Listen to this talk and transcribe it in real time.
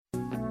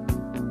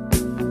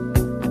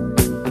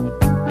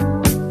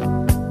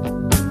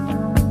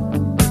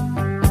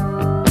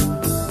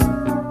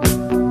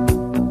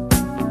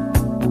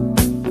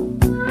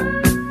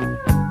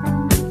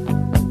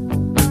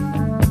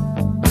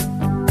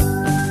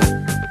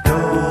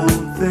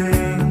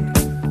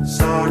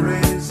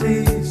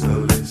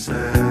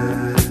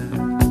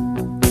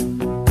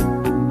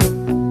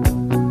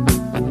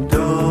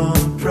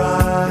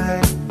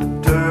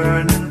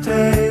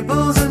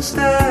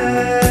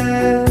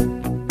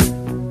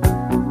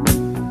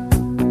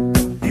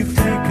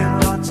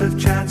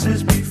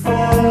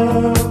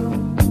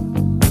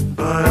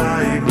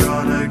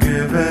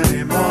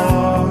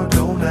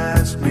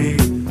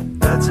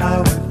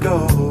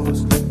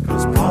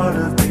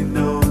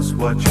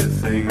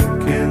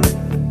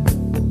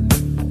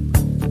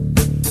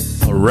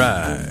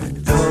right.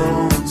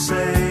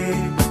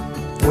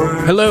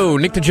 Hello,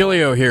 Nick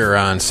Digilio here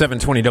on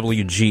 720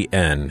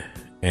 WGN.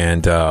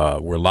 And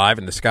we're live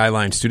in the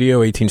Skyline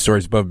Studio, 18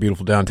 stories above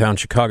beautiful downtown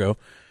Chicago,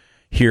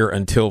 here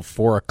until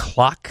 4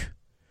 o'clock.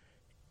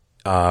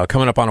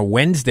 Coming up on a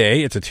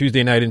Wednesday. It's a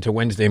Tuesday night into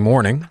Wednesday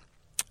morning.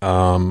 We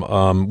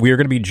are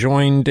going to be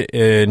joined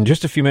in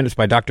just a few minutes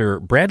by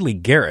Dr. Bradley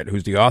Garrett,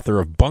 who's the author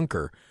of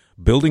Bunker,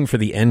 Building for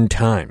the End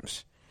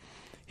Times.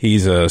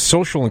 He's a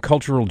social and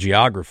cultural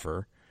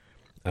geographer,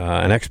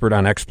 an expert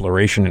on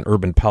exploration in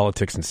urban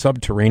politics and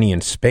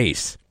subterranean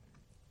space.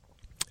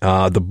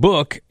 The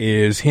book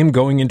is him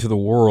going into the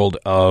world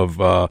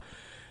of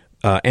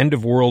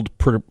end-of-world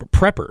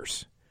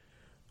preppers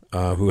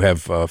who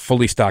have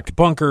fully stocked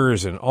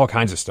bunkers and all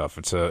kinds of stuff.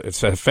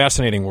 It's a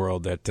fascinating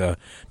world that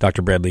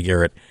Dr. Bradley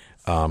Garrett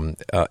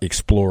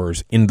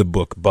explores in the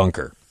book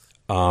Bunker.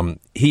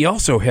 He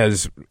also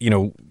has,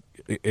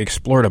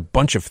 explored a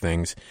bunch of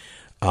things,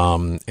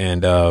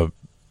 and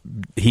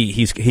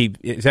he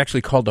is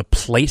actually called a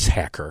place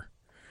hacker,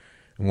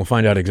 and we'll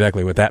find out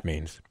exactly what that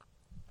means.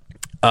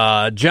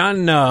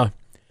 John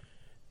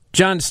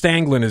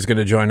Stangeland is going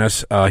to join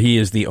us. He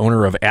is the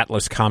owner of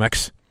Atlas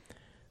Comics.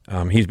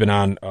 He's been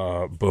on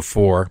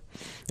before,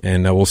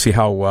 and we'll see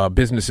how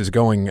business is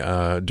going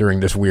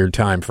during this weird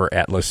time for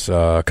Atlas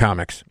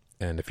Comics.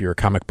 And if you're a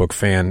comic book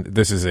fan,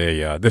 this is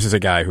a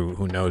guy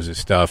who knows his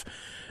stuff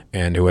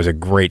and who has a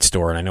great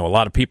store. And I know a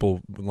lot of people.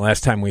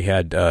 Last time we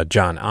had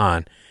John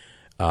on,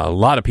 a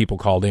lot of people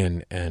called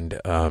in and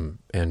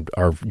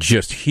are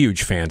just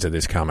huge fans of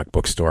this comic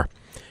book store.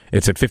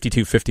 It's at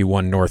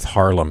 5251 North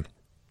Harlem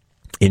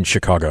in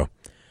Chicago,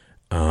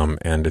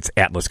 and it's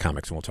Atlas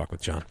Comics, and we'll talk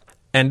with John.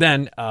 And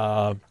then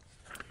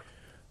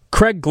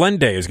Craig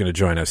Glenday is going to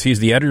join us. He's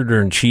the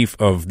editor-in-chief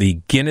of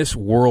the Guinness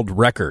World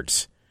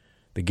Records,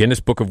 the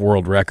Guinness Book of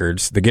World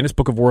Records. The Guinness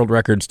Book of World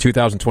Records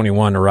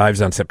 2021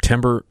 arrives on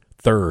September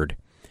 3rd.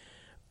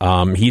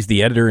 He's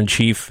the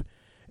editor-in-chief.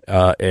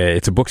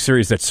 It's a book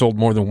series that sold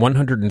more than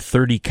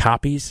 130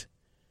 copies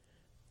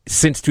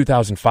since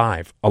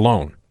 2005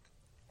 alone.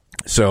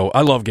 So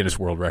I love Guinness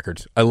World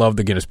Records. I love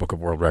the Guinness Book of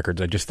World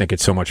Records. I just think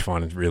it's so much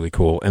fun. It's really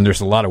cool. And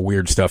there's a lot of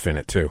weird stuff in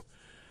it, too.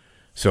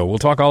 So we'll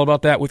talk all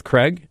about that with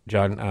Craig,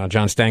 John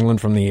Stangeland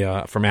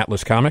from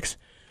Atlas Comics.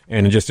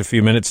 And in just a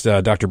few minutes,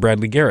 Dr.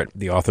 Bradley Garrett,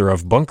 the author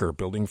of Bunker,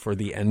 Building for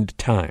the End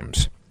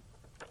Times.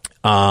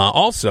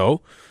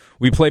 Also,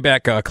 we play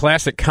back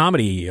classic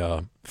comedy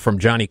from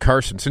Johnny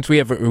Carson. Since we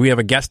have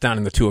a guest down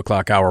in the 2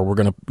 o'clock hour,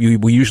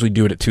 we usually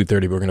do it at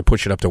 2:30. We're going to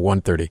push it up to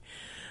 1:30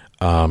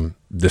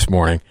 this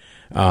morning.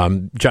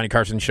 Johnny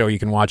Carson show, you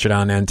can watch it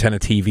on Antenna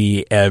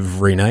TV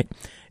every night.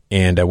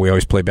 And we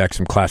always play back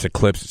some classic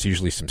clips. It's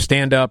usually some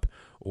stand-up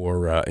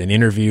or an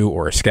interview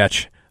or a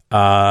sketch.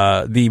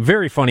 The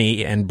very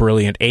funny and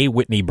brilliant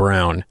Whitney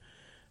Brown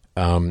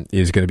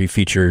is going to be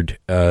featured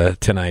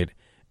tonight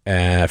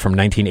from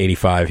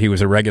 1985. He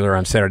was a regular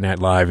on Saturday Night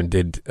Live and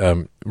did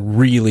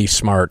really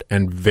smart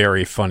and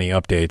very funny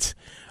updates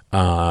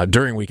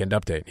during Weekend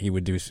Update. He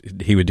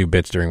would do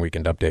bits during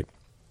Weekend Update.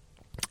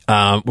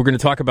 We're going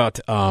to talk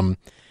about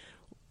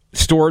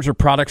stores or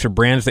products or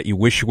brands that you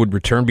wish would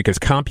return because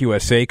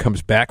CompUSA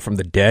comes back from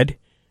the dead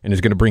and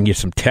is going to bring you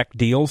some tech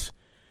deals.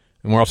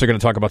 And we're also going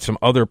to talk about some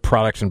other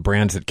products and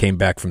brands that came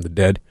back from the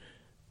dead,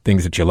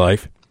 things that you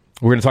like.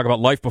 We're going to talk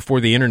about life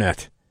before the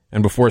internet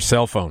and before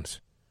cell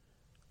phones.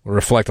 We'll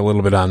reflect a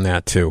little bit on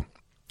that, too.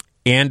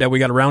 And we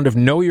got a round of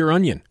Know Your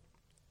Onion.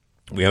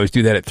 We always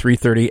do that at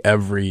 3:30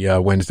 every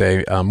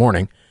Wednesday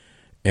morning.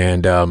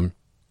 And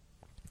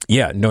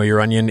Know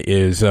Your Onion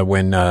is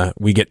when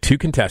we get two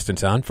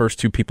contestants on. First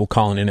two people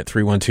calling in at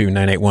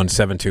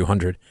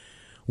 312-981-7200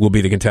 will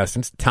be the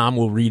contestants. Tom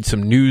will read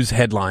some news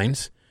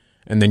headlines,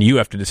 and then you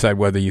have to decide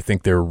whether you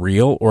think they're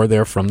real or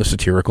they're from the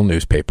satirical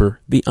newspaper,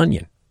 The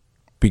Onion.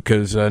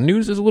 Because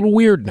news is a little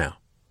weird now.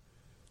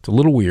 It's a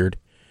little weird,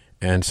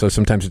 and so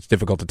sometimes it's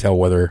difficult to tell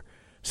whether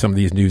some of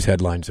these news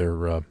headlines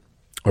are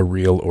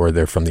real or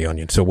they're from The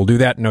Onion. So we'll do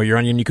that. Know Your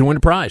Onion. You can win a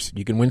prize.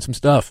 You can win some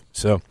stuff.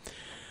 So...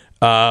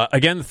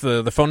 again,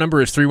 the phone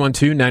number is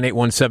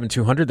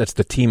 312-981-7200. That's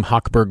the Team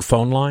Hochberg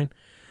phone line.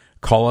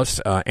 Call us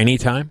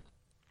anytime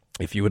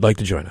if you would like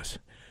to join us.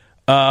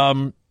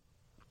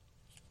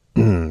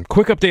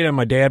 Quick update on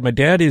my dad. My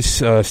dad is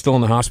still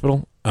in the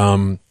hospital,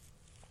 and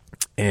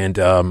we're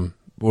a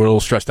little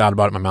stressed out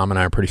about it. My mom and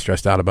I are pretty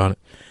stressed out about it.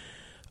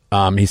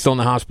 He's still in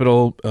the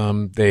hospital.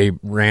 They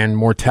ran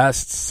more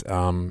tests.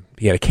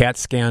 He had a CAT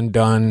scan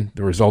done.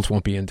 The results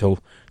won't be until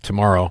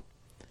tomorrow.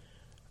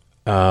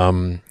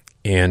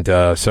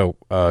 So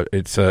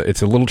it's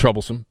a little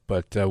troublesome,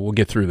 but we'll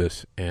get through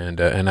this. And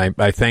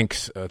I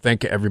thank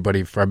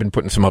everybody for. I've been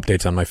putting some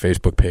updates on my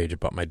Facebook page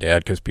about my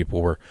dad because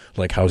people were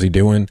like, "How's he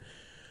doing?"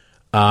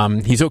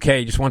 He's okay.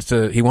 He just wants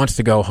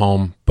to go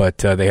home, but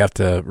they have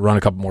to run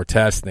a couple more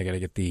tests. And they got to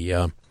get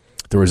the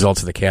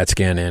results of the CAT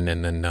scan in,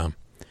 and then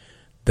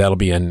that'll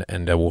be in,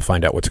 and we'll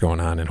find out what's going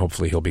on, and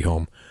hopefully he'll be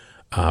home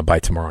by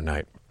tomorrow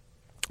night.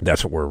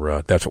 That's what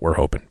we're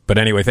hoping. But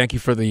anyway, thank you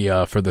for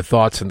the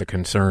thoughts and the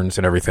concerns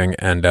and everything.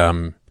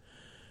 And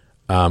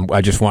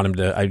I just want him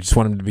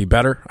to be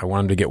better. I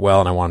want him to get well,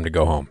 and I want him to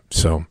go home.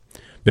 So,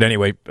 but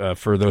anyway,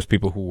 for those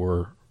people who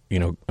were,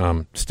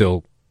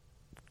 still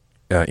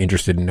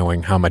interested in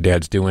knowing how my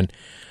dad's doing,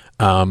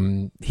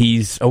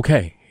 he's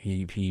okay.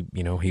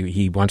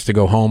 He wants to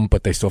go home,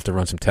 but they still have to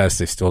run some tests.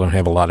 They still don't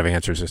have a lot of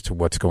answers as to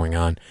what's going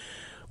on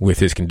with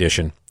his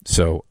condition.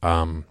 So,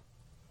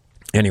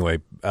 anyway,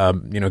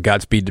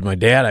 Godspeed to my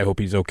dad. I hope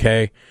he's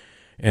okay.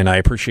 And I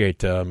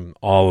appreciate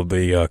all of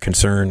the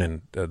concern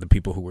and the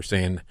people who were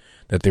saying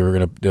that they were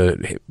going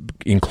to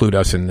include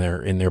us in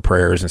their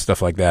prayers and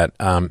stuff like that.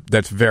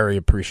 That's very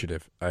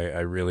appreciative.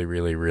 I really,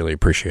 really, really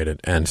appreciate it.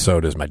 And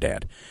so does my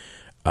dad.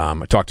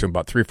 I talked to him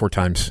about 3 or 4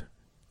 times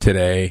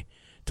today.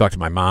 Talked to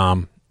my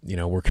mom.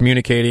 We're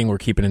communicating. We're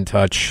keeping in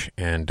touch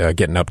and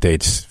getting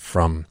updates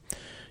from,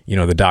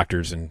 the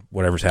doctors and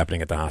whatever's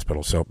happening at the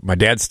hospital. So my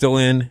dad's still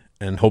in,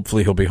 and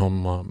hopefully he'll be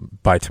home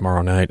by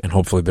tomorrow night, and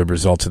hopefully the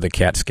results of the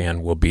CAT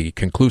scan will be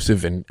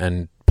conclusive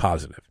and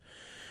positive.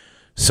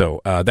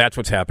 So that's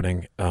what's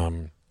happening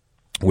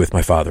with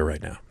my father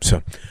right now.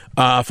 So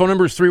phone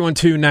number is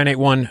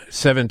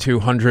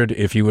 312-981-7200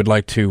 if you would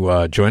like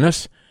to join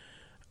us.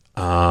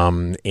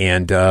 And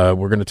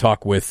we're going to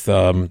talk with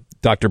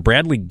Dr.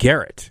 Bradley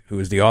Garrett,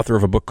 who is the author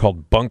of a book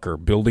called Bunker,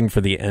 Building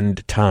for the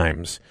End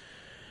Times.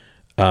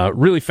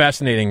 Really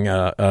fascinating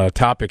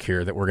topic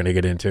here that we're going to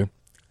get into.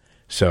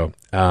 So,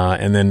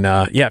 and then,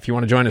 if you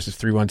want to join us, it's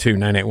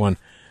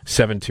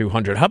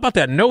 312-981-7200. How about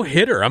that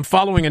no-hitter? I'm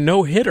following a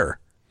no-hitter.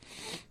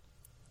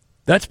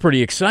 That's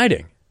pretty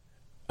exciting.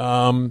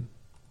 That's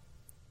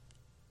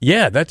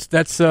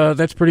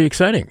pretty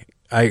exciting.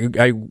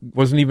 I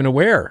wasn't even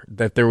aware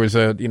that there was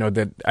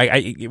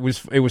it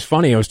was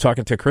funny. I was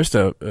talking to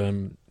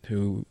Krista,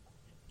 who,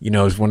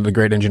 is one of the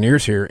great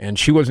engineers here, and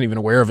she wasn't even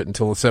aware of it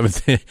until the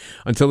seventh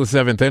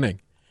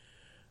inning.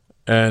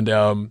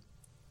 And,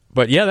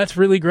 but yeah, that's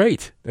really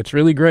great. That's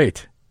really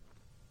great.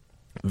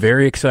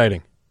 Very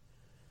exciting.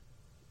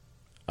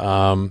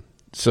 Tom,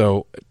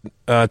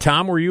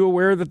 were you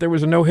aware that there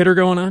was a no-hitter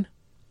going on?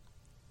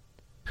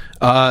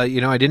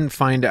 I didn't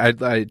find.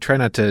 I try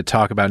not to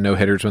talk about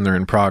no-hitters when they're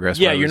in progress.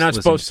 Yeah, you're not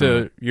supposed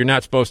to. You're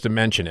not supposed to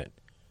mention it.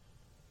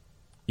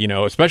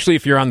 Especially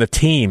if you're on the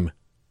team.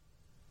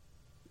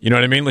 You know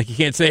what I mean? Like, you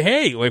can't say,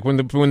 "Hey," like when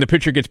the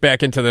pitcher gets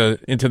back into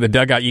the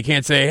dugout, you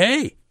can't say,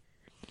 "Hey,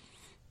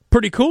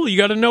 pretty cool, you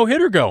got a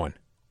no-hitter going."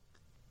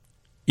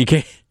 You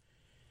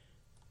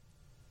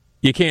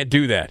can't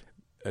do that.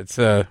 That's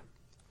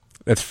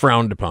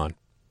frowned upon.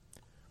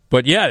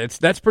 But yeah,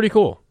 that's pretty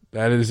cool.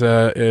 That is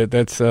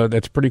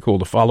that's pretty cool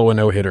to follow a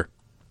no-hitter.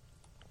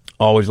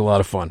 Always a lot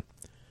of fun.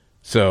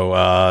 So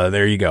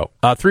there you go.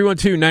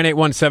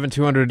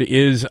 312-981-7200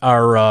 is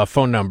our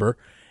phone number,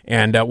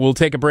 and we'll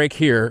take a break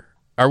here.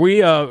 Are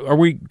we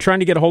trying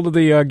to get a hold of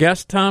the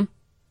guest, Tom?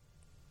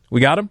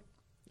 We got him?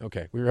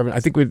 Okay. We were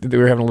having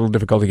a little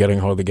difficulty getting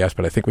a hold of the guest,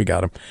 but I think we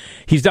got him.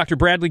 He's Dr.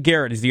 Bradley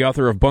Garrett. He's the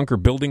author of Bunker,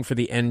 Building for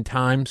the End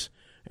Times,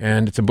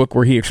 and it's a book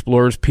where he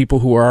explores people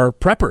who are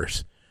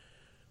preppers.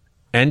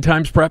 End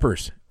times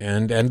preppers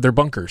and their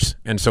bunkers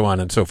and so on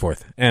and so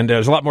forth. And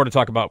there's a lot more to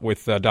talk about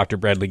with Dr.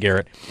 Bradley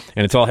Garrett,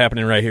 and it's all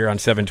happening right here on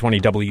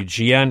 720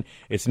 WGN.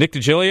 It's Nick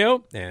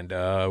Digilio,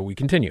 and we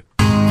continue.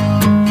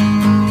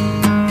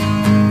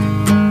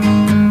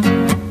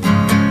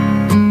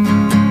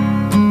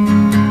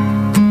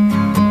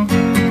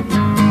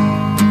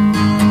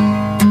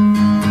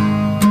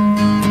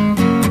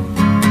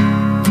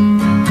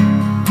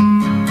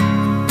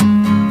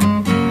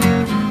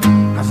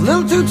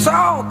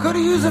 Tall, could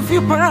have used a few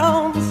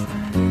pounds.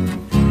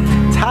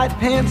 Tight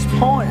pants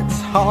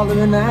points,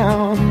 hollering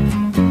now.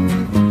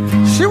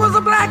 She was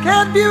a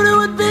black-haired beauty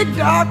with big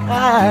dark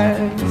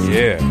eyes.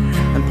 Yeah.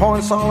 And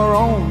points all her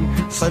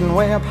own, sitting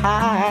way up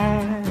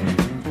high.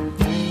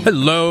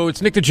 Hello, it's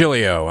Nick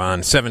Digilio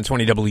on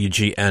 720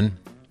 WGN.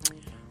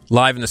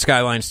 Live in the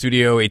Skyline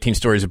studio, 18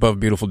 stories above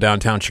beautiful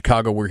downtown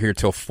Chicago. We're here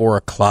till 4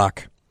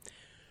 o'clock.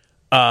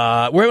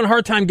 We're having a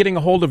hard time getting a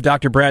hold of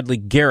Dr. Bradley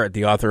Garrett,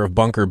 the author of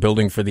Bunker,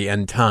 Building for the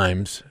End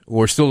Times.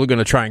 We're still going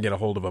to try and get a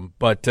hold of him.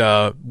 But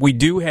we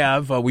do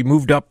have, we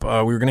moved up, we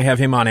were going to have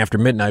him on after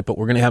midnight, but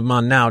we're going to have him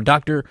on now.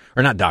 John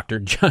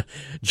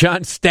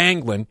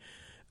Stangeland,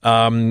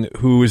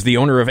 who is the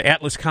owner of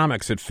Atlas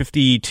Comics at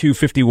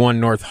 5251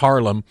 North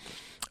Harlem.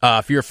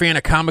 If you're a fan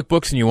of comic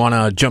books and you want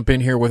to jump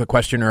in here with a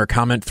question or a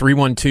comment,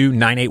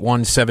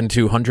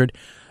 312-981-7200.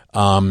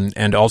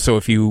 And also,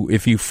 if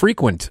you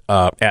frequent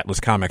Atlas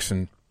Comics,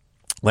 and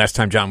last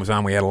time John was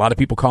on, we had a lot of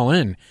people call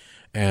in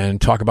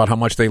and talk about how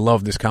much they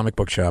love this comic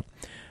book shop.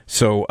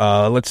 So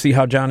let's see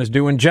how John is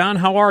doing. John,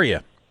 how are you?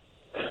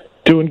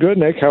 Doing good,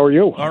 Nick. How are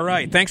you? All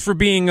right. Thanks for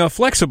being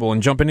flexible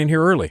and jumping in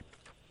here early.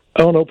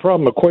 Oh, no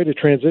problem. Quite a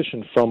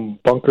transition from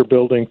bunker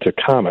building to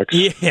comics.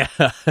 Yeah.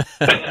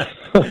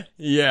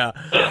 Yeah.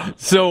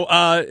 So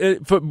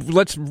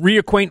let's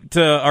reacquaint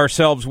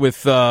ourselves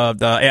with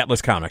the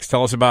Atlas Comics.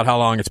 Tell us about how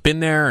long it's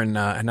been there and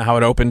how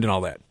it opened and all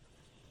that.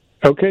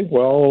 Okay,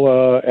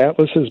 well,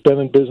 Atlas has been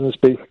in business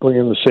basically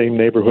in the same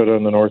neighborhood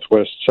on the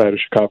northwest side of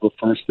Chicago,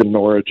 first in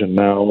Norwich and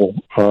now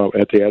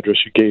at the address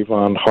you gave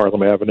on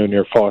Harlem Avenue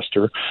near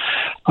Foster,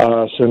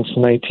 since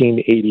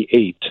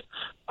 1988.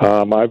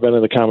 I've been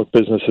in the comic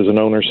business as an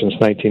owner since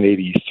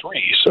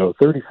 1983, so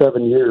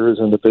 37 years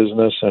in the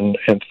business and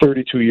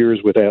 32 years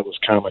with Atlas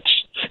Comics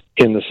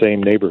in the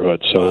same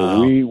neighborhood. So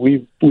wow.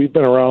 we've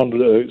been around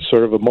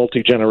sort of a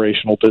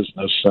multi-generational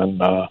business, and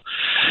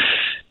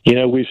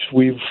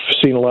we've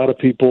seen a lot of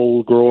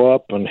people grow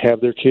up and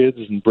have their kids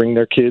and bring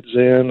their kids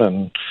in,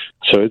 and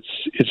so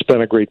it's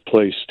been a great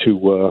place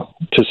to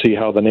see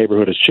how the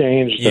neighborhood has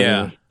changed.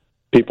 Yeah, and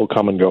people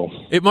come and go.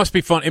 It must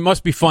be fun. It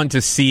must be fun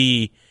to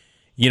see,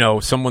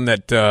 someone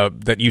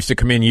that used to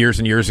come in years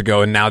and years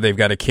ago, and now they've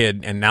got a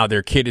kid, and now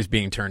their kid is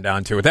being turned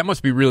on to it. That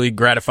must be really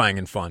gratifying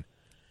and fun.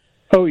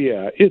 Oh,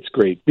 yeah, it's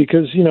great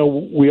because,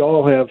 we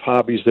all have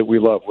hobbies that we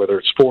love, whether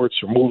it's sports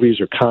or movies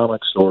or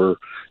comics or,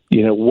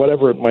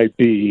 whatever it might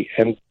be.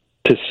 And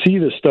to see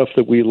the stuff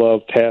that we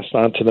love passed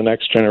on to the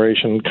next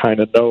generation, kind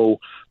of know,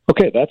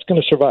 okay, that's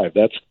going to survive.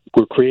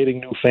 We're creating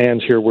new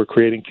fans here. We're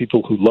creating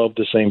people who love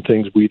the same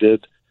things we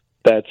did.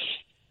 That's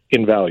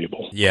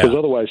invaluable. Yeah. Because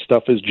otherwise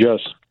stuff is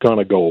just going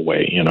to go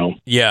away,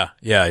 Yeah.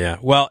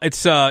 Well,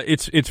 it's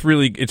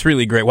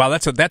really great. Wow,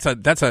 that's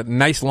a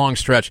nice long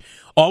stretch.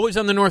 Always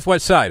on the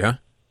northwest side, huh?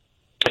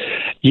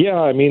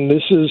 Yeah, I mean,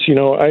 this is,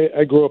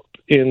 I grew up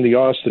in the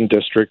Austin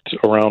district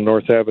around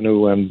North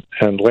Avenue and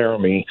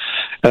Laramie,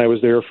 and I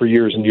was there for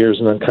years and years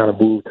and then kind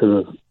of moved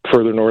to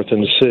further north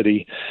in the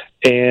city.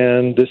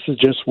 And this is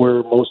just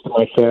where most of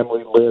my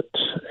family lived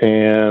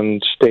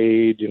and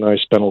stayed. I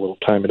spent a little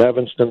time in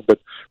Evanston, but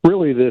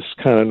really this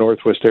kind of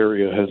northwest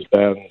area has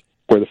been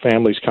where the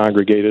family's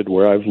congregated,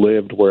 where I've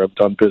lived, where I've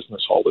done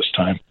business all this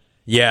time.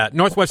 Yeah,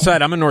 northwest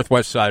side. I'm a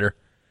northwest sider.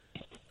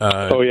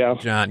 Oh, yeah?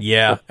 John,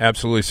 yeah,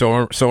 absolutely.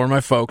 So are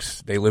my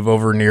folks. They live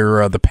over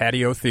near the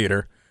Patio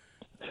Theater.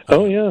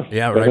 Oh, yeah.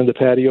 Yeah, Been right. in the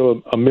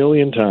patio a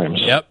million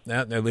times. Yep,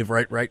 they live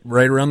right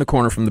around the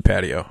corner from the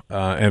patio,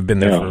 and have been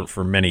there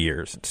for many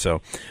years.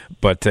 So,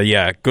 but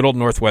good old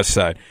northwest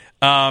side.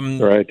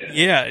 Right.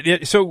 Yeah.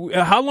 So,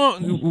 how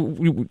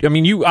long? I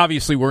mean, you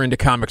obviously were into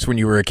comics when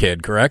you were a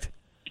kid, correct?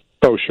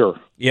 Oh, sure.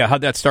 Yeah. How'd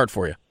that start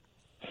for you?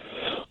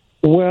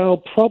 Well,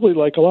 probably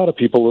like a lot of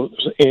people,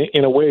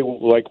 in a way,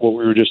 like what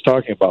we were just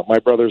talking about. My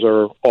brothers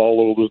are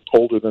all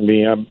older than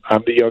me. I'm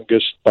the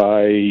youngest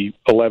by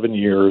 11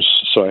 years,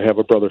 so I have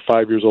a brother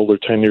 5 years older,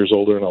 10 years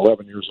older, and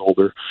 11 years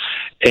older.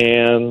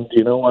 And,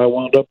 I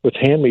wound up with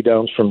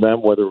hand-me-downs from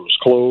them, whether it was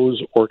clothes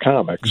or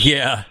comics.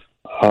 Yeah.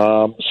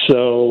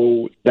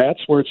 So that's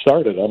where it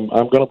started. I'm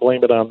going to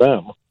blame it on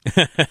them.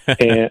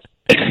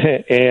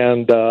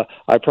 And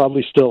I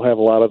probably still have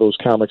a lot of those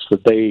comics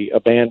that they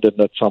abandoned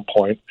at some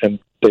point, and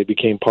they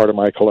became part of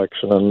my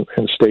collection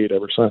and stayed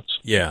ever since.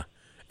 Yeah.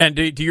 And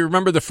do you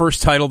remember the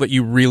first title that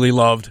you really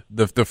loved,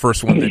 the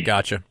first one that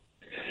got you?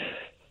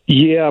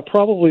 Yeah,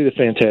 probably the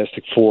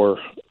Fantastic Four.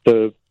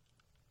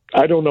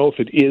 I don't know if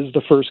it is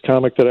the first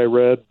comic that I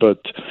read,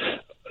 but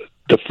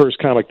the first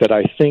comic that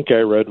I think I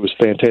read was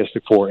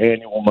Fantastic Four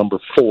Annual number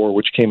 4,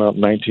 which came out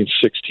in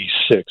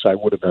 1966. I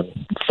would have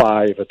been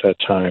 5 at that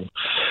time.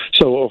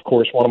 So, of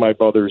course, one of my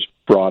brothers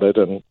bought it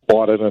and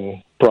brought it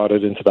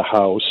into the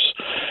house.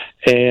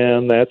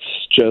 And that's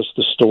just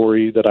the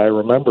story that I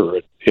remember.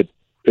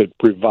 It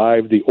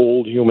revived the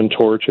old Human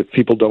Torch. If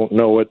people don't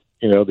know it,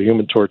 the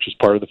Human Torch is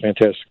part of the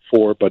Fantastic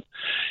Four, but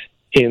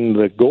in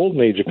the golden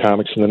age of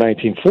comics in the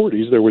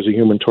 1940s, there was a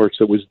Human Torch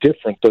that was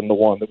different than the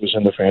one that was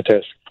in the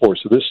Fantastic Four.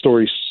 So this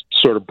story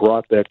sort of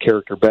brought that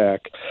character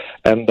back,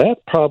 and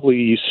that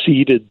probably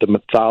seeded the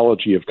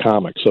mythology of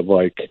comics of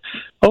like,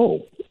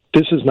 oh,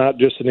 this is not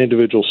just an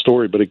individual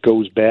story, but it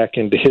goes back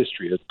into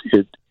history.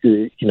 It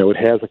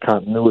has a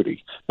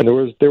continuity, and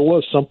there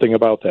was something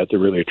about that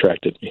really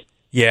attracted me.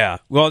 Yeah,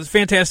 well, it's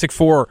Fantastic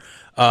Four.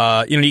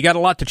 You got a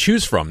lot to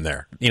choose from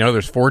there.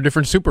 There's 4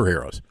 different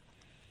superheroes.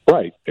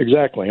 Right,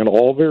 exactly, and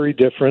all very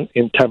different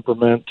in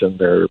temperament and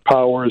their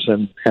powers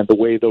and the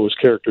way those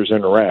characters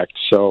interact.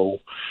 So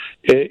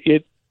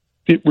it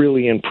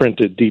really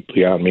imprinted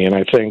deeply on me, and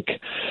I think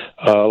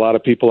a lot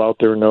of people out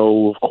there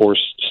know, of course,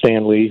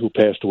 Stan Lee, who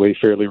passed away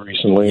fairly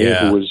recently,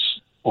 who was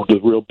the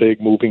real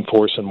big moving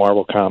force in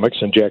Marvel Comics,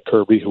 and Jack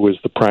Kirby, who was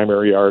the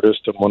primary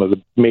artist and one of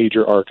the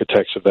major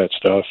architects of that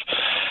stuff.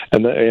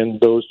 And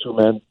those two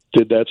men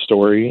did that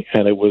story,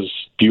 and it was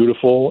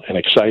beautiful and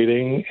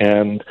exciting,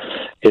 and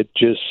it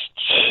just,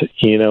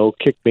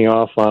 kicked me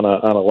off on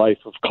a life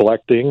of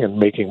collecting and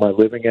making my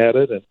living at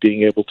it and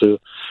being able to,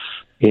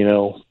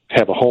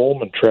 have a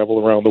home and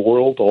travel around the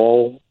world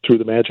all through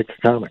the magic of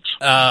comics.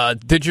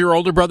 Did your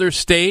older brothers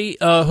stay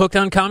hooked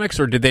on comics,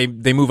 or did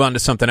they move on to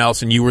something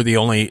else and you were the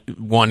only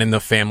one in the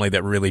family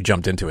that really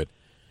jumped into it?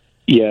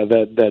 Yeah,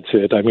 that's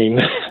it. I mean,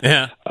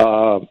 yeah.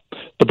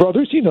 The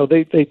brothers,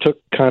 they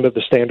took kind of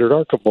the standard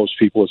arc of most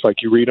people. It's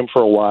like you read them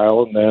for a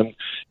while and then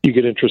you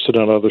get interested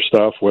in other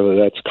stuff, whether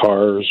that's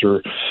cars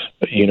or,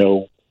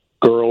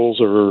 girls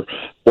or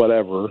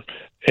whatever.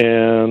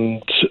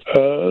 And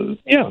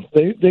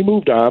they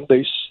moved on.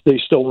 They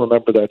still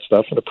remember that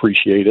stuff and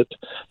appreciate it,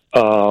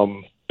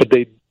 but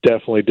they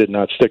definitely did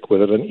not stick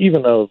with it. And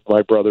even though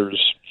my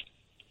brother's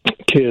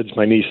kids,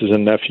 my nieces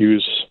and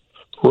nephews,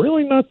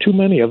 really not too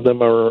many of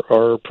them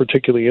are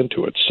particularly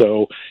into it.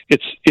 So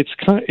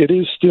it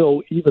is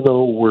still, even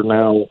though we're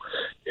now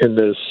in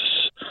this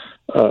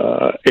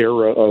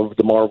era of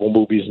the Marvel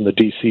movies and the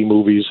DC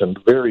movies and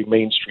very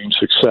mainstream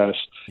success,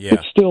 it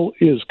still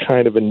is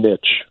kind of a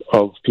niche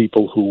of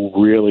people who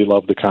really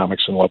love the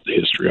comics and love the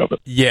history of it.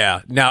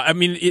 Yeah. Now, I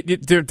mean,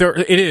 it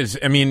is.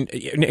 I mean,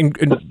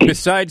 and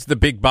besides the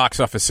big box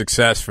office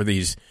success for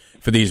these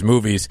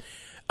movies,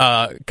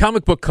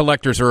 comic book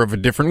collectors are of a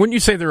different. Wouldn't you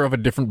say they're of a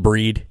different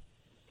breed?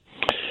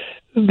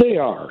 They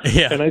are.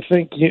 Yeah. And I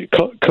think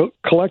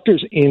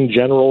collectors in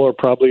general are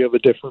probably of a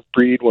different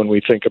breed when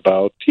we think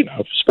about,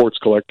 sports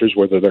collectors,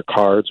 whether they're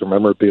cards or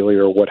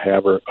memorabilia or what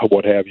have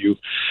you.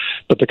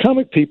 But the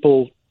comic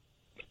people,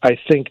 I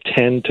think,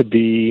 tend to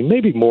be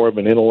maybe more of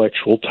an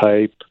intellectual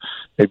type,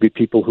 maybe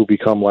people who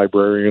become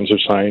librarians or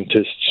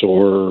scientists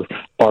or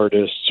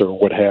artists or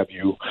what have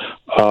you.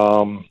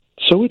 So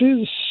it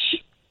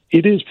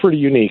is pretty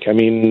unique. I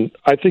mean,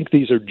 I think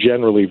these are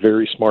generally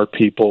very smart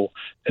people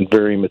and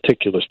very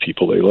meticulous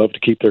people. They love to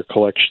keep their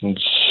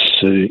collections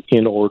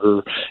in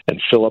order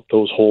and fill up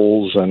those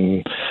holes.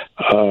 And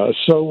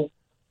so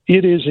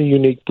it is a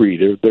unique breed.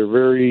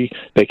 They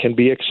can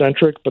be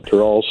eccentric, but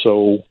they're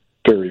also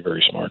very,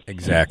 very smart.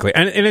 Exactly.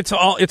 And it's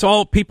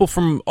all people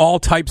from all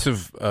types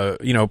of,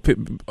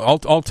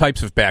 all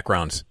types of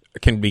backgrounds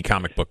can be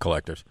comic book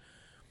collectors.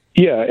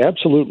 Yeah,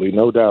 absolutely,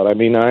 no doubt. I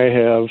mean,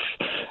 I've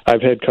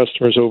had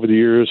customers over the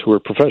years who are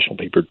professional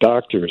people,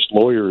 doctors,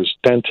 lawyers,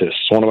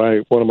 dentists. One of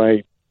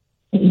my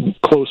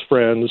close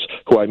friends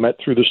who I met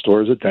through the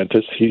store is a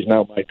dentist. He's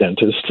now my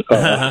dentist.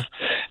 And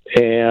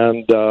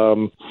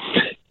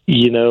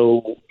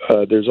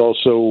there's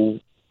also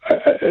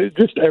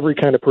just every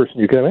kind of person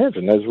you can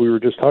imagine, as we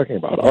were just talking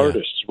about. Yeah.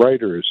 Artists,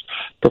 writers,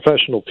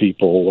 professional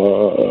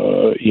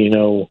people,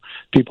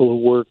 people who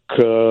work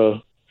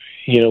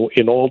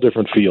in all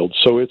different fields.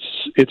 So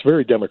it's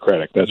very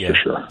democratic, that's for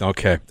sure.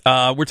 Okay.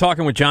 We're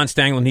talking with John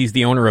Stangeland. He's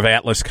the owner of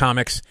Atlas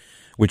Comics,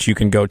 which you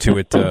can go to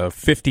at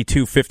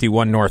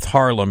 5251 North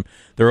Harlem.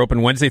 They're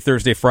open Wednesday,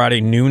 Thursday,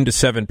 Friday, noon to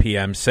 7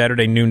 p.m.,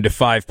 Saturday, noon to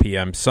 5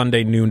 p.m.,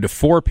 Sunday, noon to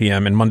 4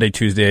 p.m., and Monday,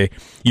 Tuesday,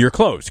 you're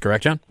closed,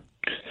 correct, John?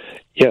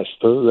 Yes,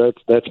 those are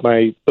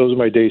my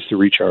days to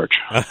recharge.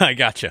 I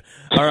gotcha.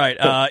 All right.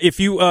 If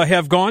you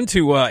have gone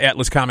to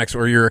Atlas Comics,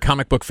 or you're a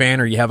comic book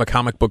fan, or you have a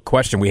comic book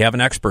question, we have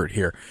an expert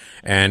here.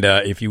 And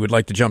if you would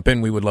like to jump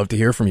in, we would love to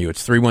hear from you.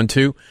 It's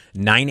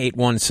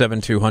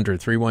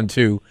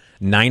 312-981-7200,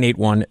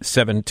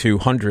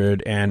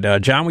 312-981-7200.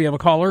 And John, we have a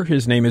caller.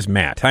 His name is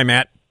Matt. Hi,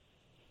 Matt.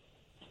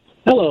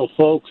 Hello,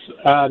 folks.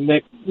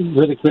 Nick,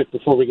 really quick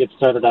before we get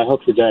started, I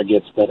hope your dad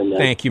gets better, man.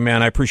 Thank you,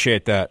 man. I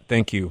appreciate that.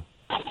 Thank you.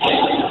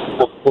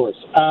 Of course.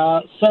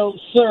 So,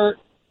 sir,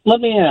 let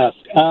me ask.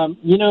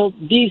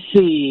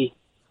 DC,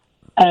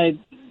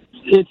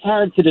 it's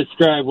hard to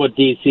describe what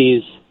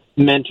DC's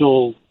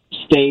mental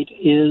state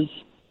is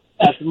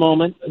at the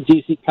moment.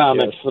 DC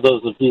Comics, for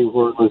those of you who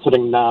are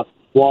listening, not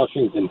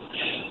Washington.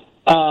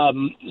 I've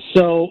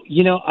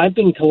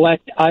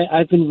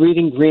been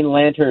reading Green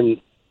Lantern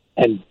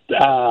and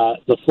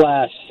The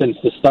Flash since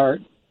the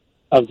start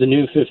of the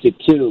New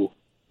 52.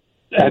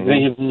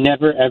 They have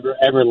never, ever,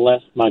 ever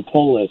left my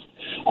pull list.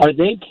 Are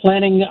they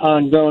planning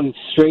on going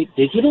straight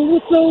digital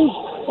with those,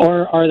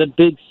 or are the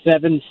big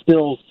seven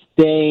still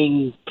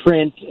staying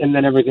print and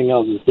then everything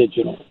else is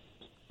digital?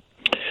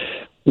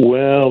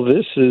 Well,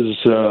 this is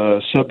a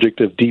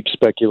subject of deep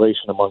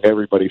speculation among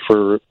everybody.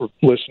 For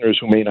listeners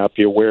who may not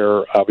be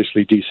aware,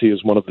 obviously DC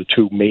is one of the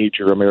two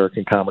major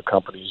American comic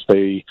companies.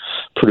 They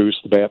produce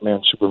the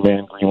Batman,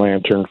 Superman, Green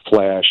Lantern,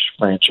 Flash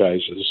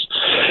franchises.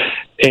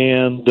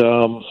 And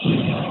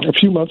a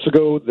few months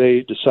ago,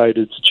 they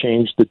decided to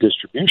change the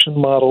distribution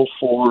model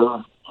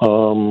for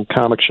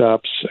comic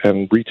shops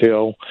and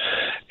retail,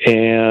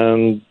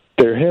 and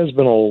there have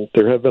been a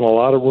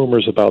lot of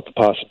rumors about the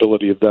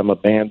possibility of them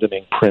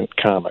abandoning print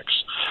comics.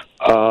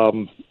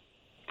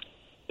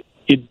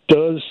 It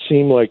does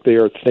seem like they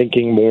are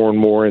thinking more and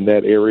more in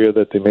that area,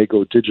 that they may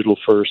go digital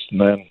first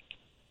and then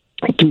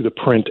do the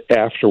print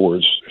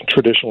afterwards.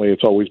 Traditionally,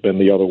 it's always been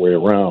the other way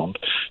around,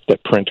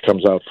 that print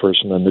comes out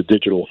first and then the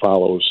digital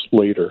follows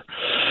later.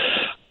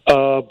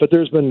 But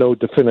there's been no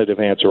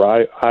definitive answer.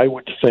 I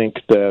would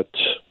think that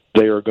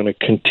they are going to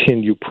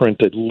continue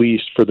print at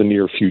least for the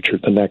near future,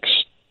 the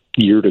next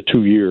year to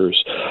 2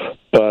 years.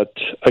 But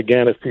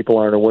again, if people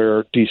aren't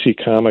aware, DC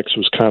Comics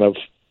was kind of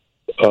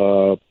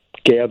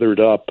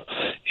gathered up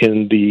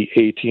in the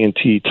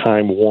AT&T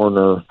Time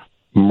Warner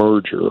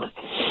merger.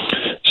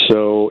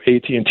 So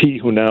AT&T,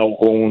 who now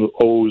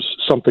owes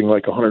something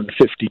like $150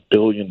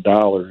 billion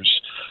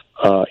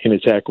in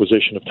its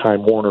acquisition of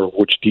Time Warner, of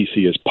which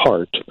DC is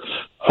part,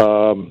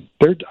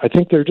 I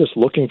think they're just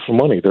looking for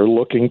money. They're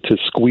looking to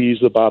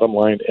squeeze the bottom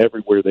line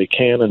everywhere they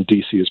can, and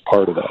DC is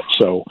part of that.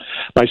 So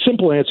my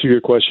simple answer to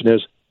your question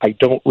is, I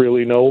don't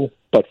really know,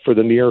 but for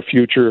the near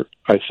future,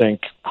 I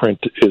think print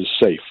is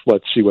safe.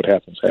 Let's see what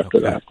happens after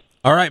that.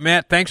 All right,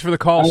 Matt, thanks for the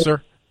call,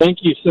 sir. Thank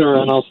you,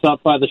 sir, and I'll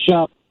stop by the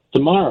shop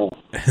tomorrow.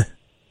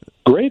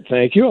 Great,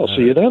 thank you. I'll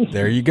see you then.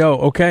 There you go.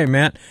 Okay,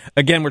 Matt.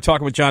 Again, we're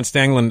talking with John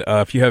Stangeland.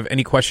 If you have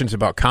any questions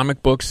about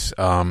comic books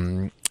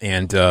and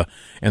the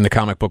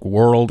comic book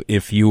world,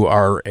 if you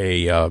are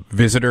a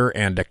visitor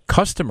and a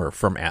customer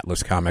from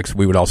Atlas Comics,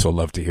 we would also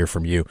love to hear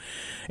from you.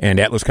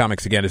 And Atlas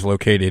Comics, again, is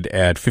located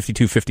at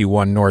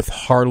 5251 North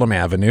Harlem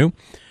Avenue.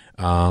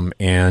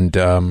 And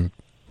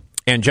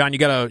John, you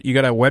got a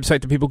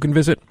website that people can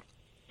visit?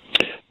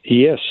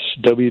 Yes,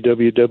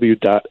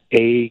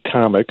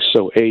 www.acomics,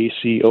 so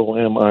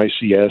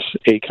ACOMICS,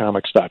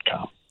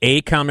 acomics.com.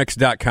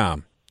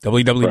 acomics.com.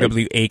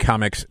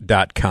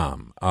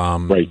 www.acomics.com.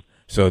 Right.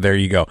 So there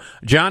you go.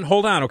 John,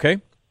 hold on,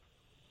 okay?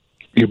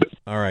 You bet.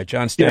 All right,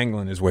 John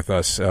Stangeland is with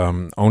us,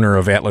 owner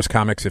of Atlas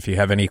Comics. If you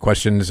have any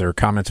questions or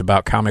comments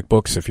about comic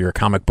books, if you're a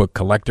comic book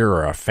collector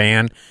or a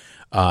fan,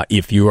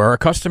 if you are a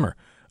customer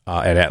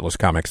at Atlas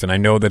Comics, and I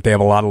know that they have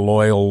a lot of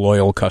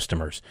loyal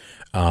customers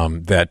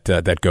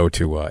that go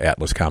to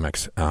Atlas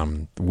Comics.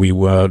 We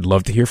would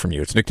love to hear from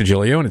you. It's Nick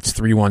Digilio, and it's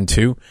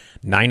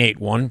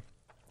 312-981-7200,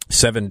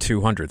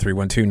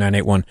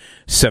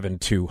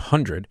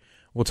 312-981-7200.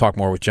 We'll talk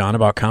more with John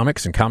about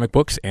comics and comic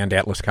books and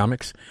Atlas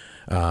Comics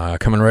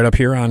coming right up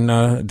here on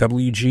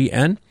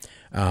WGN.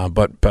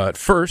 But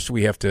first,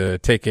 we have to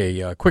take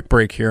a quick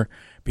break here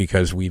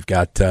because we've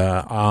got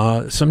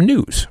some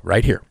news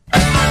right here.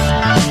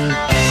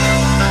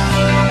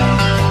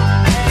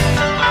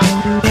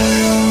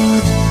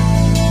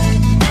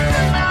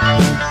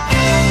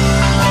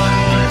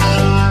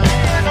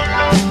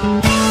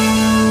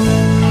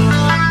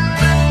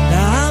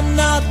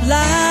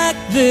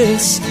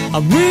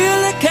 I'm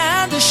really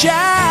kinda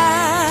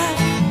shy,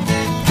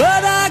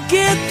 but I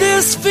get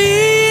this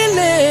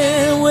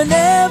feeling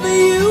whenever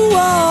you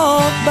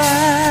walk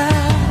by.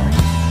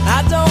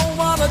 I don't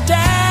wanna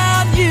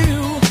down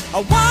you,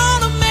 I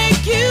wanna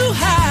make you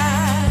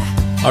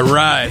high. All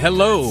right,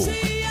 hello.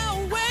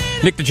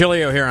 Nick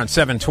Digilio here on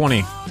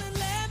 720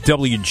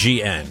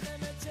 WGN.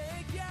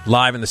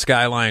 Live in the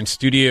Skyline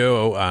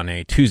studio on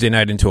a Tuesday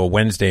night into a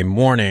Wednesday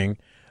morning.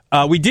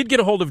 We did get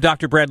a hold of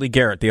Dr. Bradley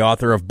Garrett, the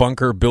author of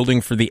Bunker,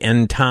 Building for the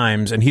End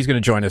Times, and he's going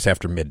to join us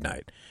after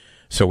midnight.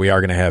 So we are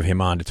going to have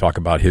him on to talk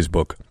about his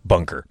book,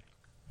 Bunker.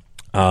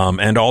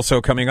 And also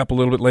coming up a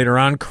little bit later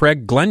on,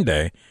 Craig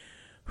Glenday,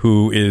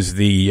 who is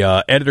the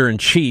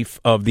editor-in-chief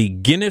of the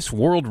Guinness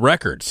World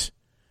Records,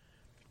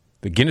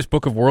 the Guinness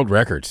Book of World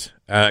Records.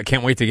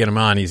 Can't wait to get him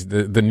on. He's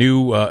the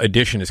new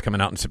edition is coming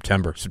out in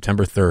September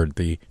 3rd,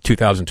 the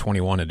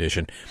 2021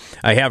 edition.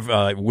 I have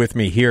with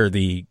me here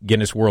the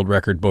Guinness World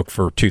Record book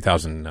for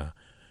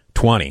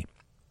 2020,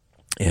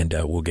 and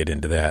we'll get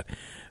into that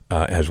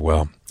as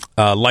well.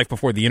 Life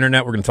Before the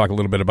Internet, we're going to talk a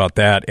little bit about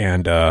that,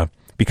 and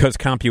because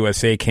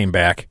CompUSA came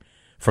back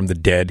from the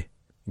dead,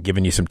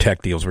 giving you some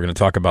tech deals, we're going to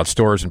talk about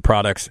stores and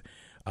products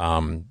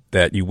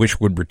that you wish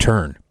would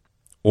return,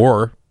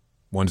 or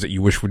ones that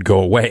you wish would go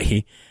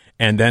away.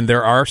 And then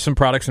there are some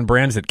products and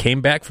brands that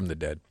came back from the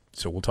dead.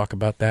 So we'll talk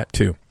about that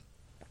too.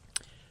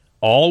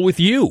 All with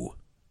you.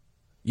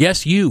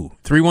 Yes, you.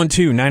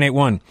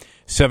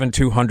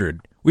 312-981-7200.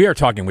 We are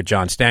talking with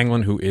John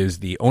Stangeland, who is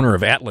the owner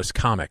of Atlas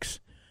Comics.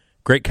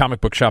 Great comic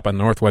book shop on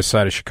the northwest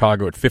side of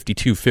Chicago at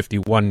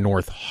 5251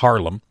 North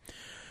Harlem.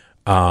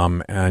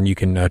 And you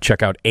can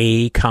check out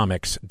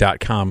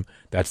acomics.com.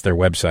 That's their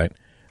website.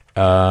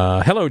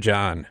 Hello,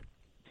 John.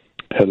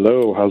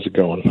 Hello, how's it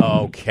going?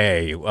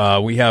 Okay,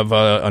 we have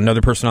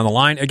another person on the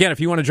line. Again, if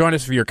you want to join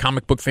us, if you're a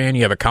comic book fan,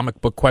 you have a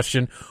comic book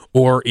question,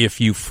 or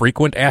if you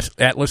frequent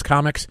Atlas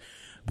Comics,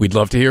 we'd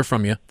love to hear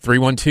from you.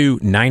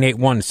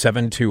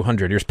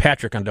 312-981-7200. Here's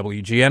Patrick on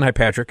WGN. Hi,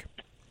 Patrick.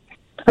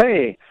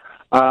 Hey,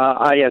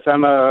 yes,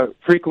 I'm a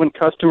frequent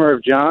customer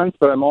of John's,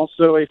 but I'm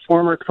also a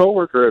former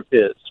coworker of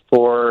his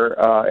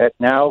at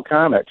Now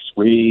Comics.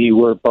 We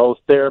were both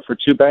there for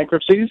 2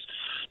 bankruptcies.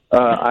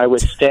 I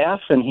was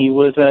staff, and he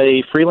was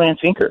a freelance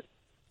inker.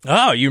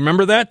 Oh, you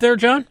remember that there,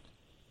 John?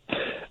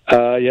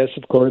 Yes,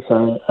 of course.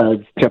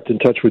 I've kept in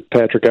touch with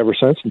Patrick ever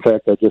since. In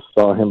fact, I just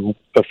saw him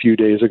a few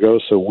days ago,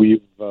 so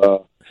we've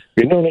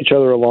known each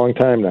other a long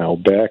time now,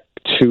 back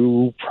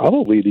to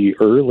probably the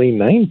early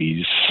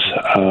 90s,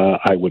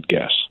 I would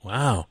guess.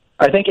 Wow.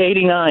 I think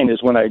 89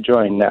 is when I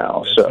joined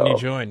Now. That's when you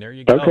joined. There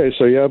you go. Okay,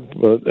 so yeah,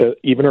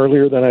 even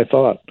earlier than I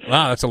thought.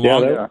 Wow, that's a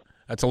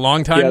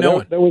long time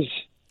knowing.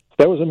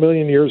 That was a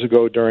million years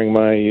ago during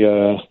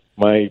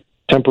my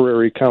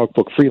temporary comic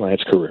book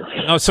freelance career.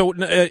 Oh, so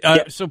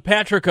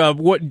Patrick,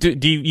 what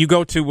do you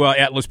go to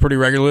Atlas pretty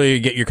regularly to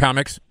get your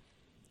comics?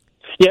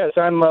 Yes,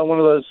 I'm one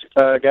of those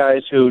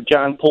guys who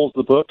John pulls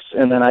the books,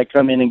 and then I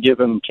come in and give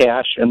him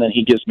cash, and then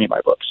he gives me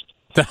my books.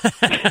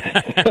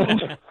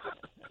 And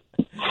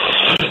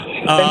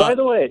by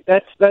the way,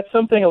 that's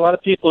something a lot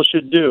of people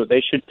should do.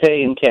 They should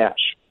pay in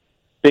cash,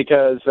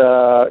 because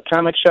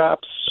comic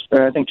shops,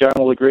 and I think John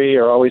will agree,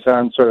 are always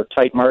on sort of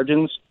tight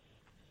margins.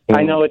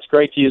 I know it's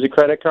great to use a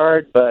credit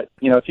card, but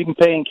if you can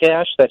pay in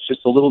cash, that's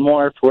just a little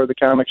more for the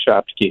comic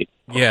shop to keep.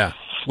 Yeah,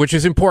 which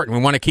is important.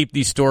 We want to keep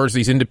these stores,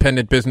 these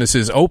independent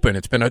businesses open.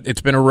 It's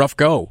been a rough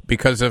go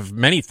because of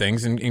many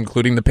things,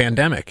 including the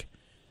pandemic.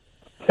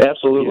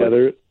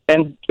 Absolutely.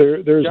 Yeah,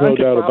 there's no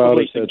doubt about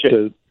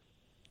it.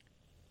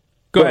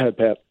 Go ahead,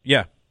 Pat.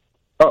 Yeah.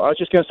 Oh, I was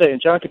just going to say,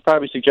 and John could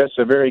probably suggest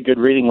a very good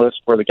reading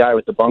list for the guy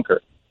with the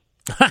bunker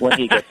when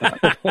he gets on.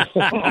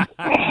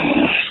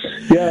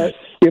 Yeah,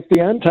 if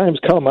the end times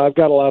come, I've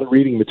got a lot of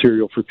reading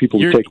material for people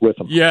to take with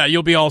them. Yeah,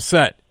 you'll be all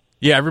set.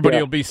 Yeah, everybody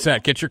will be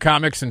set. Get your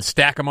comics and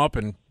stack them up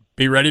and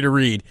be ready to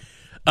read.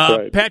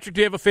 Right. Patrick,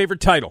 do you have a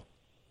favorite title?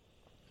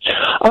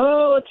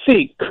 Let's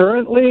see.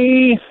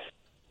 Currently,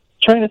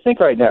 trying to think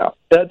right now.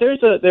 There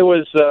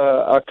was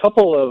a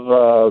couple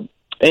of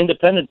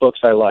independent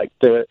books I liked.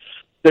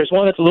 There's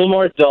one that's a little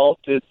more adult.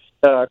 It's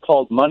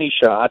called Money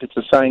Shot. It's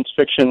a science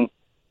fiction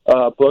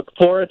book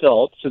for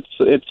adults.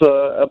 It's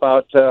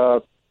about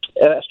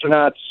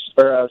astronauts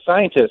or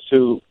scientists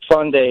who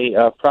fund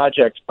a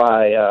project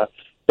by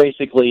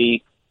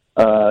basically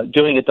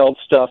doing adult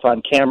stuff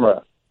on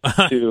camera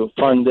to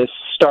fund this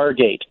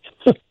Stargate.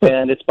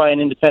 And it's by an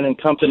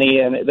independent company,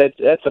 and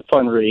that's a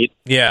fun read.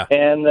 Yeah.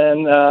 And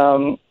then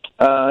I'm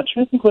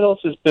trying to think what else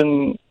has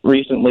been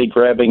recently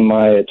grabbing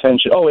my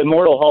attention. Oh,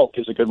 Immortal Hulk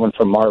is a good one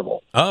from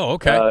Marvel. Oh,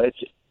 okay.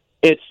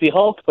 It's the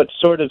Hulk, but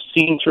sort of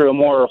seen through a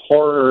more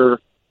horror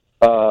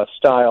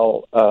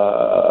style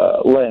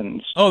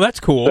lens. Oh, that's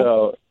cool.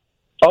 So,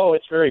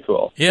 it's very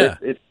cool. Yeah.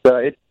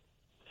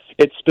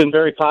 It's been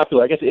very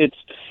popular. I guess it's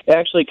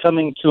actually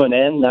coming to an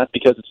end, not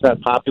because it's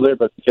not popular,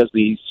 but because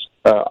the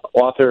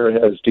author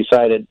has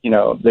decided,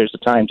 there's a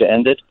time to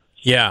end it.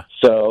 Yeah.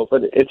 So,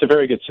 but it's a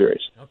very good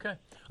series. Okay.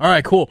 All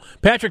right, cool.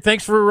 Patrick,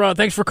 thanks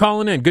for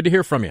calling in. Good to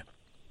hear from you.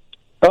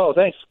 Oh,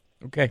 thanks.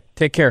 Okay,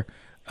 take care.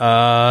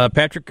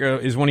 Patrick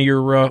is one of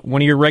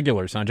your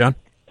regulars, huh, John?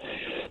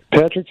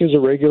 Patrick is a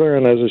regular,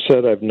 and as I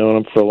said, I've known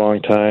him for a long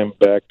time.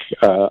 Back,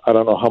 I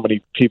don't know how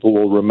many people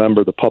will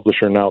remember the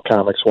publisher Now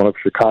Comics, one of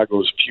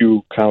Chicago's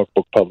few comic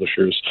book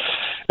publishers,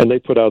 and they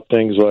put out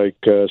things like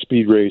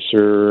Speed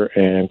Racer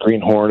and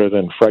Green Hornet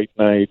and Fright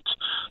Night.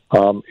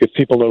 If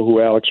people know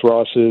who Alex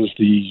Ross is,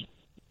 the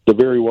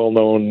very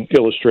well-known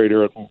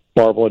illustrator at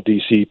Marvel and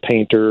DC,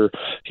 painter.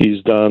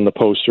 He's done the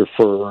poster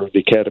for the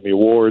Academy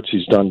Awards.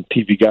 He's done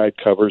TV guide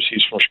covers.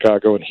 He's from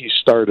Chicago, and he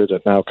started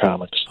at Now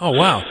Comics. Oh,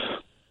 wow.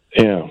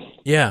 Yeah.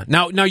 Yeah.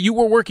 Now you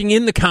were working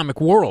in the comic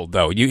world,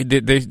 though.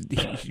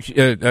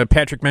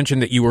 Patrick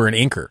mentioned that you were an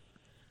inker.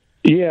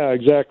 Yeah,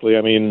 exactly.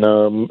 I mean,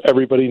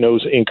 everybody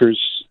knows inkers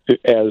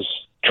as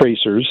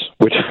tracers,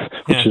 which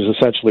is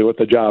essentially what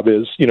the job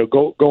is.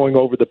 Going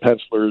over the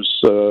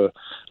penciler's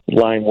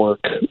line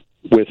work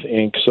with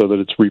ink so that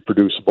it's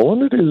reproducible,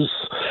 and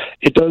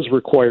it does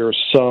require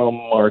some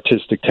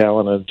artistic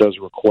talent, and it does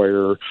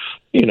require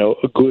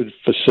a good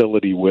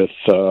facility with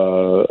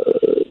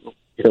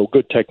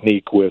good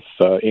technique with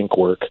ink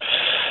work.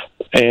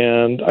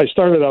 And I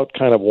started out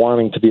kind of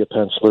wanting to be a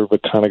penciler,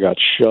 but kind of got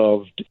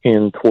shoved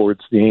in towards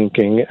the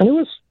inking, and it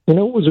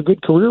was a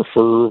good career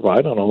for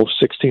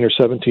 16 or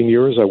 17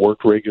 years. I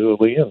worked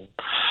regularly and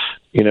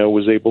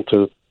was able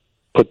to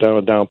put down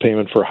a down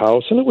payment for a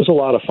house, and it was a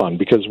lot of fun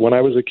because when I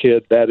was a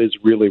kid, that is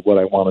really what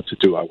I wanted to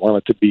do. I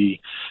wanted to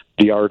be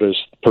the artist,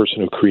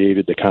 person who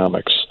created the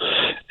comics,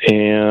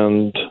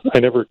 and I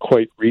never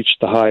quite reached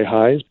the high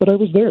highs, but I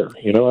was there.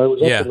 I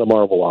was up in the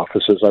Marvel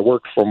offices. I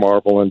worked for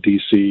Marvel and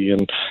DC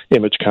and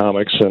Image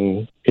Comics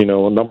and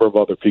a number of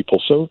other people.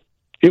 So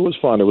it was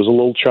fun. It was a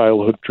little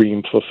childhood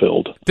dream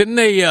fulfilled. Didn't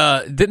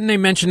they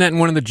mention that in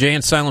one of the Jay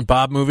and Silent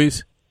Bob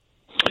movies?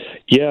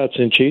 Yeah, it's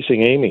in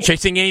Chasing Amy.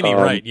 Chasing Amy,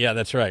 right? Yeah,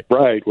 that's right.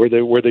 Right, where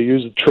they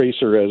use a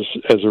tracer as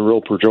a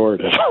real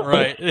pejorative.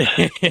 Right.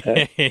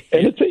 And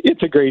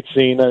it's a great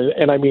scene,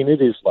 and I mean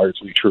it is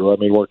largely true. I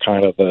mean we're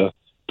kind of the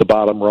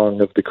bottom rung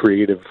of the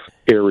creative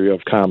area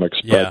of comics,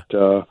 but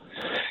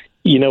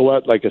you know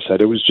what? Like I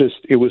said, it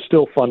was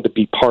still fun to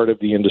be part of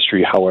the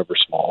industry, however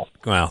small.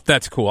 Wow,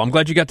 that's cool. I'm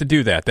glad you got to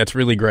do that. That's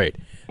really great.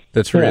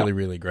 That's really,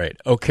 really great.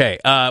 Okay,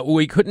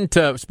 we couldn't.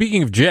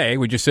 Speaking of Jay,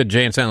 we just said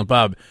Jay and Silent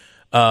Bob.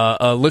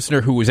 A listener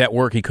who was at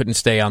work, he couldn't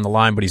stay on the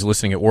line, but he's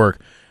listening at work.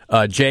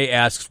 Jay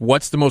asks,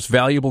 what's the most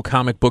valuable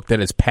comic book that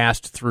has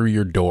passed through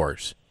your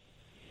doors?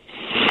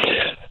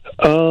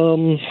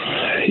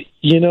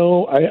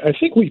 I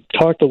think we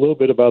talked a little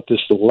bit about this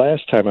the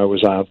last time I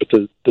was on, but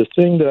the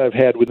thing that I've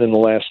had within the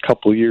last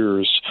couple of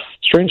years,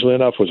 strangely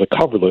enough, was a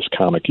coverless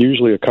comic.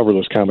 Usually a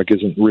coverless comic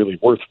isn't really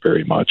worth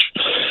very much.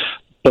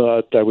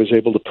 But I was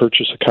able to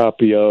purchase a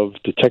copy of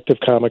Detective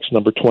Comics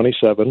number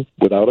 27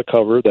 without a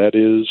cover. That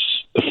is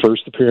the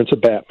first appearance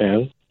of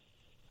Batman.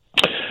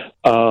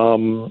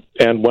 And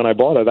when I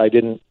bought it,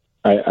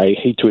 I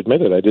hate to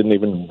admit it, I didn't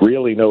even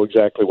really know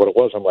exactly what it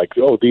was. I'm like,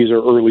 these are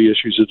early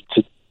issues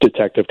of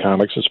Detective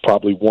Comics. It's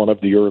probably one of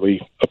the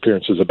early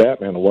appearances of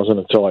Batman. It wasn't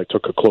until I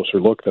took a closer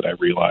look that I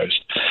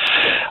realized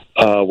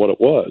what it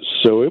was.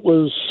 So it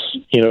was,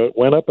 it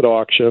went up at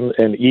auction,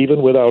 and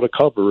even without a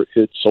cover,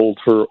 it sold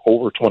for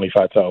over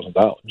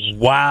 $25,000.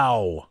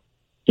 Wow.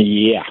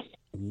 Yeah.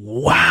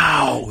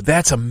 Wow,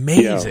 that's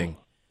amazing.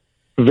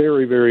 Yeah.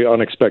 Very, very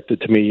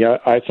unexpected to me.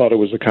 I thought it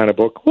was the kind of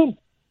book, well,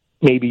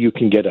 maybe you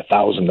can get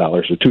 $1,000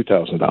 or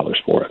 $2,000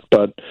 for it.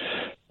 But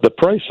the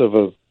price of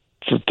the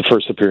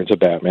first appearance of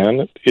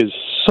Batman is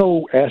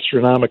so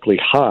astronomically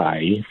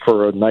high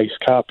for a nice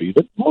copy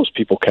that most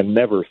people can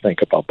never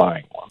think about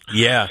buying one.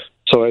 Yeah.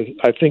 So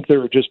I think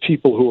there are just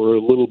people who are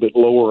a little bit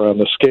lower on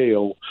the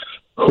scale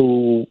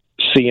who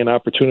see an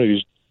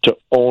opportunity to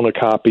own a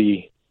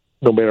copy,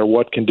 no matter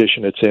what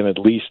condition it's in, at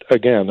least,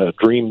 again, a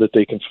dream that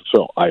they can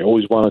fulfill. I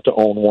always wanted to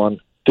own one.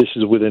 This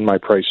is within my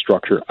price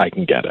structure. I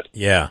can get it.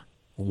 Yeah.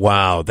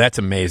 Wow, that's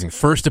amazing.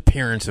 First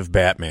appearance of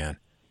Batman.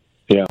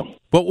 Yeah.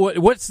 But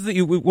what is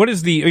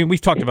the? I mean,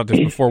 we've talked about this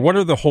before. What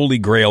are the holy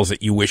grails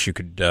that you wish you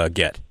could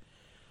get?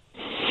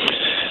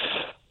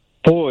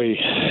 Boy,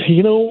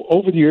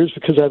 over the years,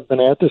 because I've been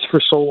at this for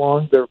so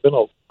long, there have been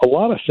a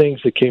lot of things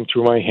that came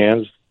through my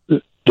hands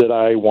that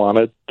I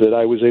wanted, that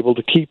I was able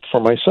to keep for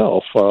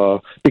myself,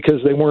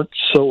 because they weren't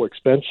so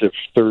expensive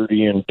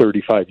 30 and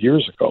 35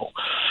 years ago.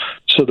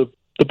 So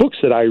the books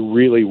that I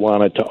really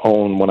wanted to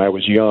own when I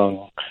was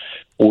young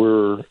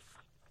were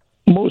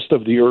most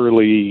of the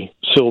early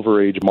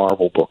Silver Age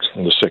Marvel books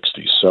from the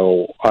 60s.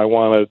 So I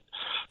wanted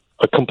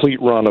a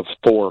complete run of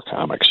Thor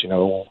comics.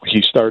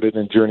 He started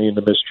in Journey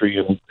into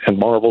Mystery, and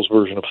Marvel's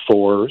version of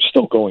Thor is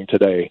still going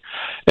today.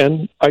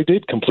 And I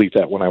did complete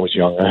that when I was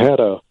young. I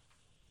had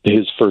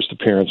his first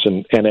appearance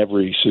and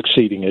every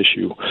succeeding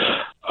issue.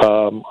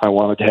 I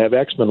wanted to have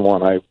X-Men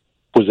one. I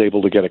was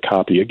able to get a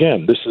copy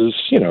again. This is,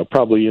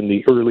 probably in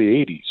the early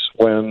 80s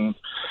when,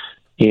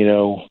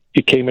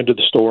 it came into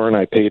the store and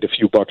I paid a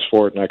few bucks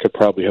for it, and I could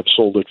probably have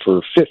sold it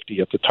for $50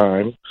 at the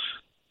time,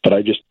 but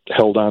I just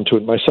held on to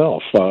it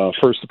myself.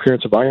 First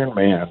appearance of Iron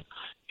Man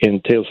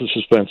in Tales of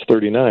Suspense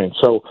 39.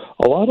 So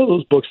a lot of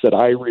those books that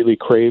I really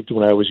craved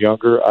when I was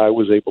younger, I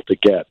was able to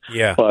get.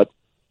 Yeah. But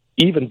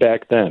even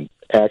back then,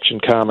 Action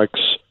Comics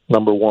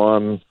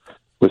 #1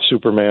 with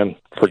Superman,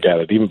 forget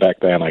it. Even back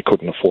then, I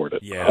couldn't afford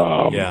it.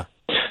 Yeah.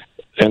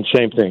 And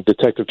same thing,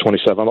 Detective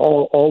 27,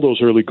 all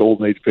those early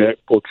Golden Age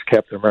books,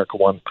 Captain America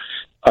 1,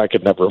 I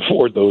could never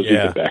afford those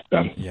even back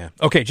then. Yeah.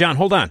 Okay, John,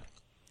 hold on.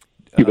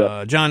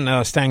 John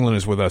Stangeland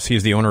is with us.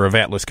 He's the owner of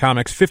Atlas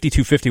Comics,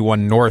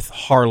 5251 North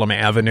Harlem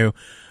Avenue,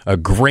 a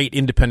great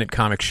independent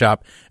comic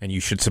shop, and you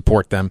should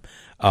support them.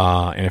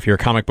 And if you're a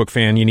comic book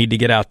fan, you need to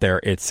get out there.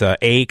 It's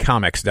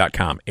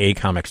acomics.com,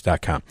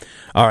 acomics.com.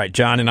 All right,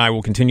 John and I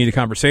will continue the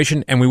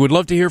conversation, and we would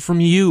love to hear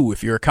from you.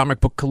 If you're a comic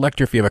book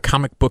collector, if you have a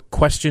comic book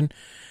question,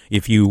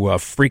 if you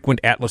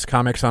frequent Atlas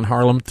Comics on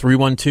Harlem,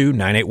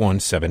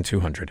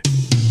 312-981-7200.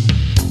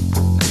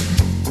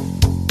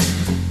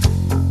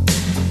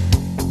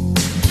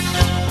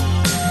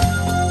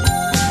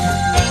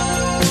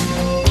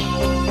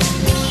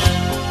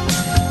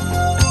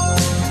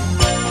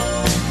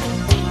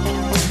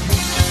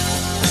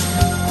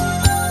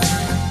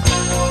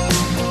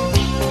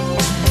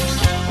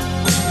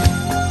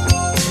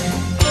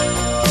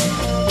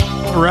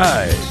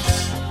 Right.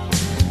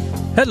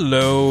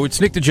 Hello, it's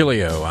Nick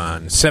Digilio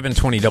on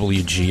 720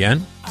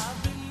 WGN.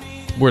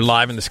 We're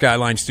live in the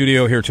Skyline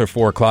studio here till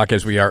 4 o'clock,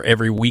 as we are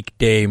every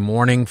weekday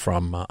morning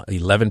from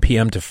 11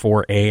 p.m. to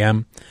 4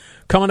 a.m.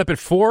 Coming up at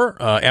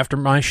 4, after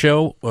my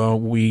show,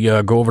 we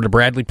go over to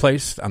Bradley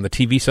Place on the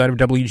TV side of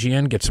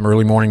WGN, get some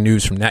early morning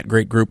news from that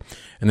great group.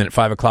 And then at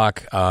 5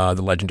 o'clock,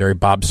 the legendary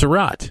Bob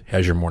Surratt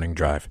has your morning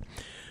drive.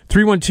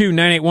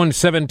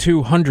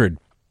 312-981-7200.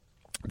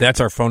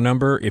 That's our phone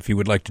number if you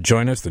would like to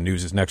join us. The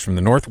news is next from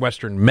the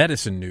Northwestern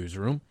Medicine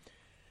Newsroom.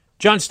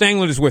 John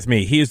Stangeland is with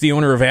me. He is the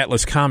owner of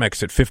Atlas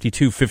Comics at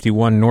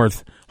 5251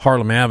 North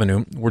Harlem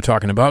Avenue. We're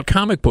talking about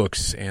comic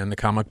books and the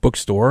comic book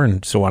store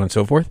and so on and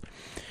so forth.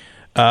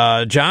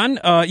 John,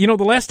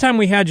 the last time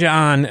we had you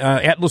on,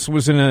 Atlas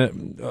was in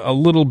a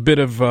little bit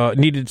of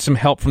needed some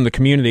help from the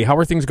community. How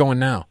are things going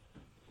now?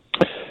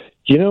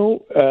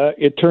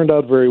 It turned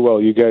out very well.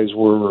 You guys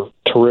were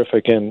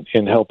terrific in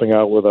helping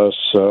out with us,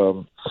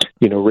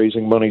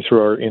 raising money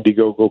through our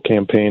Indiegogo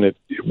campaign. It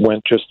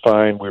went just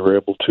fine. We were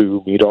able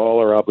to meet all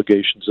our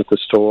obligations at the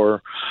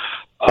store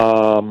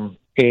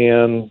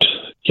and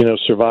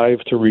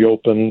survived to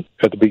reopen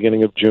at the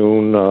beginning of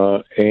June.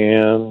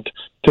 And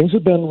things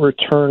have been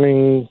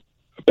returning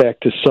back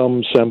to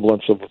some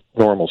semblance of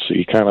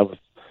normalcy, kind of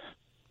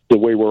the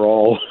way we're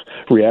all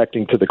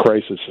reacting to the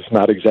crisis is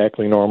not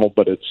exactly normal,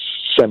 but it's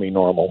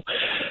semi-normal.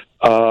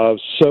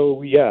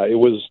 It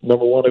was,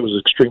 number one, it was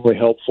extremely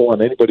helpful,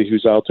 and anybody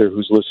who's out there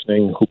who's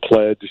listening, who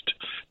pledged,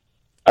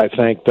 I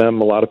thank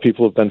them. A lot of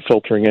people have been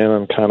filtering in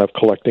and kind of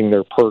collecting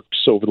their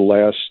perks over the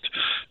last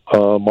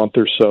month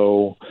or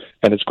so,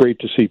 and it's great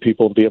to see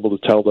people be able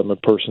to tell them in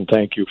person,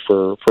 thank you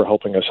for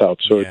helping us out.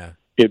 So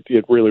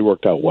It really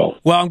worked out well.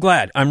 Well, I'm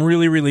glad. I'm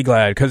really, really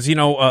glad because,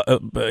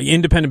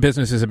 independent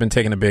businesses have been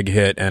taking a big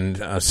hit, and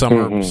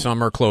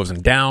some are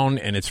closing down,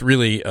 and it's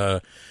really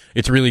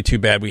too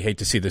bad. We hate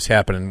to see this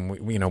happen, and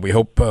we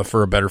hope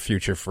for a better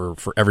future for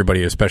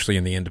everybody, especially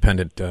in the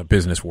independent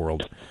business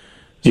world.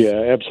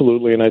 Yeah,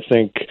 absolutely. And I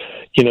think,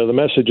 the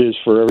message is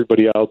for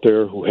everybody out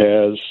there who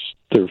has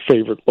their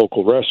favorite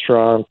local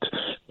restaurant,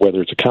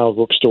 whether it's a comic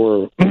book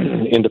store,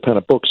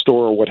 independent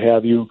bookstore, or what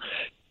have you.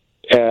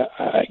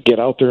 Get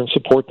out there and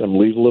support them.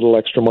 Leave a little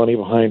extra money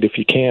behind if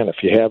you can.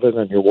 If you have it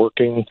and you're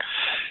working,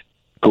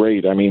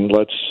 great. I mean,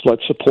 let's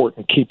support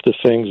and keep the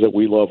things that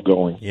we love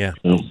going. Yeah,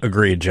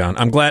 agreed, John.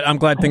 I'm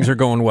glad things are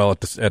going well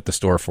at the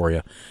store for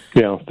you.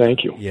 Yeah,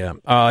 thank you.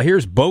 Yeah.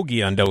 Here's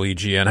Bogey on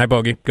WGN. Hi,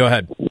 Bogey. Go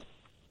ahead.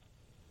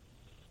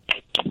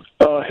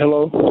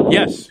 Hello.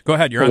 Yes, go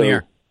ahead. You're on the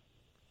air.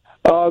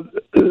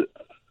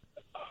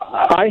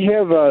 I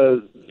have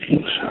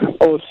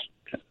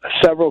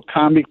several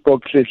comic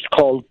books. It's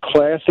called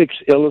Classics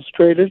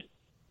Illustrated.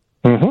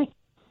 Mm-hmm.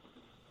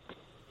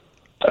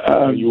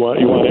 You want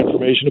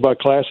information about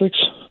Classics?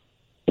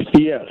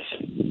 Yes.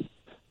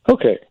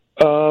 Okay.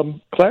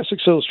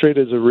 Classics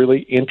Illustrated is a really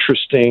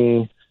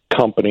interesting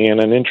company and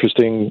an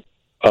interesting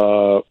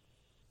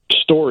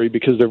story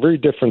because they're very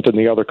different than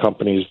the other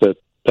companies that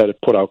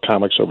have put out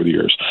comics over the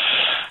years.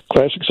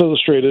 Classics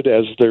Illustrated,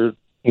 as their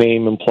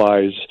name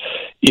implies,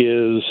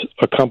 is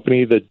a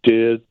company that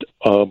did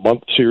a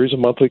series of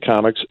monthly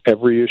comics.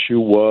 Every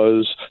issue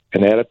was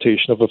an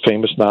adaptation of a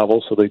famous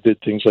novel, so they did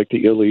things like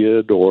the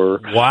Iliad or...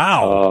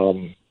 Wow.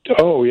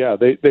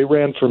 They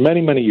ran for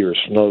many, many years,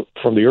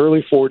 from the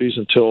early 40s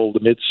until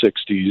the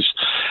mid-60s,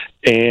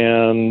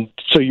 and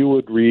so you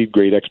would read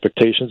Great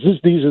Expectations.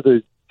 These are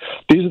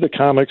the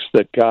comics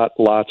that got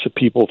lots of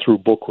people through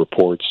book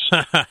reports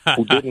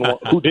who didn't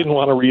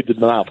want to read the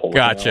novel.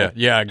 Gotcha.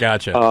 Yeah,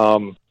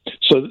 gotcha.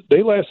 So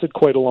they lasted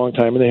quite a long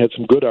time, and they had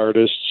some good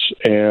artists.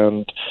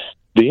 And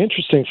the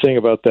interesting thing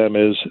about them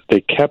is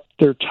they kept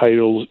their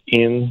titles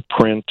in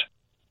print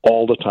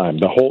all the time.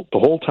 The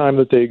whole time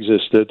that they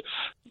existed,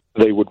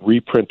 they would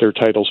reprint their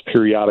titles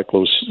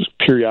periodically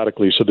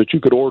so that you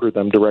could order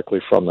them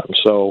directly from them.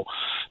 So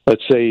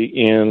let's say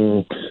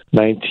in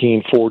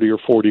 1940 or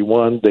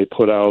 41, they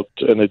put out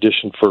an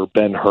edition for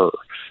Ben-Hur.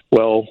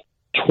 Well,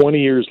 20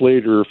 years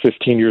later,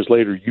 15 years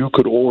later, you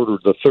could order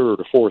the third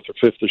or fourth or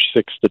fifth or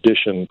sixth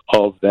edition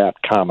of that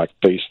comic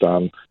based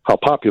on how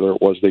popular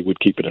it was. They would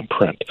keep it in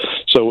print.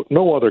 So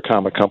no other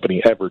comic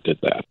company ever did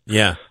that.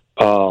 Yeah.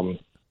 So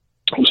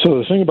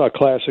the thing about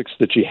Classics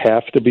that you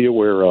have to be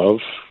aware of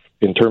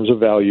in terms of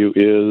value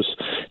is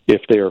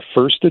if they are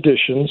first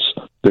editions,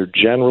 they're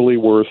generally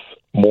worth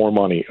more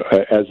money.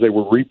 As they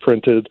were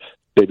reprinted,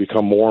 they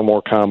become more and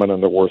more common,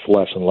 and they're worth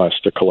less and less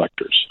to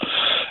collectors.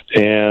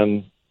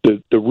 And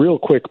the real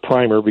quick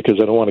primer, because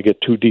I don't want to get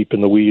too deep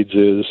in the weeds,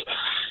 is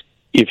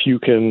if you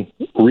can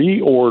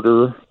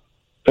reorder,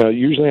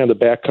 usually on the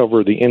back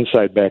cover, the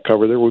inside back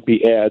cover, there would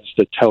be ads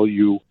that tell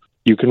you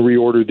can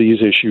reorder these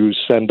issues,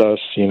 send us,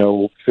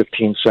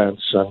 15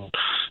 cents and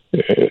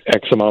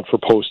X amount for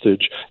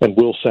postage, and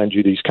we'll send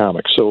you these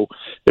comics. So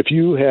if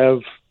you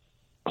have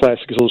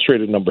Classics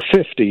Illustrated number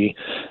 50,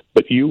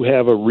 but you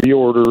have a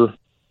reorder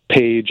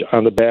page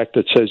on the back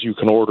that says you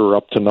can order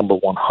up to number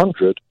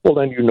 100, well,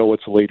 then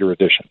it's a later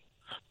edition.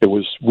 It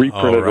was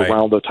reprinted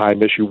around the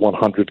time issue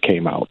 100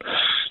 came out.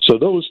 So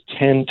those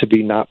tend to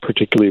be not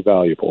particularly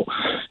valuable.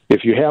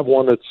 If you have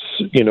one that's,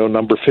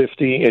 number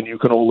 50 and you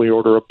can only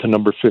order up to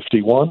number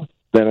 51,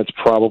 then it's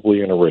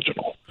probably an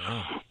original.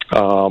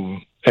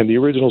 And the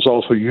originals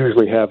also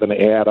usually have an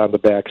ad on the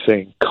back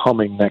saying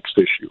coming next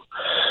issue.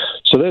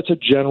 So that's a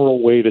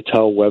general way to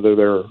tell whether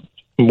they're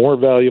more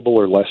valuable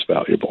or less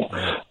valuable.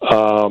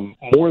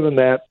 More than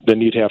that, then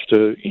you'd have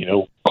to,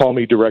 call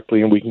me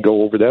directly and we can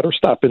go over that, or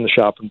stop in the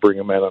shop and bring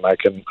them in, and I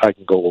can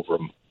go over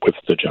them with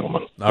the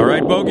gentleman. All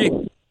right, Bogey.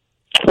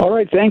 All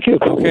right, thank you.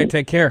 Okay,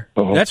 take care.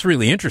 That's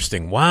really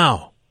interesting.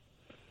 Wow.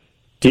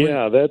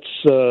 Yeah, that's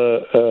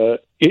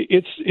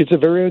it's a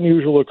very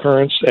unusual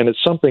occurrence, and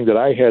it's something that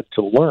I had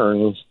to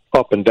learn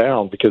up and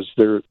down because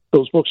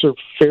those books are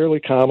fairly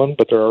common,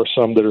 but there are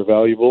some that are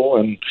valuable,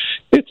 and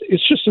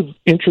it's just an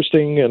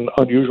interesting and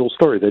unusual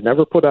story. They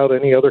never put out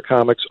any other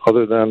comics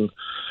other than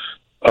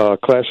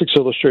Classics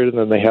Illustrated, and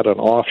then they had an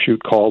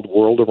offshoot called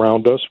World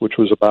Around Us, which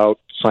was about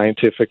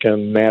scientific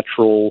and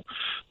natural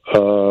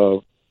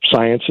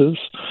sciences.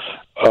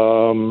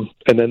 And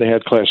then they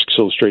had Classics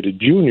Illustrated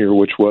Junior,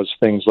 which was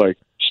things like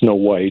Snow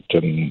White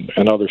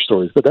and other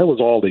stories. But that was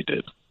all they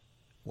did.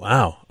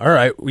 Wow. All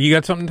right. You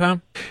got something,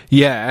 Tom?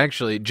 Yeah,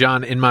 actually,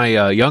 John, in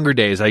my younger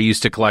days, I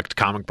used to collect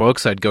comic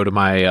books. I'd go to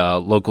my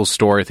local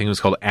store. I think it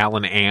was called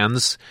Allen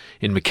Ann's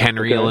in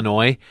McHenry,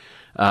 Illinois.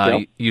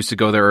 Used to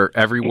go there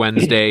every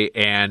Wednesday,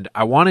 and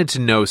I wanted to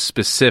know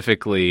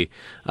specifically,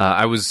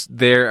 I was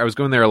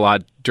going there a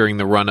lot during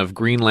the run of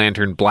Green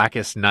Lantern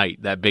Blackest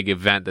Night, that big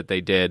event that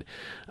they did.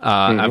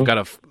 I've got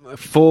a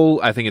full,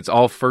 I think it's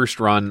all first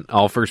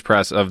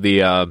press of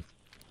the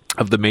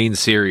main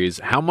series.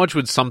 How much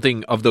would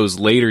something of those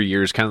later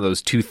years, kind of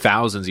those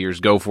 2000s years,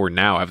 go for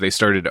now? Have they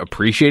started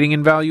appreciating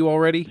in value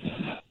already?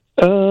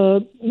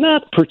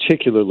 Not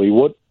particularly.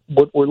 What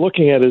we're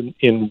looking at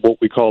in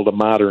what we call the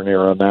modern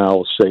era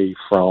now, say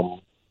from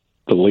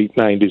the late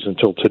 90s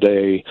until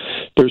today,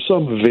 there's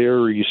some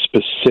very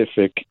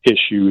specific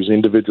issues,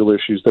 individual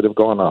issues that have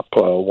gone up.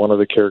 One of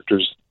the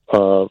characters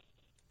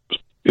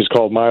is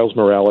called Miles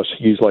Morales.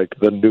 He's like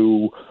the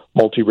new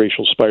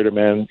multiracial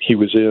Spider-Man. He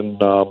was in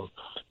the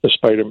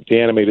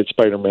animated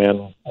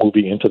Spider-Man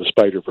movie Into the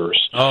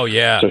Spider-Verse. Oh,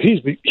 yeah. So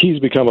he's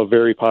become a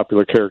very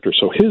popular character.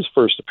 So his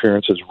first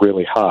appearance is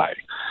really high.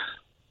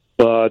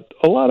 But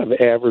a lot of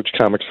average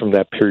comics from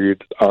that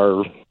period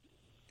are,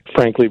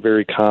 frankly,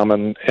 very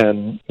common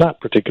and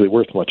not particularly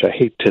worth much. I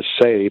hate to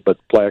say, but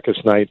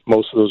Blackest Night,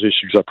 most of those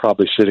issues are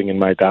probably sitting in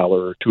my $1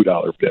 or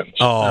 $2 bins.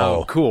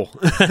 Oh, cool.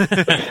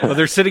 Well,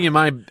 they're sitting in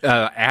my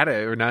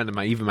attic, or not in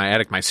my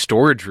attic, my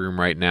storage room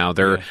right now.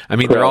 They're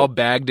all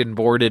bagged and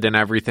boarded and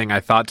everything. I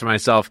thought to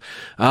myself,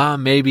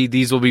 maybe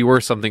these will be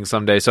worth something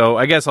someday. So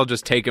I guess I'll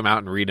just take them out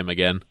and read them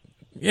again.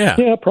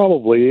 Yeah,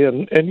 probably.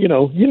 And you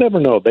know, you never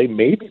know. They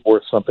may be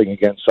worth something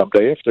again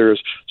someday if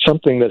there's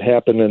something that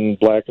happened in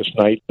Blackest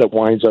Night that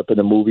winds up in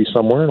a movie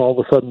somewhere, and all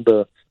of a sudden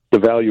the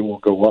value will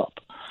go up.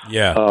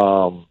 Yeah.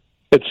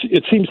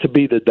 It seems to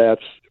be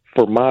that's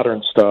for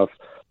modern stuff,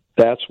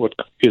 that's what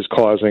is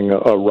causing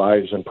a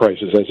rise in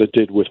prices, as it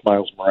did with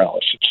Miles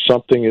Morales.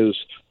 If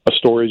a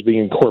story is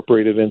being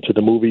incorporated into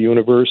the movie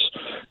universe,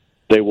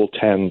 they will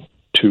tend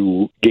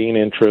to gain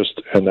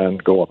interest and then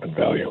go up in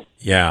value.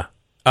 Yeah.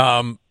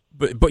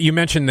 But you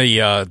mentioned the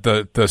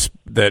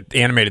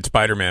animated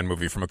Spider-Man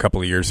movie from a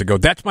couple of years ago.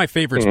 That's my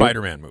favorite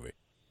Spider-Man movie.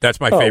 That's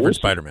my favorite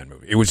Spider-Man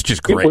movie. It was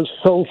just great. It was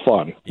so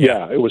fun.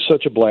 Yeah, it was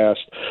such a blast.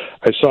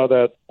 I saw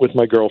that with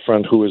my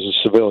girlfriend, who is a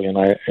civilian.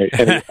 I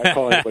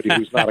call anybody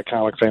who's not a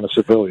comic fan a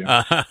civilian.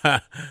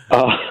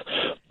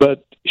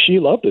 But she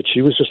loved it.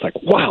 She was just like,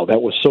 wow,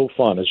 that was so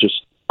fun. It's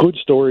just good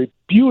story,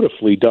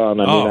 beautifully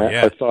done.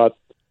 I thought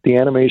the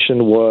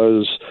animation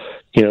was,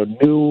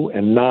 new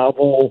and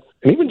novel,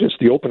 and even just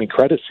the opening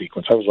credit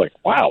sequence. I was like,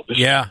 wow, this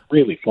is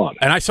really fun.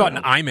 And I saw it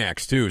in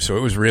IMAX too, so it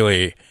was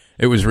really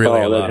a lot of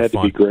fun. That had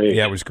to be great.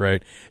 Yeah, it was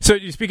great. So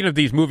speaking of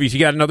these movies, you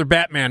got another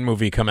Batman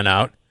movie coming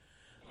out.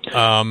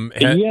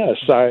 Yes,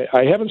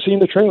 I haven't seen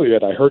the trailer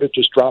yet. I heard it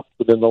just dropped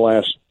within the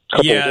last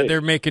couple of days. They're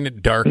making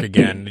it dark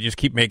again. They just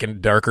keep making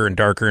it darker and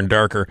darker and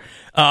darker.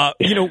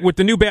 With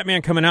the new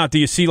Batman coming out, do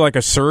you see like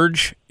a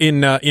surge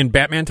in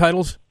Batman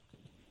titles?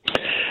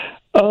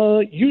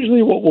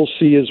 Usually what we'll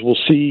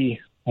see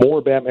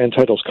more Batman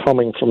titles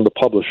coming from the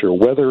publisher.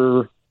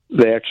 Whether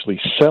they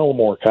actually sell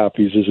more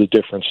copies is a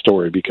different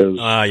story, because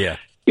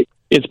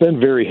it's been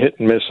very hit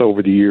and miss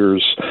over the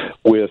years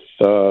with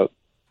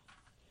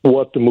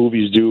what the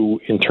movies do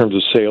in terms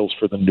of sales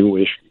for the new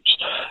issues.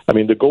 I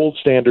mean, the gold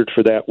standard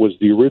for that was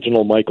the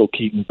original Michael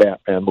Keaton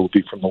Batman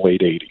movie from the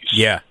late 80s.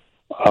 Yeah.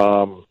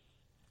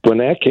 When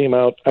that came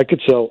out, I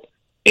could sell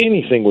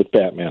anything with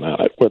Batman on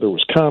it, whether it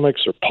was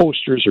comics or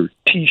posters or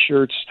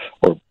T-shirts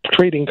or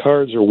trading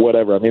cards or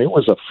whatever. I mean, it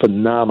was a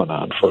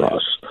phenomenon for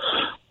us.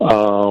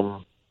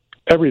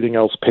 Everything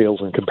else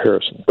pales in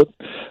comparison. But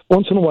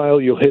once in a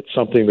while, you'll hit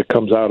something that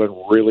comes out and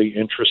really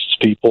interests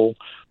people,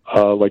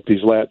 like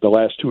the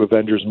last two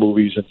Avengers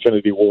movies,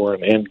 Infinity War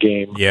and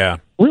Endgame. Yeah.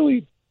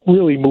 Really,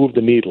 really moved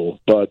the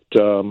needle, but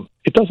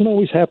it doesn't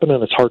always happen,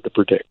 and it's hard to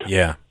predict.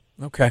 Yeah.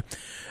 Okay.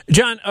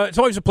 John, it's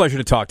always a pleasure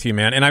to talk to you,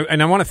 man. And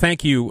I want to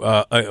thank you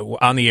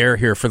on the air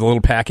here for the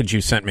little package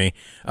you sent me,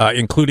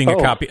 including a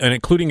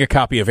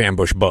copy of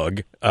Ambush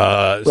Bug.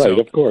 Right,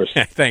 of course.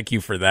 Thank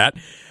you for that.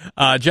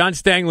 John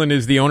Stangeland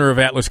is the owner of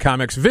Atlas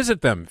Comics.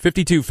 Visit them,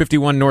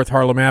 5251 North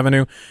Harlem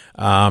Avenue,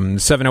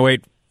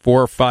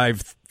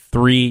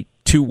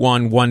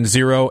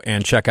 708-453-2110,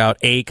 and check out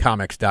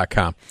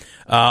acomics.com.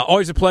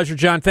 Always a pleasure,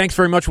 John. Thanks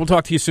very much. We'll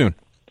talk to you soon.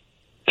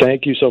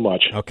 Thank you so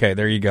much. Okay,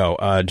 there you go.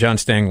 John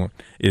Stangeland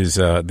is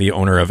the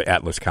owner of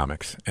Atlas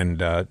Comics,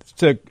 and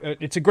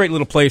it's a great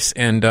little place,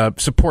 and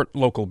support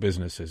local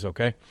businesses,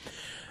 okay?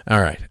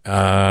 All right,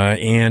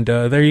 and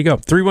there you go.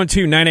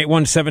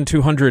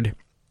 312-981-7200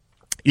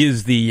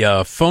 is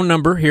the phone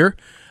number here.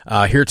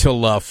 Here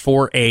till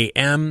 4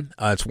 a.m.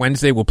 It's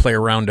Wednesday. We'll play a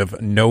round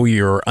of Know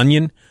Your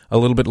Onion a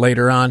little bit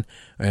later on,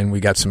 and we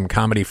got some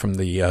comedy from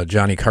the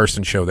Johnny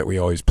Carson show that we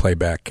always play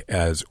back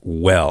as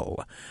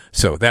well.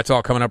 So that's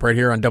all coming up right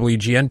here on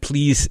WGN.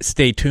 Please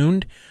stay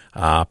tuned.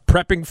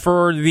 Prepping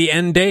for the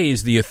end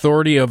days, the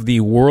authority of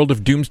the world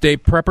of Doomsday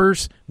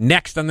preppers,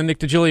 next on the Nick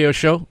Digilio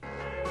Show.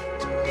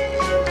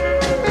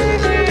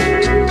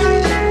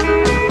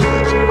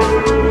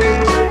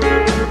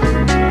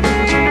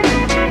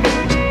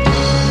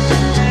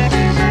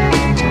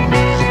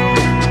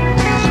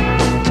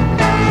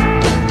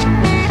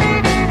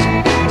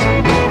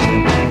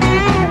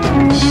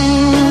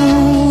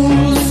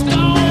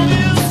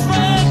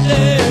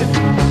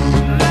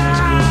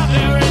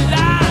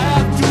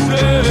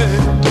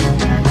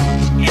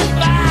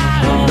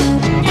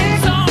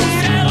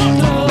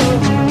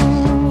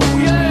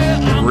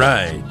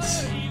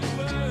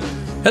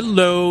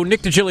 Hello,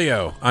 Nick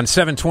Digilio on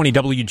 720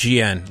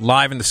 WGN,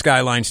 live in the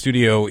Skyline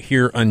studio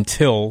here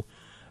until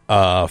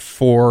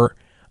 4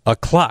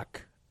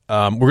 o'clock.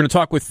 We're going to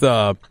talk with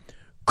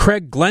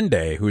Craig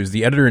Glenday, who is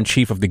the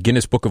editor-in-chief of the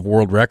Guinness Book of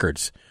World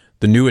Records.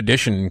 The new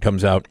edition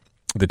comes out,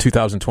 the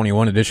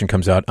 2021 edition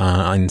comes out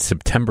on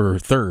September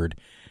 3rd,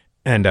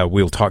 and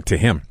we'll talk to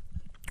him.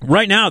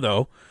 Right now,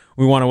 though,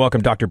 we want to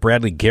welcome Dr.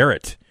 Bradley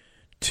Garrett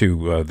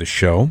to the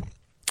show.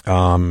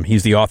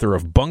 He's the author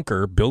of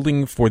Bunker,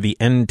 Building for the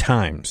End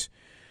Times.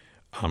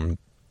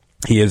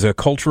 He is a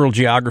cultural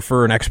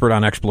geographer, an expert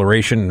on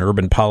exploration and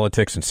urban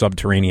politics and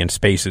subterranean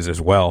spaces as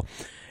well,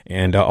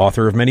 and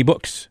author of many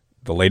books,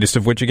 the latest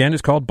of which, again,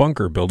 is called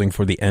Bunker, Building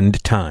for the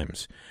End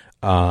Times.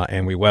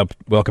 And we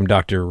welcome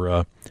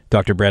Dr.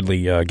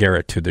 Bradley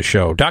Garrett to the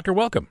show. Doctor,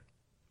 welcome.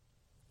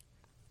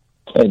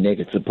 Hey, Nick,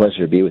 it's a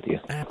pleasure to be with you.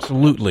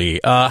 Absolutely.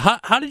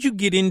 How did you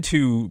get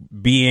into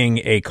being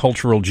a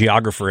cultural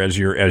geographer, as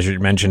you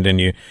mentioned in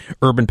your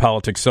urban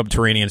politics,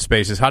 subterranean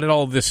spaces? How did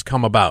all of this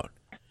come about?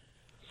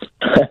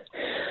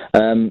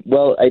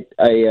 Well,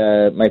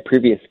 my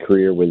previous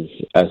career was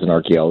as an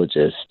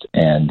archaeologist,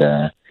 and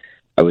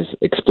I was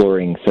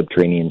exploring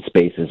subterranean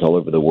spaces all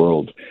over the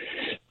world.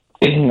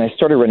 I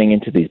started running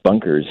into these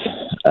bunkers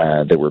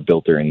that were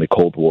built during the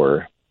Cold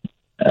War,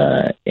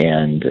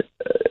 and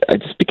I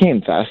just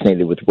became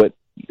fascinated with what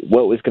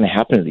was going to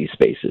happen to these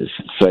spaces.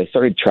 So I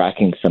started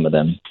tracking some of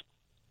them,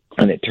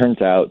 and it turns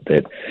out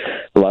that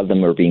a lot of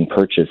them were being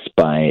purchased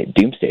by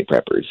doomsday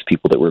preppers,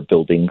 people that were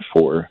building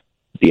for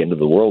the end of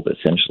the world,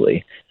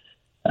 essentially.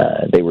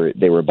 They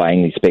were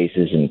buying these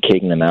spaces and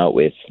kitting them out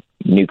with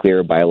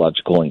nuclear,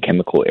 biological, and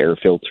chemical air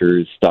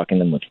filters, stocking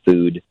them with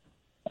food,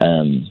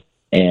 and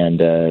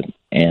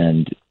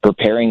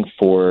preparing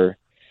for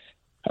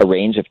a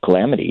range of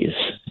calamities.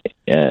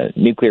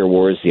 Nuclear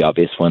war is the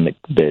obvious one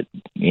that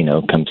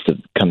comes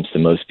to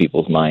most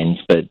people's minds,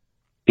 but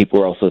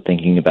people are also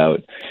thinking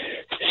about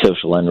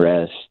social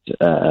unrest,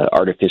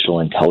 artificial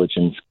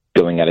intelligence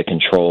going out of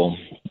control,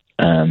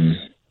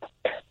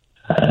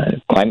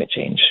 climate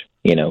change.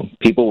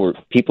 People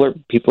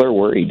are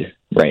worried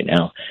right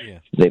now. Yeah.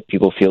 That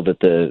people feel that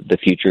the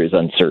future is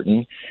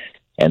uncertain,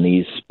 and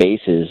these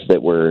spaces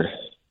that were,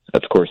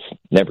 of course,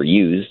 never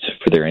used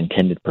for their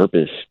intended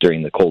purpose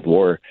during the Cold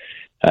War,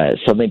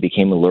 suddenly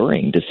became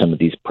alluring to some of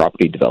these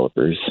property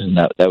developers, and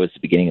that was the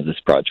beginning of this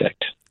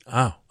project.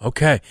 Oh,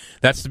 okay,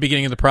 that's the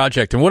beginning of the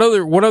project. And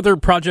what other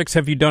projects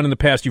have you done in the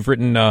past? You've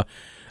written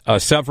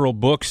several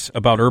books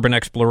about urban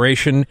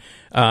exploration.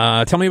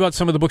 Tell me about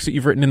some of the books that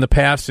you've written in the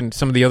past and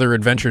some of the other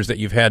adventures that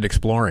you've had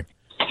exploring.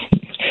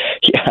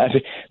 Yeah,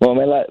 well,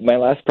 my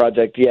last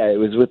project, it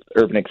was with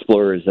urban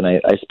explorers, and I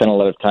spent a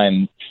lot of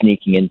time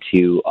sneaking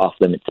into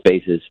off-limit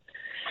spaces,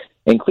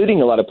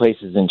 including a lot of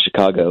places in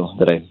Chicago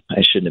that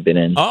I shouldn't have been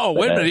in. Oh,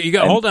 wait a minute!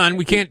 Hold on.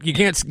 You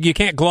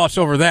can't gloss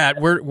over that.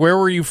 Where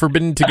were you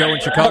forbidden to go in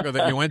Chicago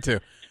that you went to?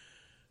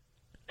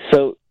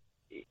 So,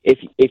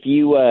 if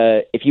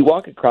you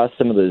walk across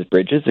some of those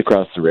bridges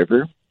across the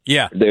river,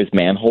 there's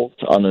manholes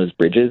on those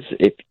bridges.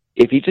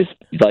 If you just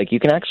you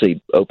can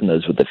actually open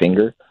those with a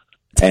finger,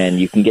 and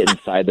you can get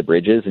inside the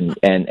bridges,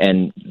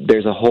 and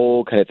there's a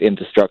whole kind of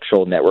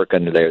infrastructural network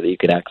under there that you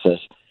can access.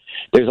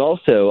 There's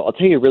also, I'll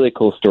tell you a really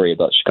cool story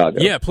about Chicago.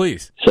 Yeah,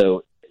 please.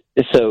 So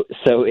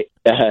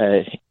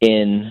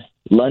in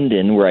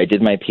London, where I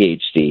did my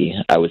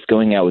PhD, I was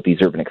going out with these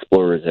urban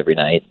explorers every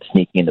night,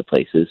 sneaking into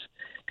places,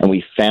 and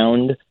we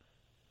found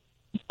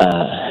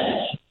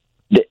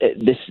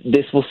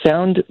this will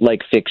sound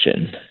like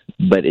fiction,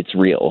 but it's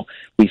real.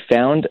 We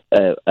found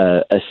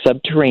a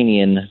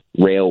subterranean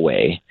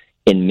railway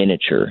in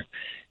miniature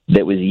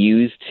that was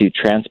used to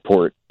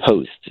transport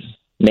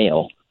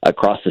mail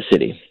across the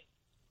city.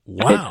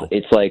 Wow.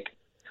 It's like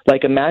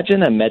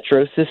imagine a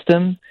metro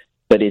system,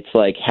 but it's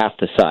like half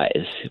the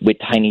size with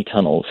tiny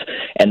tunnels,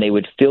 and they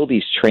would fill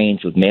these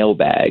trains with mail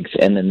bags,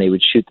 and then they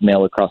would shoot the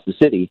mail across the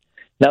city.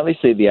 Now,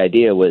 obviously, the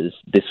idea was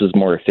this was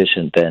more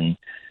efficient than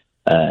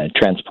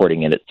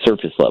transporting it at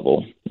surface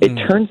level. It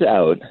turns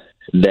out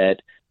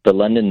that the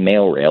London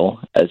Mail Rail,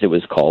 as it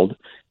was called,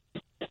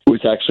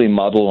 was actually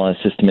modeled on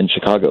a system in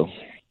Chicago.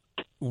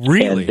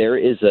 Really?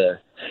 And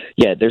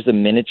there's a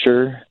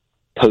miniature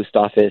post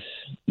office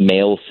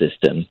mail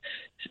system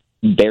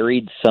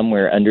buried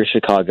somewhere under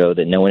Chicago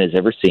that no one has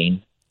ever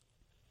seen.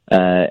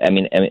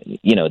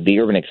 The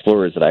urban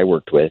explorers that I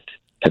worked with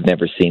have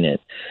never seen it,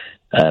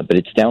 but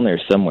it's down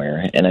there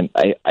somewhere. And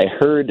I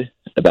heard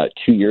about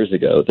 2 years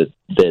ago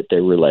that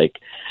there were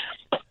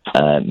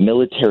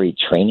military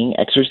training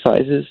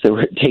exercises that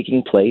were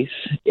taking place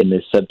in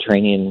this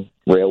subterranean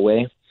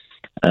railway.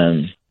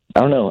 I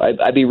don't know.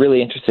 I'd be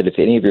really interested if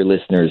any of your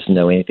listeners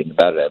know anything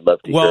about it. I'd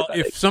love to hear about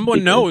it. If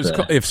someone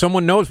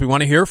knows, we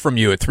want to hear from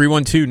you at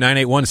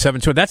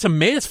 312-981-72.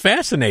 That's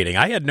fascinating.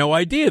 I had no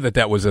idea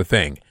that was a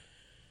thing.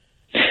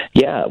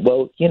 Yeah,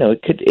 well,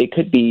 it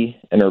could be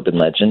an urban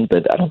legend,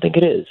 but I don't think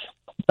it is.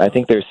 I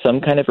think there's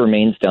some kind of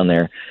remains down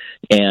there,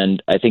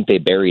 and I think they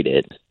buried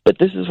it. But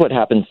this is what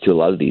happens to a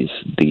lot of these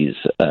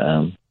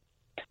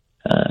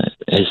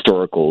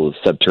historical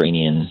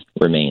subterranean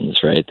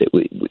remains, right? That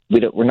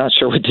we're not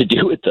sure what to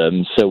do with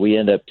them, so we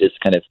end up just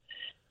kind of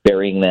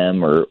burying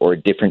them or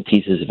different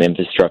pieces of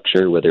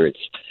infrastructure, whether it's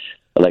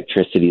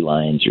electricity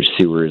lines or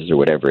sewers or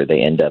whatever.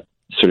 They end up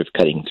sort of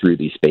cutting through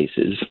these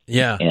spaces,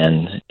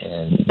 and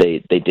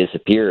they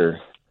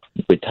disappear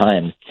with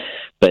time.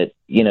 But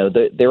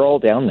they're all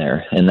down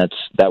there, and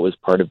that was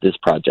part of this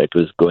project,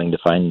 was going to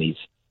find these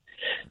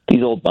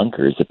these old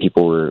bunkers that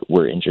people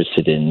were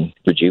interested in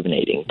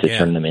rejuvenating to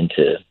turn them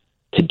into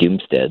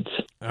doomsteads.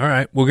 All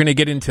right, we're going to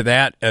get into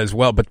that as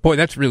well. But boy,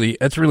 that's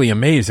really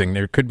amazing.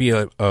 There could be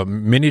a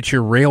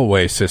miniature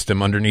railway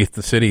system underneath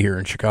the city here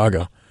in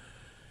Chicago.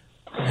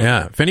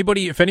 Yeah,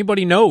 if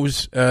anybody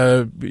knows,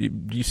 you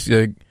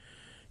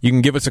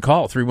can give us a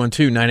call,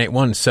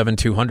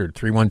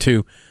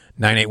 312-981-7200,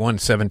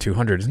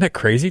 312-981-7200. Isn't that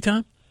crazy,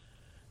 Tom?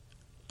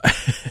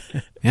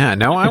 Yeah,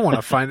 now I want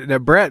to find it. Now,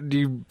 Brett, do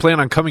you plan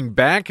on coming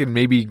back and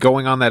maybe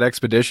going on that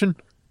expedition?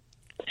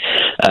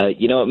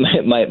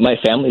 My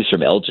family's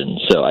from Elgin,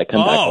 so I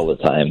come back all the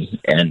time.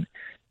 And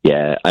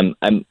yeah, I've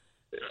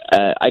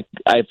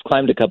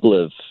climbed a couple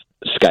of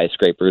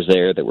skyscrapers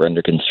there that were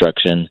under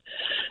construction.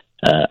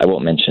 I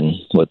won't mention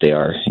what they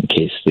are in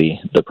case the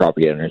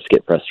property owners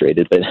get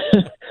frustrated, but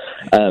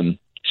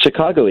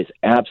Chicago is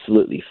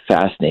absolutely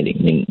fascinating.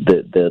 I mean,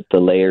 the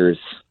layers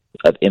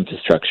of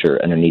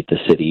infrastructure underneath the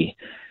city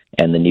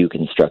and the new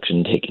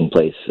construction taking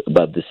place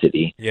above the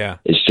city. Yeah,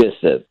 it's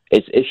just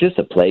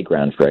a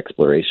playground for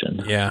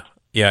exploration. Yeah,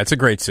 it's a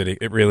great city.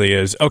 It really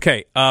is.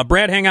 Okay,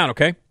 Brad, hang on.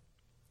 Okay.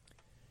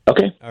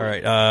 Okay. All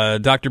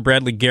right. Dr.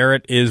 Bradley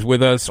Garrett is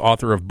with us,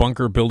 author of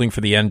Bunker: Building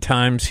for the End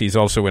Times. He's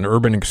also an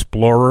urban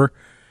explorer,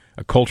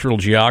 a cultural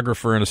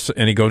geographer,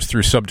 and he goes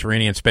through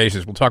subterranean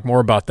spaces. We'll talk more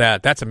about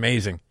that. That's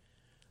amazing.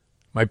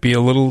 Might be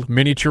a little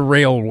miniature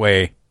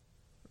railway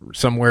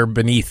somewhere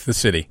beneath the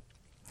city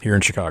here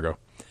in Chicago.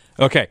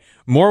 Okay,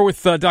 more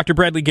with Dr.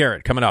 Bradley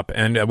Garrett coming up,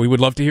 and we would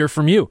love to hear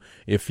from you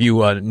if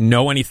you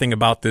know anything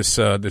about this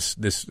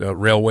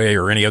railway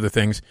or any other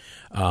things.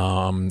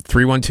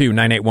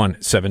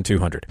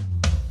 312-981-7200.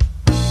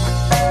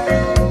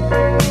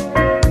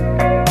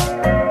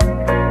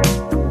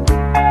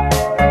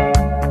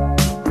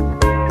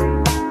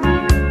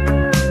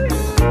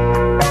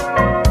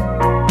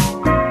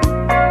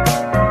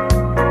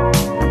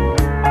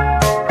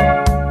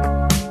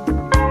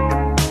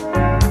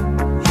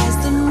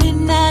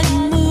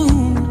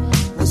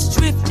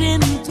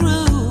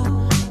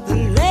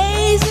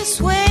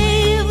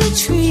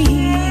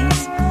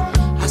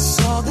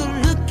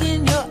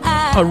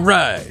 All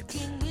right.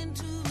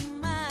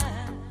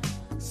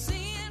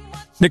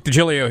 Nick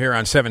Digilio here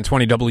on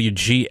 720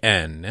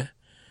 WGN.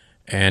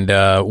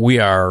 And we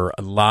are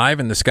live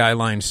in the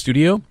Skyline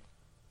studio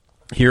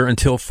here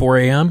until 4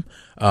 a.m.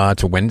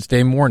 It's a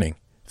Wednesday morning.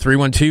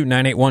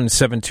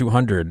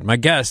 312-981-7200. My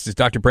guest is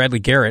Dr. Bradley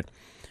Garrett,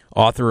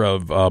 author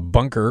of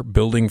Bunker: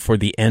 Building for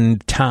the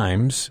End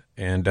Times.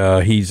 And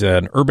he's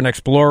an urban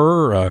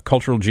explorer, a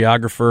cultural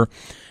geographer,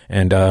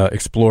 and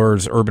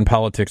explores urban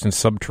politics and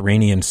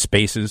subterranean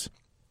spaces.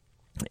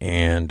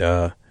 And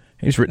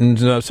he's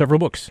written several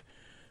books.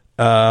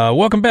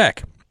 Welcome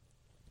back.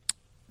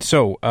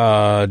 So,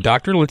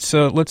 Doctor, let's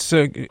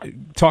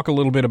talk a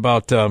little bit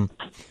about some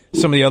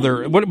of the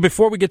other.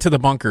 Before we get to the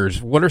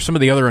bunkers, what are some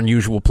of the other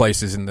unusual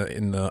places in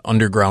the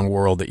underground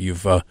world that you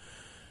have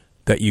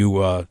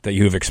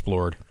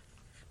explored?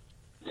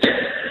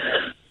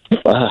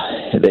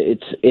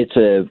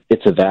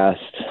 It's a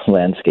vast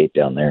landscape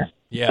down there.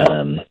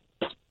 Yeah.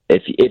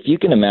 If you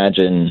can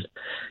imagine,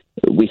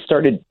 we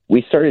started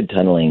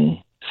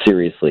tunneling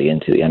seriously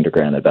into the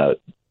underground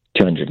about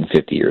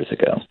 250 years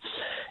ago,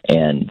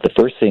 and the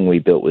first thing we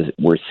built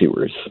were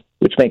sewers,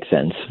 which makes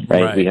sense,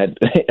 right? We had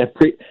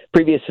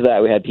previous to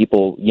that, we had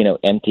people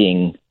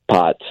emptying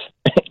pots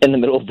in the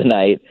middle of the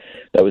night.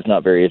 That was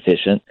not very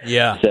efficient.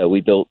 Yeah. So we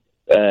built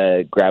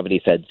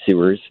gravity-fed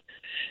sewers,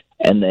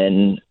 and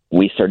then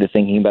we started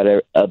thinking about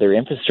our other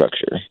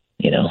infrastructure.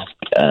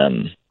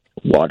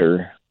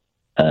 Water,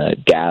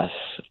 gas,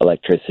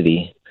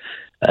 electricity.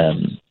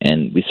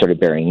 And we started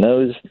burying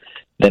those.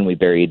 Then we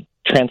buried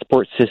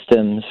transport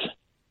systems,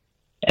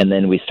 and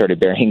then we started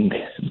burying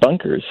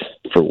bunkers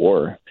for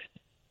war.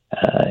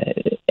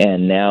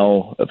 And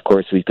now, of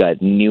course, we've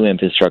got new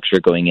infrastructure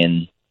going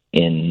in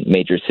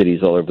major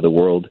cities all over the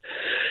world,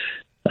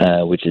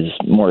 which is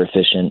more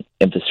efficient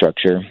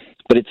infrastructure.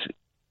 But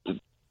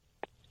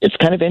it's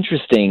kind of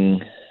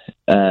interesting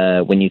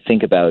when you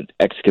think about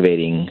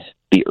excavating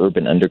the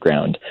urban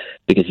underground,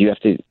 because you have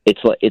to.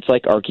 It's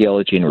like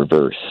archaeology in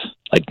reverse.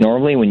 Like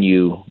normally, when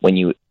you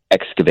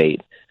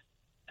excavate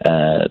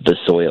the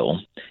soil,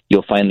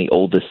 you'll find the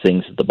oldest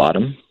things at the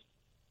bottom.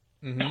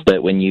 Mm-hmm.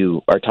 But when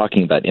you are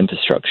talking about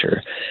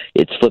infrastructure,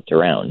 it's flipped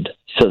around.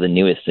 So the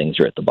newest things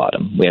are at the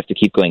bottom. We have to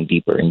keep going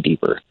deeper and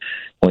deeper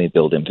when we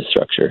build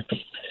infrastructure.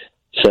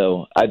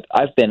 So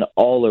I've been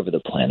all over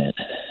the planet,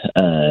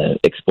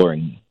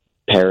 exploring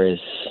Paris,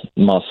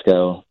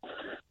 Moscow,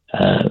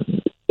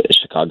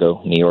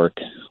 Chicago, New York,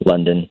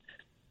 London,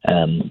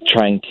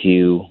 trying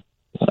to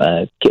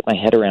get my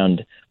head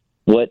around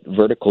what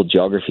vertical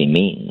geography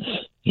means.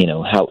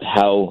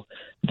 How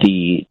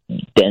the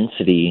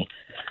density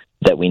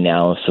that we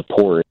now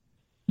support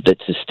that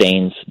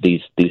sustains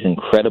these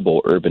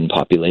incredible urban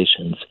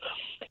populations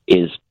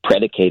is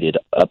predicated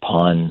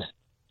upon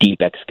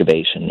deep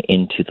excavation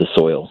into the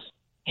soil.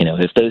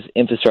 If those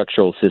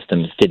infrastructural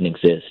systems didn't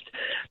exist,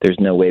 there's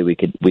no way we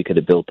could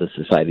have built the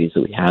societies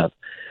that we have.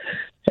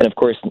 And of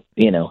course,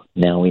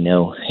 now we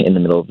know in the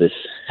middle of this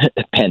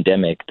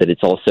pandemic that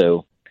it's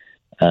also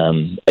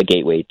a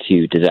gateway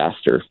to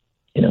disaster.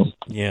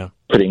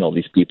 Putting all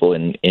these people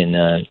in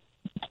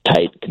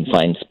tight,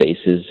 confined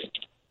spaces,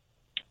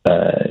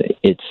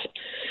 it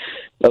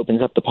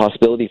opens up the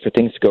possibility for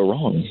things to go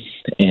wrong.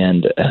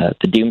 And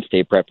the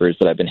Doomsday preppers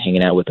that I've been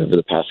hanging out with over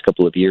the past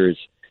couple of years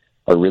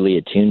are really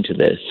attuned to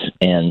this.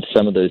 And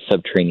some of those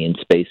subterranean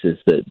spaces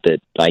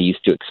that I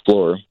used to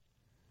explore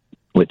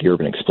with the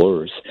urban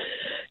explorers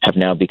have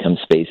now become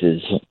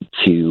spaces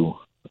to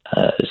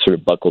sort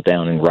of buckle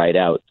down and ride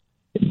out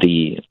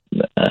the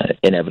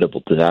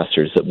inevitable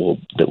disasters that will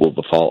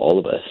befall all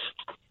of us.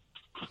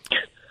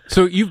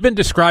 So you've been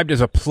described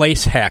as a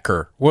place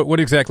hacker. What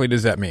exactly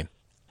does that mean?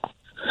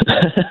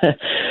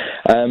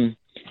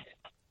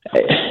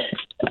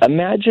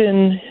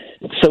 Imagine,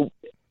 so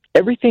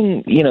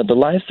everything, the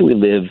lives that we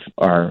live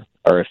are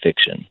a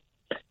fiction,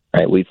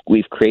 right?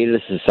 We've created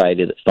a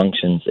society that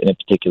functions in a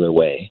particular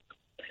way,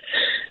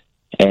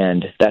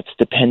 and that's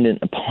dependent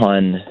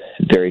upon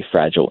very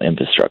fragile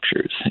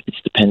infrastructures.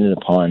 It's dependent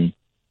upon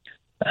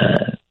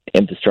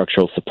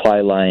infrastructural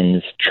supply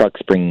lines,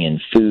 trucks bringing in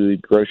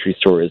food, grocery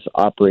stores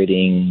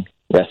operating,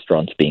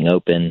 restaurants being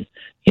open.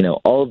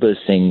 All of those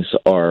things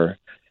are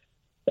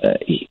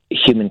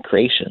human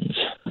creations,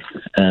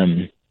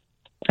 and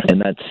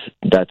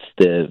that's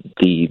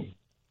the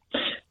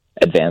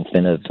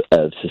advancement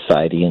of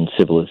society and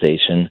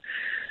civilization.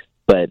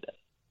 But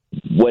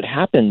what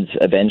happens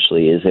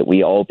eventually is that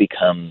we all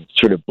become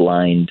sort of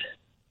blind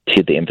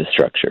to the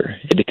infrastructure.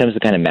 It becomes a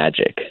kind of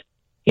magic.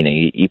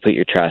 You put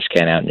your trash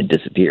can out and it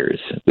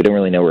disappears. We don't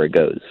really know where it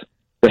goes,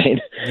 right?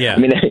 Yeah. I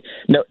mean,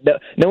 no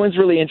one's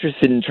really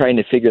interested in trying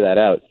to figure that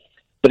out.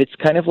 But it's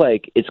kind of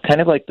like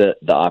the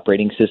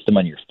operating system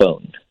on your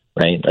phone,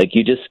 right? Like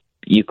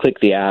you click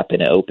the app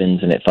and it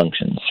opens and it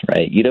functions,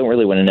 right? You don't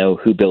really want to know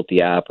who built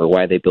the app or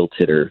why they built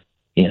it, or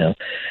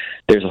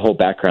there's a whole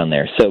background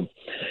there. So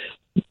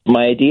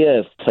my idea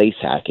of place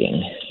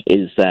hacking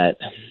is that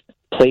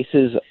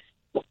places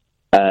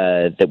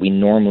that we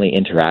normally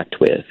interact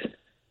with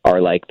are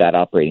like that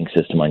operating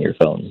system on your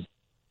phone.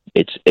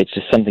 It's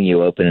just something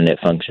you open and it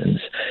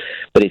functions.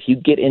 But if you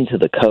get into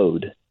the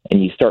code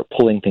and you start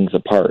pulling things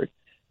apart,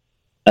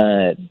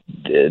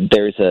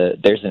 there's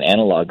an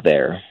analog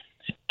there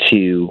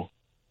to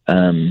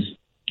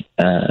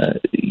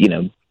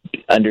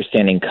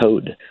understanding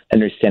code,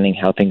 understanding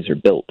how things are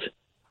built,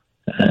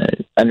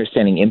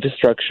 understanding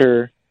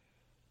infrastructure,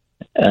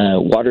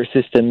 water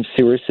systems,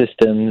 sewer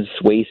systems,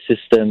 waste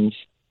systems.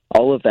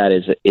 All of that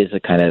is a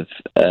kind of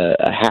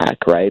a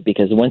hack, right?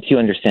 Because once you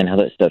understand how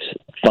that stuff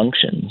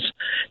functions,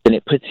 then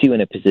it puts you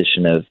in a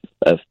position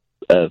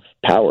of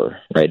power,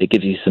 right? It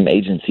gives you some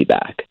agency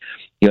back.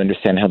 You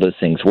understand how those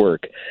things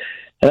work,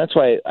 and that's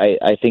why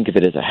I think of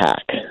it as a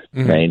hack,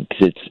 right?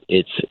 Because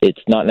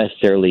it's not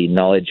necessarily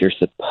knowledge you're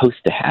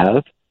supposed to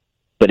have,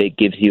 but it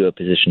gives you a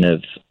position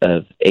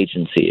of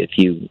agency if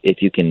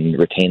you can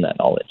retain that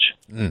knowledge.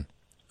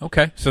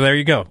 Okay, so there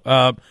you go.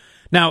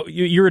 Now,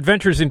 your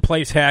adventures in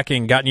place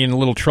hacking got you in a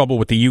little trouble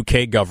with the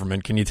UK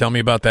government. Can you tell me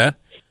about that?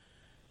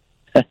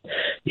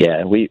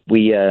 Yeah, we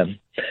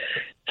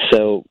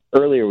so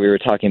earlier we were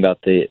talking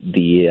about the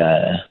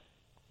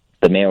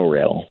mail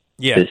rail,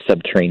 the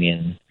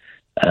subterranean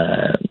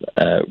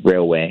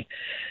railway.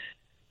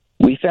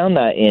 We found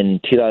that in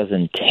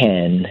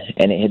 2010,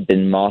 and it had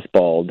been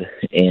mothballed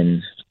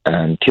in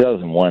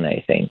 2001,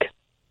 I think.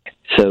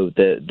 So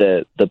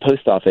the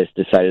post office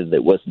decided that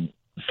it wasn't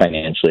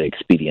financially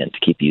expedient to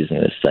keep using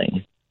this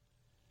thing.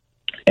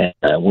 And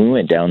when we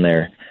went down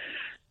there,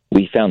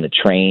 we found the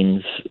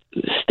trains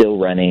still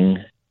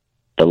running,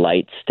 the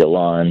lights still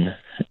on,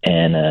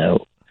 and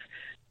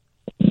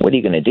what are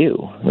you going to do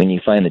when you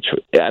find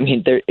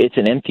it's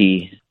an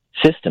empty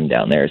system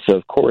down there. So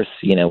of course,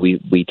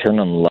 we turned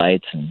on the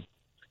lights and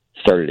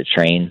started a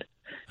train,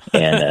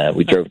 and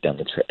we drove down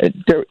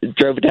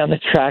the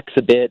tracks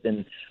a bit.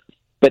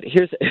 But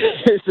here's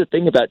the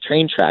thing about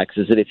train tracks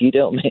is that if you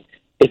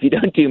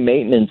don't do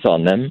maintenance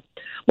on them,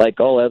 like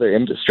all other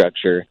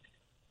infrastructure,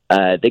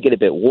 they get a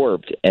bit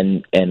warped,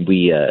 and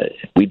we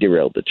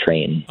derailed the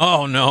train.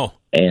 Oh no!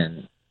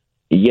 And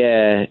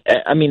yeah,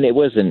 it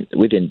wasn't.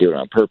 We didn't do it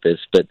on purpose,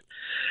 but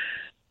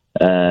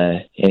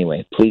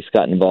anyway, police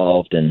got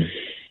involved, and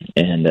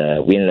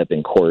we ended up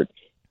in court.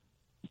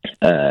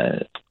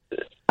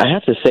 I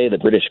have to say the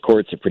British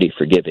courts are pretty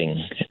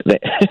forgiving.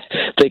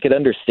 They could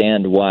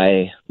understand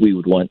why we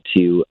would want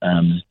to,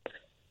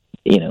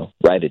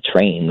 ride a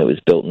train that was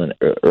built in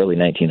the early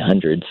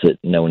 1900s that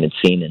no one had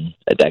seen in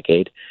a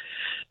decade.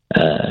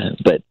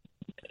 But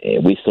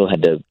we still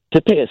had to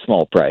pay a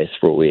small price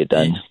for what we had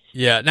done.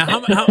 Yeah.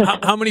 Now,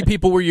 how many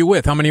people were you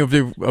with? How many of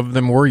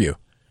them were you?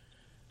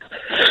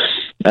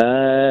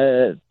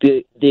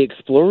 The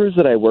explorers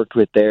that I worked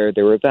with there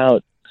were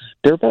about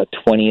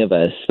 20 of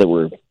us that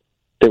were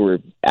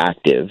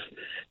active,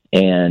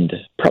 and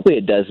probably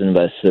a dozen of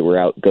us that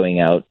were going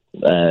out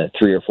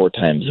 3 or 4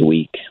 times a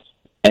week.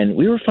 And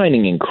we were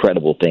finding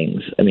incredible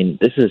things.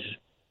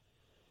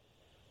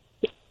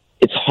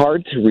 It's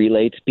hard to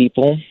relay to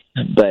people,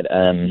 but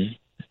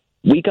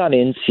we got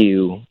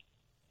into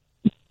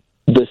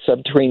the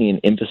subterranean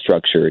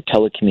infrastructure,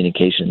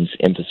 telecommunications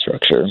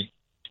infrastructure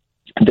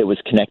that was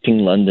connecting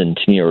London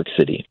to New York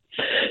City.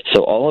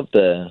 So all of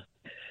the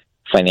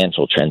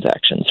financial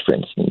transactions, for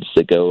instance,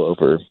 that go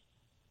over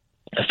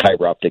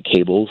fiber optic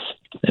cables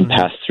and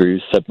pass through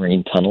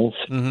submarine tunnels,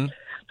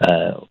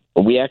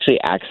 we actually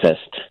accessed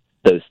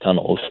those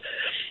tunnels,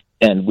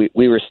 and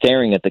we were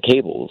staring at the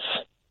cables,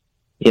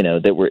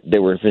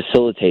 that were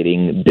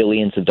facilitating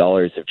billions of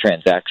dollars of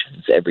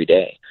transactions every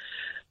day.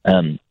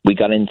 We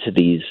got into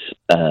these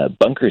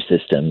bunker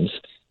systems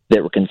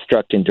that were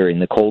constructed during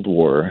the Cold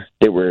War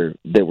that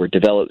were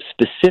developed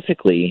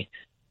specifically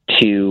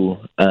to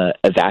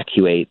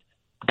evacuate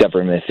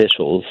government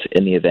officials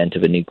in the event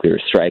of a nuclear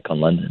strike on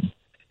London.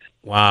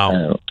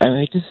 Wow!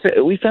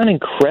 We found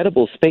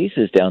incredible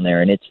spaces down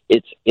there, and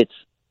it's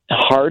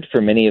hard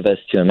for many of us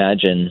to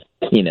imagine,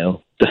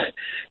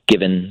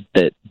 given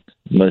that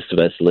most of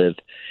us live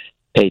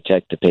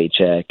paycheck to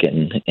paycheck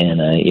and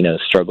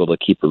struggle to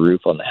keep a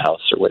roof on the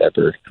house or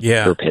whatever,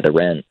 or pay the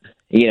rent.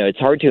 It's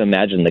hard to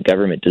imagine the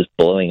government just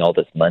blowing all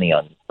this money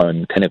on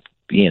kind of,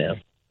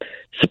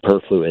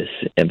 superfluous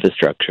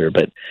infrastructure,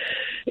 but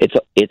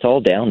it's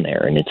all down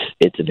there, and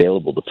it's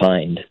available to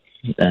find.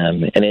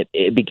 And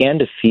it began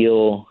to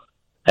feel,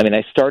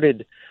 I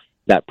started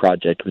that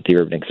project with the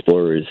Urban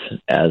Explorers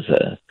as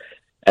a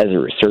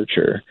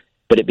researcher,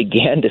 but it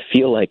began to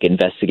feel like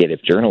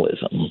investigative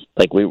journalism.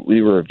 Like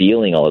we were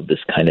revealing all of this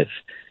kind of,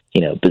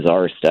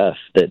 bizarre stuff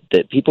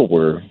that people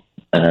were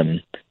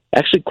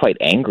actually quite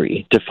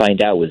angry to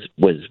find out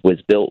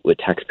was built with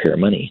taxpayer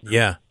money.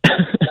 Yeah.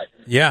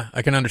 Yeah,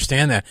 I can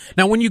understand that.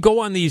 Now, when you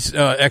go on these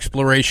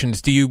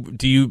explorations, do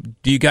you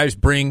guys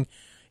bring,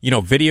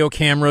 video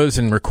cameras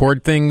and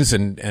record things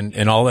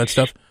and all that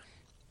stuff?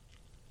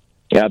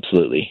 Yeah,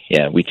 absolutely.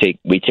 Yeah, we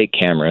take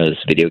cameras,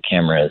 video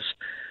cameras,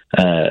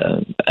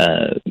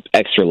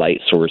 extra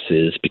light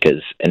sources,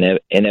 because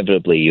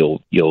inevitably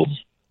you'll your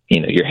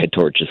head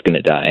torch is going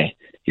to die,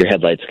 your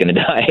headlight's going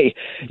to die,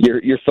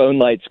 your phone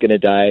light's going to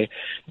die.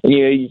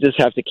 You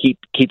just have to keep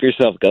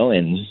yourself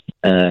going.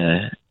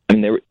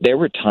 There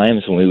were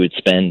times when we would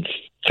spend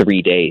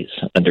 3 days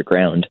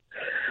underground,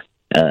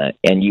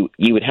 and you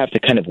would have to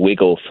kind of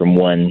wiggle from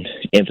one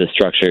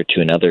infrastructure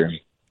to another.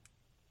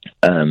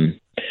 The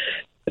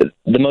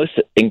most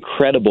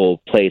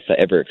incredible place I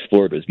ever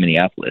explored was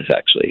Minneapolis,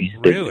 actually.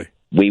 Really?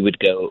 We would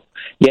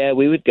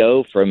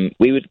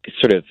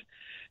sort of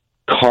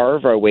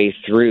carve our way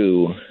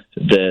through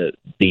the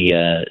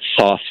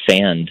soft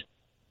sand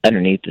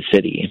underneath the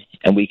city,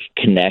 and we could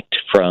connect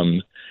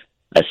from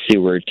a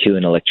sewer to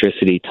an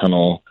electricity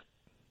tunnel,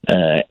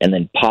 and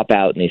then pop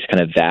out in these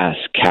kind of vast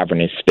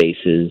cavernous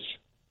spaces.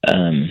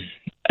 The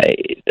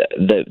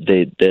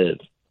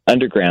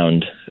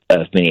underground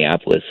of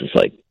Minneapolis is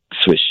like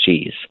Swiss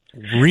cheese.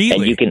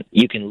 Really? And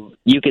you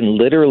can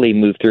literally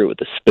move through it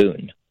with a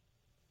spoon.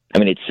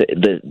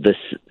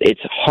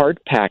 It's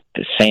hard packed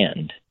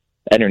sand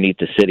underneath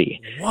the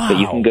city. Wow. But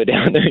you can go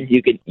down there and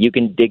you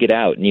can dig it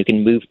out, and you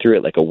can move through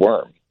it like a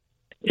worm.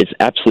 It's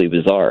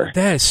absolutely bizarre.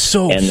 That is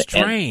so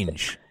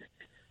strange.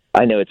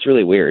 I know, it's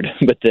really weird,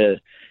 but the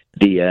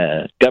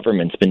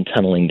government's been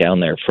tunneling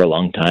down there for a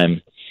long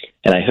time,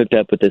 and I hooked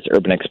up with this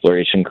urban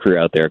exploration crew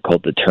out there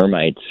called the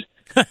Termites,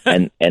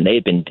 and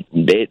they'd been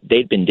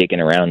digging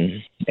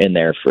around in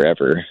there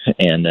forever,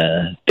 and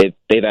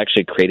they've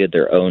actually created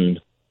their own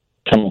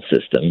tunnel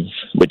systems,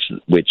 which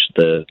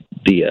the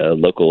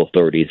local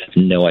authorities have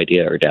no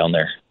idea are down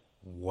there.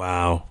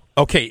 Wow.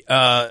 Okay,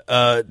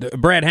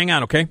 Brad, hang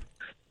on, okay?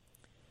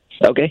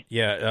 Okay.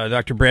 Yeah,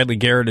 Dr. Bradley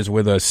Garrett is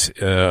with us.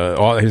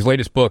 His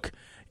latest book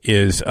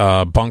is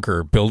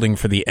Bunker, Building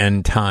for the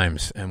End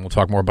Times, and we'll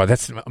talk more about it.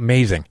 That's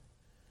amazing.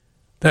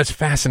 That's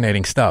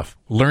fascinating stuff.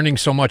 Learning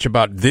so much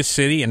about this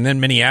city, and then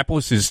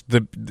Minneapolis it's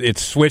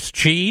Swiss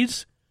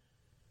cheese.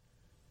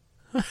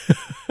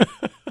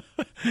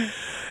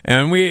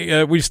 And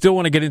we still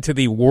want to get into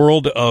the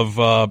world of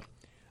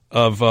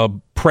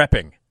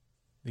prepping.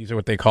 These are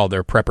what they call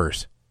their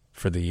preppers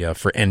for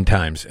end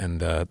times, and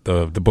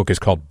the book is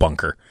called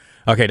Bunker.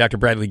 Okay, Dr.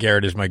 Bradley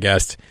Garrett is my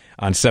guest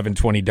on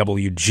 720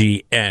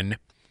 WGN.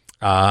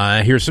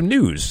 Here's some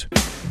news.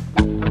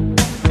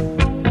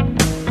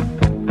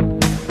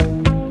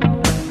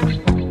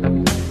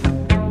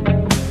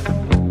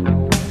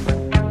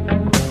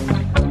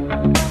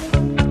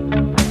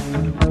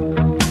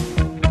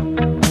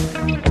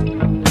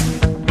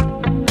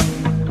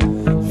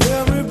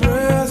 Every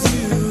breath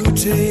you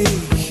take,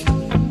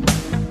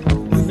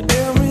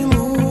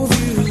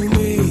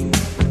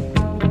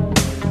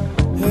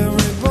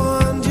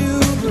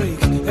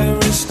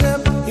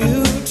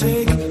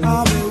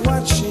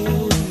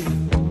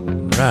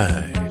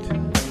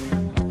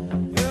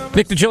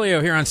 Nick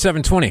Digilio here on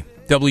 720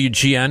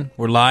 WGN.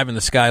 We're live in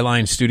the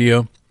Skyline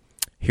studio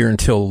here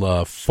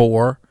until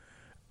 4.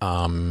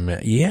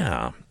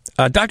 Dr.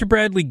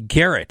 Bradley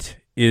Garrett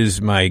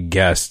is my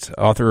guest,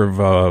 author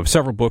of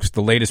several books,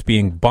 the latest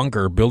being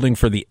Bunker, Building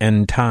for the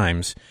End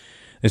Times.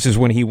 This is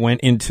when he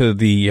went into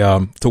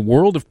the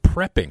world of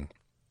prepping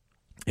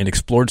and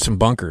explored some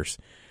bunkers.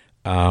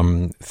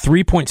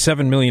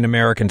 3.7 million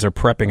Americans are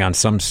prepping on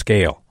some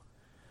scale,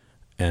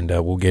 and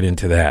we'll get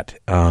into that.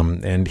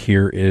 And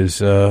here is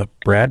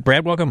Brad.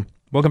 Brad, welcome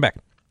back.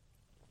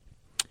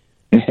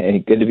 Hey,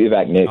 good to be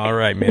back, Nick. All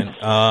right,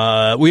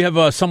 man. We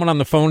have someone on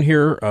the phone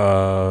here,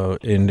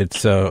 and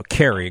it's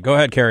Carrie. Go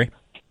ahead, Carrie.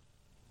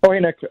 Oh, hey,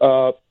 Nick.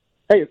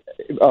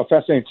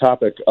 Fascinating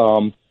topic.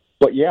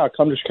 But yeah,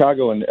 come to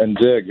Chicago and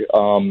dig.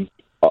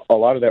 A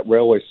lot of that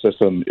railway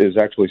system is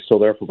actually still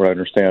there, from what I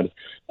understand.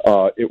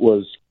 It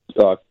was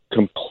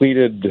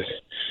completed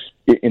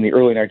in the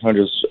early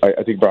 1900s.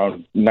 I think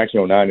around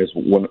 1909 is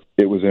when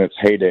it was in its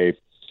heyday.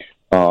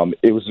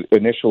 It was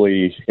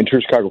initially, in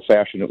true Chicago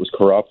fashion, it was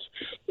corrupt.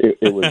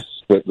 It was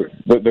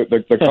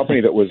the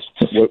company that was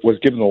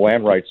given the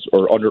land rights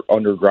or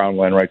underground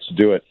land rights to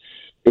do it.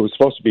 It was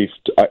supposed to be,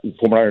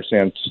 from what I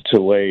understand,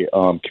 to lay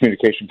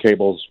communication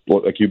cables,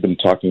 like you've been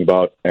talking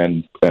about,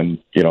 and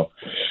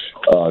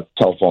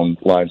telephone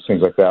lines,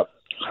 things like that.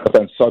 But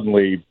then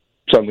suddenly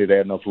they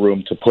had enough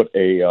room to put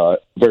a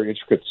very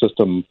intricate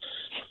system.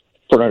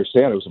 From what I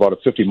understand, it was about a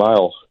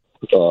 50-mile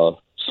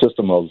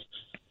system of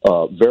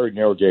very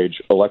narrow gauge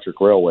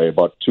electric railway,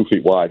 about 2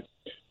 feet wide,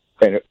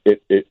 and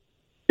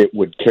it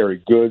would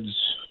carry goods,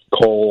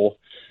 coal,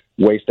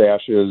 waste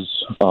ashes.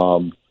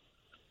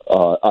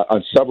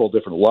 On several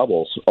different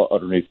levels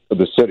underneath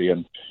the city,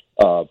 and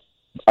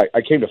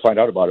I came to find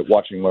out about it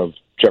watching one of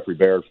Jeffrey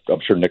Baird.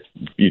 I'm sure Nick,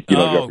 you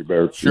know Jeffrey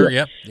Baird. Sure,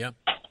 yeah.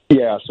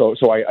 So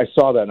I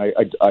saw that,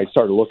 and I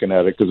started looking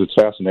at it because it's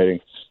fascinating.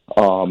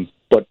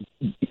 But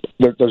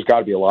there's got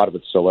to be a lot of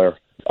it still there.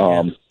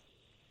 And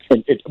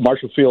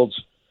Marshall Fields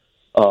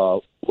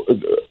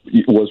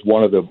was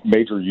one of the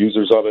major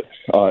users of it,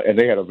 and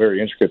they had a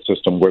very intricate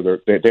system where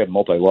they had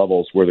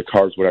multi-levels where the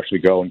cars would actually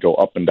go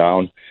up and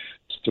down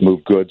to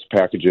move goods,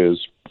 packages,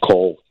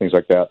 coal, things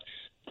like that.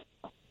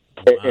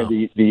 Wow. And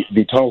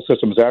the tunnel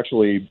system is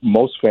actually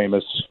most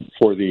famous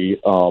for the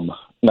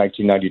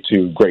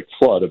 1992 Great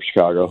Flood of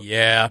Chicago.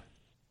 Yeah.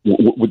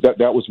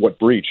 That was what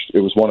breached.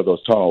 It was one of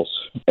those tunnels.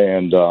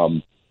 And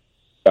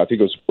I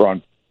think it was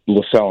around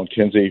LaSalle and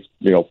Kinsey,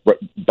 right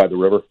by the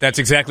river. That's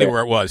exactly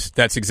where it was.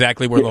 That's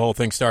exactly where the whole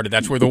thing started.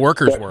 That's where the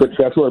workers were.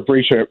 That's where it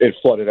breached. It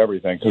flooded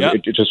everything because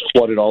it just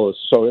flooded all this.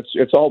 So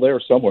it's all there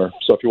somewhere.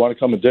 So if you want to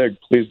come and dig,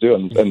 please do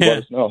and let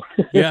us know.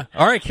 Yeah.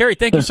 All right, Kerry.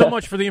 Thank you so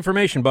much for the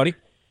information, buddy.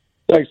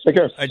 Thanks. Take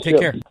care. Take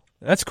care.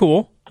 That's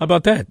cool. How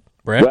about that,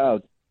 Brad?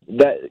 Wow,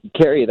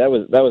 Kerry, that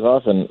was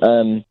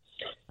awesome.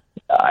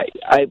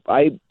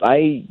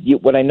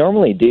 What I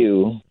normally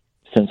do,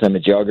 since I'm a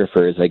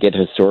geographer, is I get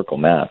historical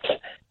maps.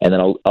 And then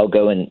I'll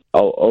go and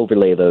I'll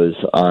overlay those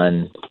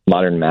on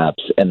modern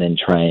maps and then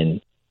try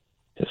and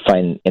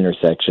find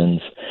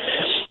intersections.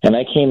 And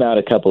I came out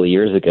a couple of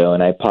years ago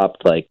and I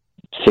popped like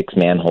 6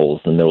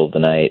 manholes in the middle of the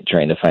night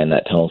trying to find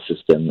that tunnel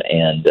system.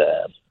 And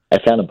I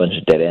found a bunch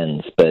of dead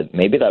ends, but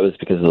maybe that was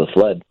because of the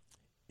flood.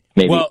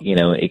 Maybe,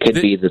 it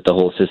could be that the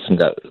whole system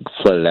got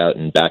flooded out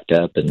and backed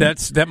up. And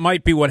that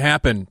might be what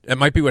happened. That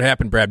might be what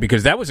happened, Brad,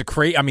 because that was a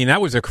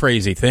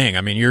crazy thing.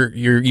 I mean,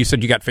 you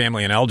said you got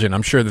family in Elgin.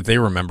 I'm sure that they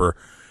remember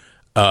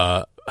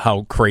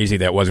how crazy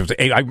that was.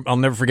 I'll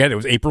never forget. It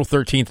was April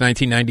 13th,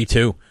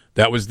 1992.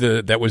 That was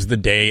the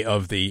day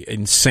of the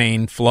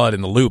insane flood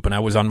in the Loop, and I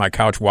was on my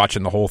couch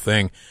watching the whole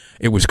thing.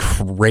 It was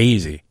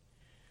crazy.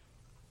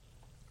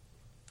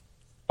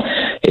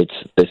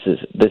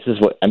 This is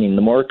what I mean.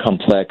 The more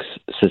complex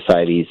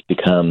societies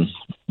become,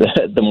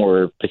 the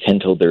more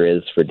potential there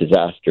is for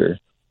disaster.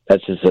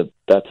 That's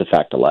a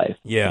fact of life.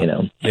 Yeah.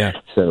 Yeah.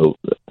 So,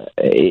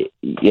 this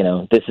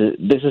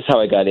is how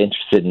I got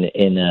interested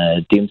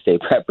in Doomsday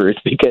preppers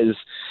because,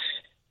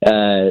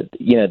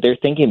 they're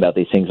thinking about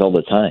these things all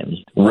the time.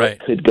 Right.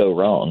 What could go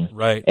wrong?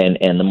 Right.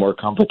 And the more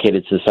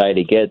complicated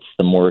society gets,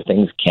 the more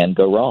things can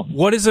go wrong.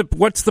 What's the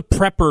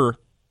prepper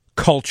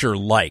culture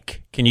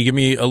like? Can you give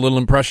me a little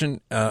impression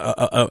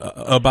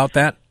about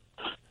that?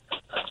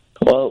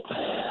 Well,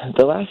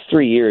 the last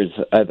 3 years,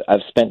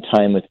 I've spent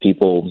time with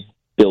people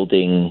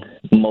building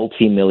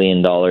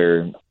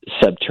multi-million-dollar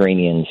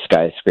subterranean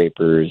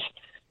skyscrapers,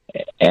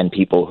 and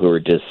people who are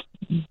just,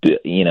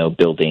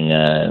 building,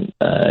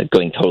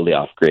 going totally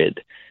off-grid,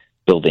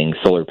 building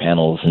solar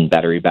panels and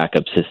battery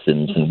backup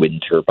systems and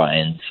wind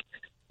turbines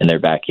in their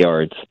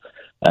backyards.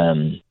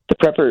 The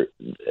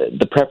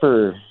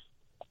prepper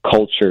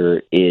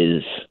culture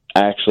is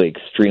actually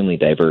extremely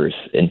diverse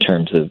in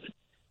terms of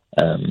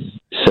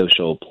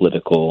social,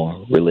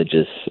 political,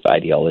 religious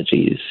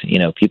ideologies.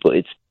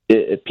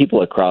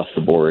 People across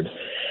the board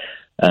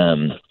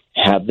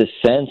have this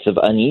sense of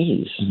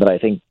unease that I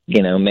think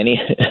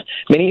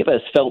many of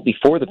us felt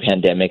before the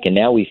pandemic, and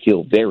now we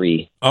feel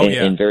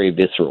in very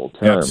visceral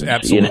terms.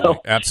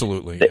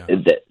 Absolutely.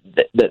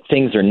 That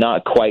things are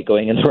not quite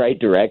going in the right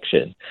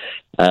direction,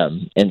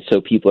 and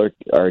so people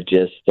are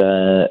just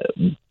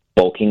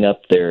bulking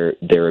up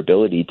their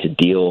ability to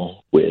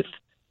deal with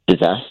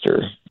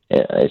disaster.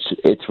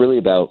 It's really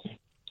about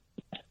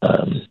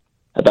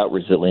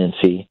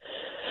resiliency,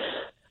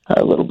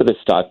 a little bit of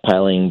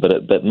stockpiling,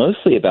 but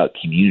mostly about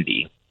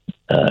community,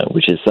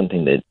 which is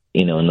something that,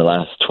 in the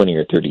last 20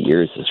 or 30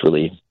 years has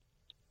really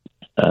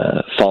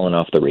fallen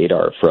off the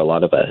radar for a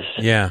lot of us.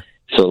 Yeah.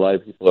 So a lot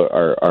of people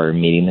are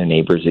meeting their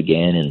neighbors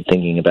again and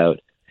thinking about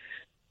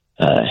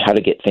how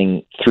to get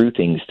through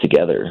things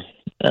together,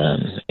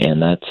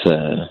 and that's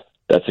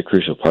a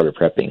crucial part of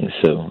prepping.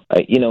 So,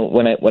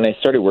 when I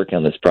started working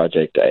on this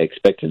project, I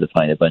expected to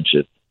find a bunch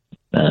of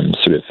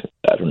sort of,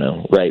 I don't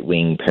know,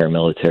 right-wing,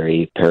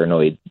 paramilitary,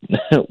 paranoid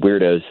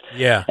weirdos.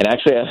 Yeah. And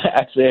actually,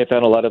 I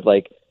found a lot of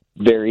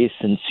very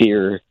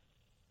sincere,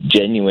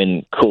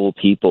 genuine, cool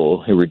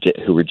people who were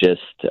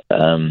just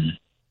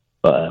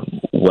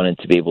wanted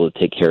to be able to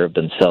take care of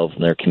themselves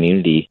and their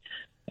community,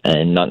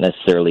 and not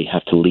necessarily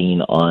have to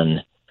lean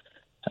on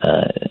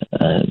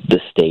the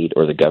state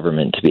or the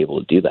government to be able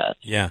to do that.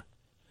 Yeah.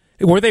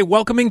 Were they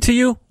welcoming to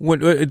you?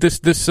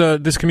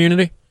 This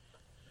community?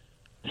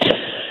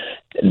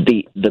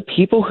 The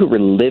people who were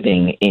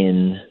living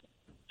in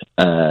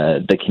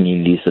the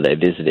communities that I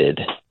visited,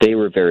 they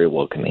were very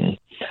welcoming.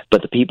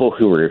 But the people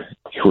who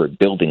were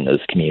building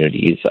those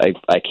communities,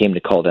 I came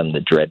to call them the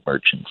dread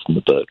merchants in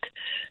the book.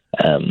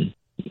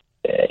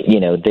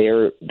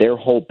 Their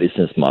whole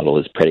business model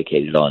is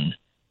predicated on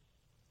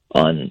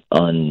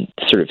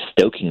sort of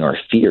stoking our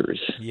fears.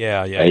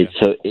 Yeah. Right?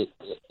 So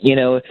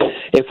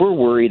if we're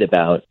worried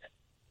about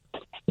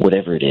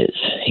whatever it is,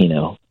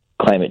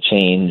 climate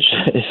change,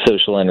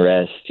 social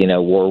unrest,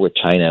 war with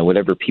China,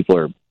 whatever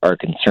people are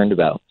concerned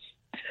about,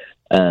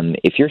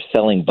 if you're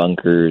selling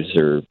bunkers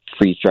or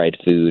freeze-dried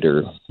food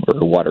or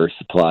water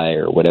supply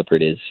or whatever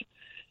it is,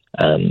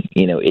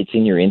 it's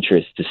in your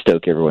interest to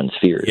stoke everyone's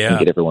fears and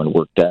get everyone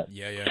worked up.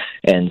 Yeah.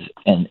 And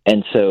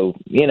so,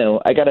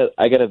 I got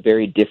a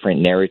very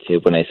different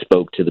narrative when I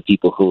spoke to the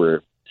people who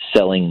were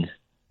selling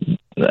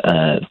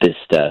this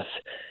stuff,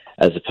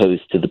 as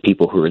opposed to the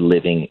people who were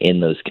living in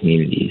those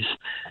communities.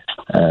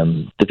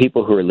 The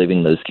people who were living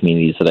in those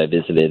communities that I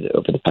visited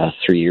over the past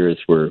 3 years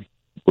were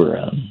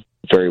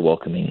very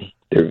welcoming.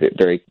 They're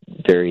very,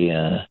 very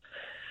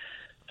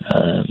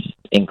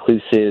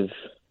inclusive.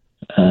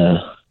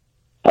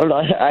 I don't know.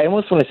 I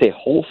almost want to say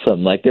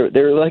wholesome.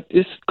 They're like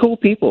just cool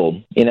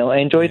people. I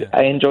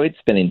enjoyed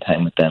spending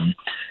time with them,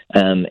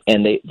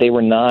 and they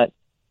were not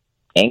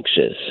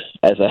anxious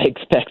as I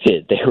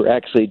expected. They were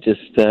actually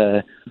just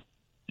they're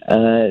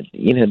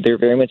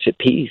very much at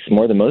peace,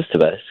 more than most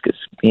of us, because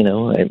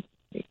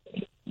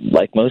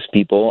like most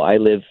people, I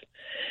live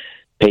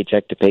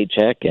paycheck to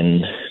paycheck,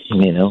 and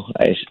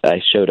I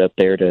showed up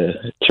there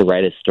to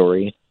write a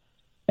story,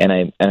 and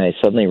I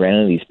suddenly ran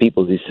into these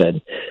people who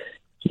said,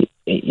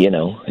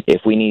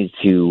 if we need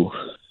to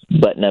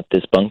button up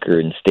this bunker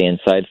and stay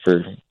inside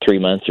for 3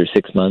 months or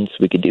 6 months,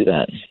 we could do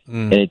that.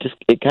 And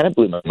it kind of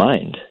blew my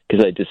mind,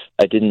 because I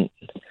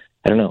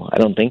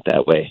don't think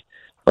that way,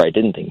 or I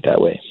didn't think that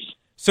way.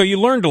 So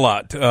you learned a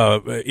lot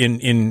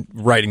in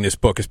writing this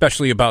book,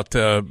 especially about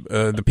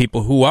the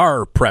people who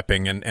are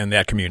prepping and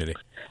that community.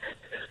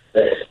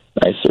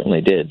 I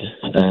certainly did.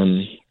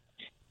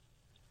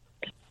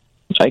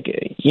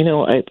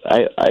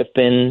 I've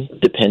been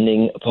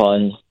depending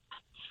upon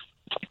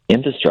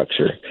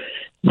infrastructure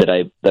that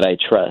I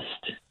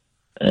trust.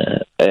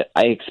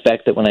 I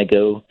expect that when I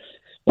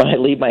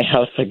leave my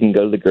house, I can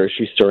go to the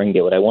grocery store and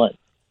get what I want.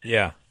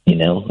 Yeah.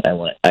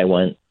 I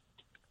want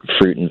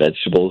fruit and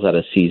vegetables out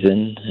of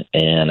season,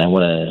 and I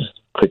want to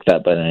click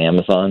that button on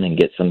Amazon and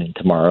get something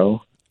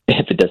tomorrow.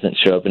 If it doesn't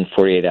show up in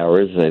 48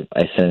 hours,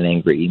 I send an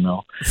angry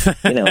email.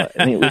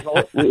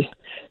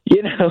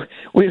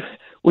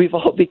 We've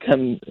all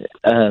become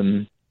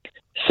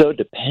so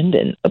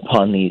dependent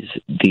upon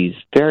these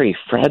very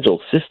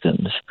fragile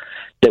systems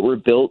that were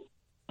built.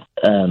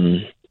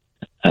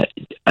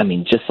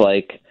 Just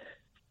like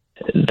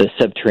the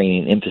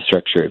subterranean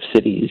infrastructure of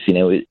cities,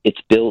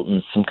 it's built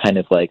in some kind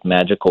of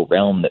magical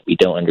realm that we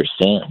don't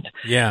understand.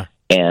 Yeah.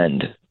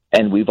 And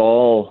we've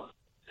all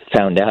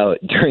found out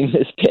during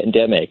this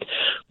pandemic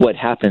what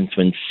happens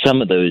when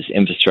some of those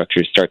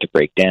infrastructures start to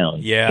break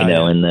down. Yeah.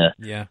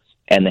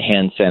 And the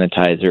hand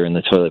sanitizer and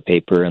the toilet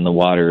paper and the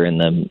water and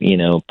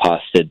the,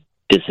 pasta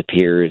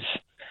disappears.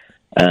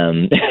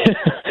 When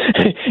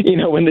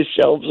the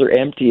shelves are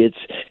empty,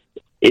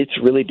 it's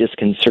really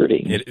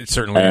disconcerting. It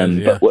certainly is.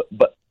 Yeah.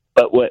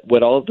 But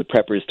what all of the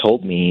preppers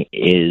told me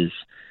is,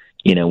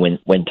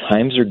 when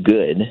times are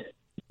good,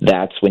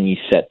 that's when you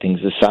set things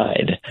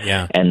aside.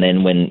 Yeah. And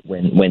then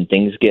when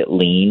things get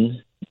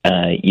lean,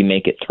 you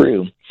make it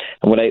through.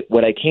 And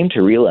what I came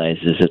to realize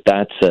is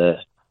that's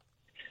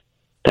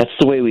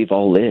the way we've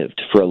all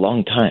lived for a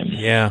long time.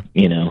 Yeah.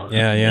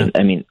 Yeah.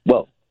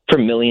 For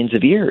millions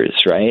of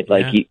years, right?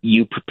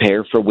 You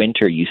prepare for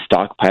winter, you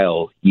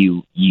stockpile,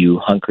 you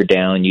hunker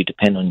down, you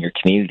depend on your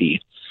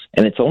community.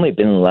 And it's only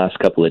been in the last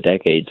couple of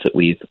decades that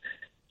we've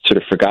sort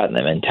of forgotten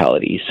that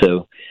mentality.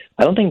 So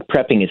I don't think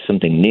prepping is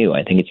something new.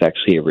 I think it's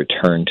actually a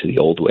return to the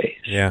old ways.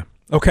 Yeah.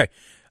 Okay.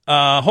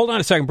 Hold on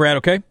a second, Brad,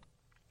 okay?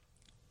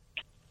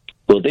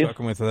 Will do.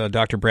 Talking with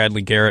Dr.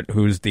 Bradley Garrett,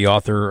 who's the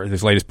author.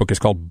 His latest book is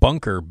called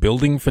Bunker,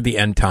 Building for the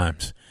End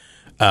Times.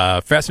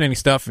 Fascinating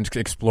stuff, and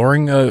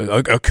exploring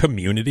a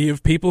community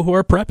of people who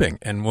are prepping.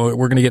 And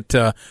we're going to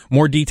get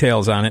more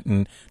details on it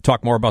and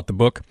talk more about the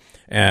book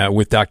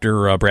with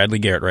Dr. Bradley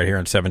Garrett right here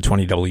on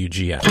 720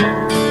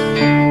 WGN.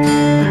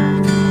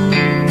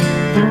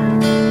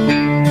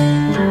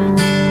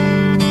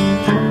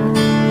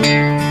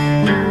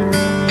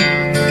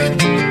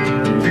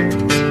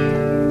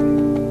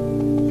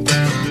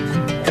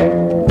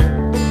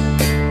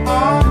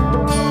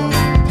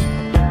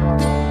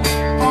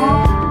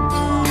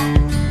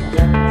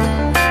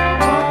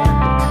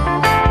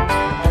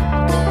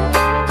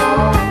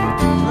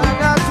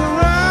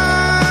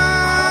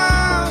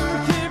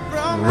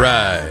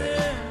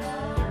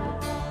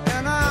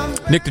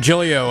 Nick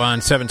Digilio on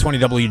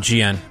 720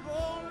 WGN.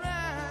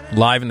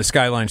 Live in the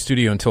Skyline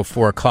studio until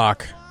 4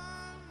 o'clock.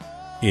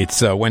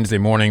 It's Wednesday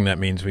morning. That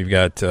means we've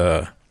got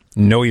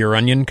Know Your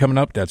Onion coming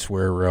up. That's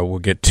where we'll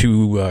get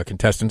two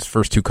contestants,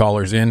 first two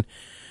callers in,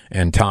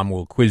 and Tom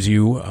will quiz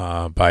you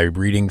by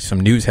reading some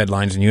news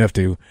headlines, and you have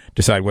to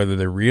decide whether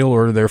they're real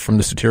or they're from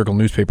the satirical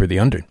newspaper The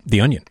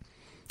Onion.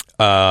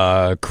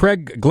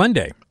 Craig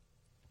Glenday,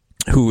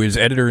 who is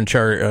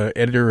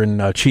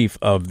editor-in-chief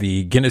of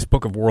the Guinness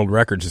Book of World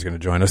Records, is going to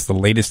join us. The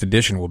latest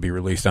edition will be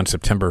released on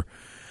September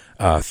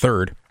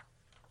 3rd.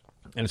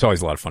 And it's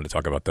always a lot of fun to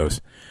talk about those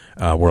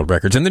world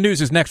records. And the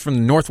news is next from the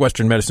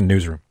Northwestern Medicine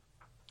Newsroom.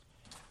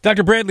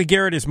 Dr. Bradley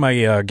Garrett is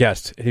my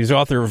guest. He's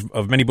author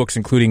of many books,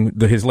 including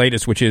his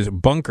latest, which is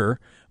Bunker,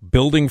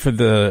 Building for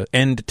the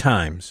End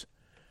Times.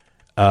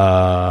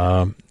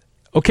 Brad,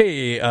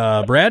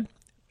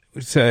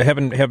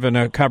 having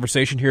a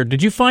conversation here.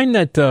 Did you find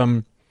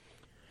that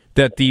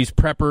that these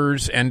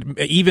preppers and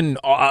even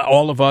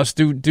all of us,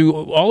 do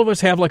all of us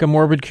have like a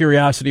morbid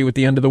curiosity with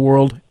the end of the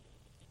world?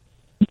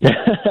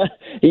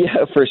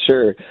 Yeah, for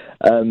sure.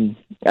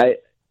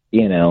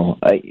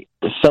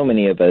 So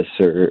many of us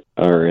are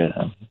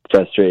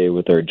frustrated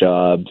with our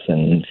jobs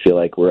and feel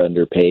like we're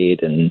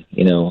underpaid, and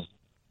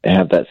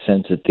have that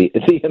sense that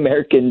the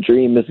American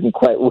dream isn't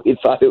quite what we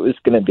thought it was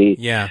going to be.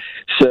 Yeah.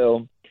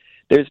 So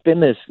there's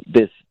been this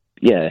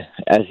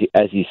as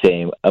you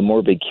say, a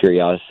morbid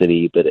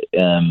curiosity, but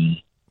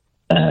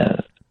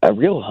a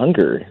real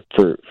hunger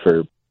for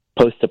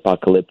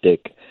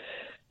post-apocalyptic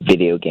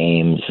video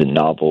games and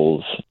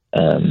novels.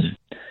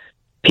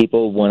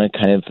 People want to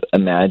kind of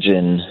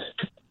imagine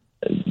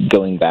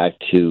going back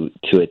to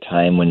a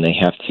time when they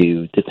have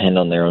to depend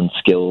on their own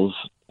skills,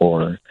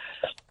 or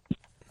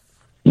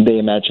they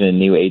imagine a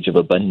new age of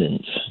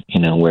abundance,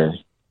 where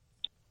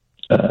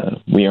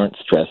we aren't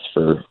stressed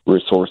for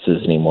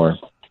resources anymore.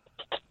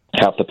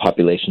 Half the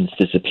population's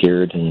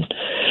disappeared, and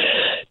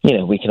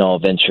we can all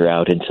venture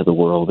out into the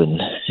world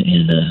and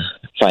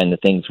find the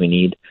things we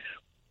need.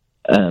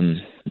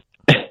 I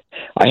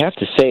have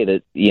to say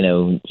that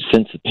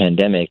since the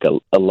pandemic,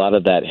 a lot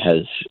of that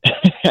has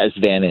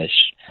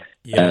vanished.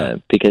 Yeah.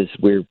 Because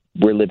we're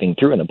living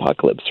through an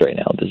apocalypse right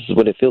now. This is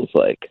what it feels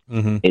like.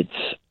 Mm-hmm.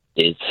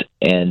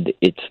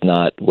 It's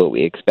not what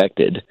we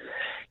expected.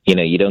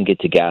 You don't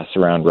get to gas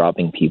around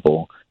robbing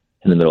people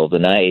in the middle of the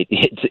night.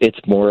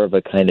 It's more of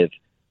a kind of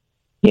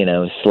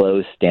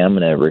slow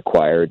stamina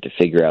required to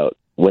figure out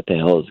what the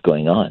hell is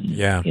going on.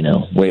 Yeah.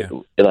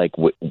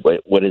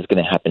 What is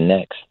going to happen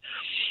next?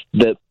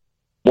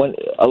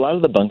 A lot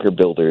of the bunker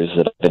builders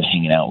that I've been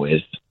hanging out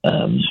with,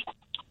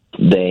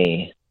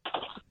 they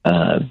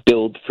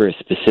build for a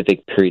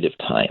specific period of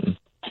time.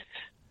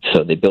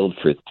 So they build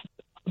for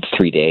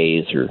 3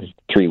 days or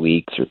 3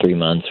 weeks or 3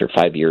 months or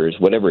 5 years,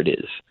 whatever it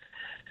is.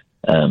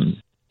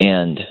 And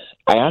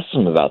I asked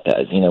them about that.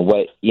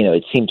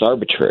 It seems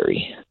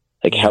arbitrary.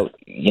 Like how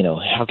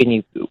can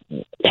you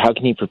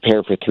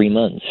prepare for 3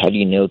 months? How do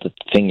you know that the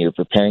thing you're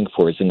preparing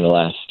for is going to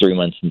last 3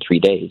 months and 3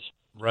 days?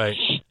 Right.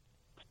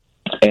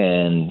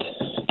 And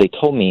they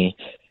told me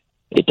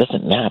it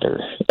doesn't matter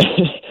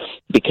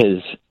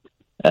because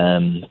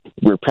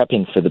we're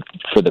prepping for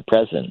the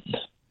present.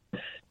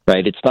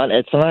 Right? It's not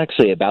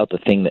actually about the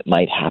thing that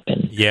might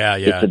happen. Yeah.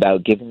 It's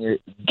about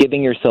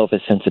giving yourself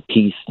a sense of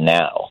peace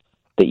now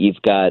that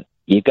you've got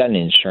an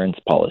insurance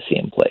policy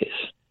in place,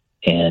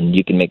 and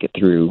you can make it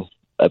through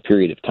a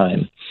period of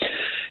time.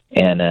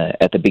 And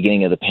at the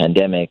beginning of the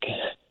pandemic,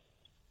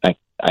 I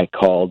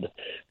called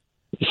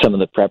some of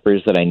the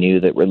preppers that I knew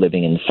that were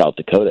living in South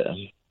Dakota,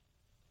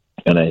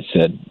 and I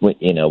said, what's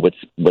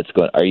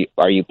going?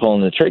 Are you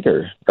pulling the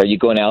trigger? Are you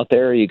going out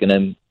there? Are you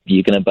gonna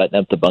button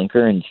up the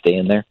bunker and stay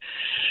in there?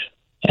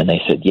 And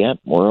they said, "Yep,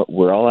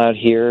 we're all out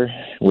here.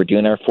 We're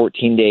doing our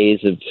 14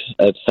 days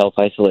of self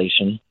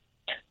isolation."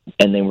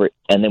 And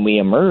then we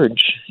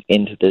emerge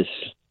into this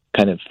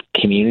kind of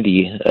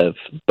community of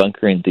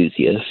bunker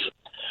enthusiasts,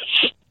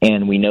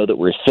 and we know that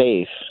we're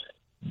safe.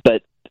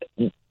 But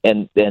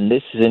and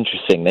this is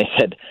interesting. They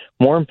said,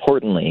 more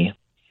importantly,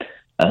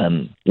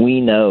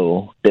 we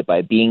know that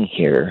by being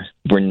here,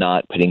 we're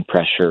not putting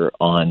pressure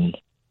on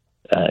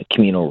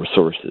communal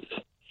resources.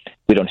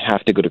 We don't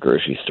have to go to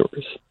grocery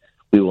stores.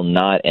 We will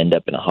not end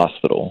up in a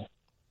hospital.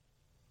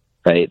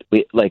 Right?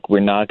 We're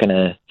not going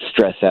to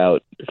stress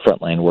out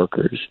frontline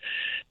workers.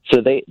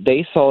 So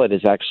they saw it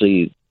as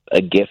actually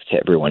a gift to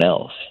everyone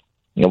else.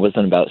 It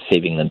wasn't about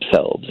saving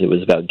themselves. It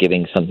was about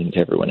giving something to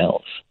everyone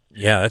else.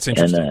 Yeah, that's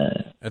interesting.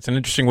 And, that's an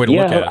interesting way to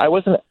look at it. I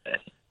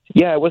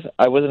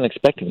wasn't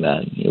expecting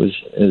that. It was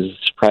a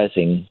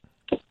surprising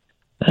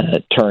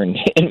turn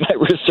in my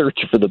research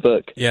for the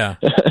book. Yeah.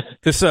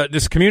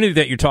 This community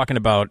that you're talking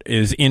about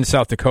is in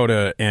South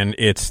Dakota, and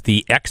it's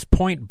the X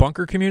Point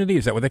bunker community.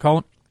 Is that what they call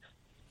it?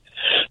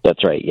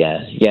 That's right.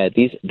 Yeah.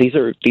 These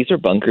are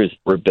bunkers that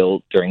were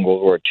built during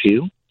World War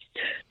II,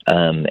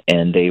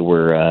 and they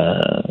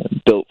were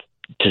built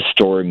to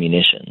store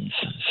munitions.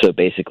 So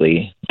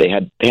basically, they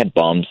had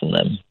bombs in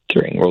them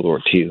during World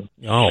War II.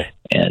 Oh.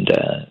 And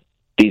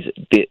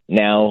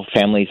now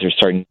families are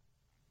starting.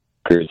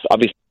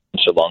 Obviously,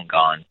 are long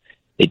gone.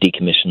 They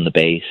decommissioned the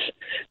base,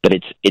 but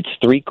it's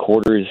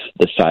 3/4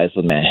 the size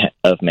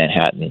of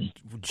Manhattan.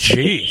 Jeez.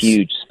 It's a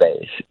huge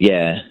space.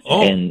 Yeah.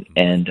 Oh. And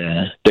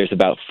there's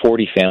about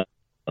 40 families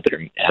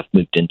that have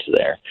moved into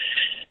there,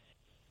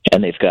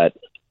 and they've got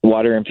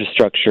water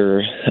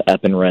infrastructure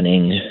up and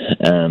running.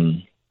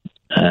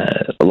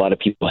 A lot of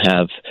people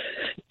have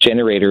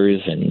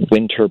generators and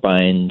wind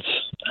turbines,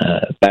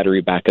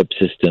 battery backup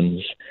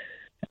systems,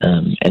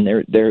 and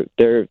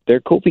they're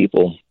cool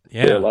people.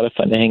 Yeah. They're a lot of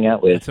fun to hang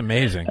out with. That's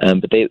amazing.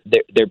 But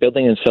they're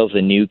building themselves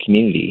a new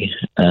community,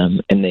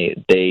 and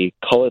they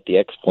call it the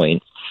X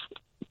Point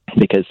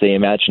because they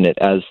imagine it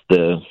as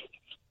the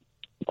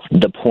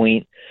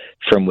point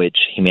from which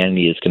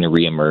humanity is going to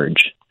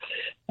reemerge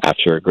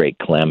after a great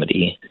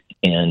calamity.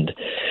 And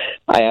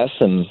I asked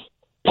them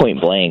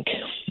point blank,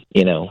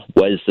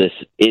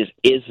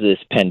 is this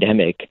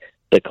pandemic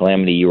the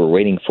calamity you were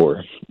waiting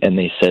for? And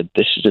they said,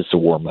 this is just a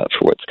warm-up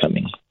for what's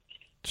coming.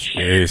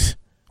 Jeez.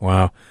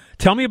 Wow.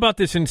 Tell me about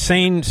this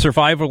insane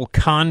survival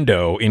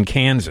condo in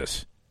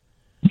Kansas.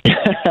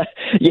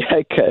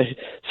 Yeah,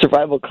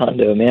 survival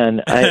condo,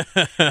 man.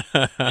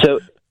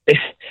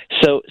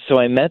 So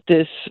I met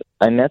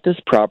this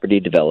property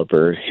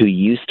developer who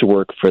used to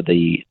work for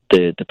the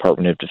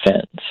Department of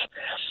Defense.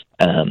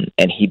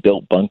 And he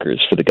built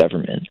bunkers for the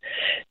government.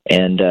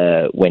 And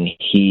when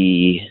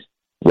he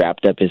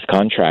wrapped up his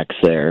contracts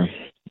there,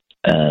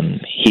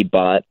 he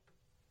bought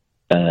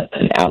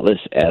an Atlas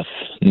F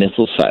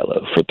missile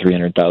silo for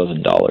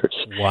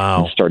 $300,000. Wow!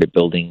 And started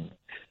building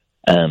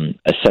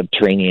a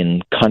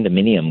subterranean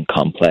condominium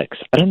complex.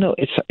 I don't know.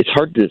 It's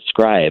hard to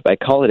describe. I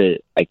call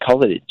it a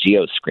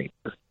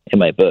geoscraper in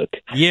my book.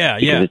 Yeah.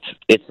 It's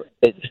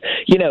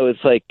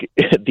it's like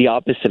the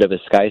opposite of a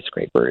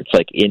skyscraper. It's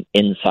like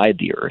inside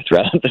the earth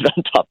rather than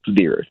on top of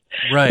the earth.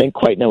 Right. I don't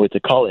quite know what to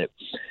call it.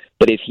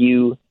 But if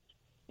you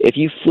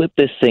flip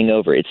this thing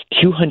over, it's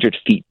 200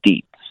 feet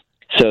deep.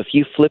 So if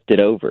you flipped it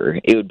over,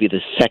 it would be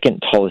the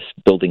second tallest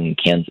building in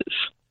Kansas.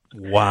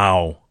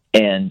 Wow.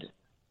 And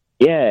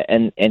yeah,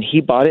 and he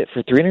bought it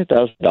for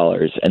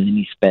 $300,000, and then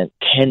he spent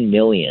 $10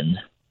 million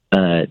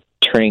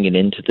turning it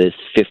into this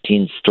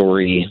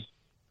 15-story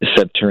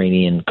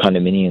subterranean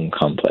condominium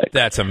complex.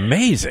 That's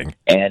amazing.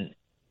 And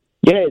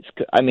yeah,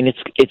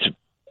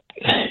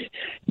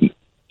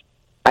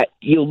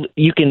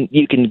 you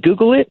can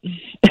Google it.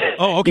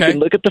 Oh, okay. You can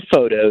look at the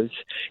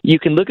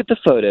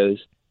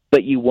photos.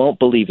 But you won't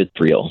believe it's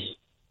real.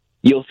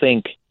 You'll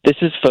think this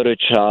is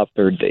Photoshop,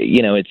 or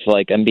it's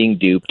like I'm being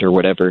duped or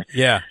whatever.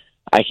 Yeah.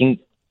 I can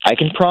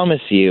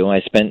promise you,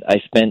 I spent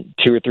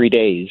 2 or 3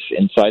 days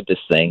inside this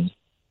thing.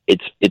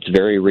 It's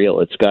very real.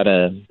 It's got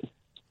a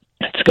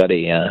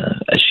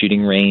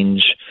shooting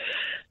range,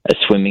 a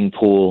swimming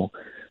pool,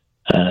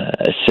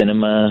 a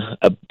cinema,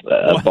 a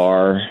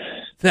bar.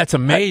 That's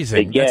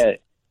amazing. That's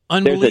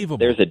unbelievable.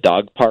 There's a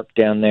dog park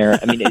down there.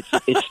 I mean,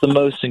 it's the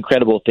most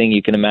incredible thing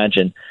you can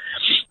imagine.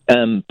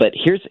 But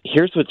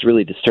here's what's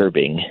really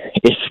disturbing.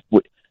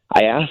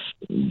 I asked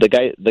the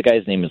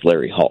guy's name is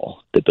Larry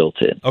Hall that built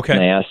it. Okay.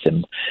 And I asked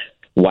him,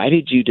 why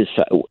did you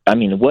decide? I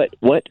mean, what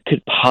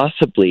could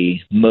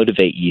possibly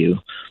motivate you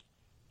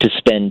to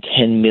spend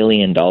 $10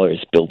 million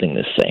building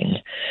this thing?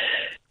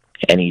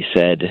 And he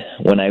said,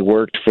 when I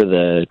worked for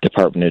the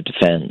Department of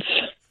Defense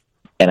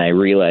and I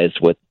realized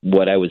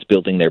what I was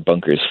building their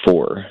bunkers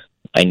for,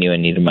 I knew I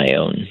needed my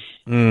own.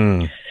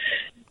 Mm.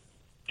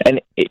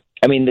 And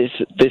this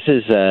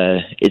is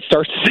it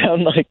starts to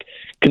sound like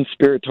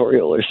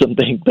conspiratorial or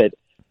something, but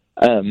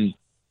the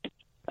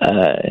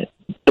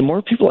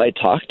more people I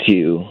talked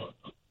to,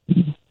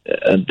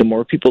 the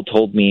more people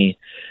told me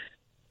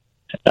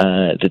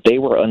that they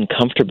were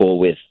uncomfortable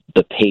with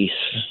the pace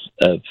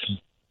of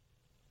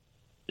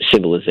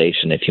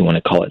civilization, if you want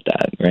to call it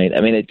that, right? I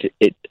mean,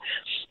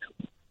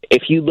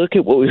 if you look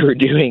at what we were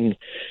doing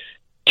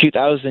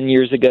 2,000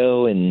 years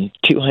ago and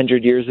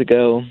 200 years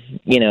ago,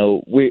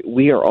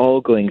 we are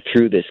all going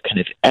through this kind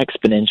of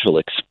exponential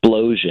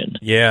explosion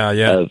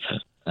of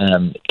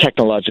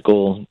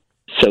technological,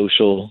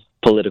 social,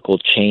 political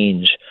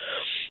change.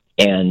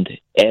 And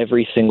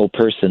every single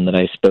person that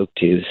I spoke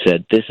to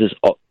said, this is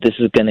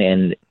going to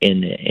end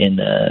in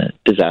a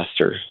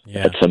disaster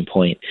at some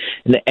point.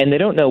 And they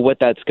don't know what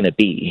that's going to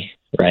be,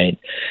 right?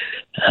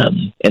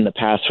 In the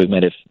past, we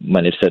might have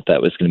said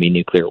that was going to be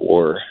nuclear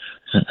war.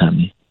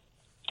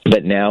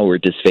 But now we're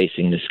just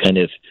facing this kind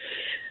of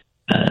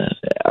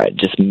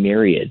just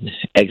myriad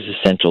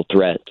existential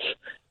threats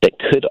that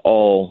could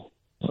all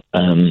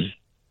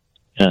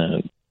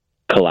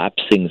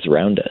collapse things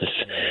around us,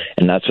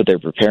 and that's what they're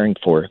preparing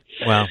for.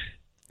 Wow.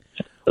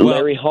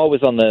 Larry Hall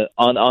was on the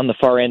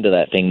far end of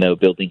that thing, though,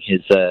 building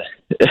his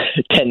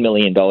 $10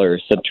 million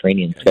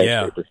subterranean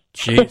skyscraper. Yeah,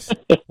 jeez.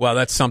 Well,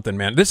 that's something,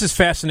 man. This is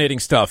fascinating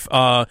stuff.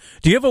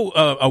 Do you have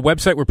a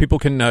website where people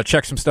can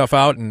check some stuff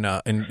out and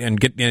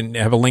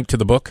have a link to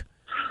the book?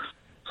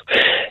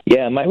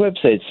 Yeah, my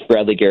website's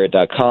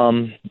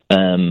bradleygarrett.com.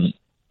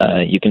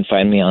 You can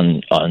find me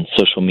on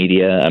social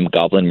media. I'm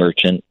Goblin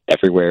Merchant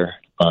everywhere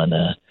on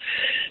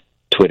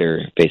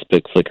Twitter,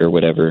 Facebook, Flickr,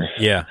 whatever.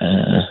 Yeah.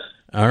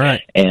 All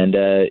right. And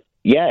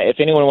if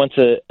anyone wants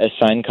a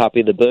signed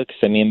copy of the book,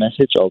 send me a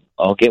message.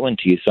 I'll get one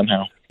to you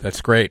somehow.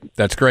 That's great.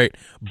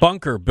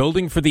 Bunker,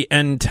 Building for the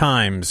End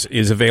Times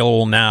is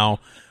available now.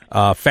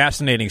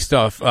 Fascinating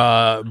stuff.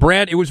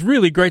 Brad, it was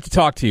really great to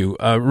talk to you.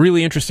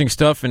 Really interesting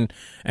stuff, and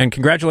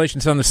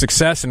congratulations on the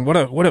success. And what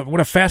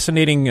a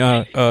fascinating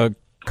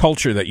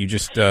culture that you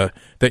just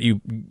that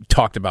you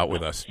talked about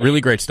with us.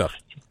 Really great stuff.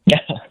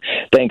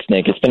 Thanks,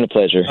 Nick. It's been a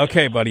pleasure.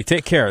 Okay, buddy.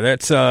 Take care.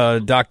 That's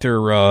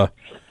Dr.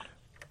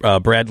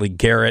 Bradley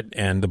Garrett,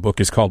 and the book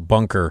is called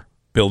Bunker,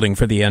 Building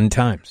for the End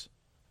Times.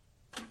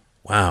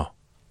 Wow.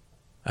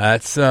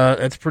 That's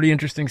pretty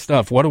interesting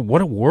stuff. What a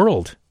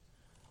world.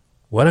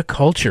 What a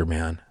culture,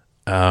 man.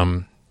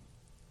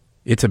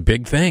 It's a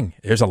big thing.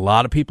 There's a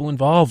lot of people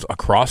involved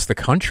across the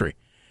country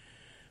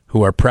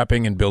who are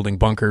prepping and building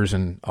bunkers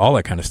and all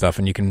that kind of stuff,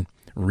 and you can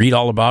read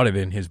all about it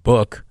in his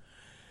book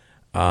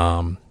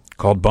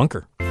called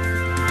Bunker.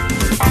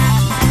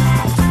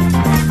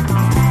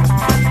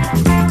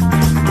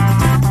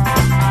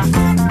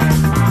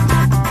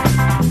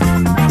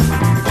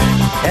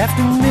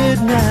 After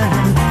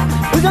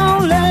midnight, we're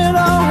gonna let it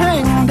all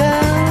hang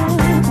down.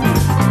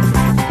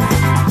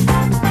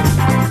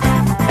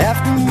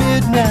 After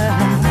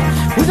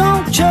midnight, we're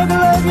gonna chug a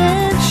lug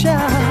and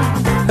shout.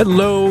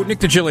 Hello, Nick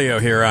Digilio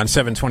here on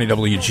 720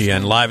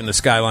 WGN, live in the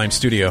Skyline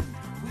studio,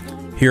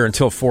 here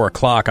until 4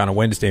 o'clock on a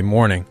Wednesday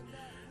morning.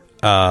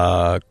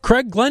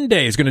 Craig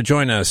Glenday is going to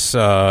join us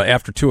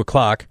after 2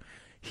 o'clock.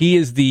 He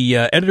is the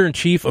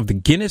editor-in-chief of the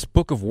Guinness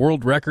Book of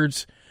World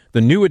Records. The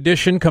new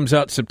edition comes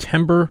out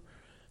September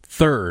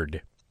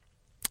 3rd.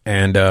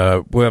 And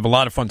we'll have a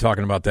lot of fun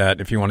talking about that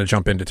if you want to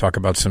jump in to talk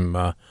about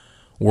some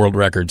world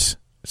records,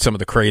 some of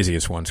the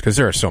craziest ones, because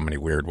there are so many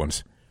weird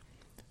ones.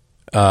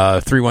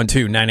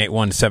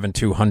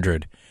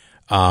 312-981-7200.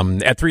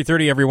 At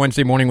 3:30 every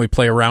Wednesday morning, we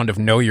play a round of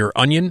Know Your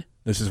Onion.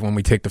 This is when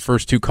we take the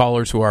first two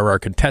callers who are our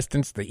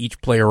contestants. They each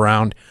play a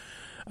round.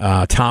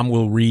 Tom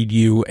will read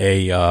you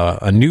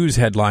a news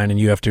headline, and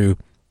you have to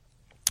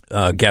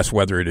guess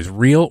whether it is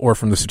real or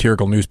from the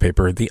satirical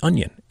newspaper, The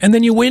Onion. And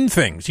then you win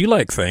things. You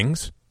like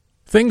things.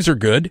 Things are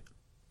good.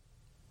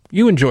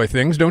 You enjoy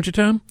things, don't you,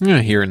 Tom?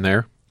 Yeah, here and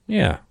there.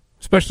 Yeah,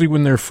 especially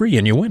when they're free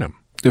and you win them.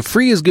 The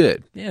free is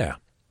good. Yeah.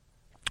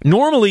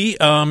 Normally,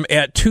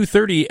 at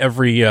 2:30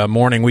 every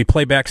morning, we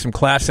play back some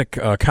classic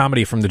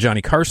comedy from the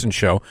Johnny Carson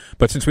show.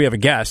 But since we have a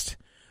guest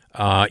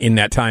in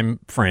that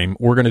time frame,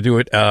 we're going to do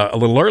it a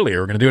little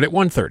earlier. We're going to do it at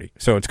 1:30.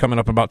 So it's coming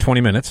up in about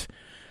 20 minutes.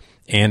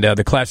 And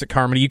the classic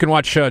comedy, you can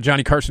watch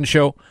Johnny Carson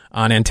show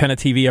on Antenna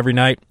TV every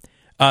night.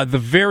 The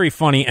very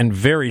funny and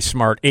very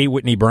smart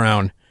Whitney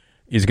Brown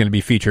is going to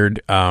be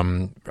featured.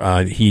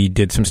 He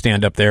did some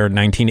stand-up there in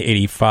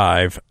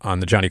 1985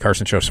 on the Johnny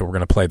Carson show, so we're going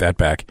to play that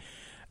back.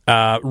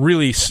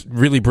 Really,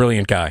 really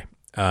brilliant guy.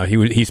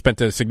 He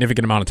spent a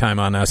significant amount of time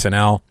on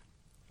SNL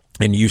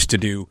and used to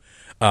do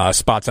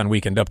spots on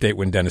Weekend Update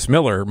when Dennis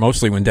Miller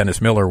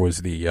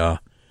was the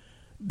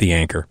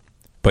anchor.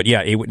 But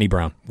yeah, Whitney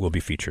Brown will be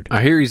featured.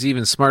 I hear he's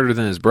even smarter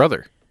than his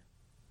brother.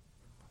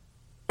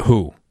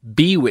 Who?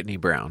 B. Whitney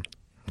Brown.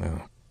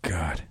 Oh,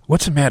 God.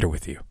 What's the matter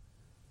with you?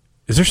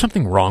 Is there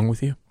something wrong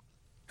with you?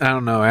 I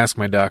don't know. Ask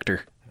my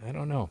doctor. I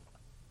don't know.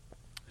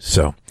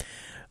 So,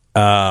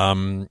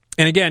 and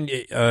again,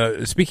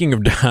 speaking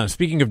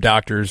of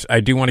doctors,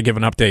 I do want to give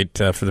an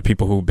update for the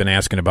people who've been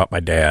asking about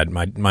my dad.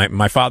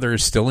 My father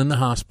is still in the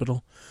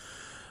hospital.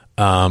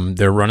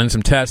 They're running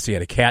some tests. He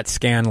had a CAT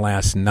scan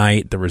last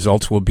night. The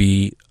results will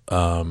be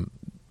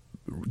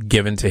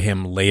given to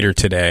him later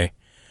today.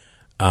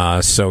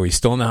 So he's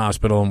still in the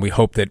hospital, and we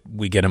hope that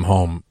we get him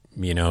home,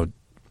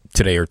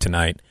 today or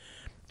tonight.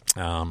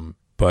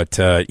 But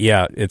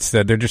it's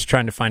they're just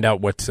trying to find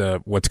out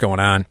what's going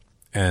on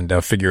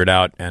and figure it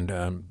out.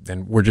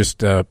 And we're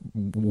just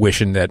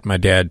wishing that my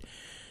dad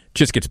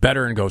just gets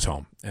better and goes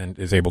home and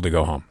is able to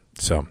go home.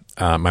 So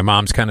my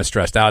mom's kind of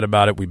stressed out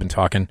about it. We've been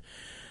talking.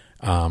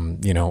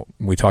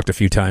 We talked a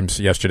few times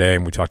yesterday,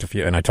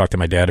 and I talked to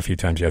my dad a few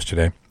times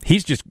yesterday. He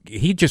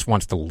just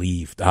wants to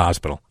leave the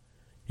hospital.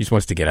 He just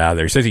wants to get out of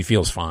there. He says he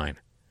feels fine.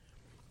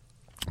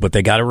 But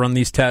they got to run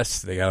these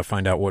tests. They got to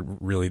find out what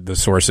really the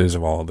source is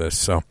of all of this.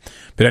 So,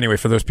 but anyway,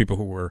 for those people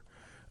who were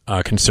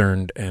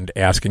concerned and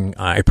asking,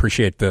 I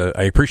appreciate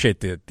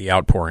the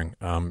outpouring.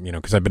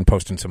 Because I've been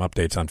posting some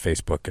updates on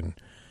Facebook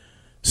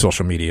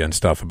social media and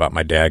stuff about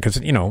my dad because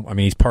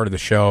he's part of the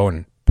show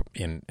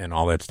and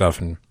all that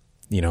stuff, and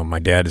my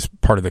dad is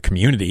part of the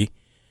community.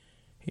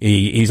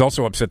 He's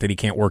also upset that he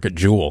can't work at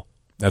Jewel.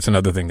 That's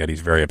another thing that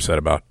he's very upset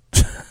about.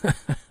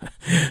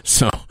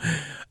 So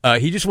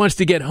he just wants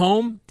to get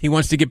home. He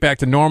wants to get back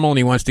to normal, and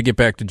he wants to get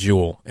back to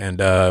Jewel.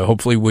 And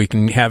hopefully we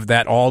can have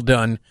that all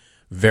done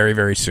very,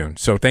 very soon.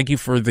 So thank you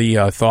for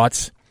the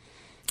thoughts.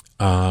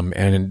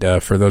 And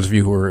for those of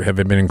you who have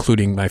been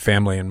including my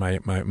family and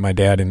my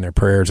dad in their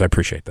prayers, I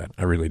appreciate that.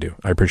 I really do.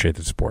 I appreciate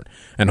the support.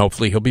 And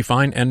hopefully he'll be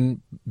fine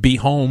and be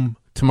home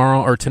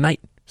tomorrow or tonight,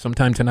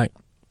 sometime tonight.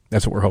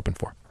 That's what we're hoping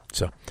for.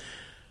 So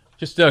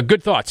just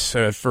good thoughts,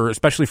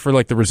 especially for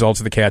like the results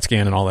of the CAT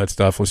scan and all that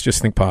stuff. Let's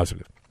just think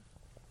positive.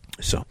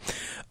 So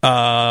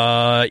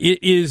it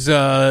is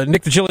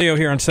Nick Digilio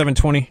here on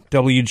 720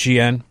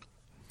 WGN.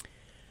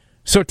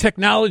 So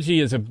technology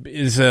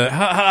is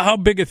how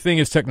big a thing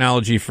is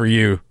technology for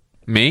you?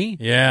 Me?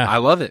 Yeah. I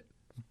love it.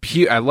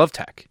 I love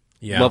tech.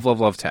 Yeah.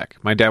 Love tech.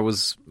 My dad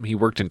he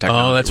worked in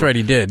technology. Oh, that's right,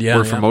 he did. Yeah.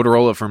 Worked for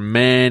Motorola for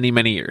many,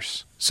 many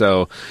years.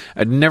 So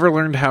I'd never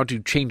learned how to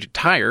change a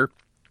tire,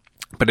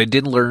 but I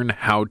did learn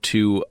how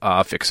to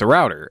fix a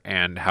router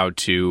and how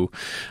to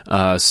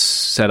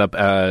set up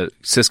a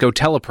Cisco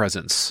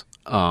telepresence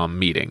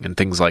meeting and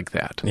things like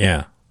that.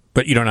 Yeah.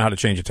 But you don't know how to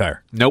change a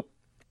tire? Nope.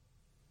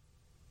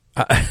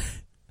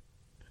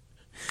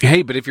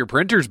 Hey, but if your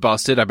printer's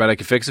busted, I bet I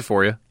could fix it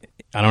for you.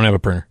 I don't have a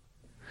printer.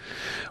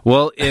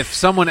 Well, if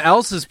someone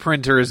else's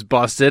printer is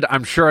busted,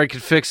 I'm sure I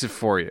could fix it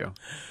for you.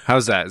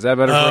 How's that? Is that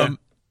better for you?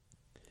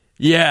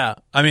 Yeah.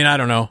 I mean, I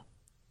don't know.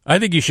 I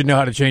think you should know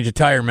how to change a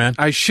tire, man.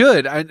 I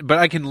should, but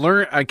I can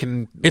learn. It's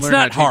learn not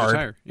how to change hard. A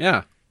tire.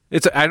 Yeah,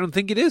 I don't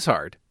think it is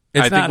hard.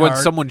 It's I think when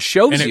someone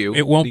shows you,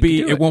 it won't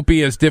be. It won't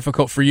be as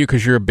difficult for you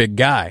because you're a big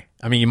guy.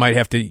 I mean, you might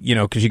have to,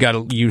 because you got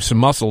to use some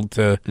muscle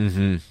to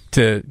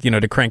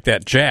crank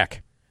that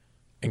jack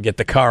and get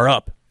the car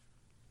up.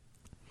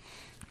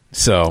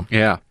 So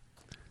yeah.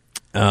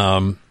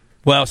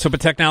 Well, but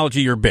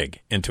technology, you're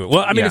big into it.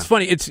 Well, I mean, It's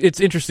funny. It's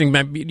interesting.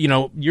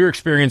 Your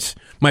experience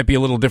might be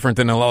a little different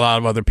than a lot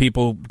of other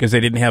people because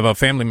they didn't have a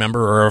family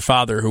member or a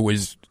father who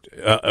was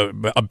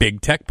a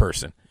big tech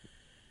person.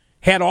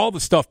 Had all the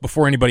stuff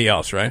before anybody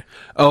else, right?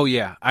 Oh,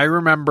 yeah. I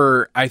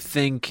remember, I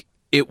think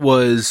it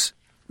was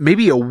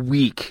maybe a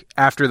week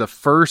after the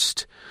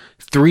first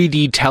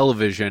 3D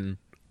television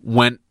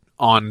went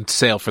on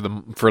sale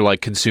for like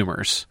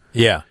consumers.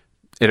 Yeah.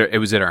 It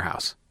was at our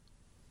house.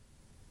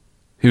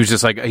 He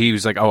was like,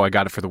 oh, I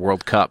got it for the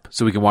World Cup,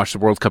 so we can watch the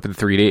World Cup in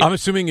 3D. I'm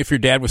assuming if your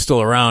dad was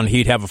still around,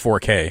 he'd have a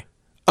 4K.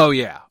 Oh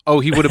yeah. Oh,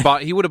 he would have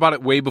bought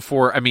it way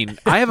before. I mean,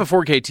 I have a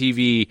 4K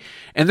TV,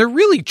 and they're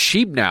really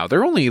cheap now.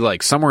 They're only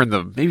like somewhere in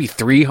the maybe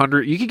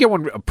 300. You could get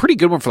a pretty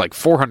good one for like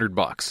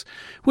 $400,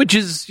 which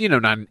is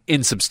not an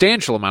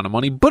insubstantial amount of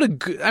money, but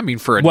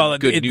for a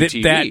good new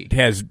TV. That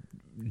has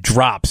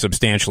dropped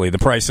substantially. The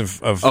price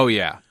of oh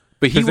yeah.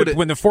 But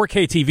when the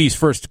 4K TVs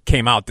first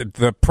came out,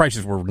 the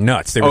prices were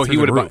nuts. They were he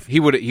would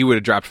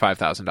have dropped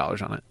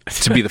 $5,000 on it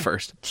to be the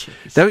first.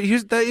 He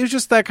was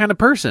just that kind of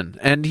person,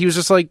 and he was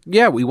just like,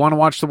 "Yeah, we want to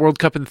watch the World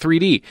Cup in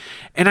 3D."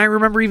 And I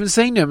remember even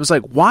saying to him, "I was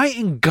like, why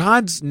in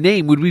God's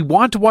name would we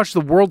want to watch the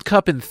World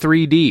Cup in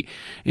 3D?"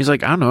 He's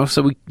like, "I don't know,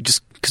 so we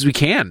just because we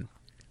can."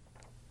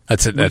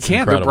 That's it. That's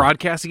incredible. They're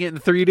broadcasting it in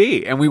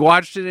 3D, and we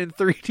watched it in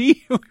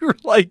 3D. We were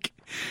like,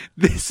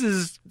 this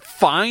is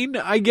fine,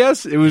 I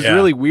guess. It was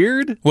really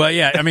weird. Well,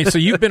 yeah. I mean, so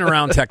you've been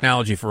around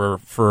technology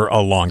for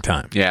a long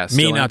time. Yeah.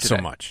 Me, not so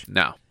much.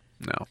 No.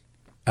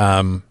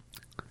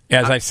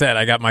 As I said,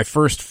 I got my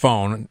first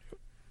phone,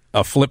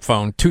 a flip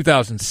phone,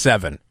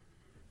 2007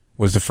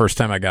 was the first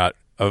time I got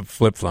a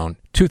flip phone.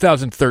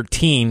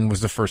 2013 was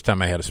the first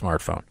time I had a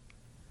smartphone.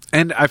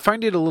 And I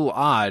find it a little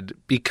odd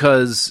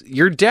because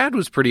your dad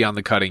was pretty on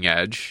the cutting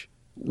edge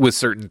with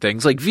certain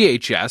things, like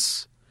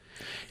VHS.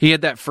 He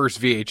had that first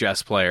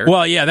VHS player.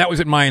 Well, yeah, that was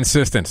at my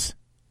insistence.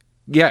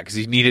 Yeah, because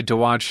he needed to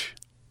watch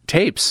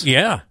tapes.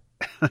 Yeah.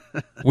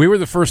 We were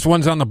the first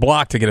ones on the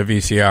block to get a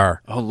VCR.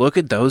 Oh, look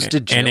at those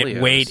Digilios.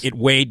 And it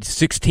weighed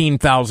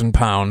 16,000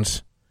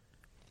 pounds.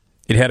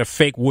 It had a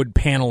fake wood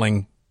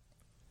paneling,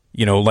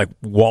 like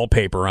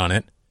wallpaper on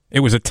it.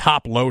 It was a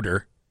top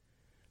loader.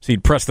 So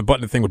you'd press the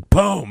button, the thing would,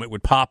 boom, it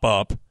would pop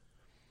up.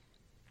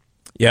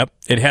 Yep.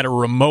 It had a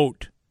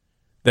remote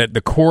that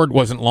the cord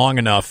wasn't long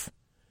enough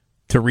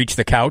to reach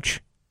the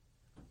couch.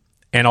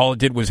 And all it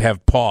did was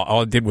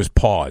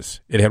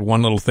pause. It had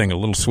one little thing, a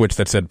little switch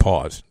that said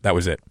pause. That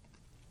was it.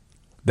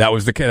 That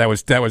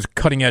was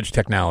cutting edge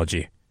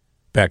technology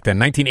back then.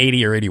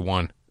 1980 or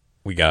 81,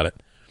 we got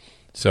it.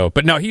 So,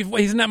 but no,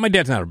 he's not. My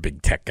dad's not a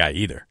big tech guy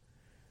either.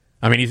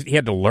 I mean, he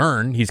had to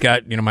learn. He's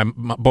got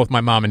both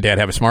my mom and dad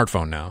have a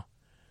smartphone now.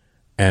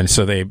 And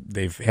so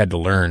they've had to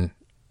learn.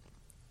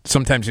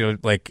 Sometimes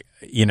like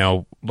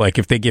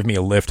if they give me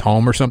a lift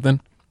home or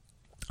something,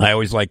 I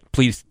always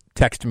please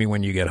text me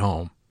when you get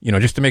home,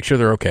 just to make sure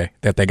they're okay,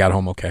 that they got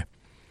home okay.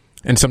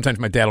 And sometimes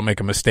my dad will make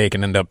a mistake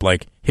and end up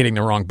hitting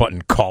the wrong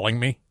button, calling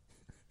me.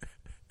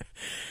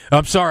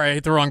 I'm sorry, I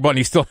hit the wrong button.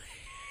 He still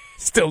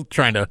Still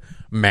trying to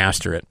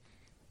master it.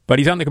 But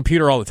he's on the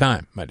computer all the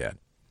time, my dad.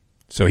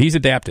 So he's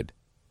adapted,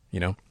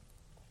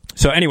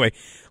 So anyway,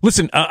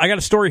 listen, I got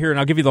a story here, and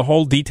I'll give you the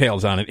whole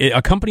details on it.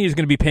 A company is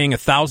going to be paying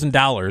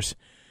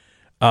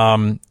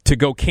 $1,000 to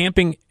go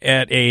camping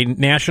at a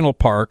national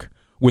park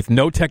with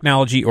no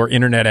technology or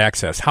internet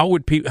access. How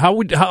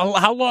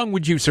long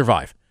would you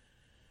survive?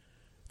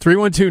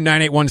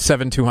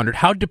 312-981-7200.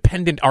 How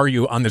dependent are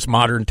you on this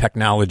modern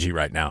technology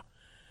right now?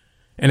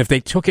 And if they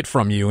took it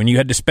from you and you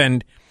had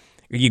to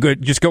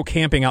just go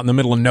camping out in the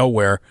middle of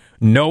nowhere,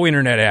 no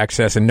internet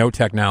access and no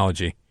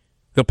technology,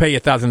 they'll pay you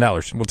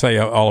 $1,000. We'll tell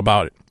you all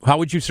about it. How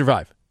would you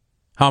survive?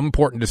 How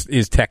important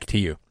is tech to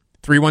you?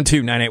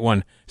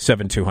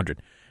 312-981-7200.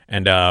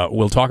 And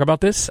we'll talk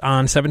about this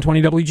on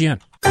 720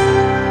 WGN.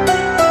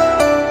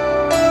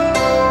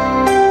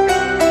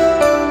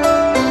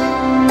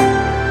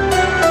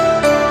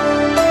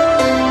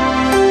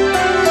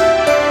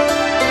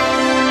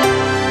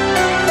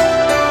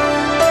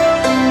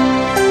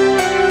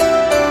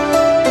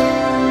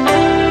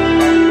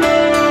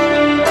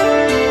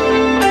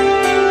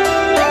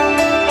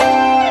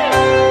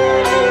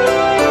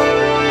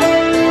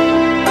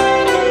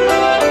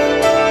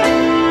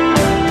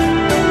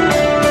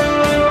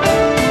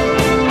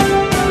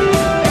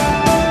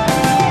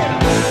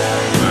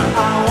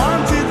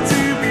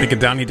 Think of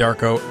Donnie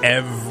Darko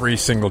every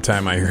single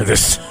time I hear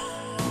this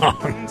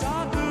song.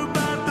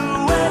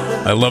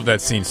 I love that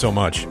scene so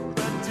much.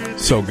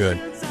 So good.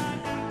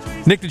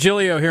 Nick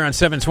Digilio here on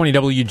 720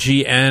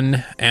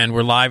 WGN, and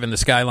we're live in the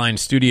Skyline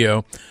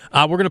studio.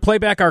 We're going to play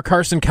back our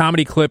Carson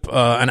comedy clip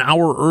an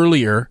hour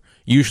earlier.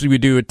 Usually we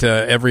do it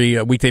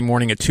every weekday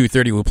morning at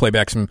 2:30. We'll play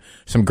back some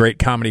great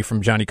comedy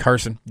from Johnny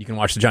Carson. You can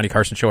watch the Johnny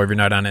Carson show every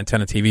night on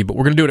Antenna TV, but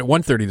we're going to do it at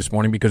 1:30 this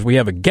morning because we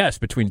have a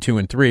guest between 2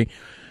 and 3.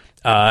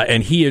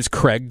 And he is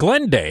Craig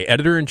Glenday,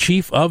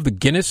 editor-in-chief of the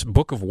Guinness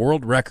Book of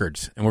World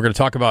Records. And we're going to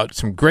talk about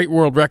some great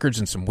world records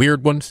and some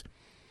weird ones.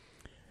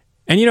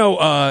 And,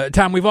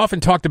 Tom, we've often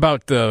talked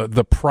about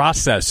the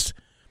process,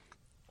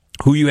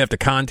 who you have to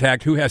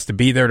contact, who has to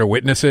be there to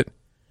witness it,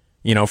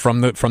 from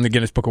the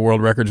Guinness Book of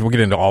World Records. We'll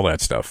get into all that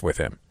stuff with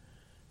him.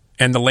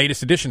 And the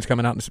latest edition's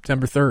coming out on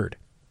September 3rd.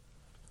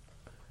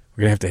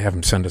 We're going to have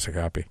him send us a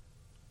copy.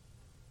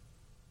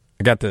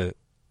 I got the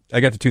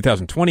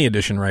 2020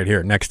 edition right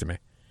here next to me.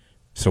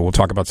 So we'll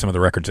talk about some of the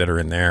records that are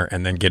in there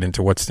and then get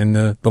into what's in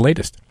the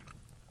latest.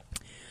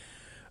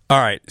 All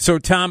right. So,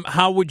 Tom,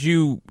 how would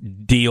you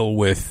deal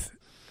with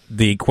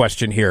the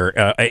question here?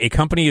 A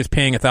company is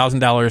paying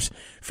 $1,000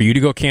 for you to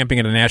go camping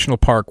in a national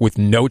park with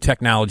no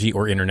technology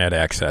or internet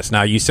access.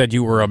 Now, you said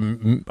you were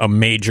a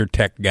major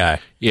tech guy.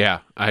 Yeah,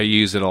 I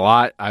use it a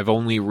lot. I've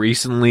only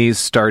recently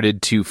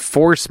started to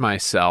force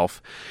myself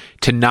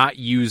to not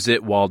use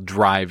it while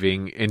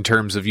driving in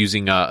terms of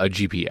using a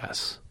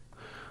GPS.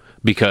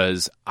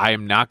 Because I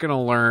am not going to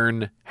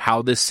learn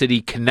how this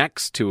city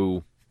connects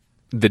to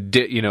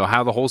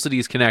how the whole city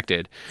is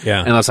connected,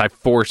 unless I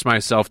force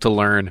myself to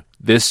learn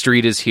this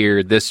street is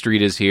here, this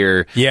street is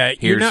here. Yeah,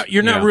 you're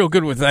not real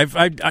good with. I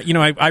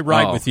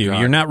ride with you. God.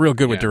 You're not real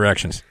good with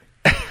directions.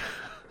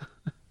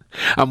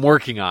 I'm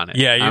working on it.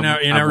 Yeah, you're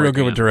not real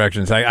good with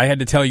directions. I had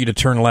to tell you to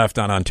turn left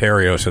on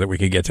Ontario so that we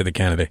could get to the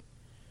Kennedy.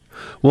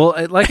 Well,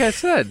 like I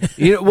said,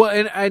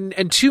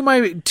 and to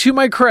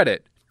my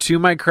credit. To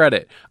my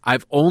credit,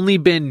 I've only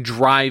been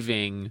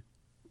driving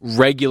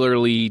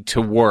regularly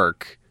to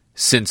work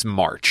since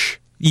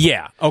March.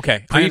 Yeah,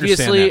 okay.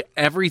 Previously,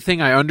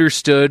 everything I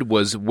understood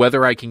was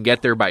whether I can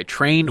get there by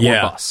train or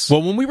bus.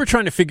 Well, when we were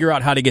trying to figure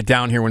out how to get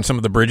down here when some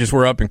of the bridges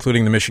were up,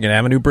 including the Michigan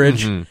Avenue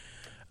Bridge,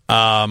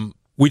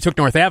 we took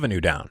North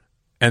Avenue down.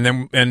 And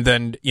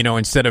then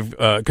instead of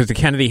because the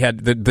Kennedy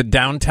had the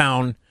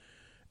downtown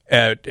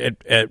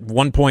at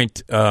one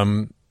point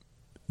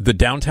the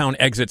downtown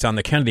exits on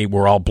the Kennedy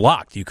were all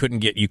blocked. You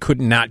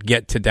could not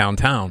get to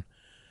downtown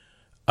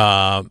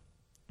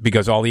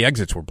because all the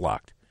exits were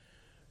blocked.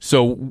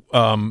 So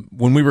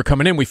when we were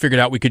coming in, we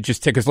figured out we could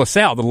just take the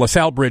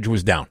LaSalle Bridge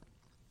was down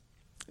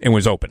and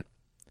was open.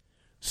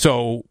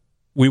 So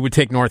we would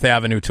take North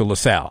Avenue to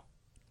LaSalle,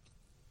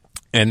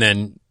 and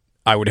then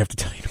I would have to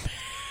tell you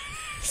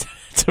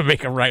to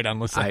make a right on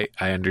LaSalle.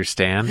 I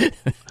understand.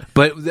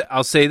 But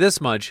I'll say this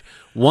much.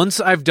 Once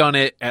I've done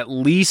it at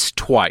least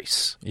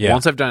twice,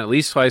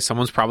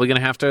 someone's probably going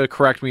to have to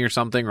correct me or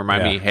something,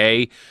 remind me,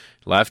 hey,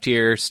 left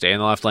here, stay in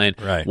the left lane.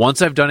 Right.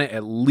 Once I've done it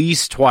at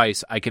least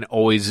twice, I can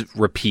always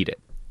repeat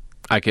it.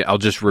 I'll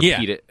just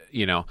repeat it,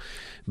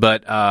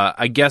 But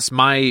I guess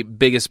my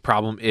biggest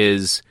problem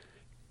is,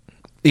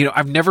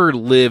 I've never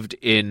lived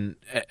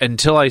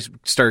until I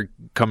started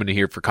coming to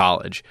here for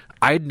college,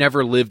 I'd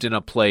never lived in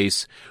a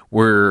place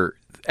where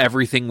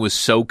everything was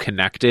so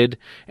connected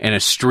and a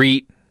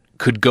street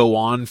could go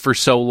on for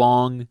so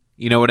long.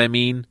 You know what I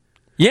mean?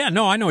 Yeah,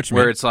 no, I know what you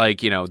mean. Where it's like,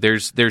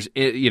 there's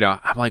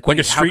I'm like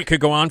a street could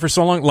go on for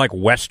so long, like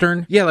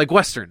Western? Yeah, like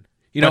Western.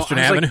 Western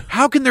Avenue. Like,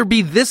 how can there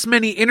be this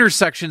many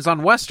intersections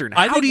on Western?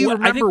 How do you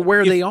remember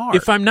where they are?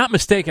 If I'm not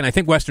mistaken, I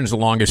think Western's the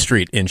longest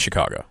street in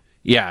Chicago.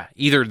 Yeah,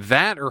 either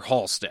that or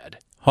Halsted.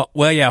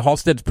 Well, yeah,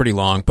 Halstead's pretty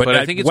long, but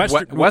I think it's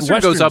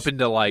Western goes up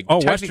into like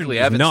technically Western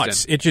Evanston.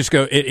 Nuts. It just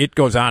it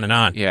goes on and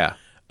on. Yeah.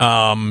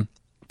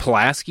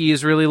 Pulaski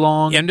is really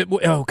long. And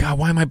oh god,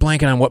 why am I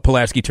blanking on what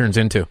Pulaski turns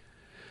into?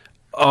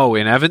 Oh,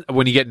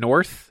 when you get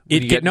north,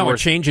 it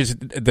changes.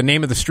 The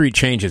name of the street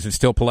changes. It's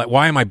still Pulaski.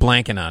 Why am I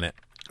blanking on it?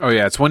 Oh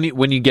yeah, it's when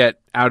you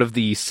get out of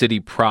the city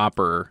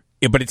proper.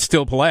 Yeah, but it's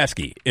still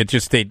Pulaski. It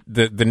just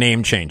the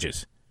name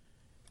changes.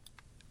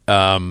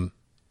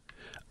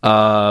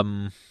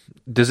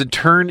 Does it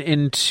turn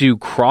into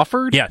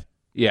Crawford?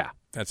 Yeah,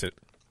 that's it.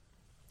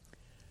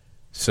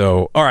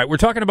 So, all right, we're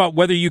talking about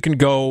whether you can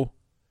go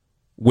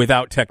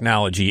without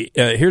technology.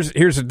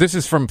 This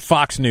is from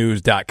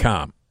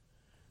FoxNews.com.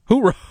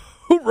 Who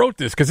wrote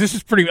this? Because this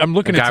is pretty. I'm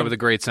looking at a guy with a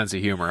great sense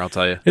of humor. I'll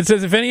tell you. It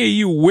says if any of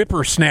you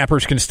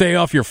whippersnappers can stay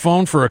off your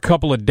phone for a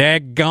couple of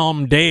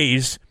daggum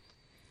days,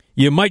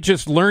 you might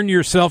just earn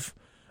yourself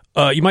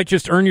a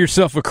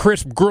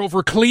crisp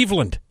Grover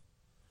Cleveland.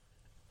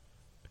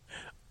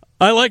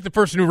 I like the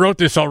person who wrote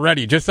this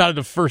already, just out of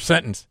the first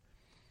sentence.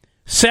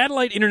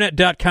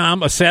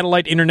 SatelliteInternet.com, a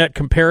satellite internet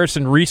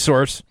comparison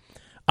resource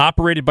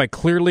operated by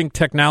Clearlink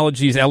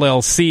Technologies,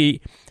 LLC,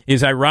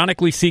 is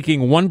ironically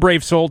seeking one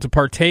brave soul to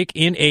partake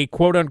in a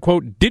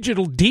quote-unquote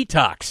digital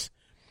detox.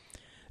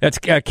 That's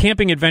a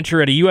camping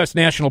adventure at a U.S.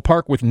 national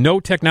park with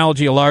no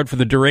technology allowed for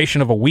the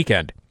duration of a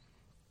weekend.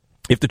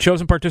 If the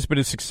chosen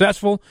participant is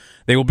successful,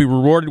 they will be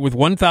rewarded with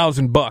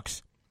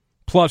 $1,000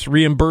 plus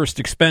reimbursed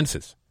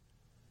expenses.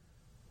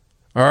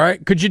 All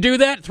right, could you do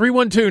that?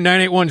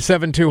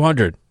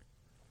 312-981-7200.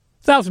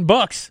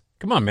 $1,000.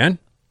 Come on, man.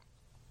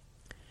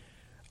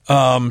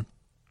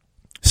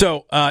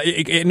 So,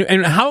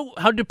 and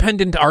how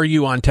dependent are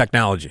you on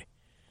technology?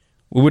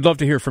 We would love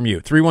to hear from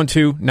you.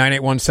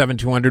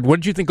 312-981-7200.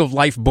 What did you think of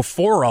life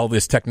before all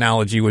this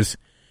technology was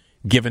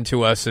given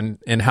to us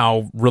and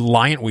how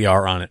reliant we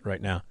are on it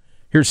right now?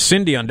 Here's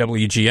Cindy on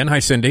WGN. Hi,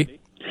 Cindy.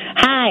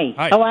 Hi.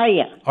 How are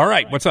you? All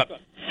right. What's up?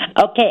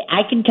 Okay,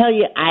 I can tell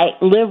you I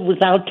live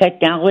without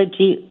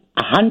technology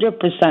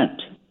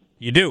 100%.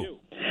 You do?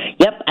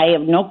 Yep, I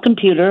have no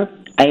computer.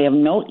 I have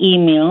no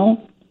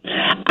email.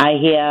 I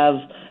have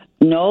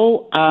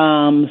no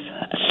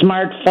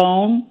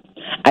smartphone.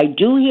 I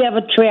do have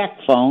a track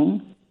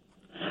phone.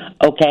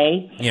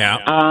 Okay? Yeah.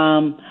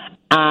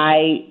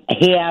 I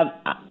have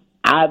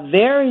a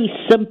very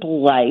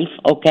simple life,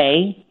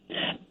 okay?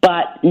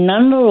 But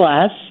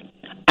nonetheless,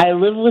 I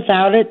live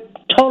without it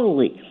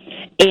totally.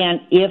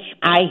 And if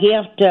I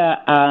have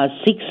to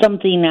seek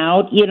something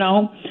out,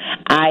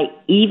 I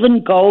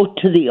even go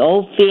to the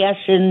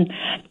old-fashioned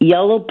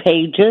yellow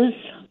pages,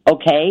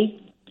 okay,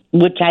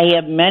 which I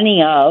have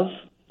many of,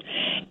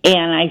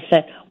 and I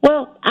said,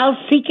 well, I'll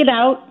seek it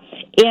out,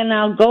 and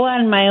I'll go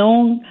on my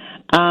own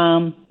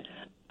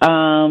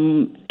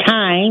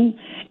time,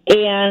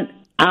 and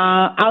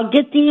I'll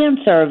get the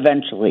answer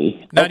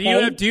eventually. Now,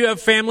 okay? do you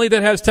have family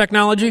that has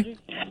technology?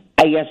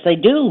 Yes, I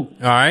do. All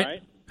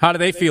right. How do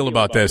they feel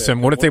about this?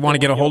 And what if they want to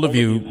get a hold of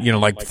you,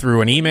 like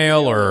through an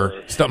email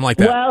or something like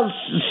that? Well,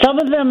 some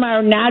of them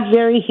are not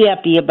very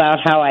happy about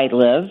how I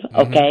live,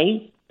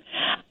 okay?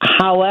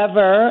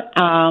 However,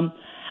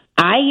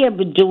 I have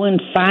been doing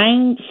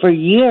fine for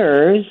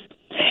years,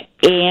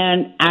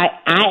 and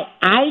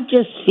I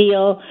just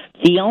feel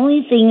the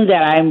only thing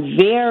that I'm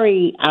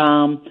very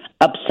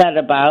upset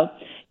about,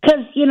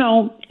 because,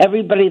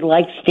 everybody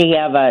likes to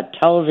have a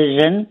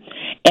television,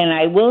 and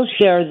I will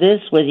share this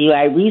with you.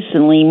 I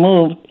recently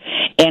moved,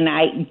 and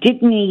I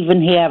didn't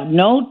even have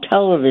no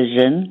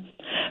television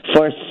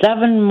for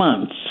 7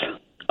 months,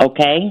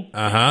 okay?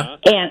 Uh-huh.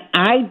 And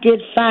I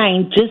did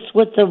fine just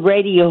with the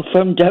radio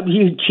from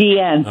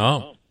WGN.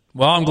 Oh,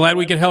 well, I'm glad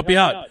we could help you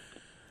out.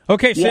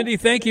 Okay, Cindy,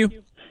 thank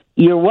you.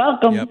 You're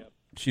welcome. Yep.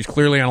 She's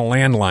clearly on a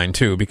landline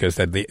too, because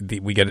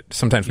we get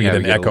sometimes we get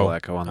an echo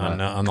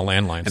on the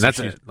landline, and that's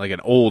like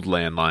an old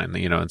landline.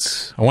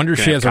 It's. I wonder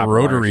if she has a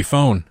rotary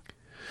phone.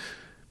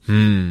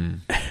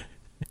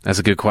 That's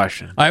a good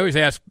question. I always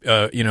ask,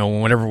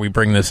 whenever we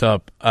bring this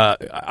up,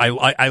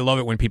 I love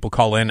it when people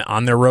call in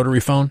on their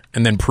rotary phone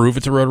and then prove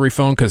it's a rotary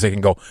phone because they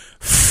can go.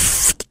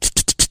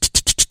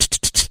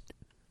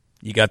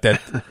 You got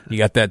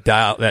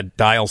that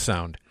dial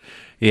sound.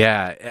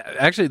 Yeah,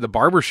 actually, the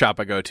barber shop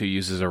I go to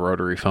uses a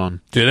rotary phone.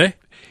 Do they?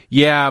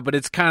 Yeah, but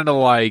it's kind of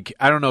like,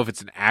 I don't know if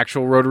it's an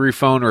actual rotary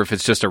phone or if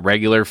it's just a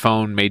regular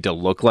phone made to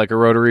look like a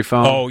rotary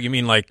phone. Oh, you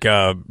mean like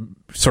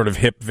sort of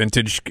hip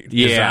vintage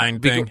design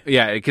thing?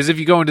 Yeah, because if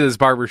you go into this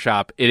barber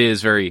shop, it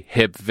is very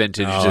hip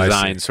vintage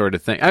design sort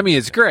of thing. I mean,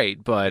 it's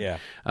great, but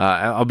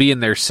I'll be in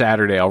there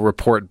Saturday. I'll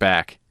report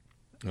back.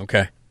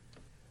 Okay.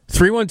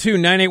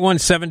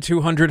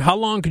 312-981-7200. How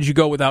long could you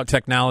go without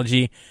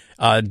technology?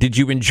 Did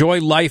you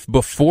enjoy life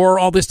before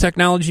all this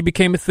technology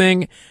became a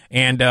thing?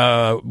 And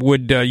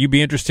would you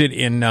be interested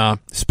in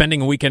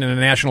spending a weekend in a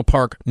national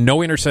park,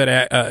 no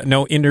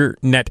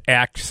internet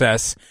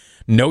access,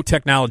 no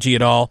technology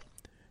at all,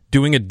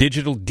 doing a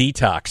digital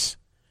detox?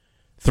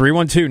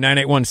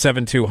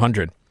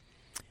 312-981-7200.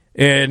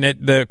 And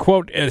the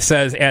quote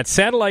says, at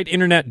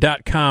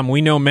satelliteinternet.com,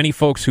 we know many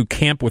folks who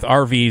camp with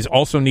RVs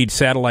also need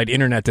satellite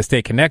internet to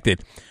stay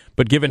connected.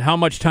 But given how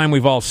much time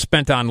we've all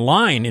spent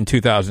online in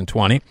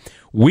 2020,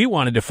 we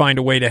wanted to find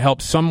a way to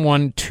help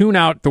someone tune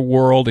out the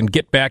world and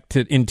get back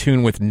in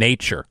tune with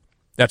nature.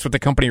 That's what the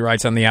company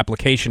writes on the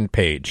application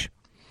page.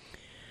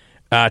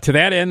 To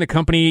that end, the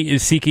company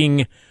is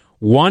seeking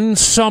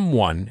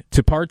someone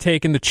to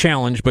partake in the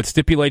challenge, but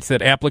stipulates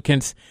that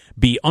applicants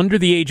be under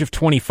the age of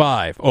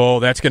 25. Oh,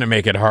 that's going to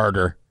make it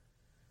harder.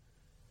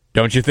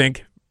 Don't you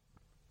think?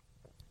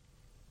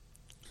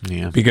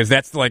 Yeah. Because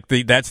that's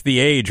the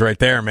age right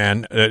there,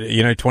 man.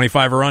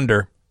 25 or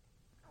under.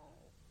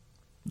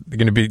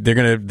 They're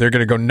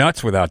gonna go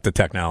nuts without the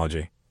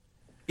technology.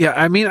 Yeah,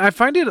 I mean, I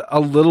find it a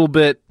little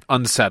bit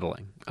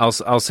unsettling.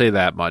 I'll say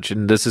that much.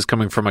 And this is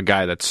coming from a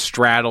guy that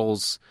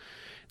straddles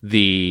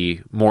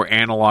the more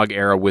analog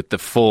era with the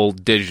full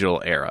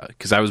digital era,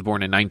 because I was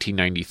born in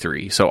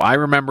 1993. So I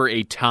remember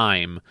a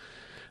time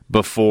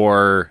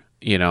before,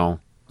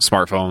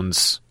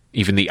 smartphones,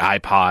 even the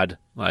iPod.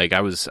 Like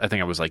I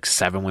think I was like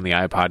 7 when the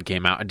iPod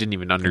came out. I didn't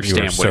even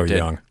understand what it did.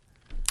 Young.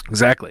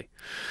 Exactly.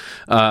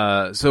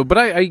 But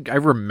I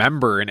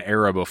remember an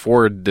era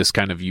before this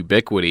kind of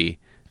ubiquity.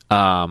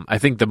 I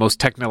think the most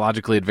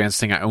technologically advanced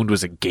thing I owned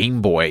was a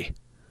Game Boy.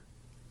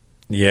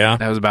 Yeah.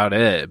 That was about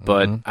it.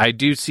 But I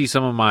do see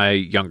some of my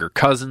younger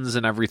cousins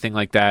and everything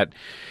like that.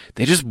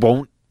 They just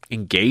won't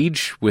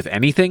engage with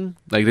anything.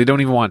 Like, they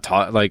don't even want to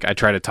talk. Like, I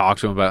try to talk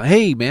to them about,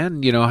 hey,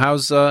 man,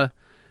 how's your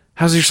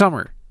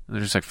summer? And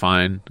they're just like,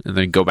 fine. And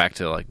then go back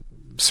to, like,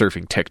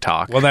 surfing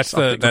TikTok. Well, that's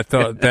what's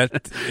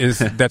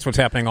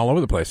happening all over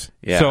the place.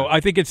 Yeah. So I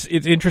think it's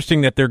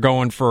interesting that they're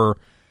going for,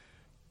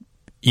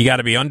 you got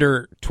to be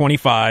under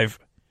 25.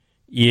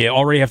 You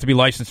already have to be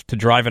licensed to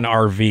drive an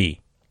RV.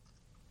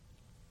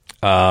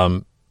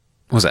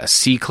 Was that a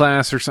C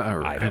class or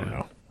something? I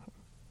don't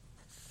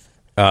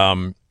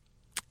know.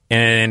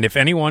 And if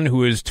anyone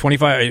who is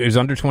 25 is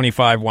under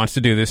 25 wants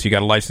to do this, you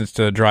got a license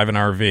to drive an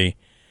RV.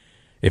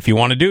 If you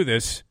want to do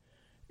this,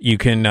 you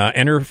can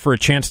enter for a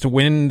chance to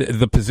win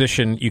the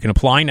position. You can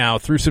apply now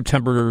through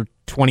September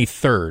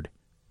 23rd.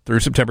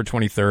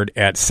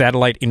 At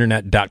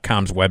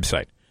satelliteinternet.com's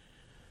website.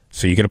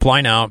 So you can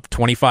apply now,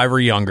 25 or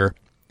younger,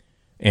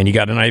 and you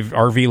got an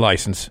RV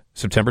license,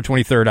 September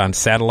 23rd on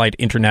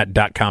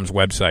satelliteinternet.com's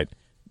website.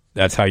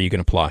 That's how you can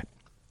apply.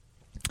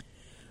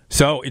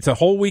 So it's a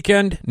whole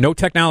weekend, no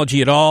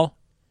technology at all,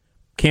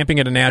 camping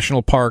at a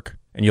national park,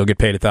 and you'll get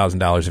paid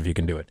 $1,000 if you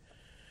can do it.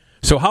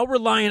 So how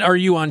reliant are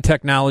you on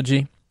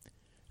technology?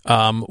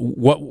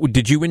 What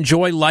did you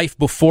enjoy life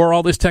before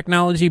all this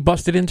technology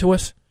busted into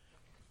us?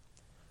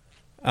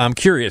 I'm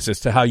curious as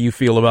to how you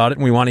feel about it,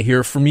 and we want to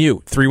hear from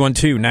you.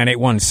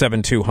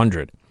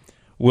 312-981-7200.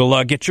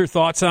 We'll get your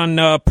thoughts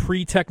on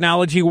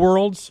pre-technology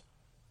worlds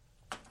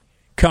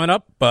coming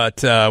up,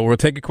 but we'll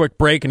take a quick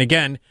break. And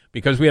again,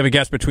 because we have a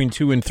guest between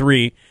 2 and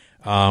 3,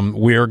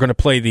 we are going to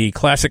play the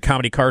classic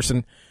comedy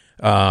Carson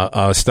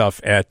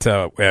stuff at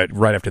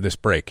right after this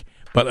break.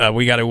 But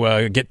we got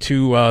to get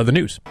to the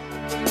news.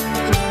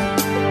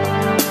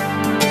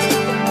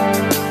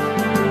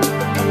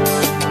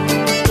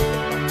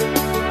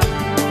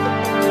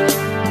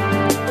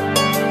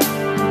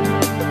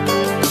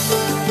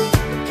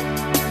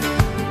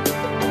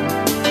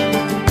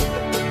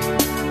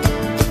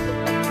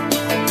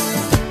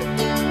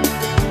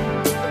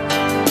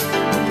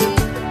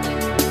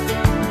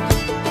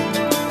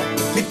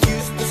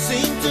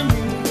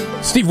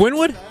 Steve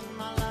Winwood?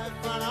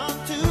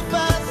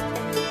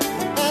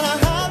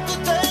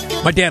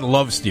 My dad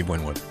loves Steve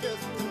Winwood.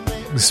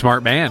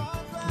 Smart man.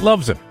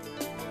 Loves him.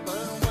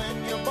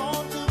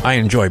 I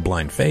enjoy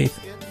Blind Faith.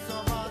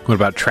 What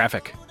about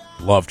Traffic?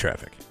 Love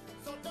Traffic.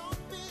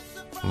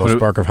 Low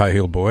Spark of High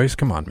Heeled Boys.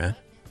 Come on, man.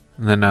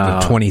 And then the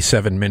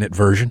 27-minute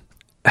version.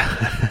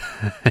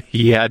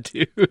 Yeah,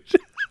 dude.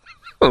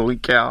 Holy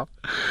cow.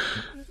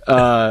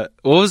 What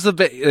was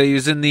he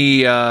was in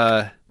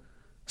the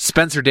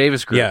Spencer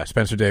Davis Group. Yeah,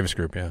 Spencer Davis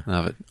Group, yeah.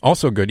 Love it.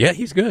 Also good. Yeah,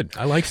 he's good.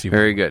 I like Steve.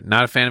 Very good.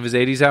 Not a fan of his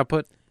 80s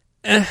output?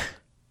 I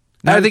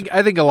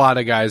think a lot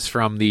of guys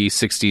from the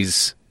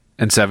 60s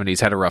and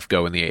 70s had a rough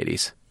go in the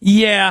 80s.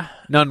 Yeah.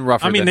 None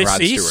rougher than Rod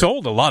Stewart. He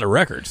sold a lot of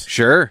records.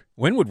 Sure.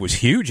 Winwood was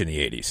huge in the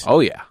 80s. Oh,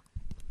 yeah.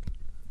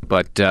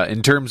 But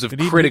in terms of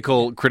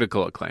critical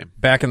acclaim.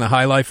 Back in the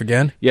High Life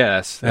again?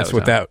 Yes. That's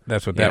what that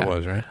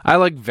was, right? I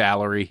like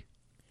Valerie.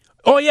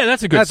 Oh, yeah,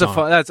 that's a good song.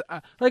 I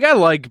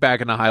like Back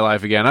in the High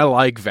Life again. I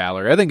like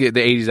Valerie. I think the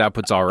 80s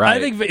output's all right.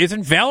 I think,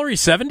 isn't Valerie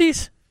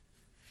 70s?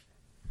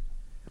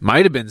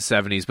 Might have been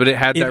 70s, but it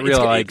had that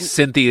real,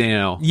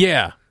 Cynthia,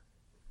 Yeah.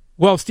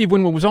 Well, Steve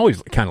Winwood was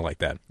always kind of like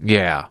that.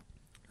 Yeah.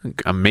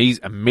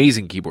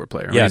 Amazing keyboard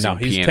player. Yeah, no,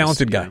 he's a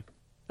talented guy. Yeah.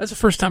 That's the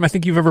first time I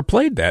think you've ever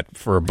played that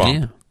for a bump.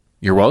 Yeah.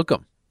 You're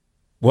welcome.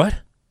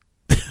 What?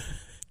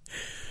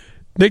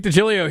 Nick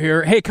Digilio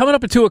here. Hey, coming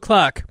up at 2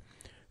 o'clock,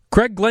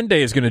 Craig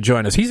Glenday is going to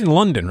join us. He's in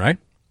London, right?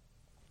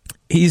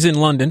 He's in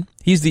London.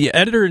 He's the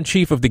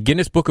editor-in-chief of the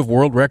Guinness Book of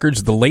World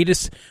Records, the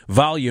latest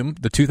volume,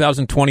 the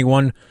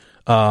 2021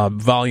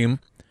 volume,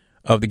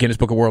 of the Guinness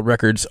Book of World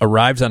Records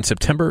arrives on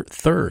September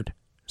 3rd.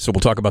 So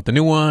we'll talk about the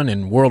new one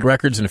and world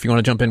records, and if you want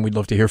to jump in, we'd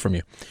love to hear from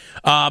you.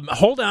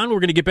 Hold on. We're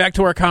going to get back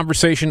to our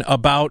conversation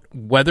about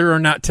whether or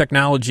not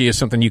technology is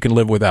something you can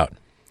live without.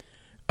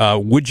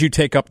 Would you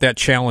take up that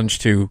challenge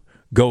to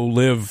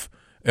go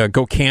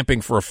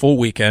camping for a full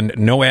weekend,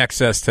 no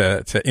access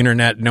to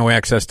internet, no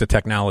access to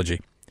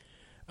technology?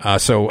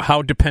 So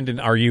how dependent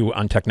are you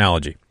on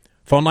technology?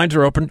 Phone lines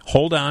are open.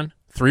 Hold on.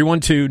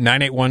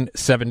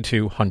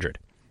 312-981-7200.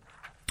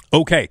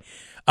 Okay.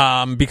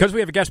 Because we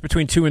have a guest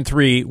between 2 and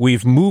 3,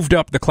 we've moved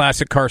up the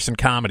classic Carson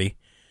comedy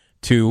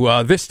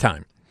to this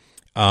time.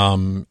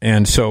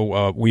 And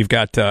so we've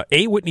got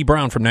A. Whitney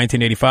Brown from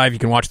 1985. You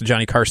can watch the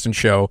Johnny Carson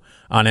Show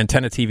on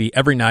Antenna TV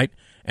every night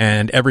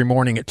and every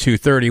morning at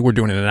 2:30. We're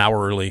doing it an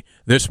hour early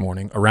this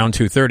morning. Around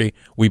 2:30,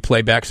 we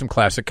play back some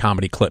classic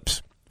comedy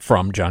clips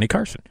from Johnny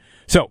Carson.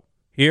 So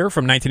here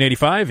from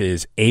 1985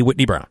 is A.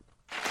 Whitney Brown.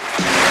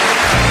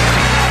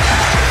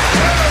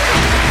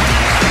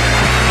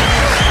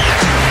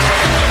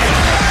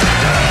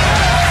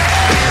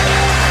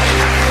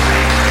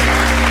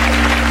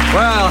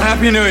 Well,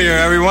 Happy New Year,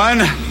 everyone.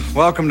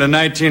 Welcome to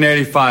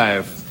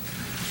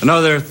 1985.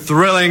 Another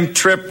thrilling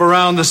trip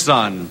around the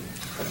sun.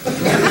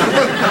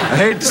 I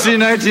hate to see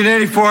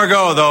 1984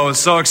 go, though. It was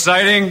so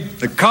exciting.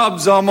 The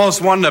Cubs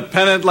almost won the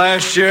pennant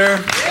last year.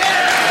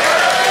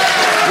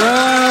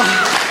 Well,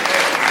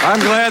 I'm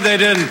glad they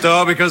didn't,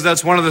 though, because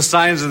that's one of the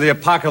signs of the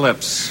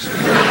apocalypse.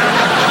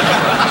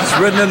 It's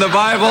written in the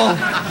Bible,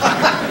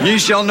 "Ye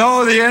shall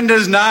know the end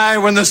is nigh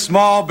when the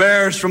small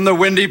bears from the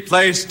windy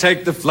place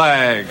take the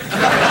flag."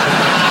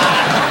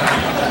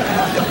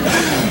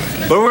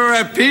 But we were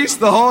at peace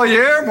the whole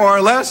year, more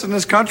or less, in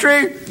this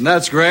country, and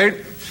that's great.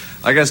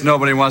 I guess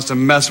nobody wants to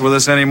mess with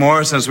us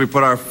anymore since we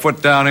put our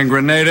foot down in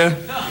Grenada.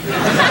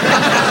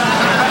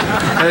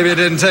 Maybe it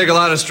didn't take a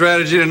lot of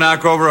strategy to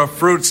knock over a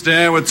fruit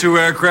stand with 2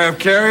 aircraft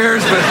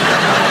carriers, but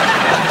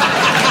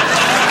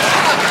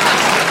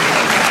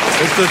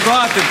it's the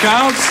thought that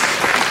counts.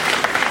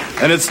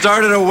 And it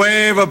started a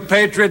wave of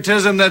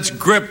patriotism that's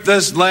gripped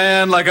this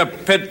land like a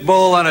pit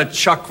bull on a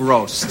chuck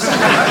roast.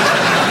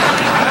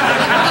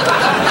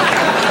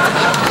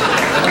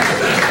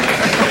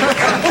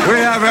 We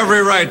have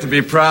every right to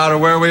be proud of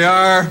where we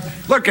are.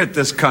 Look at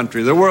this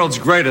country, the world's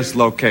greatest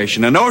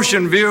location. An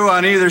ocean view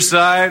on either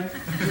side.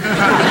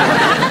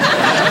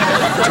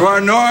 To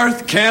our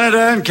north,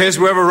 Canada, in case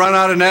we ever run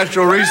out of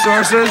natural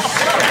resources.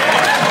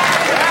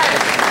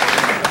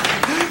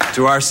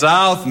 To our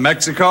south,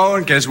 Mexico,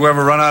 in case we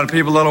ever run out of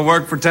people that'll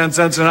work for 10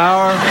 cents an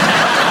hour.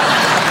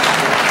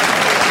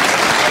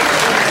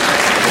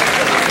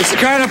 It's the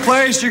kind of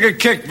place you could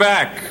kick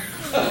back,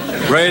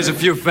 raise a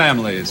few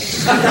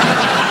families.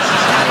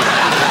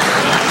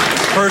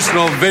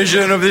 Personal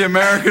vision of the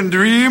American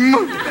dream.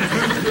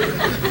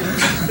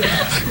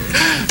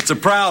 It's a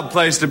proud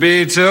place to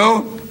be,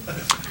 too.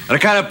 And a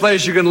kind of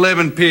place you can live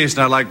in peace,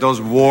 not like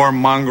those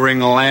war-mongering,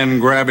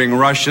 land-grabbing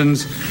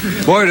Russians.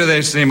 Boy, do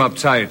they seem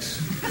uptight.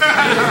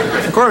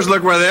 Of course,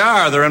 look where they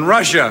are. They're in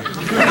Russia.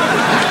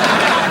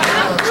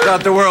 It's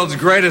not the world's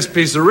greatest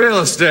piece of real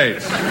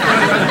estate.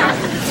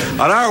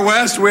 On our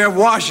west, we have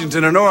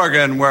Washington and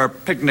Oregon, where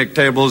picnic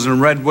tables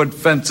and redwood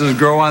fences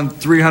grow on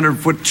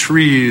 300-foot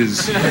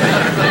trees.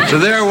 To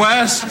their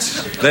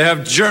west, they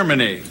have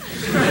Germany.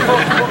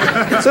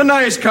 It's a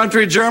nice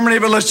country, Germany,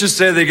 but let's just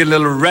say they get a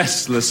little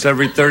restless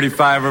every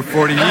 35 or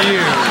 40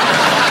 years.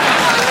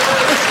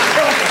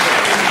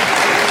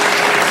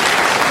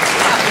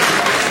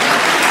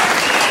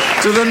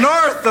 To the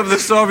north of the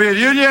Soviet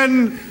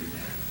Union,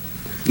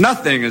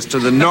 nothing is to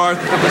the north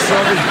of the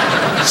Soviet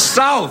Union.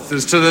 South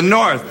is to the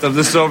north of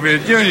the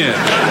Soviet Union.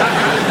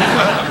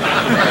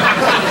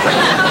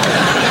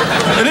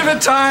 And if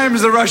at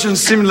times the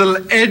Russians seem a little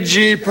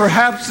edgy,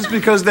 perhaps it's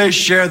because they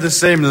share the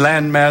same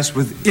landmass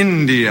with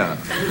India.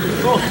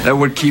 That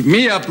would keep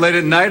me up late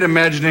at night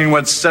imagining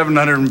what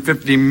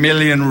 750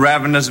 million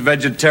ravenous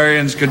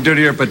vegetarians could do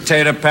to your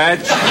potato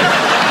patch. Never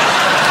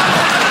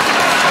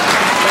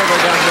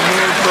got in the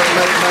mood for a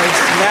late night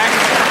snack.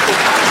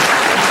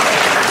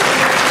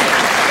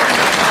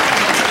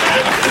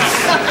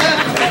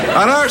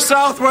 On our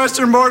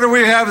southwestern border,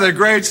 we have the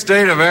great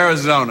state of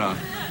Arizona.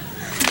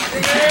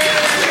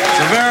 It's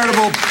a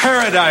veritable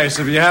paradise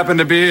if you happen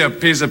to be a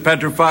piece of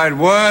petrified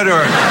wood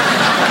or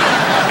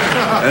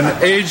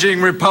an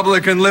aging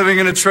Republican living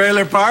in a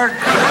trailer park.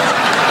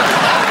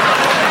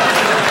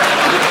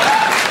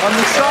 On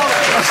the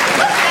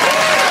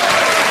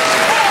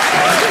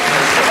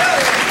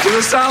to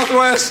the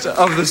southwest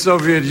of the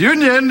Soviet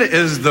Union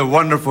is the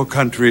wonderful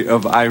country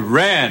of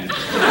Iran.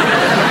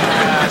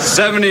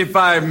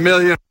 75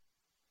 million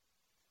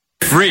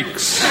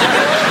freaks.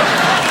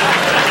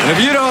 And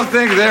if you don't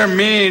think they're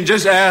mean,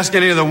 just ask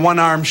any of the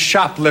one-armed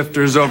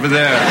shoplifters over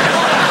there.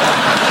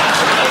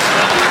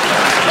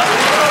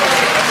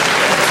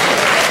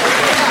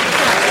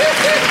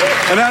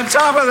 And on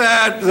top of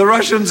that, the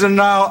Russians are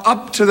now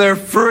up to their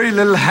furry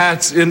little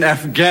hats in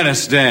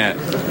Afghanistan.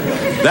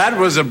 That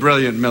was a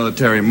brilliant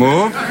military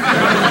move.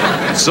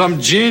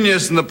 Some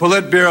genius in the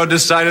Politburo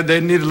decided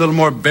they need a little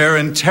more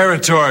barren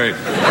territory.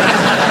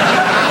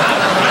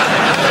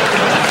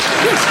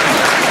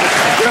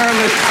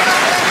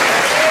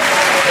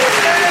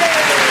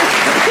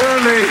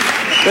 Apparently,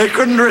 they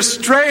couldn't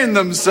restrain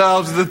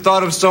themselves at the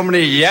thought of so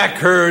many yak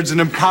herds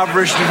and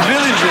impoverished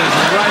villages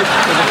ripe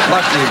for the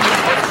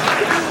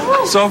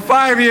plucking. So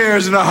 5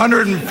 years and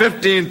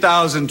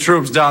 115,000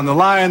 troops down the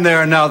line, they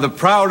are now the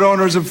proud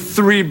owners of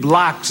 3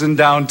 blocks in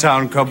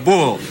downtown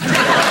Kabul.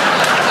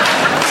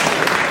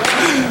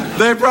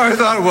 They probably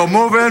thought, we'll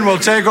move in, we'll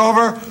take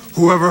over.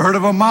 Whoever heard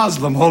of a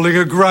Muslim holding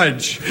a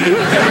grudge?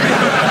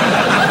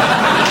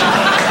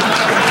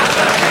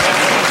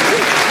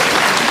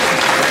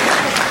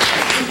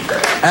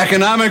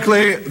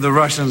 Economically, the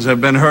Russians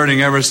have been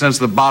hurting ever since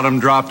the bottom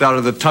dropped out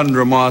of the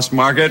tundra moss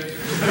market.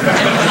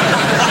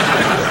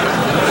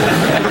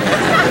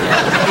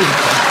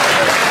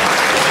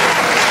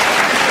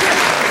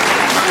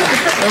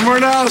 And we're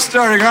now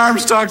starting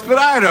arms talks, but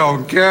I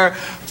don't care.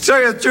 To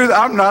tell you the truth,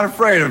 I'm not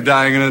afraid of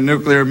dying in a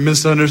nuclear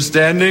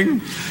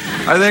misunderstanding.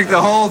 I think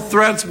the whole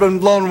threat's been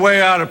blown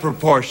way out of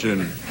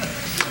proportion.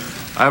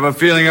 I have a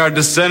feeling our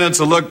descendants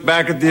will look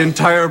back at the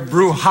entire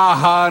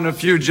brouhaha in a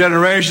few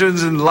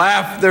generations and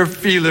laugh their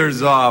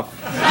feelers off.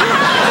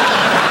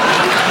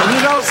 And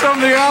you know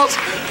something else?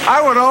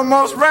 I would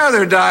almost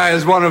rather die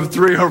as one of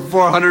 300 or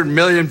 400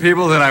 million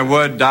people than I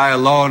would die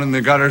alone in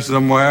the gutter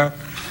somewhere.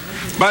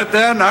 But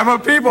then I'm a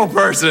people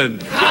person.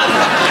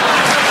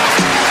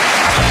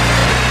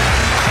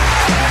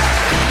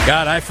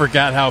 God, I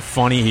forgot how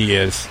funny he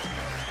is.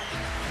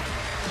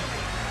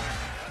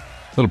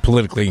 A little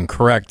politically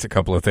incorrect, a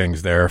couple of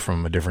things there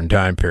from a different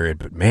time period.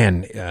 But,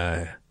 man,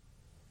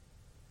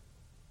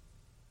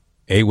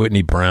 A.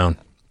 Whitney Brown.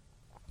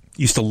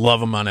 Used to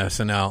love him on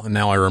SNL, and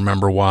now I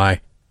remember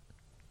why.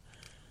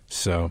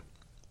 So,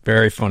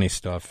 very funny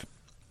stuff.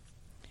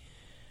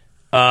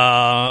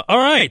 All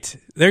right,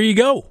 there you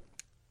go.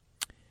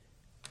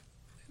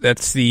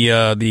 That's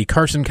the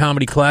Carson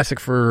Comedy Classic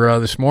for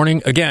this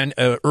morning. Again,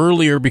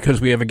 earlier because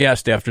we have a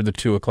guest after the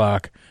 2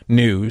 o'clock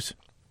news.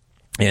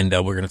 And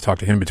we're going to talk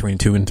to him between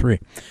 2 and 3.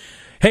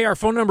 Hey, our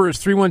phone number is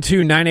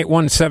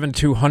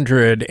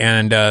 312-981-7200.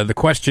 And the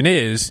question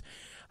is,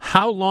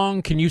 how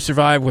long can you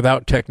survive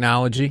without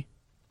technology?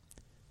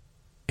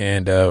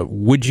 And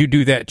would you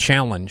do that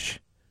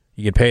challenge?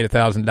 You get paid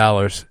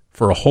 $1,000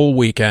 for a whole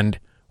weekend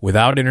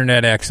without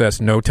internet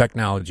access, no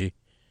technology.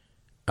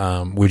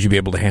 Would you be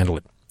able to handle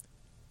it?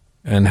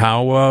 And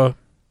how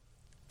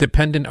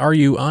dependent are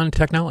you on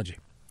technology?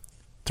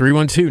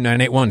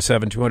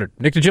 312-981-7200.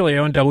 Nick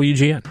Digilio on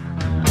WGN.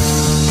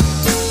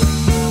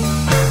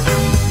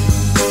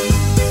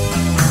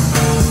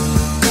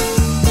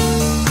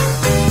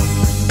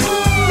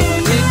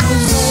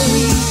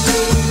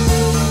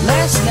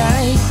 Last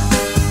night,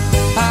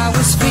 I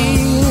was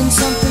feeling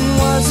something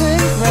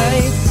wasn't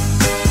right.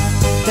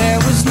 There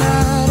was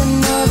not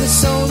another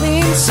soul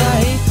in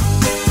sight.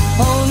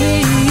 Only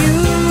you,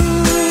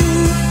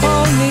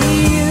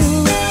 only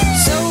you.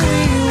 So we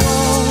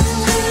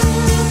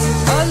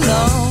walked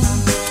alone.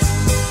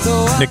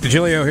 Nick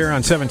Digilio here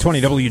on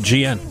 720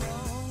 WGN.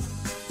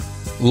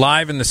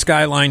 Live in the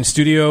Skyline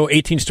Studio,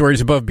 18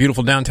 stories above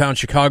beautiful downtown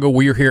Chicago.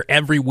 We are here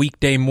every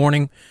weekday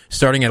morning,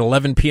 starting at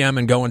 11 p.m.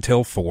 and go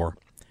until 4.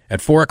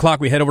 At 4 o'clock,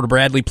 we head over to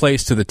Bradley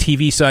Place to the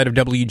TV side of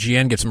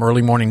WGN, get some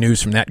early morning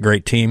news from that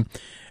great team.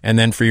 And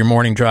then for your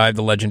morning drive,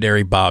 the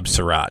legendary Bob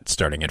Surratt,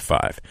 starting at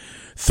 5.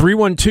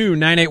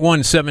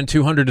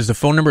 312-981-7200 is the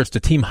phone number. It's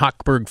the Team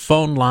Hochberg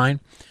phone line.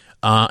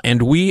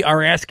 And we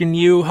are asking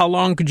you, how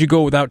long could you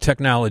go without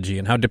technology,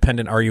 and how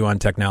dependent are you on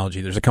technology?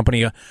 There's a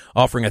company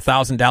offering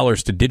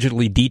 $1,000 to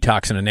digitally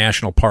detox in a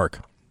national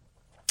park.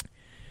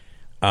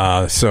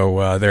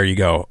 So there you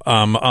go.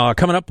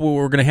 Coming up,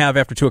 we're going to have,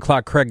 after 2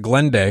 o'clock, Craig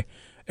Glenday,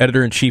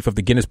 editor-in-chief of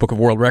the Guinness Book of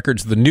World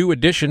Records. The new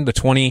edition, the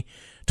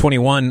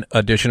 2021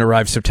 edition,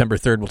 arrives September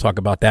 3rd. We'll talk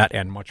about that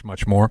and much,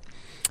 much more.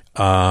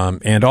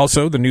 And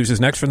also, the news is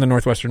next from the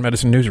Northwestern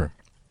Medicine Newsroom.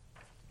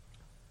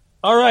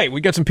 All right, we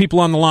got some people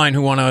on the line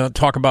who want to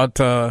talk about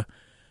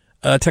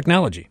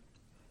technology.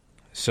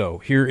 So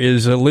here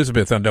is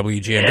Elizabeth on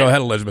WGN. Go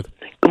ahead, Elizabeth.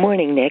 Good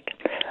morning, Nick.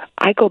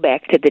 I go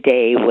back to the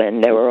day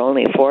when there were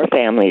only 4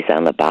 families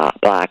on the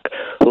block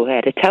who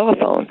had a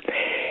telephone,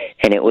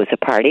 and it was a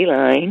party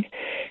line,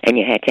 and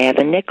you had to have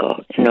a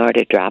nickel in order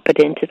to drop it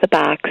into the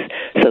box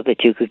so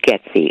that you could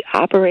get the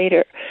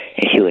operator,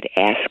 and she would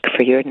ask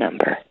for your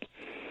number.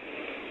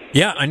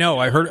 Yeah, I know.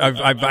 I heard.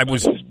 I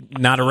was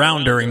not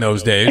around during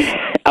those days.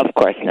 Of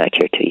course not.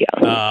 You're too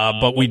young.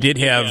 But we did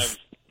have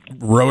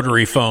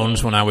rotary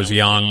phones when I was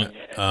young.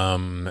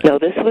 No,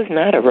 this was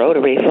not a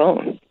rotary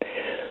phone.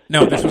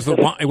 No,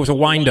 it was a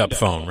wind-up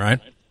phone, right?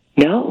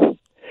 No,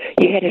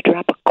 you had to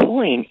drop a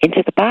coin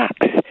into the box.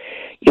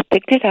 You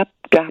picked it up,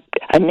 dropped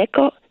a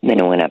nickel, then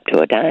it went up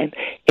to a dime,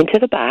 into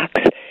the box,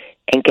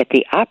 and get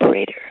the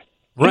operator.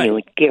 Right. And you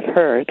would give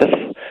her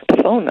the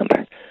phone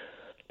number.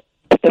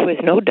 But there was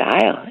no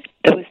dial.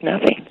 There was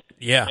nothing.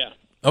 Yeah.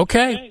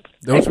 Okay.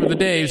 Those were the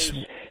days.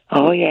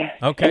 Oh, yeah.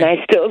 Okay. And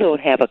I still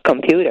don't have a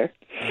computer.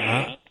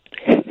 Uh-huh.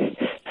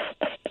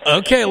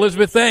 Okay,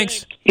 Elizabeth,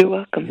 thanks. You're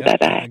welcome. Yep.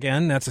 Bye-bye.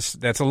 Again, that's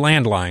a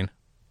landline.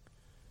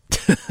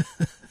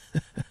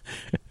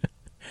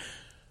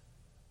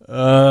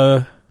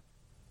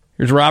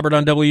 Here's Robert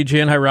on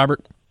WGN. Hi,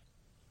 Robert.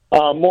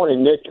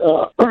 Morning, Nick.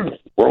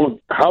 Well,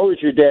 how is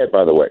your dad,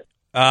 by the way?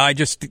 I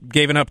just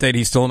gave an update.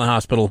 He's still in the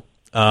hospital.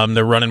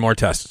 They're running more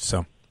tests.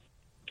 So,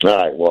 all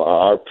right. Well,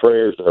 our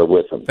prayers are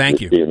with him.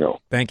 Thank you. You know.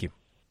 Thank you.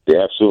 They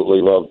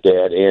absolutely love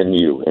Dad and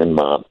you and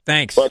Mom.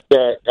 Thanks. But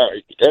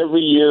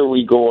every year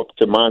we go up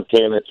to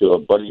Montana to a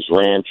buddy's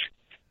ranch,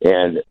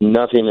 and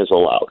nothing is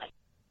allowed.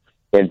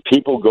 And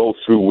people go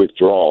through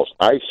withdrawals.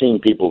 I've seen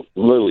people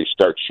literally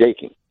start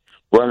shaking,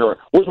 run around.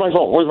 Where's my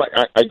phone?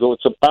 I go,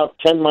 it's about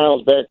 10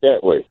 miles back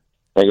that way.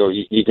 I go,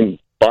 you can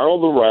borrow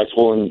the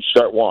rifle and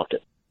start walking.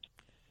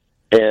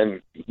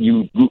 And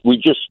we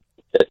just,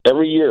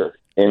 every year,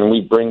 and we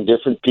bring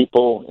different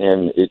people,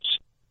 and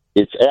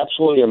it's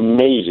absolutely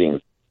amazing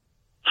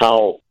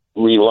how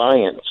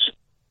reliant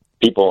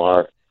people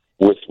are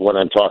with what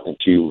I'm talking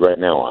to you right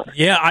now on.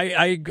 Yeah,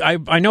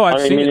 I know.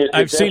 I've seen it.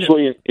 I've seen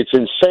it. It's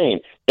insane.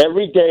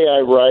 Every day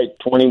I ride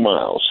 20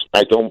 miles.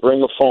 I don't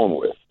bring a phone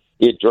with.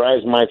 It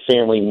drives my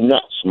family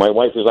nuts. My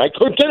wife is, I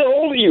couldn't get a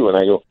hold of you. And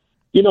I go,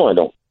 I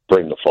don't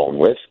bring the phone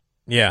with.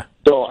 Yeah.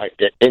 So,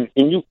 and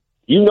you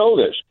know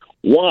this.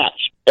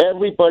 Watch.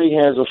 Everybody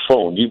has a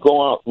phone. You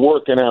go out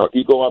working out.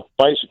 You go out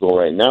bicycle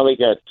right now. They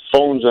got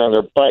phones on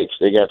their bikes.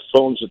 They got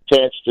phones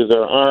attached to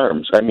their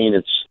arms. I mean,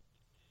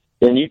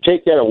 and you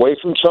take that away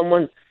from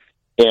someone,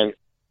 and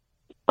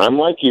I'm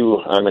like you.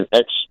 I'm an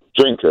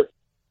ex-drinker,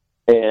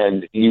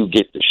 and you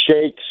get the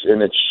shakes,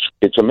 and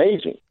it's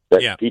amazing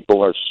that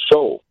people are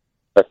so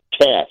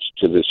attached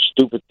to this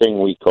stupid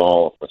thing we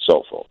call a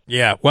cell phone.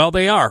 Yeah, well,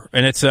 they are,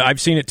 and it's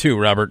I've seen it too,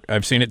 Robert.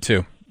 I've seen it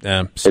too.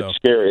 So. It's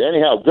scary.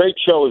 Anyhow, great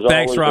show as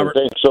Thanks, always. Robert.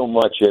 Thanks so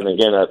much, and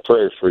again, I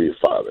pray for your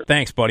father.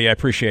 Thanks, buddy. I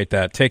appreciate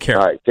that. Take care.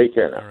 All right, take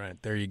care now. All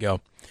right, there you go.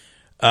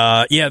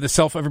 Yeah, the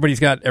cell phone.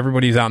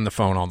 Everybody's on the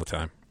phone all the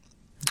time.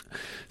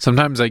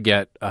 Sometimes I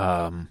get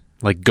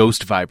like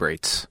ghost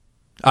vibrates.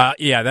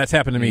 Yeah, that's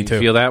happened to me too. You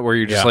feel that where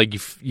you're just like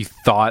you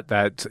thought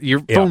that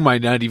your phone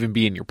might not even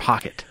be in your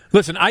pocket.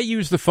 Listen, I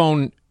use the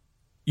phone.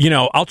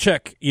 I'll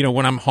check.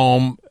 When I'm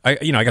home, I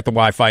got the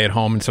Wi-Fi at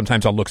home, and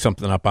sometimes I'll look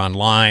something up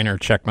online or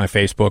check my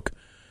Facebook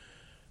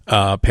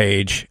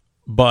page.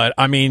 But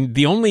I mean,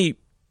 the only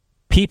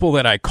people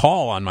that I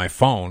call on my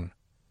phone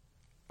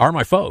are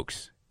my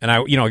folks, and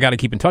I got to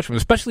keep in touch with them,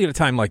 especially at a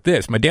time like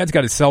this. My dad's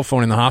got his cell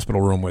phone in the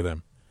hospital room with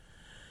him.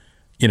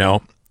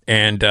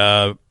 And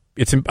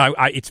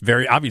it's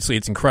very obviously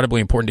it's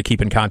incredibly important to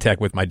keep in contact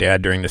with my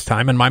dad during this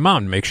time, and my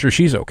mom to make sure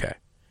she's okay.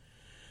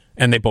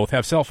 And they both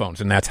have cell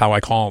phones, and that's how I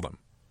call them.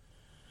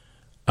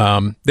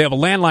 They have a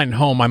landline at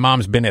home. My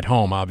mom's been at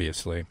home,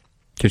 obviously,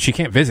 because she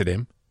can't visit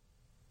him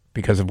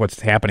because of what's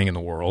happening in the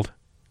world.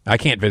 I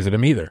can't visit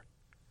him either.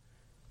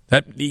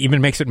 That even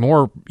makes it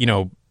more,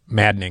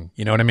 maddening.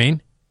 You know what I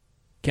mean?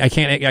 I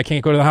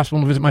can't go to the hospital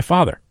and visit my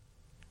father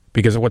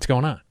because of what's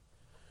going on.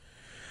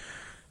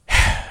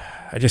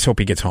 I just hope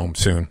he gets home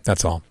soon.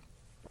 That's all.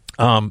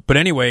 But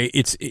anyway,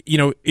 it's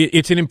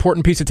an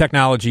important piece of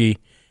technology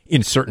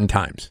in certain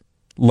times.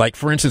 Like,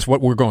 for instance,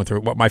 what we're going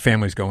through, what my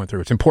family's going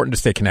through. It's important to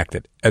stay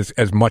connected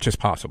as much as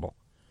possible.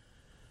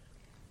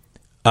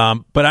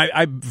 But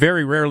I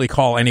very rarely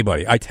call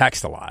anybody. I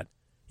text a lot.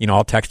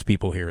 I'll text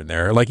people here and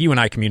there. Like, you and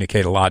I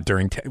communicate a lot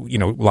during,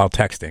 while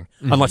texting,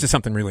 unless it's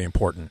something really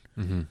important.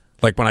 Mm-hmm.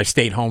 Like when I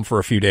stayed home for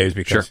a few days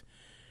because,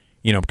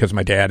 because of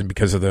my dad and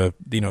because of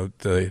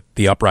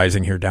the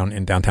uprising here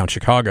in downtown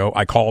Chicago,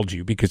 I called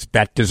you because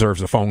that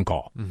deserves a phone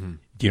call. Mm-hmm.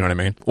 Do you know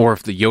what I mean? Or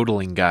if the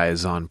yodeling guy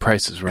is on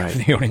Price is Right.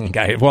 The yodeling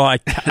guy. Well, I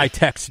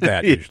text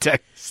that. You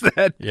text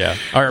that? Yeah.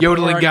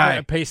 Yodeling guy.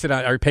 I paste it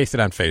on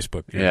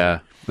Facebook. Yeah.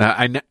 Now,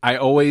 I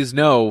always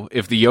know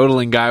if the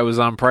yodeling guy was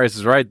on Price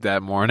is Right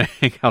that morning.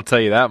 I'll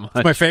tell you that much.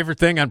 It's my favorite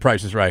thing on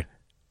Price is Right.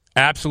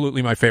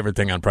 Absolutely my favorite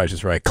thing on Price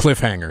is Right.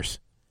 Cliffhangers.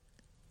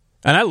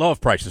 And I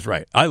love Price is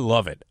Right. I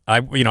love it.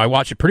 I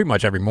watch it pretty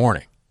much every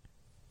morning.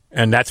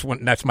 And that's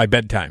my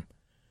bedtime.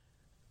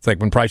 It's like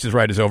when Price is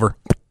Right is over,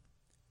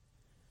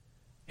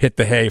 hit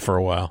the hay for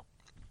a while.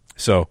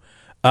 So,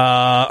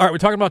 all right, we're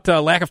talking about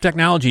lack of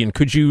technology and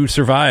could you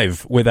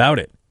survive without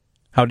it?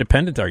 How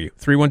dependent are you?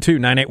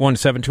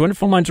 312-981-7200.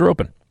 Phone lines are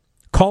open.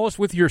 Call us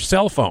with your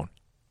cell phone.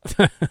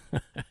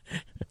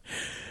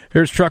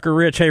 Here's Trucker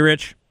Rich. Hey,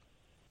 Rich.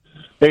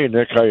 Hey,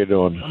 Nick. How you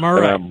doing? I'm all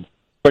right. I'm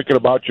thinking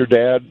about your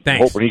dad.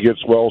 Thanks. Hoping he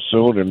gets well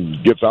soon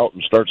and gets out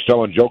and starts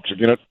telling jokes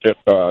again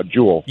at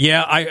Jewel.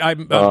 Yeah,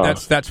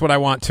 that's what I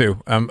want to.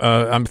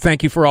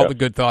 Thank you for all the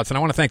good thoughts, and I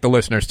want to thank the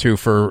listeners too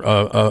for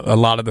a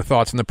lot of the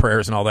thoughts and the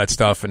prayers and all that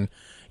stuff. And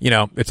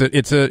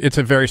it's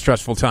a very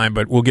stressful time,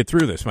 but we'll get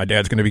through this. My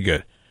dad's going to be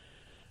good.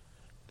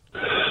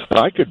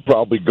 I could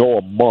probably go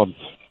a month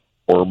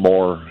or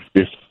more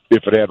if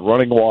it had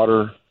running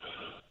water,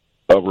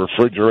 a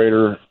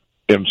refrigerator,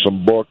 and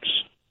some books.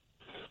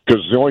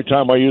 Because the only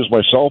time I use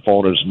my cell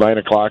phone is 9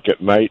 o'clock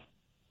at night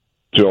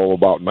till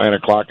about 9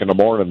 o'clock in the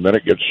morning, then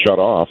it gets shut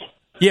off.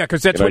 Yeah,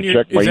 because that's and when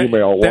I check my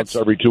email once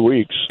every 2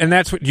 weeks. And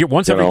that's what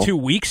once every 2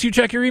 weeks you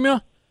check your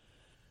email?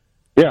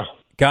 Yeah.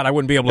 God, I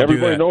wouldn't be able to do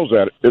that. Everybody knows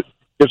that.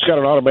 It's got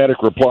an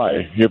automatic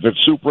reply. If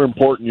it's super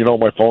important, you know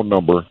my phone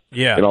number.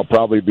 Yeah. And I'll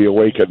probably be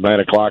awake at 9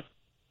 o'clock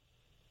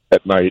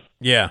at night.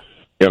 Yeah.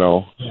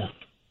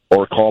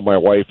 Or call my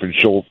wife and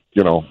she'll,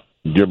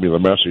 give me the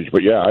message.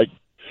 But yeah,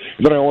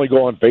 then I only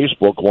go on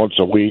Facebook once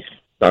a week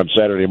on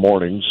Saturday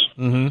mornings.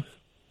 Mm-hmm.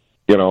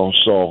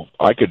 So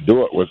I could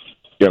do it with,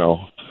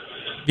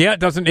 Yeah, it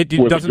doesn't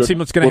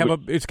seem it's going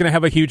to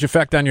have a huge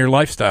effect on your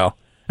lifestyle.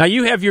 Now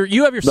you have your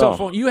cell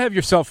phone. You have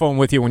your cell phone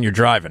with you when you're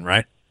driving,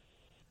 right?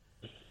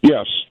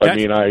 Yes, I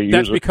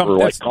use it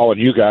for calling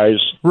you guys.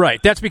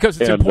 Right. That's because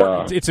it's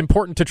important. It's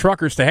important to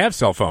truckers to have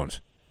cell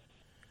phones.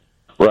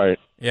 Right.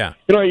 Yeah.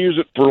 I use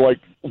it for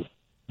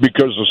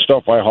because the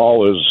stuff I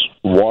haul is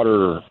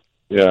water.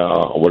 Yeah.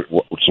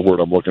 What's the word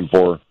I'm looking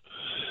for?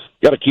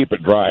 Got to keep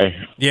it dry.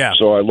 Yeah.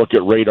 So I look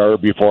at radar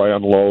before I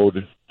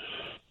unload,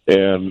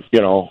 and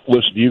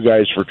listen to you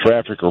guys for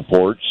traffic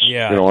reports.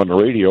 Yeah. On the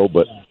radio.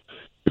 But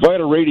if I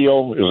had a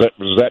radio, is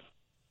that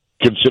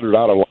considered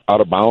out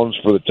of bounds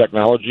for the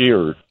technology,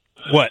 or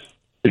what?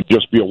 It'd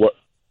just be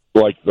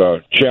like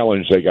the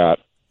challenge they got.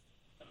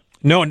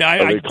 No,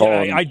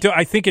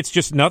 I think it's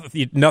just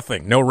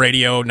nothing. No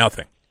radio,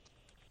 nothing.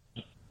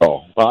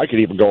 Oh, well, I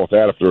could even go with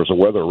that if there's a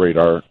weather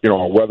radar,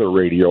 a weather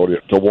radio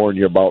to warn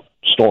you about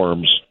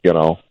storms,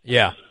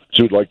 Yeah.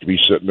 So you'd like to be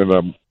sitting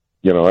in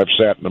I've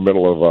sat in the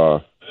middle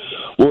of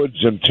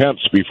woods and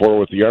tents before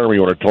with the Army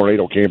when a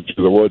tornado came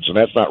through the woods, and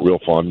that's not real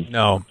fun.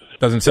 No,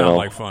 doesn't sound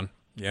like fun.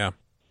 Yeah.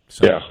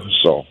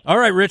 So. All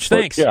right, Rich,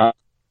 thanks.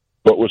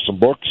 But with some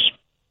books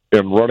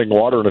and running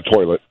water and a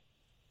toilet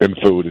and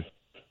food,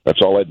 that's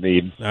all I'd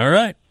need. All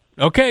right.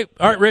 Okay.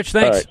 All right, Rich,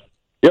 thanks. All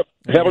right. Yep.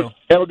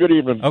 Have a good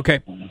evening. Okay.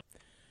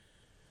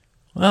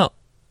 Well,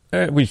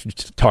 we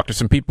talked to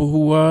some people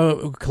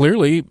who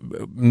clearly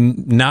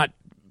not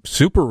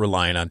super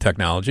reliant on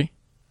technology,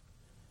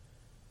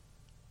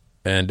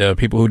 and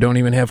people who don't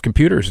even have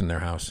computers in their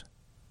house.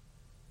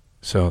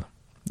 So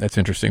that's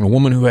interesting. A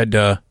woman who had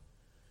no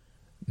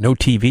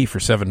TV for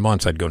 7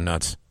 months, I'd go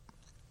nuts.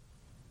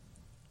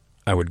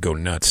 I would go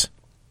nuts.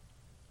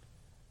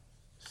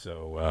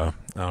 So,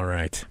 all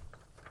right.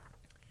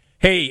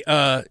 Hey,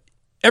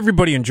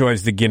 everybody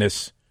enjoys the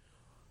Guinness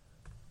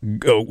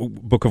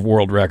Book of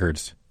World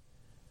Records.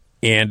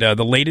 And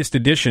the latest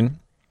edition,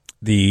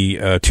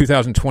 the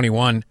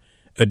 2021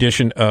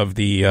 edition of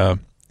the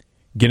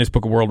Guinness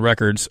Book of World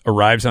Records,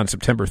 arrives on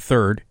September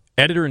 3rd.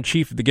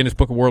 Editor-in-chief of the Guinness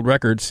Book of World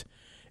Records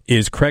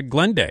is Craig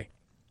Glenday.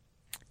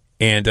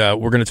 And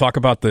we're going to talk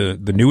about the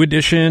new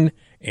edition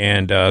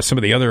and some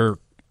of the other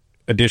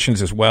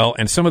editions as well,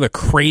 and some of the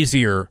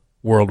crazier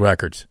world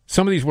records.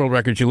 Some of these world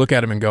records, you look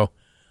at them and go,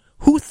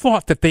 who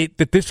thought that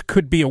this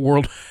could be a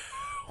world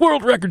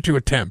record to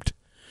attempt?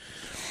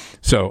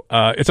 So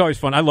it's always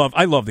fun. I love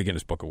the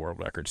Guinness Book of World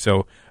Records.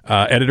 So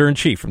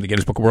editor-in-chief from the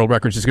Guinness Book of World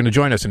Records is going to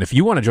join us. And if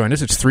you want to join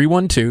us, it's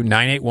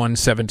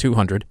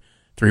 312-981-7200.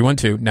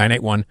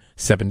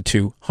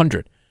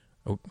 312-981-7200.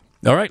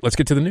 All right, let's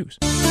get to the news.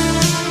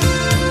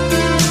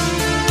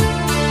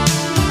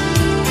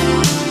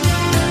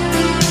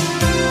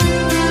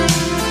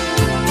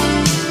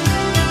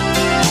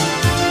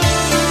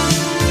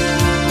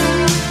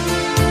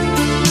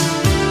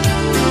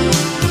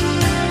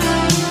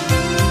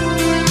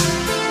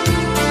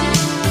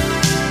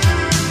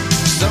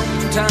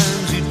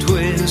 Sometimes you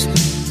twist,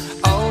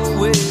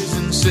 always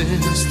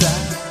insist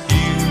that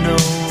you know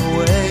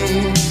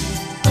way.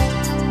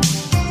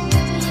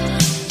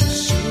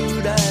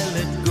 Should I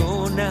let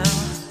go now?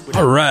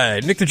 All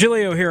right, Nick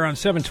Digilio here on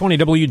 720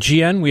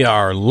 WGN. We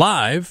are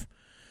live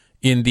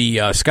in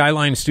the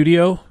Skyline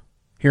studio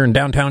here in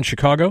downtown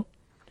Chicago.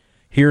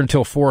 Here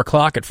until 4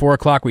 o'clock. At 4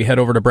 o'clock, we head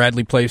over to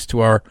Bradley Place to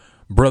our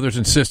brothers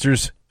and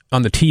sisters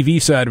on the TV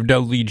side of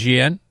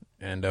WGN,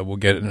 and we'll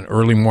get an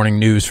early morning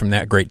news from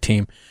that great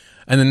team.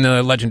 And then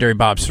the legendary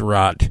Bob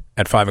Surratt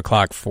at 5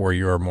 o'clock for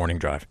your morning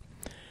drive.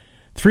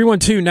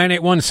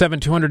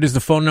 312-981-7200 is the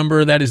phone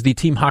number. That is the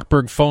Team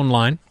Hochberg phone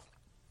line,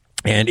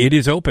 and it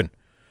is open.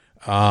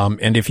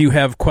 And if you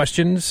have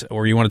questions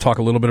or you want to talk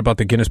a little bit about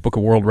the Guinness Book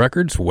of World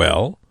Records,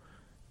 well,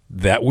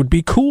 that would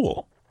be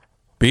cool,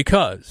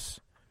 because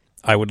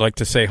I would like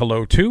to say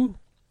hello to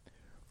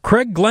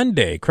Craig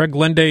Glenday. Craig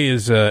Glenday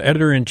is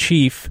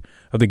editor-in-chief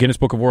of the Guinness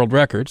Book of World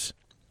Records,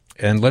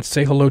 and let's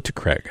say hello to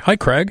Craig. Hi,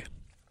 Craig.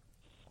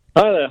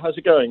 Hi there, how's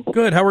it going?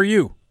 Good, how are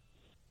you?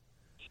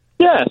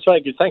 Yeah, it's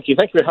very good, thank you.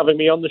 Thank you for having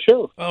me on the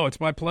show. Oh, it's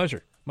my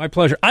pleasure. My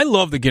pleasure. I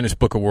love the Guinness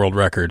Book of World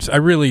Records. I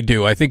really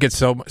do. I think it's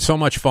so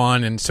much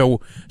fun, and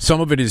so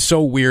some of it is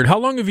so weird. How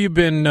long have you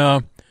been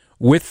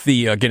with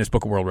the Guinness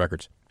Book of World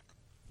Records?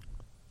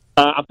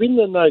 I've been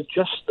there now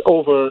just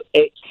over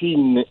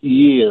 18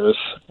 years.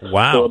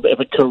 Wow. So a bit of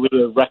a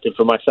career record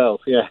for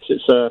myself, yes.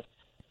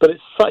 But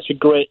it's such a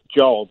great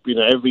job.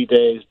 Every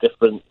day is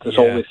different. There's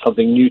always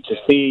something new to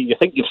see. You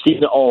think you've seen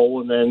it all,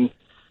 and then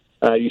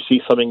You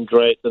see something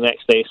great the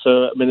next day.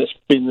 So, I mean, it's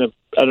been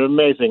an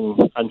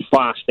amazing and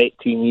fast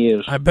 18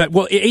 years. I bet.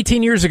 Well,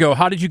 18 years ago,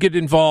 how did you get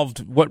involved?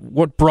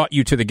 What brought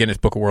you to the Guinness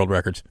Book of World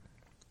Records?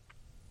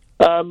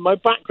 My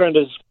background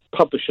is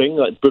publishing,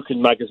 like book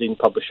and magazine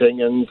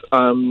publishing, and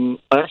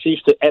I actually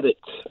used to edit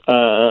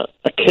a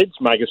kids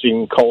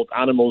magazine called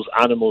Animals,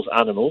 Animals,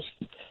 Animals,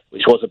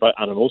 which was about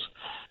animals.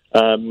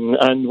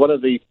 And one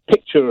of the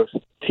picture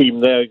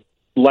team there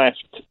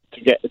left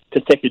to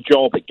take a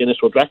job at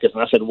Guinness World Records,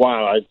 and I said,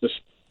 "Wow,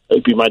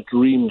 it'd be my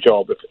dream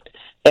job. If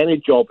any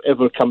job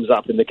ever comes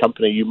up in the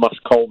company, you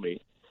must call me."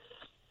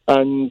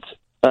 And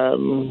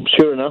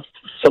sure enough,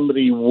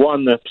 somebody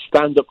won a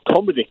stand-up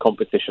comedy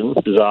competition,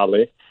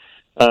 bizarrely,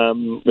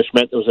 which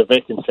meant there was a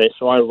vacancy.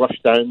 So I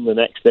rushed down the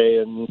next day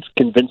and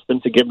convinced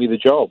them to give me the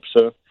job.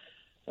 So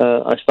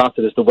I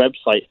started as the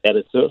website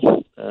editor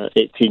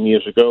 18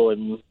 years ago,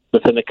 and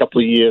within a couple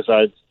of years,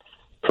 I'd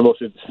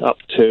promoted up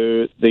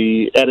to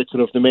the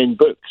editor of the main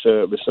book.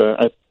 So it was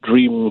a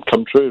dream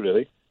come true,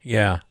 really.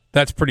 Yeah,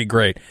 that's pretty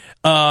great.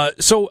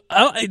 So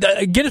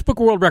Guinness Book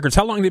of World Records,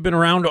 how long have they been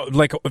around?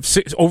 Like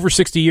over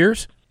 60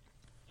 years?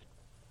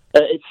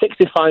 It's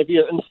 65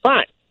 years. In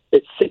fact,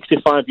 it's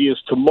 65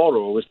 years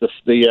tomorrow is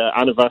the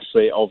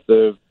anniversary of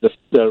the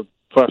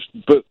first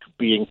book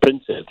being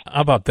printed.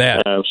 How about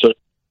that? So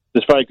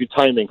it's very good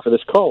timing for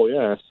this call,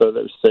 yeah. So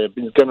that's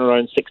been going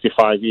around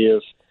 65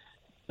 years.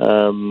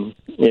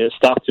 It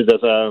started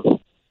as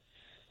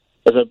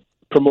a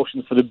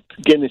promotion for the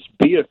Guinness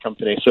Beer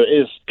Company, so it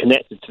is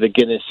connected to the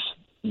Guinness,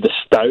 the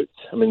Stout.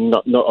 I mean,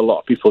 not a lot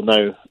of people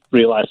now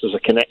realise there's a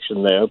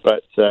connection there,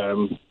 but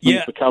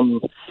we've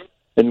become,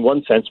 in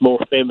one sense, more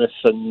famous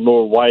and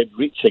more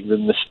wide-reaching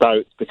than the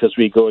Stout because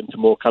we go into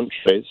more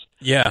countries.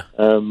 Yeah.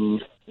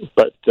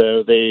 But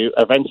they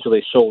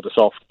eventually sold us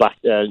off back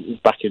in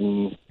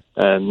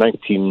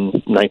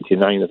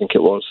 1999, I think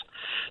it was,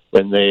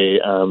 when the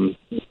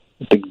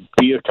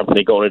beer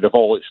company got rid of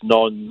all its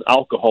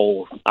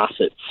non-alcohol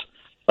assets,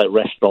 like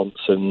restaurants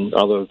and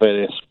other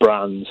various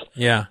brands.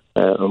 Yeah.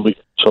 And we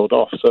sold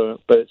off. So,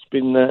 but it's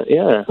been,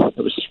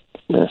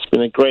 it's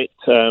been a great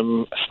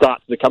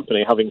start to the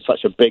company, having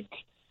such a big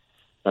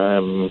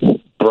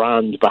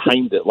brand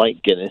behind it,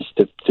 like Guinness,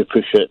 to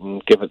push it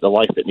and give it the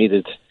life it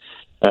needed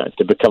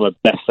to become a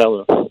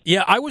bestseller.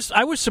 Yeah, I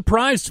was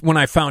surprised when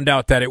I found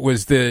out that it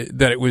was the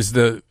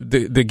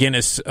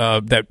Guinness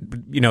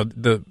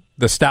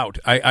the Stout.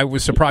 I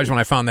was surprised when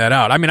I found that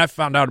out. I mean, I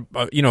found out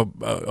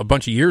a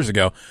bunch of years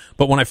ago,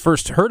 but when I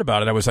first heard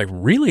about it, I was like,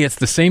 really? It's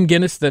the same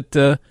Guinness that's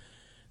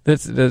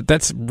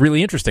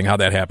really interesting how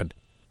that happened.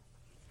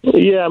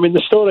 Yeah, I mean,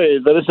 the story,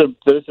 there is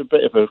a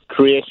bit of a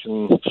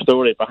creation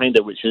story behind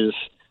it, which is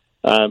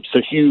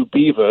Sir Hugh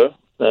Beaver.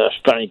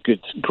 Very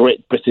good,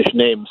 great British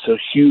name. So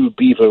Hugh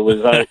Beaver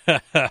was out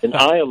in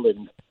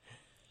Ireland.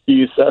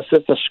 It's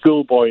a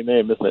schoolboy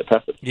name, isn't it,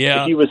 Pepper?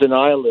 Yeah. He was in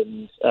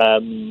Ireland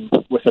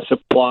with a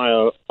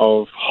supplier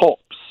of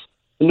hops.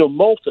 No,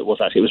 malt it was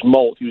actually. It was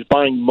malt. He was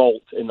buying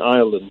malt in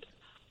Ireland.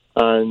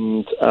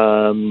 And it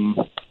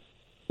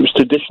was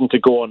tradition to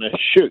go on a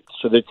shoot.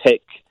 So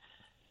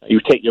you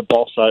take your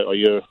boss out or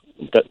your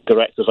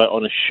directors out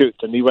on a shoot.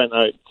 And he went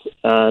out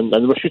and they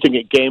were shooting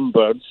at game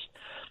birds.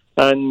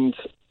 And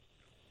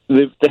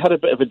they had a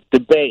bit of a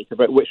debate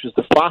about which was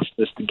the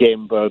fastest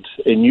game bird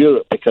in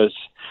Europe, because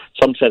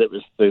some said it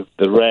was the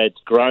red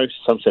grouse,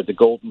 some said the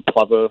golden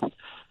plover,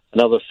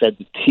 and others said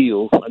the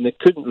teal, and they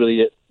couldn't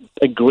really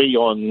agree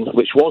on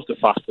which was the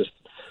fastest.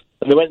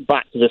 And they went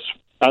back to this,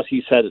 as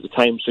he said at the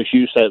time, so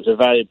Hugh said it was a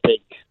very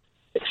big,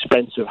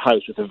 expensive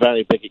house with a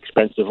very big,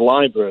 expensive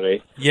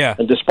library. Yeah.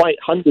 And despite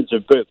hundreds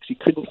of books, he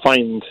couldn't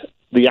find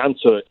the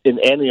answer in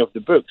any of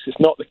the books. It's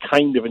not the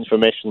kind of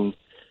information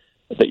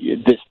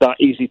that's that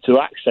easy to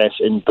access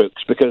in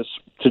books, because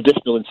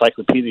traditional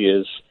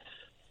encyclopedias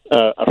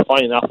are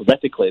fine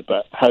alphabetically,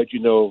 but how do you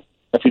know,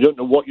 if you don't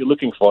know what you're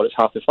looking for, it's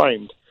hard to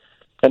find.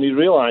 And he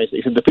realised that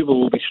he said the people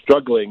will be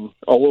struggling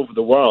all over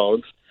the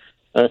world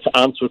to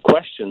answer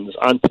questions,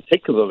 and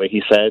particularly,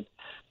 he said,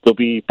 there'll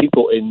be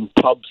people in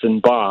pubs and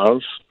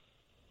bars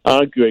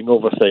arguing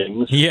over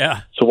things.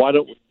 Yeah. So why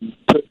don't we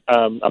put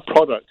a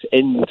product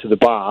into the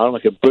bar,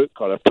 like a book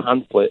or a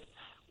pamphlet,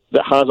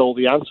 that has all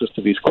the answers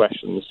to these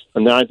questions?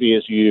 And the idea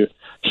is you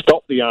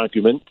stop the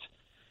argument,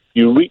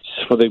 you reach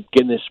for the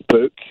Guinness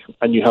book,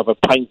 and you have a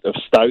pint of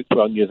stout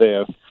when you're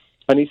there.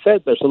 And he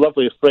said there's a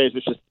lovely phrase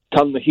which is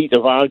turn the heat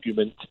of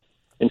argument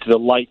into the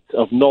light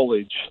of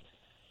knowledge.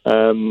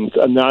 And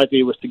the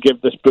idea was to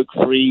give this book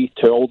free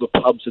to all the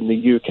pubs in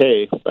the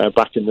UK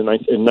back in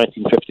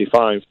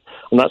 1955.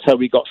 And that's how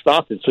we got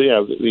started. So,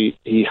 yeah,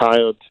 he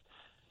hired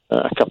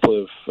a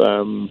couple of,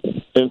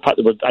 in fact,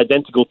 there were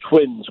identical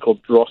twins called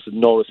Ross and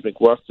Norris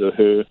McWhirter,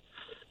 who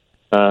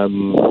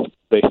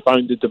they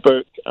founded the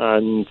book,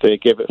 and they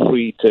gave it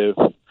free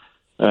to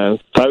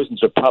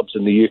thousands of pubs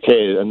in the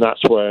UK, and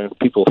that's where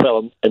people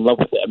fell in love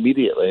with it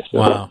immediately. So,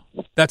 wow.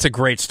 That's a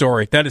great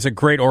story. That is a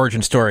great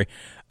origin story.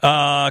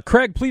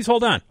 Craig, please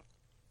hold on.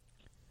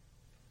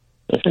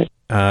 Okay.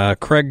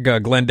 Craig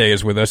Glenday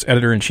is with us,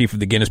 editor-in-chief of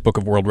the Guinness Book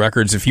of World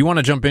Records. If you want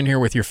to jump in here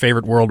with your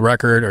favorite world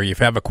record or you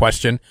have a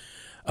question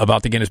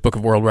about the Guinness Book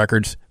of World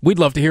Records, we'd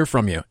love to hear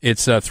from you.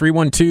 It's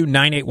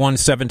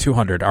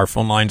 312-981-7200. Our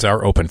phone lines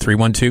are open,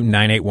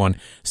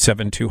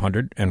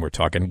 312-981-7200, and we're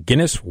talking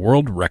Guinness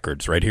World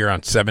Records right here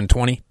on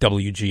 720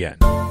 WGN.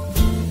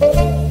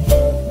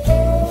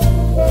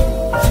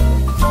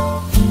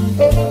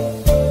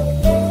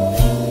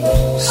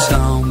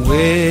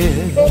 Somewhere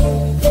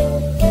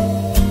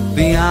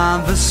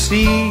beyond the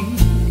sea,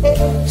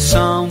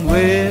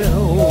 somewhere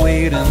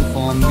waiting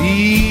for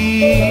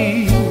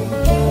me,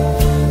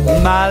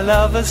 my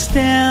lover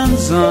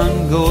stands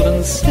on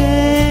golden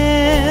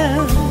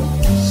sands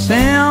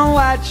and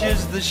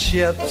watches the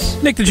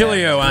ships. Nick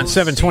Digilio on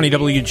 720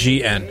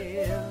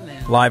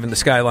 WGN, live in the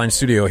Skyline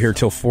studio here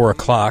till 4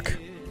 o'clock.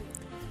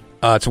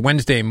 It's a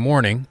Wednesday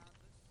morning,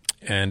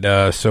 and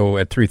so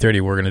at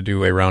 3:30 we're going to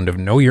do a round of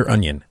Know Your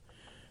Onion.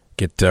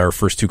 Get our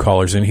first two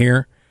callers in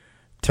here.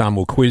 Tom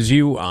will quiz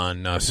you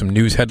on some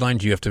news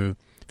headlines. You have to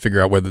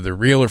figure out whether they're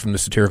real or from the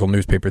satirical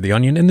newspaper The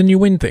Onion, and then you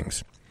win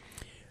things.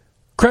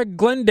 Craig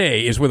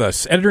Glenday is with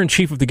us,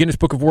 editor-in-chief of the Guinness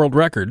Book of World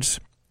Records,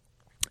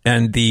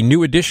 and the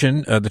new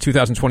edition, the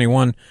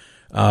 2021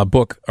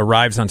 book,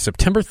 arrives on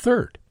September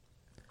 3rd.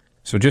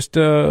 So just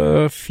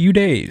a few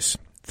days.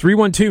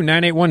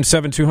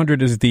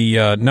 312-981-7200 is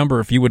the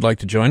number if you would like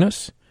to join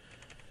us.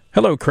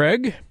 Hello,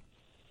 Craig.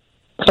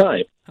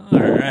 Hi. All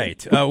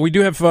right. We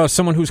do have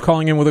someone who's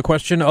calling in with a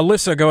question.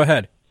 Alyssa, go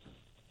ahead.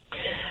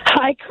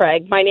 Hi,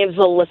 Craig. My name is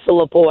Alyssa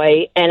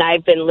LeBoy, and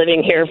I've been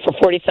living here for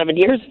 47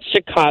 years in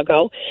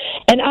Chicago.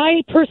 And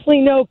I personally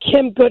know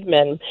Kim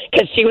Goodman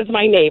because she was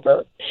my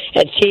neighbor.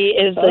 And she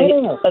is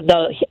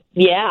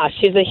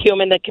she's a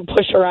human that can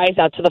push her eyes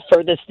out to the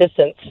furthest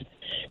distance.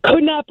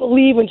 Could not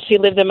believe when she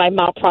lived in my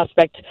Mount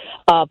Prospect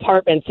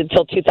apartments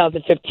until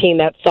 2015,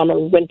 that summer,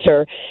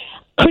 winter.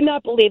 Could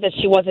not believe that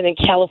she wasn't in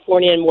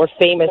California and more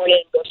famous.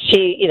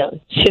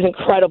 She's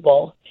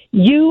incredible.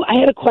 I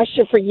had a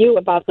question for you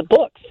about the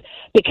books,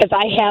 because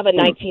I have a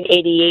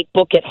 1988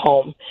 book at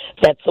home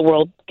that's the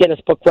World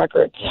Guinness Book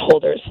Records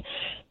holders.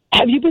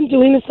 Have you been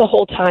doing this the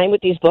whole time with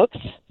these books?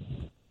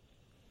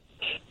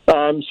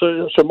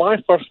 So my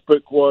first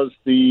book was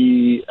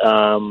the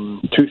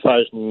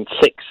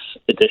 2006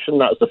 edition.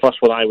 That was the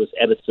first one I was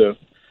editor.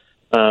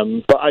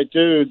 But I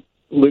do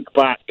look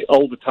back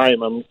all the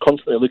time. I'm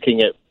constantly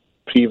looking at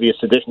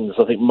previous editions.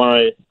 I think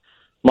my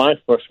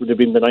first would have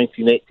been the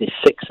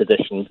 1986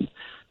 edition.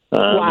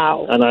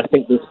 Wow. And I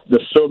think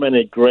there's so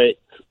many great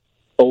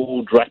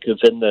old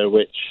records in there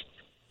which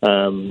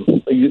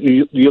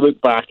you look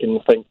back and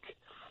think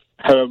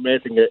how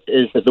amazing it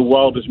is that the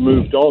world has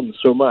moved on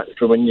so much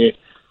from when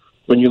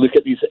you look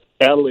at these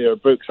earlier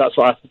books. That's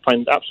what I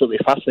find absolutely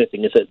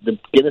fascinating, is that the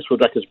Guinness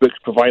World Records books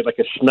provide like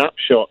a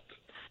snapshot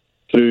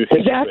through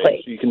history.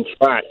 Exactly. So you can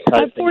track.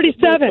 I'm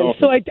 47,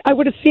 so I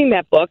would have seen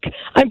that book.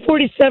 I'm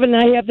 47, and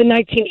I have the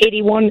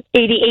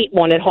 1988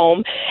 one at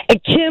home.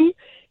 And Kim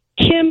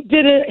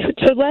did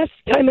the last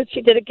time that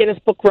she did a Guinness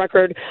Book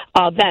Record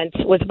event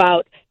was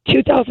about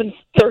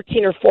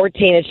 2013 or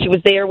 14, and she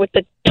was there with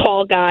the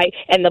tall guy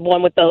and the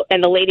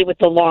lady with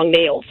the long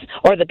nails,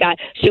 or the guy.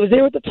 She was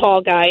there with the tall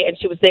guy, and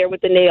she was there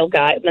with the nail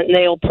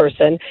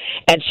person,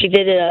 and she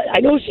did I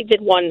know she did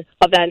one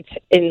event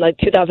in like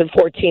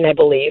 2014, I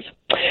believe,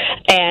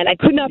 and I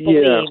could not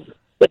believe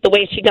with the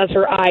way she does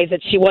her eyes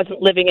that she wasn't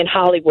living in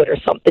Hollywood or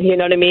something, you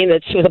know what I mean?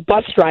 That she was a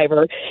bus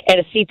driver and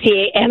a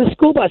CTA and a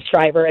school bus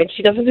driver, and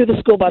she doesn't do the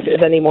school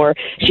buses anymore.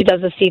 She does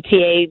the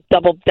CTA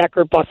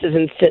double-decker buses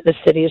in the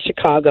city of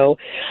Chicago.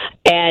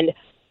 And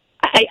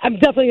I'm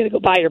definitely going to go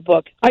buy your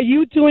book. Are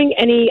you doing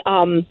any,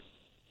 are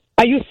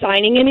you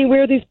signing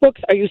anywhere these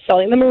books? Are you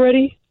selling them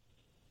already?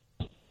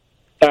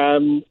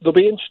 They'll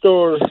be in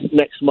store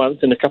next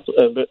month in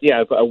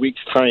about a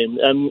week's time.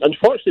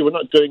 Unfortunately, we're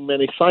not doing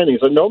many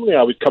signings. Normally,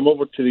 I would come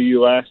over to the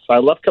US. I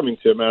love coming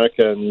to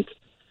America and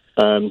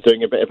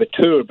doing a bit of a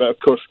tour. But of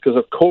course, because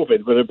of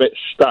COVID, we're a bit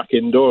stuck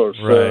indoors.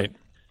 Right.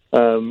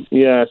 So,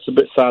 it's a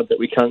bit sad that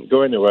we can't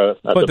go anywhere.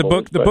 But the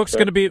book's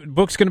going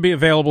to be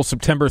available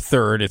September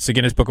 3rd. It's the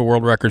Guinness Book of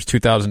World Records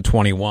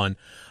 2021.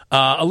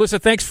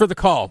 Alyssa, thanks for the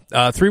call.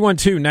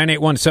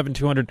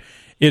 312-981-7200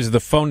 is the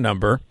phone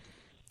number.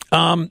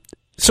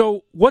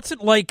 So what's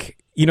it like,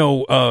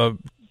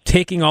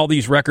 taking all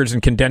these records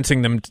and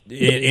condensing them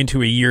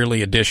into a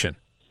yearly edition?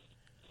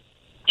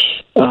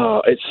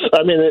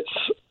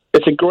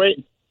 It's a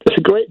great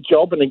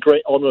job and a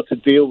great honor to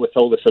deal with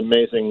all these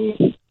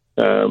amazing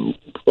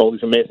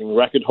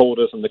record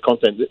holders and the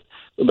content.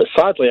 But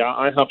sadly,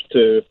 I have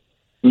to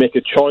make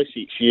a choice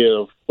each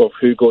year of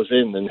who goes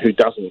in and who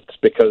doesn't,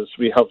 because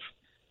we have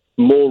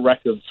more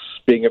records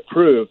being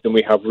approved than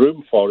we have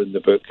room for in the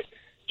book.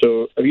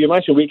 So if you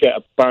imagine, we get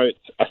about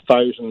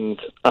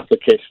 1,000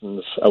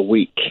 applications a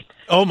week.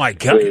 Oh my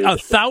God,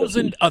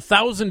 1,000 a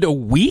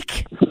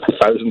week?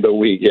 1,000 a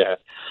week, yeah.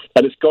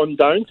 And it's gone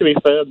down, to be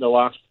fair, in the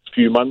last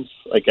few months,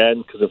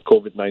 again, because of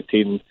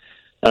COVID-19.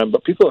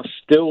 But people are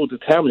still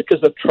determined,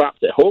 because they're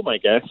trapped at home, I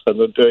guess, and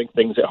they're doing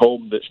things at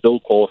home that still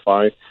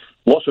qualify.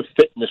 lots of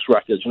fitness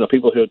records.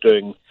 People who are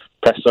doing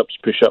press-ups,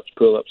 push-ups,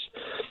 pull-ups.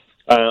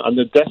 And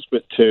they're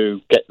desperate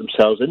to get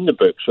themselves in the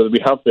book. So we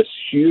have this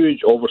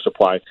huge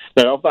oversupply.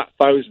 Now, of that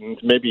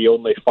 1,000, maybe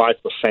only 5%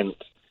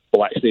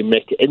 will actually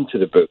make it into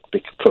the book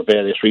for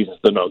various reasons.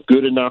 They're not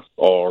good enough,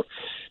 or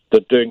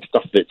they're doing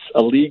stuff that's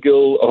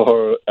illegal,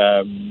 or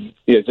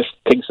just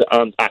things that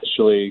aren't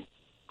actually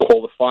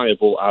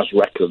qualifiable as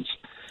records.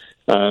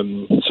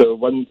 So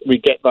when we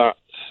get that,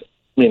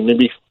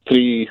 maybe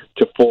 3,000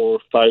 to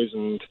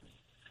 4,000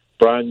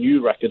 brand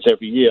new records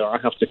every year, I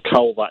have to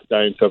cull that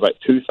down to about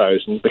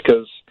 2,000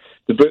 because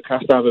the book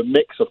has to have a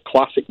mix of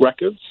classic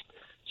records.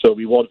 So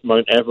we want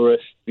Mount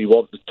Everest, we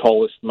want the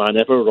tallest man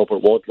ever,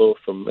 Robert Wadlow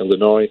from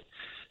Illinois,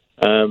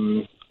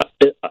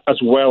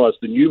 as well as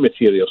the new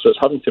material. So it's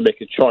having to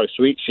make a choice.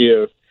 So each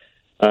year,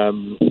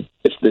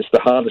 it's the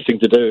hardest thing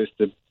to do is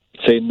to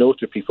say no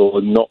to people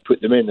and not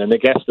put them in. And I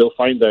guess they'll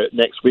find out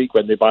next week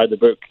when they buy the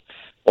book,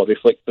 or they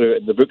flick through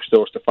it in the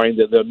bookstores to find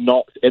that they're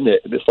not in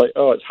it. And it's like,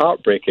 it's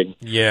heartbreaking.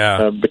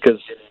 Yeah. Because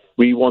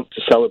we want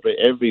to celebrate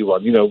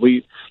everyone.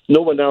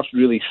 No one else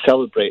really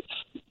celebrates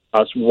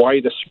as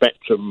wide a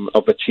spectrum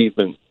of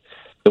achievement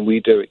than we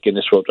do at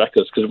Guinness World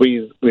Records, because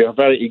we are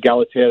very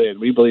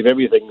egalitarian. We believe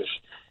everything's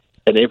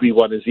and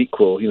everyone is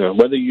equal.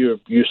 Whether you're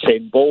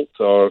Usain Bolt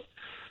or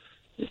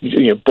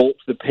Bolt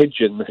the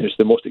pigeon, who's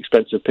the most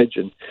expensive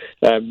pigeon.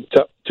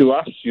 To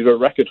us, you're a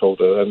record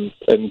holder, and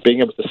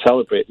being able to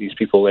celebrate these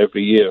people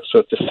every year.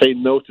 So to say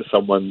no to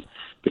someone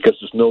because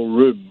there's no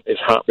room is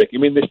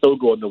heartbreaking. They still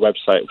go on the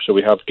website, so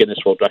we have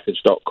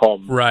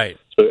GuinnessWorldRecords.com. Right.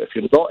 So if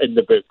you're not in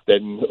the book,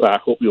 then I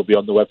hope you'll be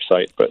on the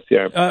website. But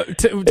yeah.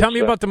 Tell me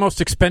about the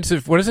most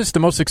expensive. What is this? The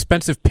most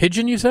expensive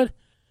pigeon? You said?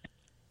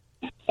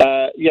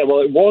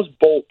 Well, it was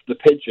Bolt the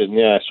pigeon.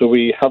 Yeah. So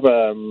we have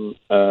a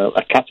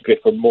category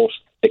for most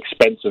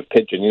expensive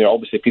pigeon.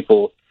 Obviously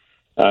people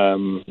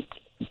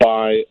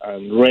buy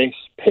and race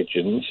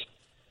pigeons,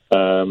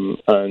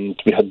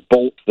 and we had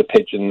Bolt the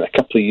pigeon a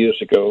couple of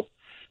years ago,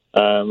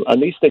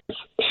 and these things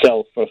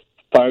sell for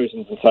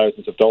thousands and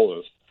thousands of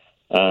dollars.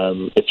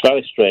 It's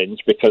very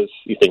strange because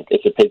you think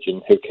it's a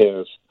pigeon, who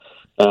cares?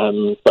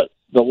 But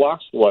the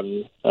last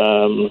one,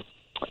 so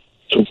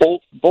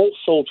Bolt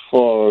sold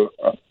for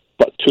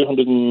about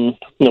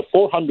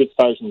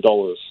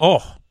 $400,000.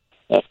 Oh.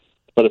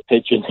 For a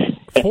pigeon.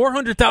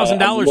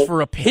 $400,000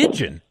 for a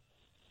pigeon?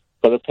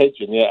 For a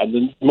pigeon, yeah. And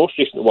the most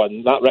recent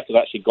one, that record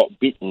actually got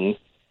beaten,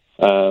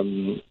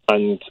 and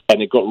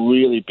it got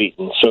really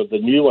beaten. So the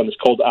new one is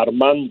called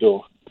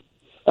Armando,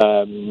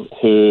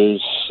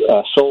 who's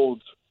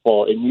sold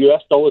for, in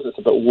US dollars, it's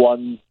about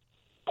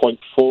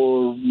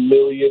 $1.4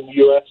 million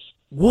US.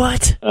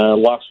 What?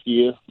 Last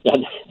year.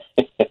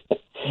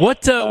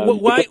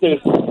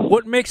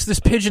 What makes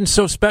this pigeon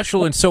so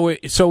special and so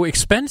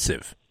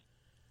expensive?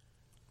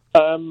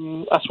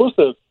 I suppose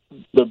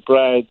they're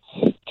bred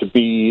to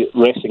be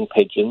racing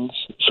pigeons,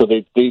 so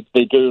they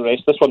do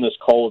race. This one is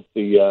called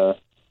the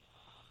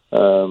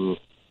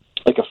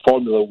like a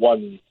Formula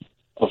One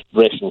of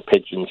racing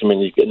pigeons.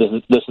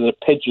 There's a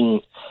pigeon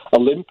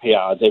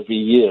Olympiad every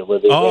year where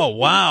they. Oh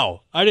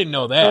wow! I didn't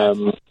know that.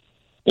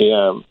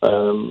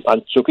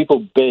 And so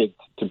people bid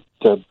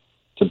to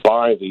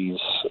buy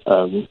these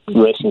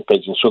racing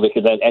pigeons so they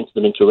could then enter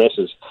them into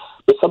races.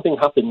 But something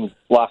happened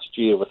last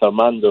year with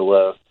Armando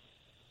where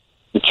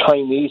the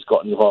Chinese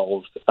got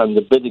involved and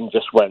the bidding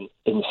just went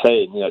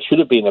insane. It should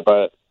have been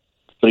about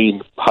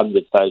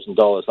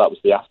 $300,000. That was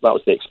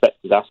the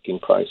expected asking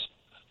price.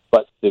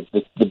 But the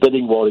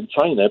bidding war in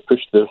China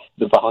pushed the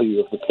value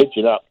of the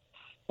pigeon up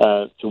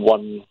to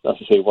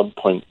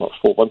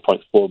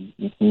 $1.4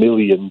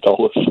 million.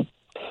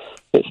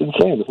 It's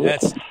insane, isn't it?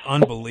 That's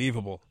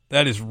unbelievable.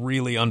 That is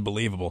really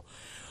unbelievable.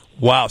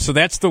 Wow. So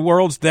that's the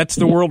world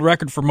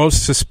record for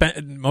most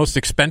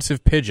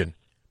expensive pigeon.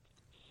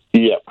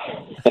 Yeah.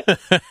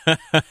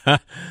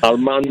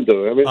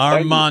 Armando.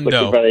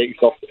 Armando.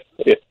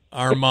 Yeah.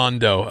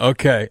 Armando.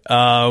 Okay.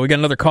 We got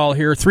another call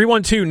here.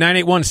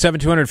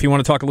 312-981-7200 if you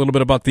want to talk a little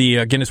bit about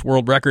the Guinness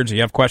World Records. You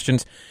have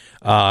questions.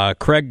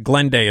 Craig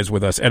Glenday is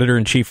with us,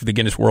 editor-in-chief of the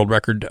Guinness World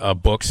Record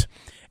books.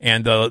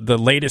 And the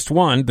latest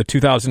one, the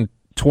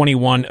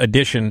 2021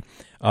 edition,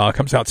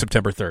 comes out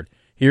September 3rd.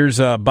 Here's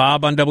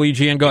Bob on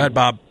WGN. Go ahead,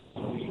 Bob.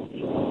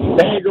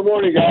 Hey, good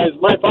morning, guys.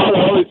 My father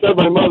always said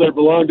my mother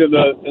belonged in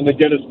the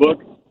Guinness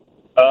book.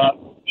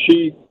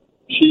 She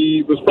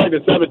was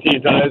pregnant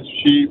 17 times.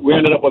 We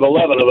ended up with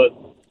 11 of it.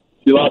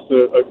 She lost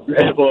a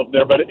handful of them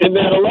there. But in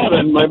that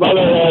 11, my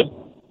mother had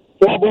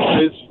 4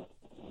 boys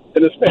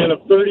in a span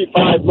of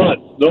 35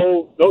 months.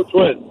 No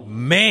twins.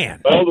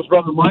 Man. My oldest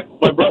brother, Mike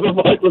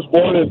was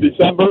born in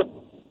December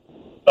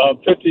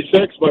of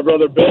 56. My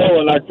brother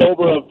Bill in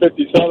October of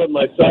 57.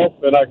 Myself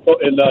in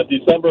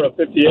December of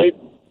 58.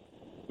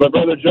 My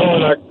brother Joe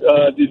in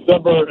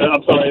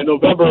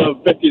November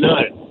of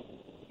 59.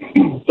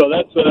 So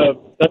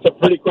that's a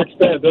pretty quick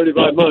span,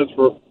 35 months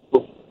for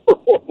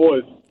 4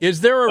 boys.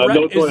 Is there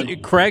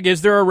Craig?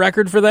 Is there a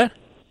record for that?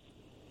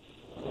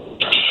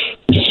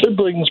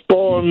 Siblings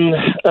born.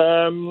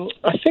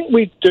 I think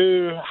we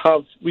do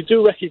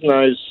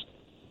recognise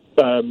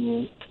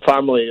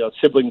family or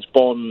siblings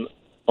born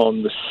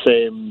on the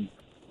same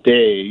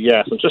day.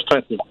 Yes, I'm just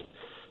trying to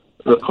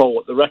recall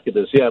what the record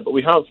is. Yeah, but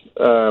we have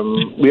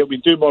we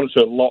do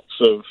monitor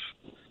lots of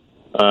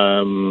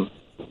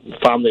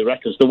family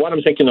records. The one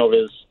I'm thinking of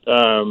is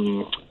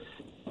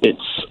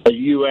it's a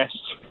U.S.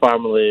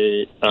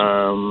 family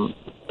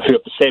who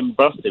have the same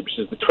birthday, which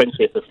is the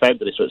 20th of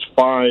February. So it's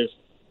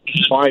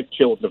five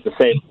children of the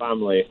same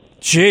family.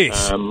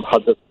 Jeez.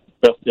 Had the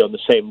birthday on the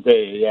same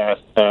day. Yeah,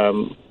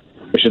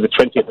 which is the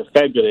 20th of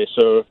February.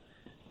 So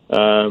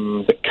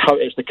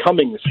it's the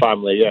Cummings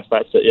family. Yes,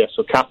 that's it. Yes.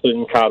 So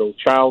Catherine, Carol,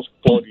 Charles,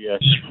 Claudia,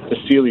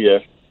 Cecilia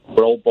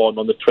were all born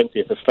on the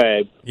 20th of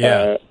Feb.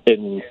 Yeah.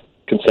 In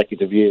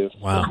consecutive years.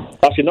 Wow.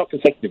 Actually, not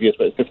consecutive years,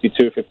 but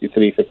 52,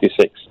 53,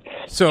 56,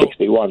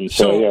 61.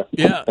 So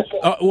yeah.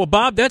 Well,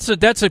 Bob, that's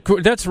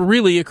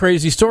really a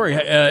crazy story.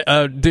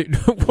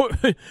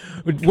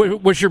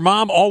 Was your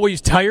mom always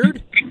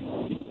tired?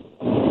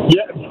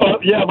 Yeah.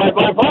 My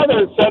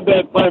father said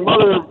that my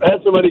mother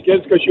had so many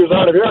kids because she was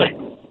out of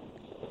hearing.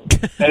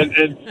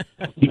 and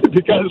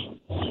because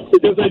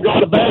they go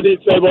to bed, he'd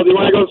say, "Well, do you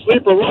want to go to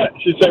sleep or what?"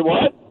 She'd say,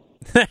 "What?"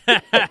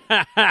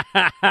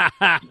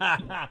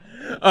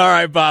 All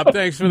right, Bob.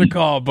 Thanks for the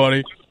call,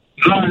 buddy.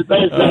 All right,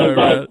 thanks, man.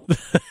 Bye.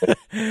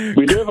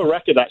 We do have a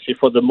record actually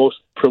for the most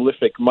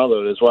prolific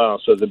mother as well.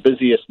 So the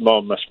busiest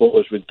mom, I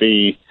suppose, would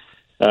be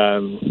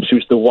she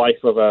was the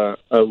wife of a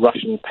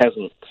Russian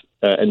peasant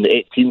in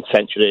the 18th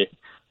century,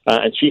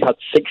 and she had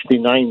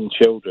 69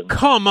 children.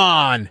 Come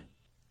on.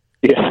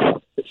 Yeah.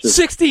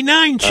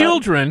 69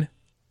 children?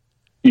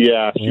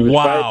 Yeah, she was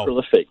very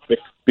prolific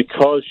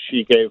because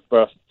she gave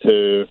birth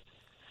to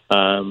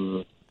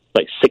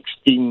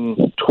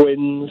 16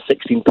 twins,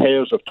 16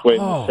 pairs of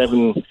twins,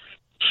 7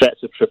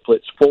 sets of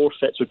triplets, 4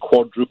 sets of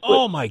quadruplets.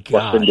 Oh, my God.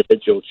 Plus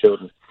individual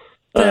children.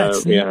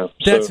 That's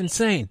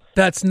insane.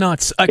 That's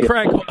nuts.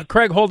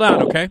 Craig, hold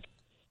on, okay?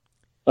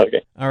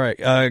 Okay. All right.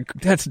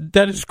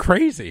 That is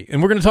crazy.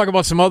 And we're going to talk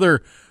about some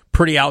other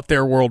pretty out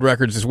there world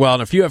records as well.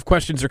 And if you have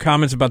questions or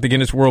comments about the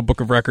Guinness World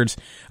Book of Records,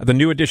 the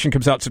new edition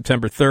comes out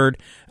September 3rd.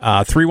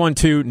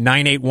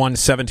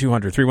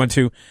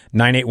 312-981-7200.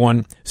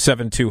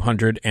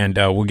 312-981-7200. And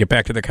we'll get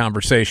back to the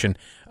conversation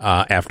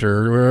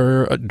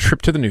after a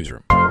trip to the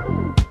newsroom.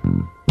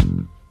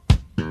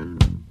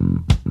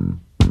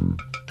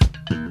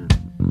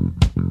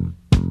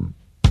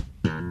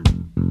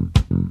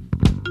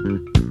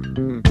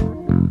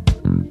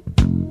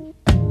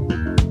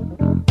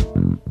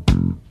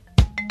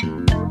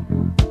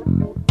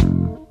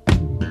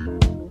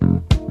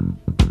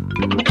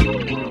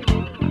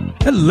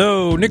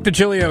 Hello, Nick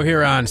Digilio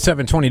here on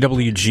 720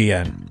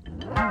 WGN.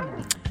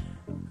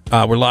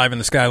 We're live in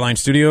the Skyline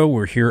studio.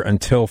 We're here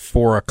until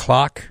 4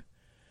 o'clock.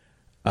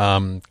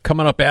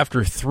 Coming up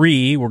after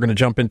 3, we're going to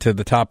jump into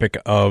the topic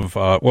of,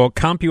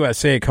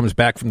 CompUSA comes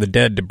back from the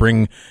dead to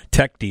bring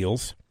tech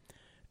deals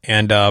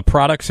and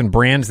products and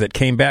brands that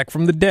came back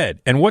from the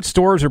dead. And what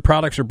stores or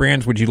products or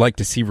brands would you like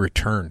to see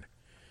return?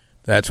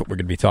 That's what we're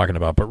going to be talking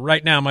about. But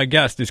right now, my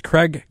guest is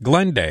Craig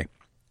Glenday.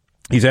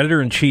 He's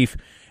editor-in-chief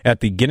at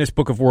the Guinness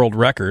Book of World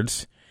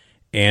Records,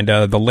 and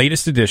the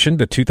latest edition,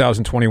 the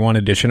 2021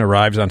 edition,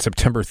 arrives on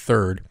September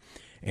 3rd,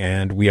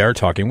 and we are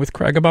talking with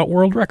Craig about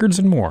world records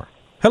and more.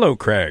 Hello,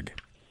 Craig.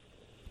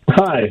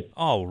 Hi.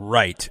 All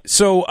right.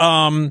 So,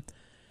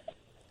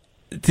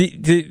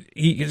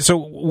 so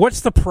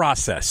what's the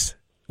process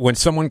when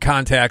someone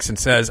contacts and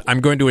says, "I'm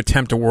going to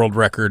attempt a world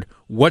record"?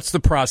 What's the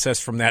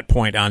process from that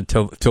point on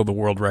till the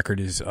world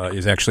record is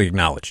actually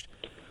acknowledged?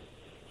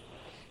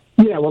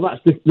 Yeah, well,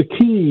 that's the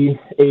key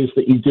is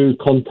that you do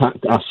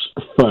contact us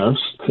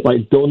first.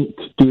 Like, don't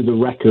do the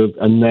record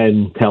and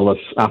then tell us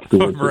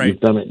afterwards that you've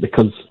done it,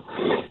 because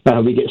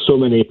we get so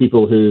many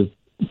people who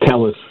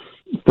tell us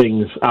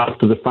things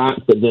after the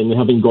fact, but then they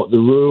haven't got the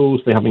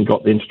rules, they haven't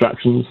got the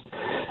instructions.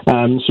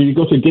 So you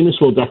go to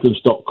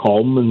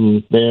GuinnessWorldRecords.com,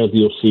 and there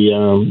you'll see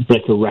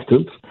Break a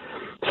Record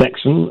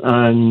section,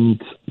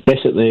 and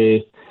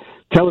basically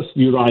tell us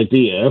your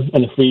idea,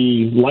 and if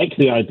we like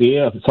the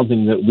idea, if it's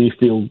something that we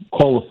feel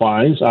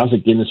qualifies as a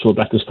Guinness World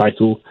Records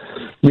title,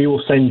 we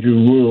will send you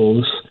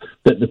rules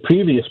that the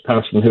previous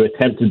person who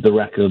attempted the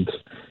record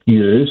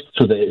used,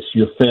 so that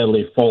you're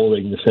fairly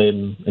following the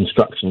same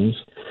instructions.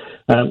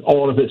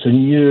 Or if it's a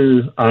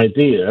new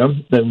idea,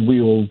 then we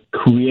will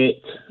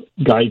create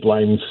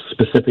guidelines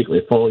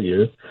specifically for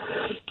you.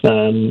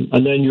 And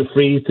then you're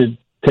free to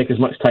take as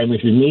much time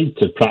as you need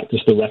to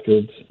practice the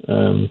record.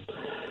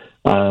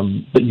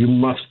 But you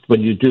must,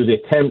 when you do the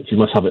attempt, you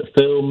must have it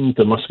filmed.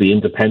 There must be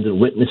independent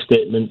witness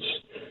statements.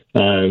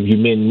 You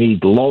may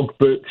need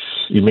logbooks.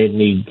 You may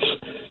need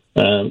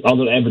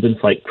other evidence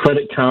like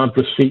credit card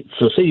receipts.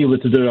 So say you were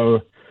to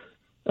do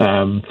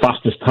a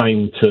fastest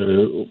time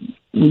to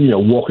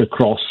walk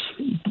across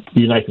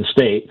the United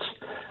States,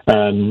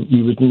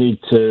 you would need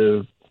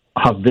to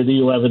have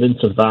video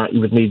evidence of that. You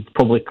would need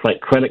probably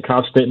credit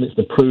card statements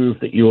to prove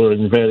that you were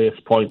in various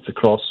points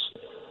across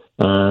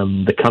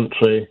the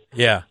country.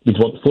 Yeah. You'd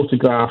want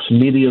photographs,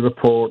 media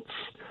reports,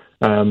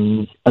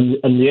 And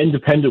the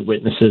independent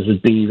witnesses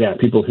would be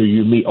people who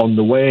you meet on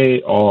the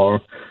way,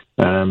 or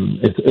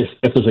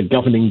if there's a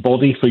governing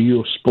body for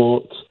your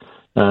sport,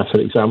 for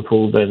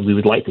example, then we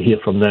would like to hear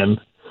from them.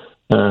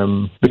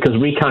 Because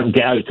we can't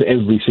get out to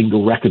every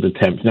single record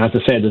attempt. And as I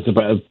said, if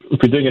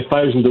we're doing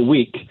 1,000 a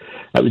week,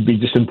 it would be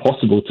just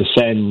impossible to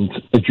send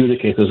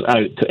adjudicators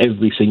out to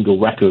every single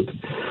record.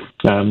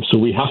 So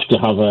we have to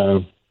have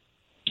a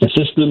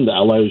system that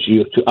allows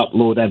you to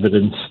upload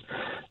evidence.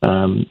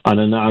 And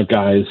in our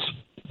guys,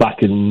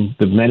 back in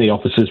the many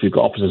offices, we've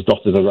got offices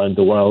dotted around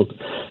the world,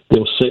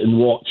 they'll sit and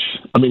watch.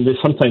 I mean, they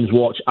sometimes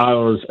watch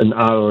hours and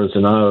hours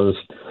and hours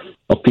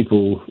of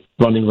people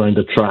running around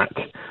a track,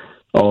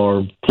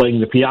 or playing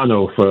the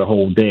piano for a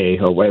whole day,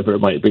 or whatever it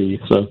might be.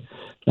 So,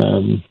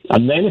 and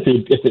then if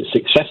it's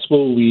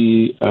successful,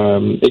 we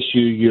issue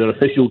your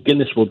official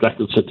Guinness World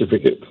Records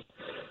certificate,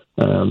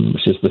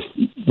 which is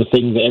the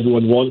thing that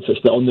everyone wants.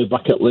 It's on their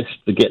bucket list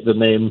to get the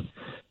name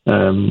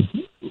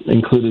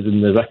included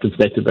in the records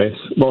database.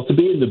 Well, to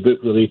be in the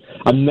book, really.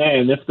 And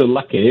then, if they're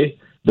lucky,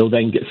 they'll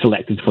then get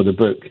selected for the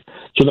book.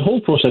 So the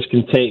whole process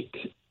can take,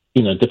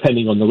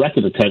 depending on the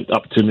record attempt,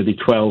 up to maybe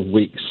 12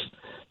 weeks.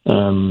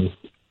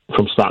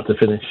 From start to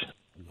finish.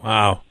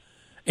 Wow.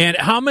 And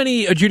how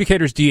many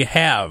adjudicators do you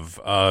have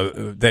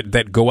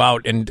that go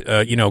out and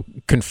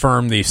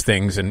confirm these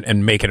things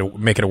and make it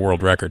a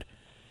world record?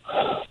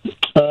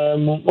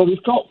 Well,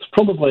 we've got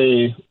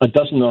probably a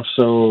dozen or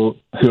so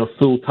who are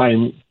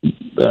full-time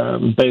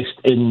based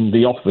in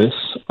the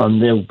office, and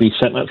they'll be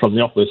sent out from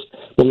the office.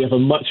 But we have a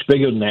much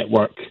bigger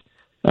network.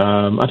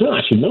 I don't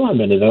actually know how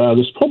many there are.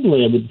 There's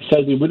probably, I would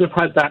say, we would have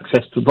had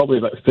access to probably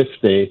about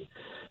 50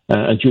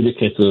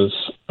 adjudicators,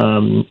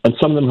 and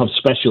some of them have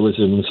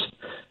specialisms.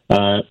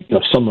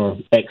 Some are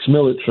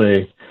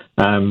ex-military,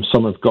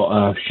 some have got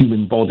a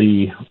human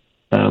body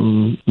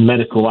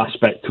medical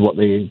aspect to what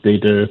they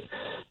do,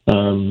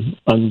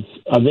 and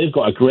they've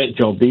got a great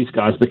job, these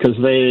guys, because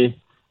they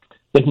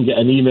can get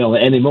an email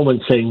at any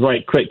moment saying,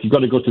 right, quick, you've got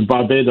to go to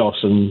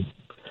Barbados and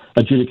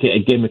adjudicate a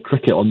game of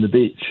cricket on the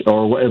beach,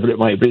 or whatever it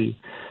might be.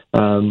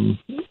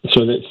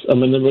 So that's,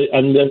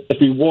 and if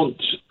we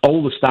want,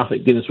 all the staff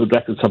at Guinness World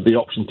Records have the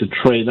option to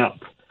train up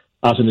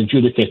as an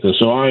adjudicator.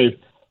 So I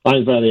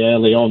very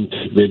early on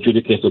took the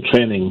adjudicator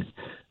training,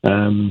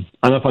 and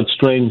I've had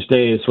strange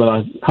days where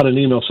I had an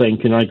email saying,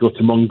 can I go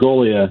to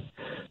Mongolia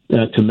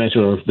to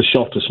measure the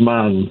shortest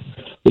man,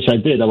 which I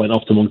did. I went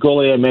off to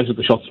Mongolia, measured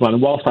the shortest man,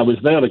 and whilst I was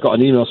there, I got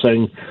an email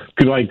saying,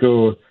 could I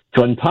go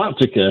to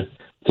Antarctica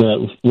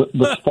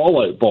with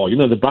Fall Out Boy,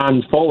 the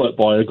band Fall Out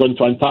Boy are going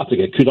to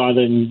Antarctica. Could I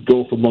then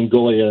go from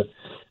Mongolia,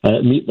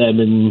 meet them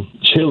in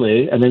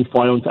Chile, and then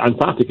fly on to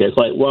Antarctica? It's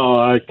like, well,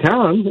 I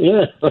can,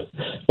 yeah.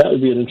 That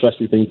would be an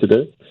interesting thing to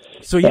do.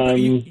 So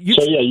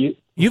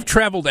you've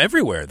traveled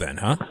everywhere then,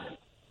 huh?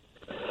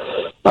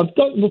 I've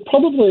done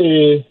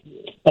maybe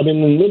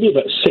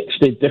about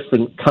 60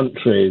 different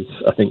countries,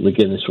 I think, with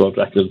Guinness World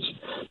Records.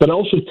 But it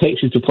also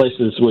takes you to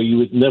places where you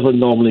would never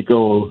normally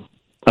go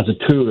as a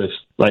tourist,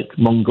 like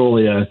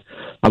Mongolia.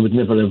 I would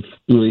never have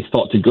really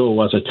thought to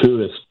go as a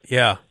tourist.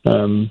 Yeah.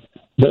 But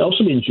it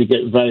also means you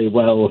get very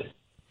well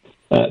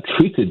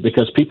treated,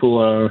 because people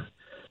are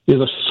they're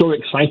so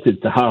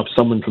excited to have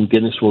someone from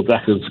Guinness World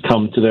Records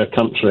come to their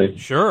country.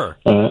 Sure.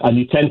 And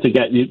you tend to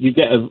get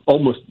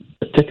almost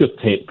a ticker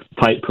tape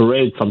type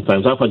parade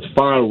sometimes. I've had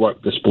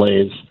firework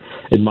displays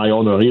in my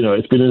honour.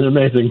 It's been an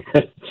amazing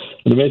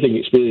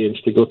experience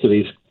to go to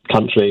these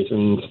countries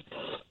and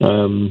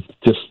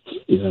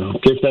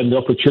give them the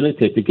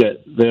opportunity to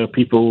get their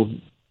people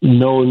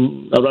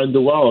known around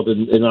the world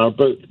in our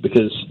book,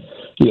 because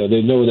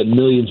they know that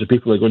millions of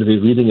people are going to be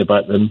reading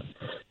about them.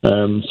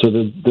 So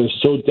they're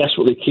so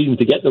desperately keen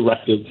to get the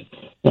record,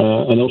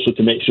 and also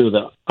to make sure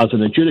that as an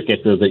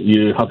adjudicator that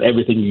you have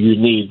everything you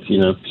need.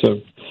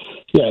 So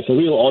yeah, it's a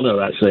real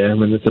honour, actually. I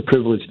mean, it's a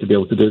privilege to be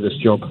able to do this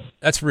job.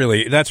 That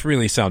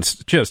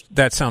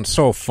sounds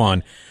so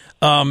fun.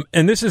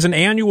 And this is an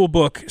annual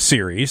book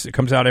series. It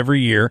comes out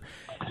every year.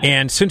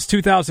 And since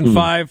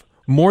 2005,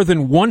 more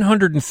than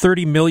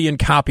 130 million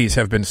copies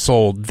have been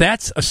sold.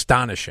 That's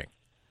astonishing.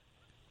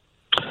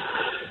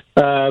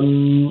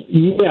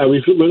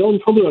 We're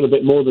probably on a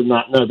bit more than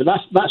that now, but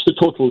that's the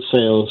total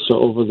sales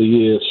over the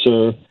years.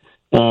 So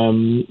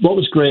what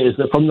was great is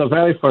that from the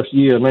very first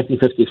year,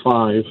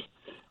 1955,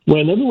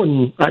 when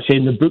everyone actually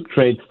in the book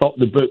trade thought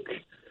the book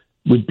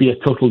would be a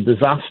total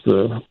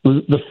disaster,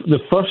 the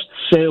first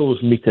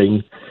sales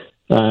meeting,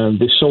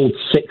 they sold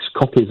 6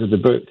 copies of the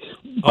book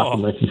back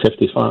in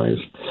 1955,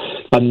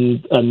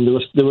 and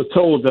they were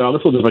told that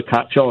this will never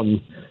catch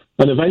on,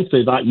 and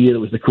eventually that year it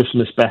was the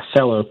Christmas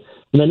bestseller.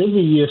 And then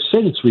every year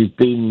since, we've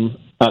been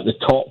at the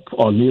top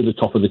or near the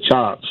top of the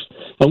charts.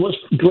 And what's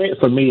great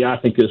for me, I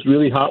think, is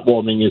really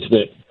heartwarming, is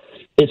that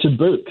it's a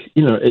book.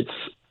 It's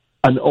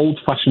an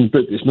old-fashioned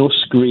book. There's no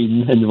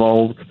screen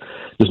involved.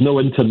 There's no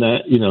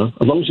internet.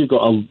 As long as you've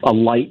got a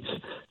light,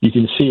 you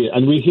can see it.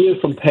 And we hear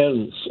from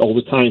parents all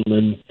the time.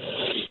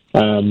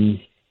 And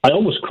I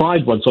almost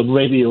cried once on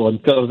radio. I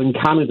was in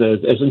Canada.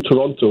 I was in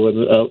Toronto,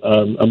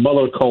 and a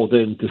mother called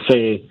in to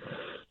say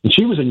And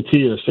she was in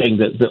tears, saying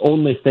that the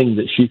only thing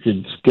that she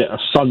could get her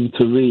son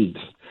to read,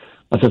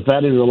 as a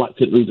very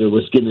reluctant reader,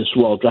 was Guinness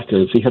World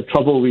Records. He had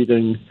trouble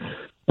reading,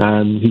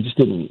 and he just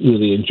didn't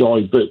really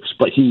enjoy books,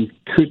 but he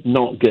could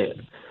not get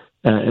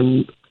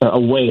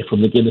away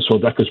from the Guinness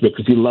World Records book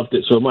because he loved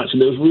it so much.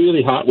 And it was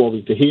really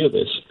heartwarming to hear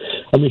this.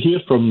 And we hear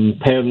from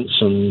parents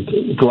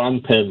and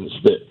grandparents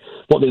that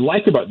what they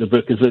like about the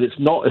book is that it's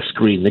not a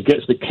screen. It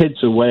gets the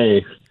kids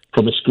away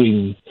from a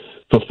screen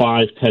for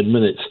 5-10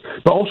 minutes.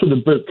 But also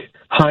the book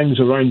hangs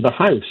around the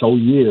house all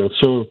year.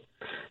 So,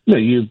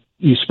 you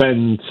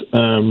spend,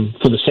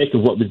 for the sake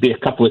of what would be a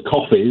couple of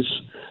coffees,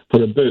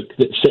 for a book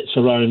that sits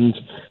around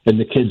in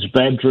the kid's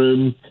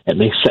bedroom. It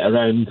may sit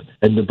around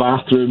in the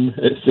bathroom.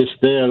 It's just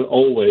there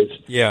always.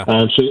 Yeah.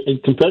 So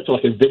compared to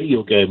like a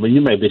video game where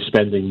you might be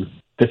spending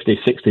 $50,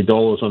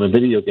 $60 on a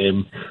video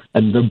game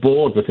and they're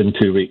bored within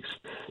 2 weeks,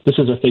 this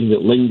is a thing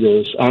that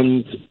lingers.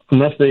 And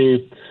as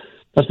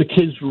the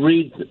kids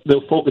read,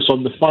 they'll focus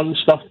on the fun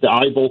stuff, the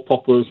eyeball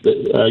poppers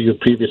that your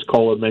previous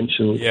caller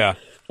mentioned. Yeah.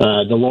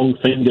 The long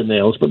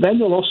fingernails, but then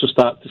they'll also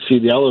start to see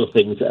the other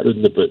things that are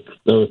in the book,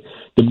 the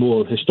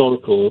more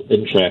historical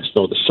interest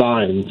or the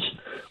science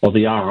or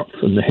the art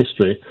and the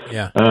history.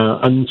 Yeah.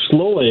 And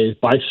slowly,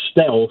 by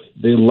stealth,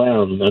 they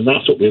learn, and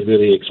that's what we're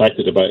really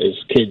excited about, is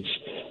kids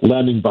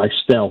learning by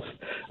stealth.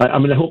 I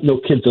hope no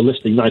kids are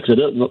listening now, because I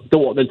don't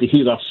want them to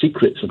hear our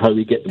secrets of how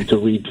we get them to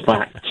read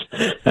facts.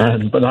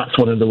 But that's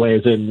one of the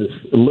ways in, is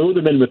lure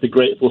them in with the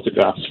great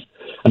photographs,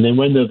 and then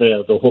when they're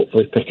there, they'll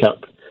hopefully pick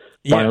up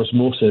by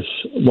osmosis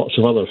lots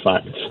of other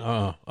facts.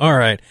 Oh, all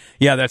right.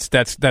 Yeah,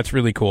 that's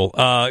really cool.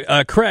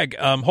 Craig,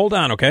 hold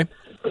on, okay?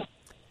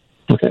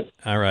 Okay.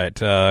 All right.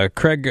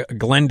 Craig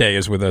Glenday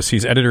is with us.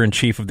 He's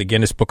editor-in-chief of the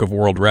Guinness Book of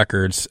World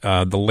Records.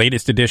 The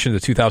latest edition, the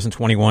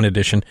 2021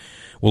 edition,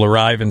 will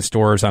arrive in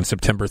stores on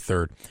September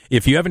 3rd.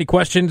 If you have any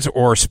questions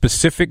or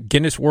specific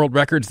Guinness World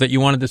Records that you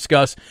want to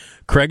discuss,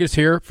 Craig is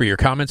here for your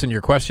comments and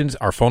your questions.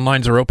 Our phone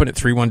lines are open at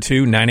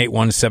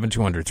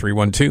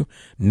 312-981-7200,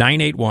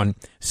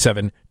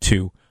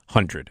 312-981-7200.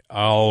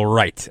 All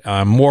right.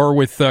 More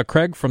with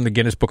Craig from the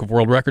Guinness Book of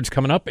World Records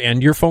coming up,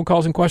 and your phone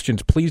calls and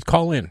questions, please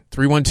call in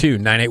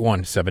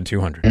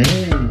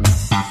 312-981-7200.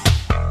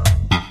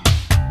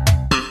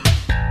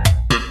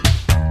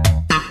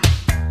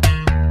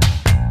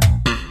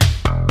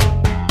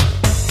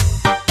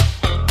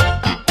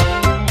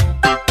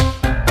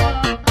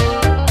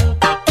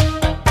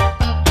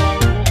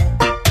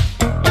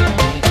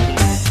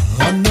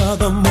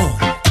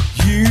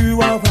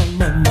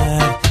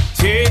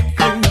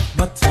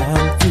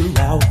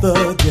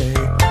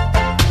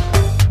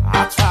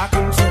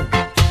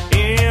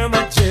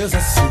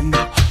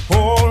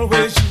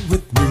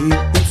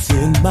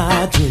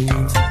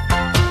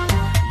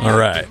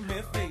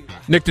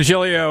 Nick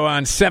Digilio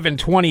on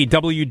 720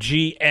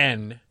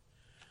 WGN.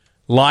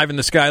 Live in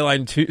the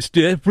Skyline...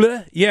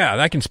 Yeah,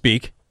 I can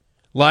speak.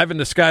 Live in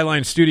the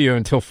Skyline studio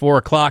until 4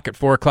 o'clock. At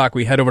 4 o'clock,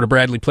 we head over to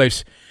Bradley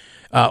Place,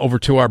 over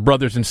to our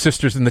brothers and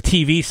sisters in the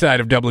TV side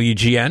of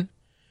WGN.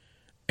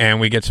 And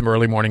we get some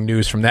early morning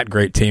news from that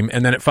great team.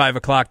 And then at 5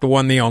 o'clock, the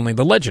one, the only,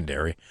 the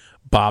legendary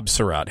Bob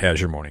Surratt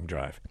has your morning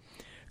drive.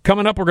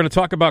 Coming up, we're going to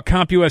talk about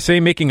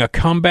CompUSA making a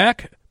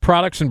comeback,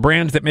 products and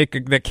brands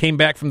that came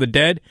back from the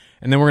dead,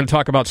 and then we're going to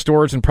talk about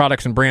stores and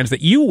products and brands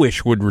that you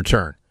wish would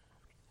return.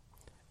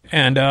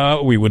 And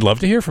we would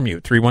love to hear from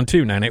you.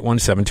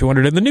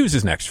 312-981-7200. And the news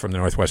is next from the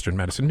Northwestern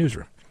Medicine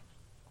Newsroom.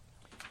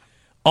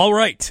 All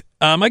right.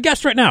 My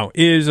guest right now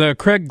is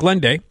Craig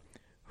Glenday,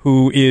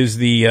 who is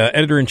the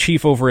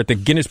editor-in-chief over at the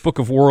Guinness Book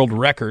of World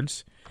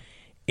Records.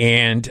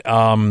 And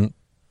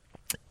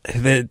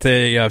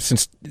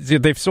since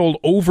they've sold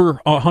over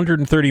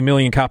 130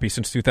 million copies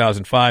since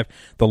 2005.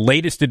 The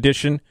latest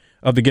edition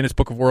of the Guinness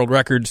Book of World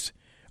Records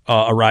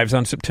arrives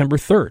on September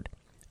 3rd.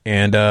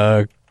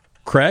 And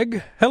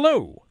Craig,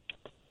 hello.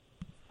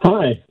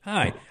 Hi.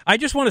 Hi. I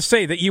just want to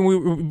say that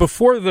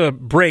before the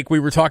break, we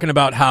were talking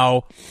about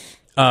how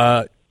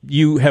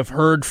you have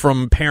heard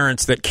from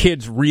parents that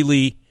kids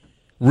really,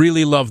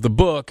 really love the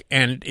book,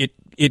 and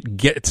it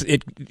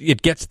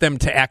gets them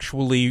to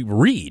actually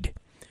read,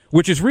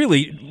 which is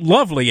really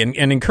lovely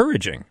and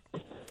encouraging.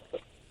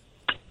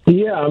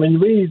 Yeah, I mean,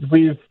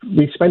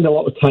 we spend a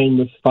lot of time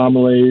with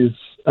families,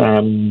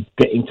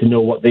 getting to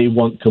know what they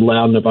want to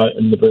learn about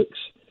in the books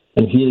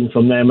and hearing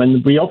from them.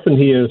 And we often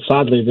hear,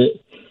 sadly, that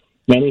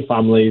many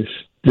families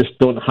just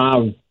don't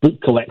have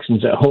book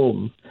collections at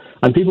home.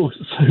 And people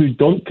who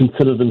don't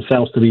consider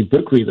themselves to be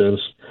book readers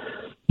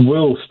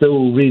will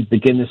still read the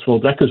Guinness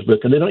World Records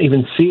book, and they don't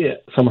even see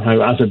it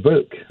somehow as a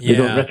book. They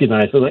don't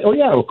recognize it. They're like, oh,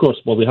 yeah, of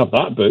course, well, we have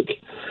that book.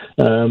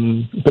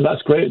 But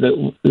that's great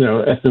that,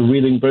 if they're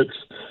reading books.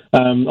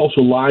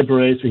 Also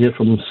libraries, we hear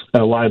from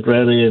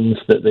librarians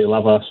that they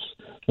love us,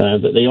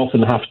 that they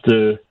often have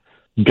to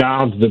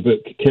guard the book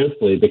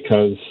carefully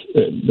because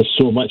there's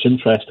so much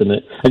interest in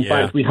it. In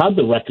fact, we had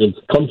the records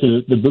come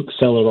to the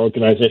bookseller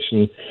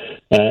organisation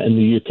in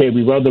the UK.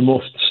 We were the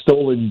most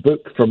stolen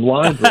book from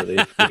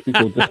libraries.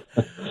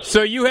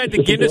 So you had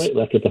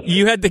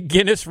the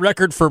Guinness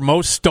record for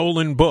most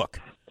stolen book.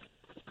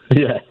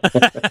 Yeah.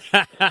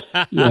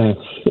 Yes.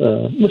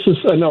 This is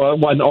an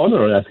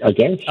honor, I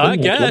guess. I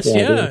guess,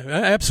 yeah,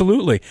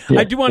 absolutely.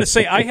 Yeah. I do want to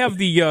say I have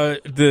the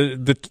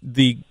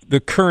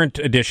current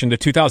edition, the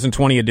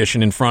 2020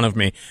 edition, in front of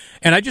me,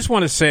 and I just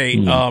want to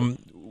say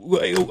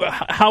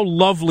how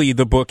lovely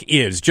the book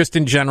is, just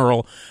in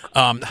general.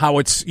 How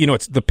it's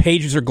the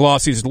pages are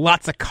glossy, there's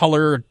lots of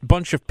color, a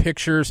bunch of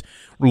pictures,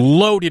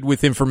 loaded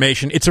with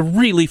information. It's a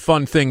really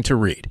fun thing to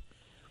read.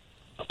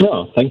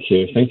 Oh, thank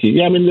you.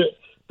 Yeah, I mean.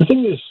 The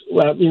thing is,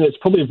 it's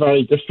probably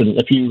very different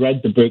if you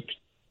read the book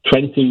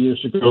 20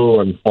 years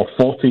ago or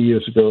 40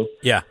 years ago.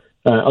 Yeah.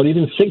 Or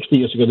even 60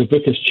 years ago, the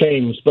book has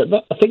changed. But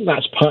I think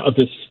that's part of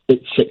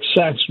its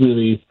success,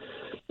 really,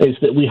 is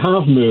that we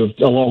have moved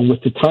along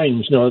with the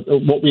times.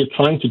 What we're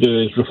trying to do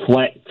is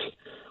reflect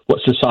what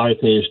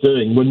society is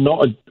doing. We're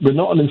not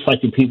an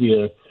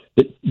encyclopedia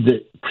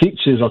that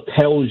preaches or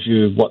tells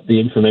you what the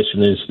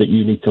information is that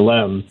you need to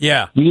learn.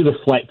 Yeah. We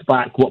reflect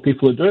back what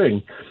people are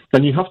doing.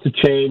 And you have to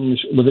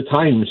change with the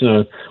times.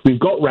 We've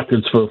got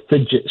records for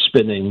fidget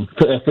spinners.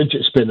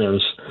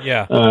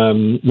 Yeah.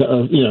 That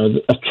are,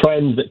 a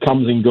trend that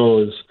comes and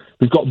goes.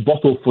 We've got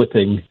bottle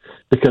flipping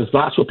because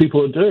that's what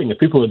people are doing. If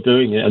people are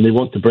doing it and they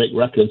want to break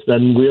records,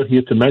 then we're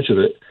here to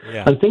measure it.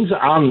 Yeah. And things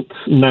that aren't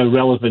now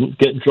relevant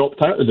get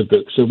dropped out of the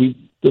book. So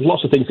there's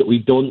lots of things that we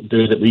don't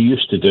do that we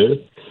used to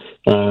do.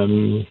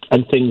 And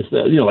things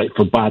that, like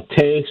for bad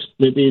taste,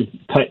 maybe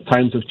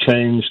times have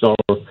changed, or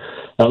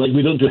like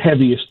we don't do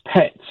heaviest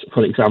pets,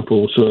 for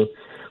example. So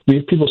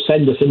people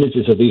send us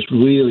images of these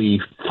really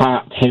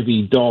fat,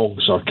 heavy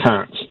dogs or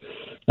cats,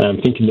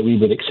 thinking that we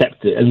would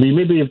accept it. And we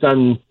maybe have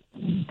done,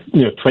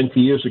 20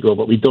 years ago,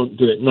 but we don't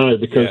do it now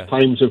because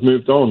times have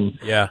moved on.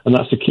 Yeah. And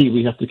that's the key.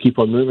 We have to keep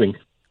on moving.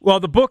 Well,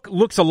 the book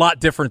looks a lot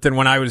different than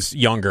when I was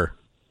younger.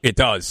 It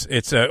does.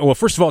 It's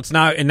first of all,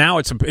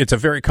 it's a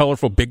very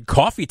colorful, big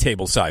coffee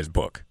table sized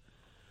book.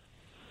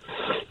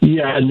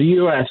 Yeah, in the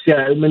US,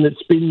 I mean,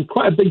 it's been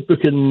quite a big book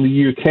in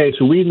the UK,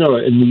 so we know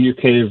it in the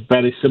UK is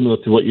very similar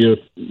to what you're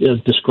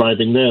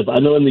describing there. But I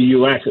know in the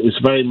US it was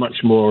very much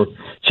more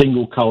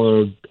single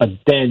color, a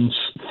dense,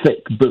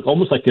 thick book,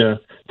 almost like a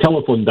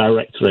telephone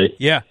directory.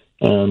 Yeah.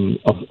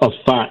 Of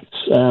facts.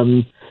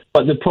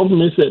 But the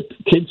problem is that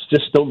kids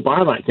just don't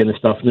buy that kind of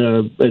stuff,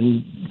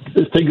 and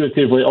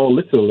figuratively or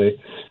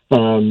literally.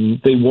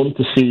 They want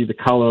to see the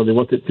colour, they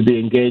want it to be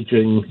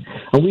engaging,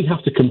 and we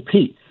have to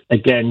compete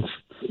against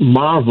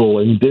Marvel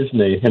and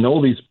Disney and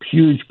all these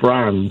huge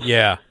brands.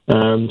 Yeah.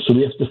 So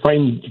we have to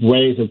find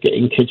ways of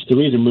getting kids to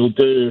read, and we'll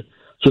do.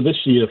 So this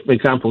year, for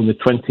example, in the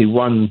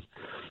 21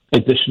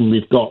 edition,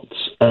 we've got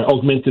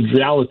augmented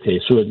reality,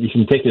 so that you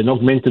can take an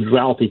augmented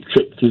reality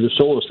trip through the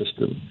solar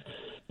system.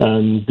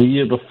 And the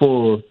year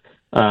before,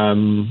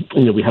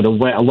 we had a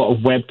lot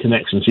of web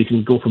connections, so you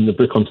can go from the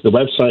book onto the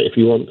website if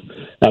you want.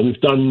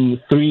 We've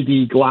done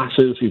 3D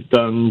glasses, we've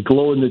done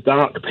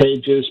glow-in-the-dark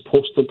pages,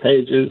 poster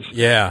pages,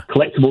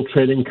 collectible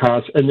trading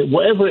cards, and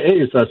whatever it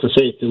is, as I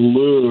say, to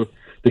lure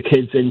the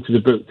kids into the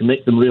book, to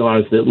make them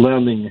realise that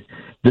learning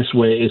this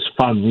way is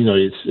fun.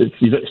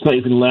 It's not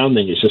even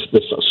learning; it's just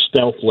this sort of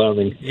stealth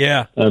learning.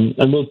 Yeah. And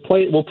we'll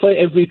play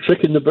every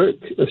trick in the book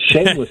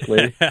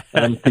shamelessly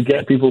to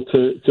get people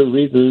to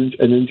read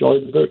and enjoy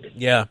the book.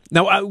 Yeah.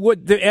 Now,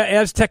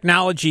 as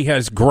technology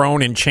has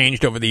grown and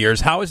changed over the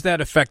years, how has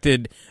that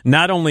affected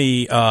not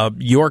only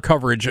your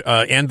coverage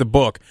and the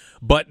book,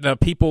 but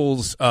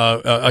people's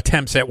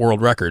attempts at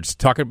world records?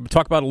 Talk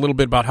about a little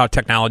bit about how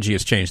technology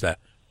has changed that.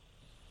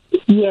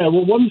 Yeah,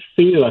 well, one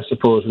fear, I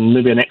suppose, and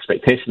maybe an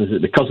expectation, is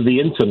that because of the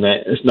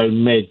internet, it's now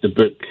made the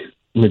book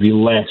maybe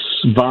less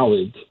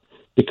valid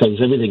because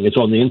everything is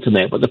on the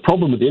internet. But the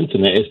problem with the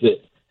internet is that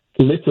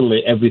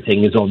literally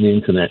everything is on the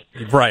internet.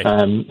 Right.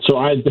 So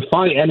I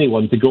defy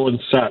anyone to go and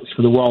search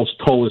for the world's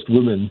tallest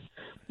woman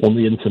on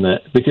the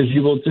internet, because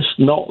you will just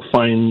not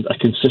find a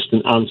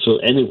consistent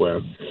answer anywhere.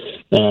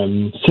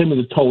 Same with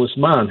the tallest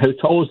man. How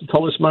tall is the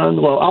tallest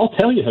man? Well, I'll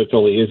tell you how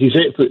tall he is. He's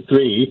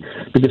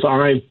 8'3", because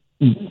I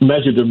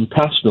measured him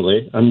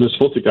personally, and there's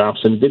photographs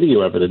and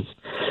video evidence.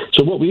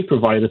 So what we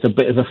provide is a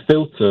bit of a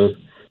filter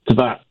to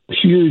that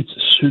huge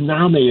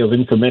tsunami of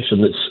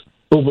information that's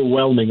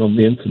overwhelming on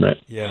the internet.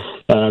 Yeah.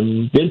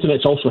 The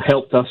internet's also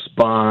helped us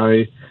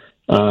by,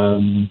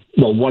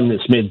 one,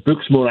 it's made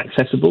books more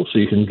accessible, so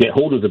you can get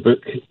hold of the book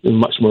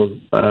much more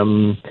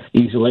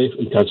easily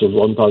in terms of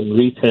on-time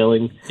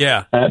retailing.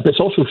 Yeah. But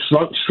it's also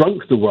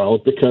shrunk the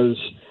world, because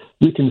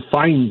we can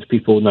find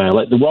people now.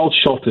 Like the world's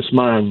shortest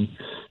man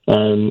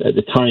at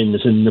the time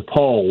was in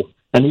Nepal,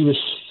 and he was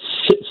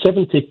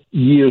 70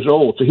 years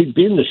old, so he'd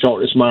been the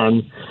shortest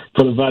man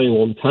for a very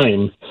long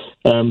time,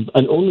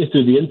 and only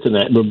through the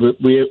internet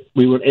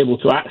we were able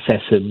to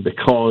access him,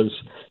 because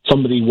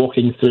somebody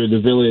walking through the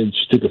village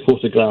took a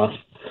photograph,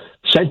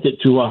 sent it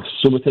to us,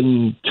 so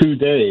within 2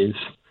 days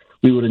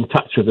we were in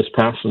touch with this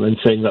person and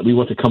saying that we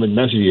want to come and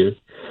measure you.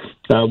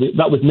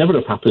 That would never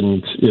have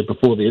happened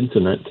before the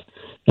internet.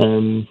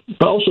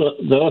 But also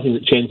the other thing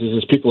that changes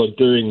is people are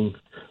doing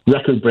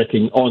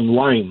record-breaking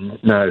online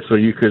now, so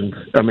you can,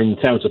 in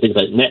terms of things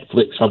like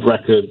Netflix have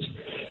records,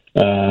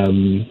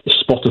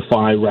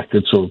 Spotify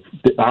records, or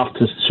the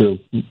artists who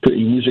are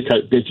putting music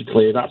out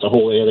digitally. That's a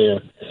whole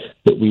area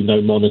that we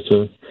now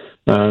monitor.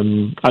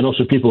 And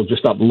also people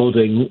just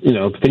uploading,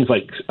 things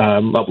like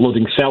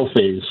uploading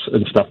selfies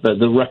and stuff,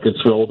 the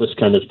records for all this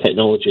kind of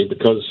technology,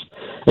 because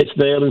it's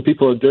there and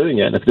people are doing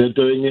it. And if they're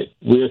doing it,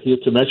 we're here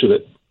to measure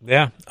it.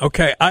 Yeah.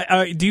 Okay.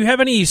 Do you have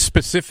any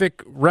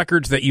specific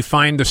records that you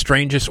find the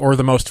strangest or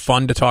the most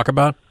fun to talk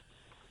about?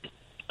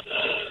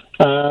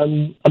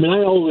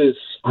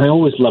 I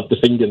always loved the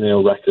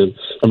fingernail records.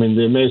 I mean,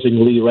 the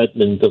amazing Lee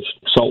Redmond of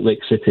Salt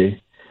Lake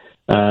City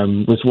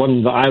was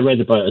one that I read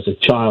about as a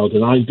child,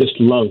 and I just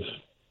loved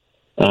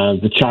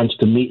the chance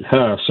to meet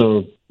her.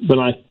 So when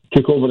I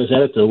took over as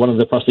editor, one of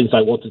the first things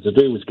I wanted to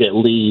do was get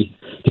Lee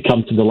to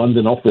come to the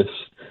London office,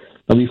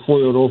 and we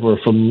flew her over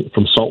from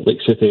Salt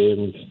Lake City,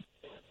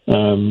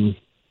 and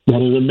we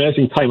had an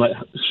amazing time. Like,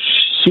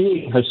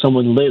 seeing how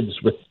someone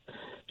lives with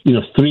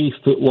 3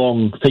 foot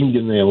long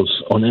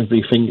fingernails on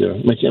every finger.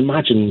 Like,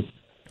 imagine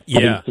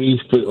having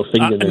 3 foot of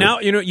fingernails. Now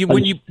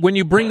when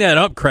you bring that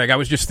up, Craig, I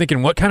was just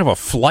thinking, what kind of a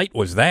flight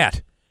was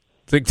that?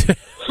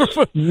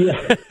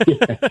 Yeah.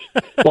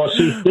 Well,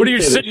 what are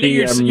you sitting?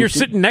 You're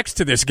sitting next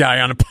to this guy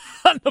on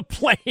the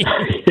plane.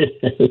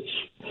 This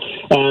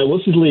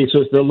is Lee.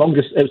 So it's the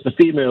longest. It was the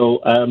female,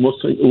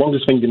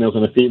 longest fingernails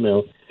on a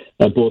female,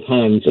 both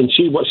hands. And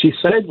what she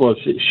said was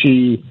that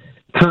she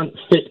can't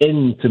fit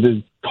into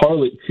the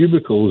toilet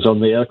cubicles on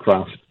the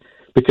aircraft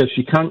because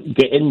she can't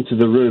get into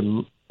the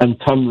room and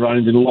turn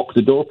around and lock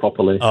the door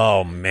properly.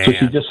 Oh, man. So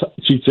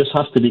she just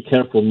has to be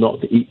careful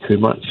not to eat too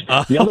much.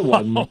 The other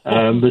one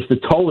was the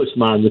tallest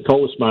man. The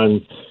tallest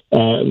man,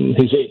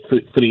 who's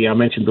 8'3", I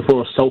mentioned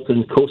before,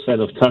 Sultan Kosen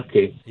of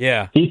Turkey.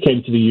 Yeah. He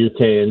came to the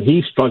UK and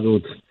he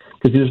struggled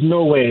because there's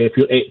no way if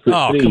you're 8'3",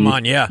 oh, come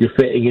on, yeah, you're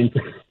fitting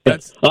into.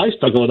 I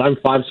struggled. I'm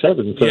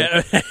 5'7". So,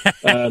 yeah.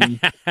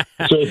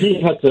 So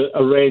he had to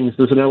arrange.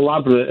 There's an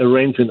elaborate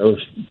arrangement of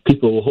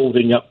people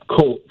holding up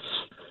coats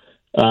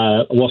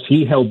whilst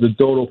he held the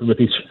door open with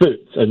his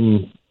foot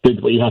and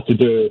did what he had to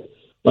do,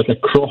 like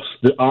across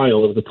the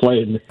aisle of the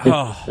plane.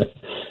 Oh.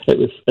 It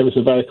was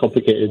a very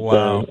complicated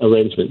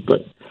arrangement,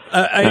 but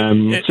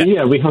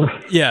we have.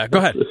 Yeah, go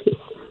ahead.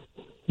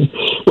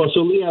 Well,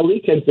 so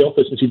Lee came to the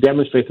office and she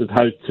demonstrated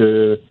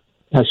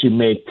how she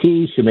made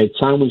tea, she made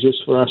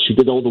sandwiches for us, she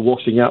did all the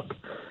washing up.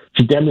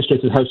 She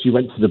demonstrated how she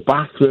went to the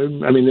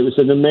bathroom. I mean, it was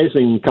an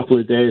amazing couple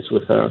of days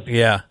with her.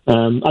 Yeah.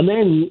 And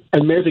then,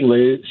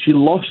 amazingly, she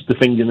lost the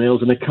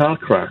fingernails in a car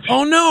crash.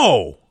 Oh,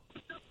 no!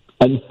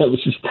 And it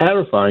was just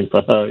terrifying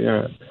for her,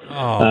 yeah.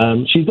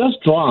 Oh. She does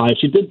drive.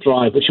 She did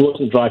drive, but she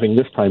wasn't driving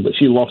this time, but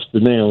she lost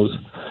the nails.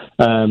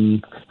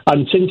 And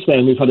since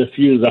then, we've had a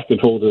few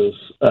record holders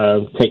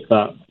take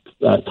that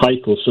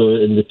title. So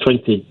in the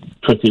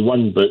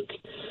 2021 book,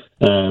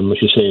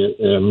 which you say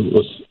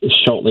was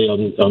shortly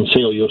on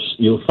sale,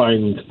 you'll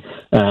find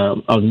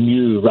a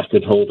new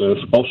record holder,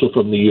 also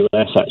from the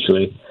US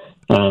actually,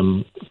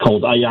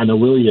 called Ayanna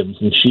Williams,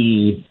 and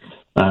she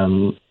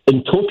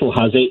in total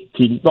has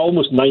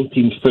almost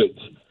 19 foot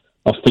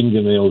of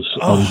fingernails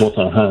on both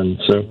her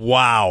hands. So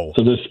wow!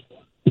 So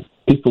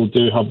people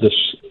do have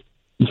this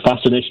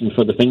fascination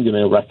for the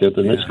fingernail record,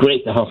 and it's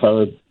great to have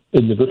her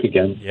in the book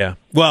again. Yeah.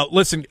 Well,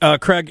 listen,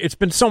 Craig, it's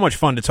been so much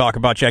fun to talk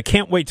about you. I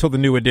can't wait till the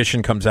new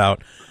edition comes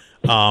out.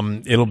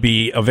 It'll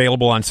be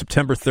available on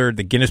September 3rd,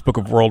 the Guinness Book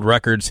of World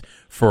Records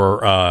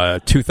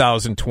for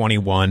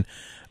 2021.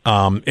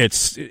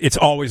 It's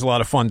always a lot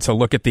of fun to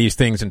look at these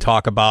things and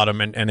talk about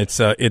them, and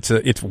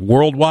it's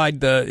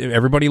worldwide.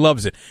 Everybody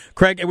loves it.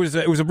 Craig, it was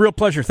a real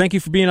pleasure. Thank you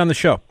for being on the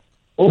show.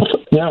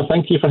 Yeah,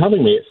 thank you for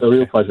having me. It's a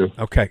real pleasure.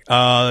 Okay.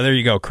 There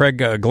you go.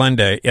 Craig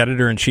Glenday,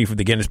 editor-in-chief of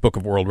the Guinness Book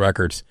of World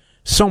Records.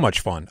 So much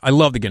fun. I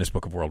love the Guinness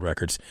Book of World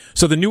Records.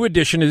 So the new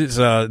edition is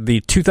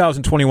the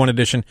 2021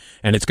 edition,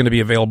 and it's going to be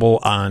available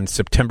on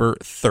September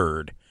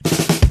 3rd.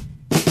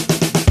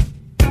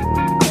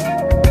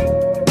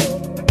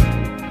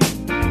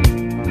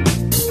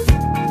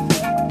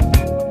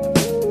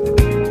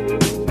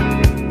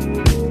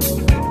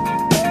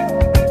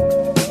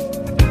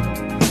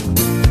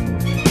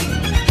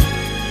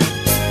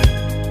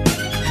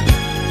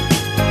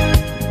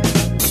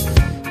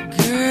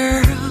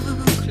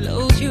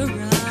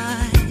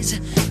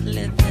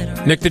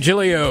 Nick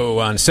Digilio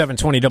on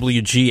 720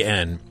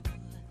 WGN.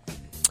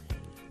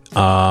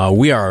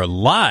 We are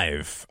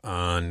live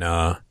on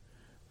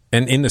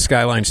and in the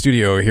Skyline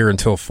studio here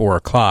until 4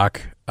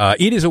 o'clock.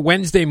 It is a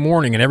Wednesday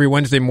morning, and every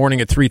Wednesday morning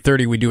at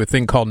 3:30 we do a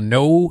thing called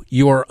Know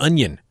Your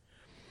Onion.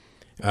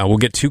 We'll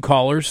get 2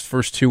 callers.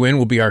 First 2 in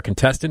will be our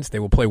contestants. They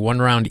will play 1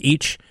 round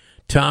each.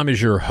 Tom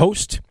is your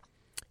host,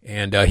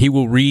 and he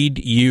will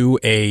read you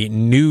a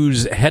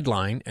news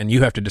headline, and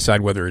you have to decide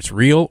whether it's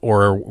real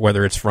or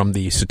whether it's from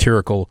the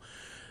satirical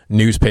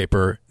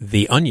newspaper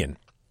The Onion.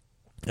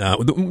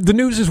 The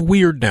news is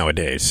weird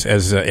nowadays,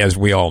 as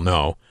we all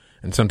know,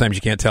 and sometimes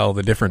you can't tell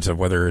the difference of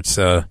whether it's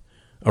a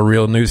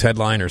real news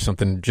headline or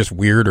something just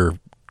weird or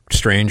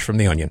strange from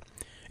The Onion.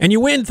 And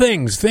you win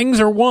things. Things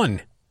are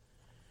won.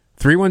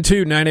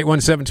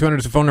 312-981-7200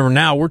 is the phone number.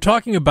 Now, we're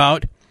talking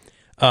about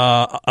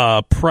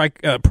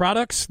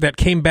products that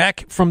came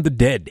back from the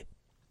dead.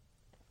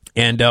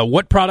 And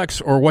what products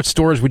or what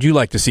stores would you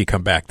like to see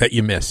come back that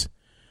you miss?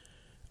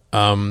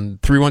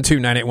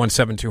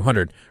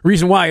 312-981-7200.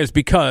 Reason why is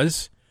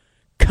because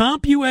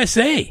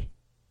CompUSA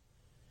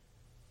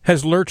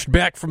has lurched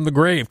back from the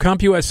grave.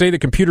 CompUSA, the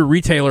computer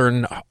retailer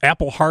and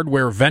Apple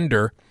hardware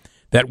vendor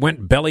that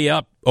went belly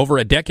up over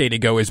a decade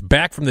ago, is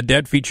back from the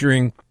dead,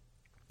 featuring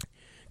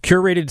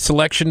curated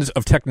selections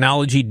of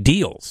technology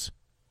deals.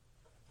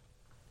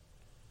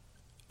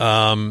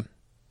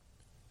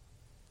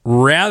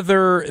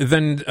 Rather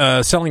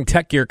than selling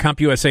tech gear,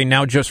 CompUSA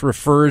now just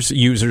refers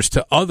users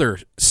to other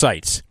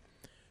sites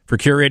for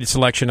curated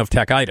selection of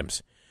tech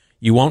items.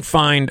 You won't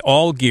find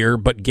all gear,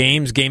 but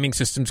games, gaming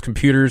systems,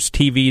 computers,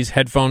 TVs,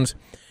 headphones,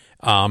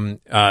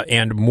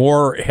 and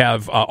more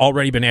have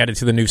already been added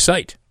to the new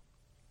site.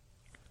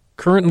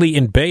 Currently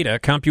in beta,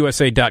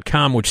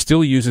 CompUSA.com, which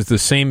still uses the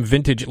same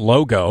vintage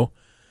logo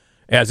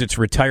as its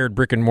retired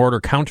brick-and-mortar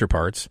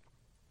counterparts,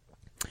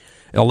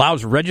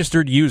 allows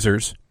registered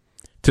users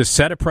to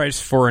set a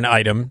price for an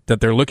item that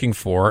they're looking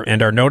for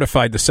and are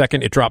notified the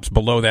second it drops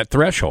below that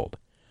threshold.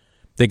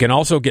 They can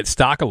also get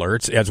stock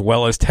alerts as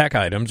well as tech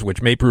items,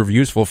 which may prove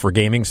useful for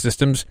gaming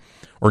systems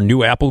or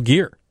new Apple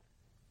gear.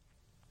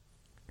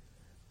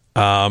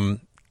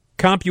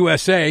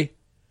 CompUSA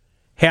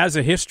has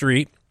a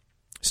history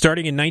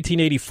starting in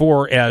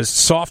 1984 as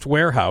Soft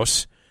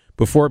Warehouse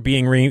before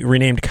being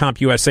renamed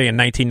CompUSA in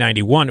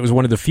 1991. It was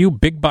one of the few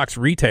big box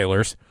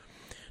retailers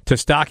to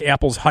stock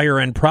Apple's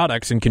higher-end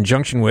products in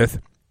conjunction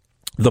with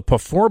the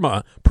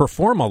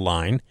Performa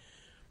line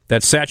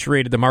that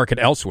saturated the market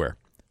elsewhere.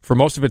 For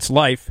most of its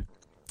life,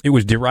 it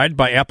was derided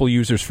by Apple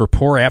users for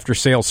poor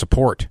after-sales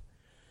support.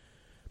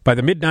 By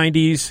the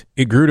mid-'90s,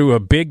 it grew to a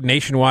big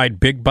nationwide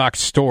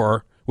big-box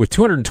store with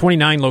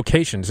 229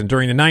 locations, and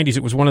during the 90s,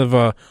 it was one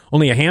of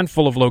only a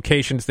handful of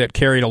locations that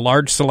carried a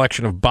large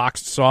selection of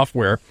boxed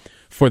software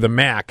for the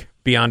Mac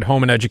beyond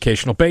home and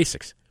educational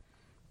basics.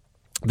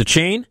 The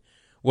chain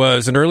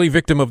was an early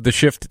victim of the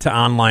shift to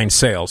online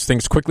sales.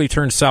 Things quickly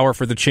turned sour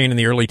for the chain in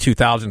the early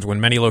 2000s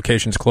when many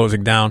locations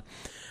closing down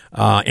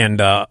and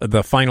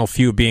the final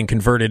few being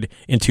converted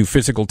into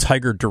physical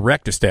Tiger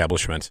Direct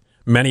establishments,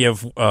 many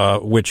of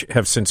which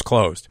have since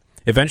closed.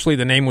 Eventually,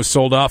 the name was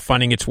sold off,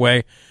 finding its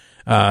way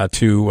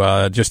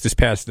to just this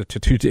past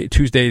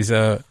Tuesday's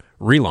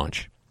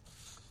relaunch.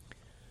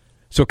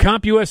 So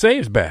CompUSA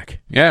is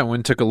back. Yeah, I went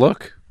and took a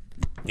look.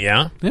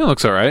 Yeah? Yeah, it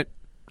looks all right.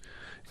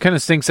 Kind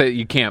of stinks that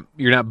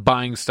you're not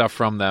buying stuff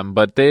from them,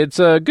 but it's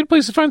a good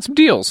place to find some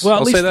deals. Well,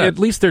 at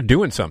least they're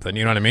doing something,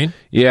 you know what I mean?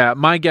 Yeah,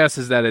 my guess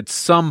is that at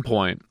some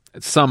point,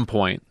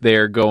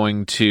 they're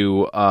going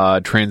to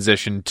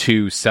transition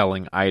to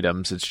selling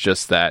items. It's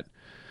just that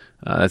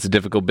that's a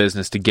difficult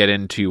business to get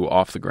into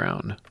off the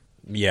ground.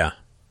 Yeah.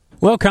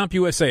 Well,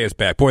 CompUSA is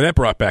back. Boy, that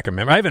brought back a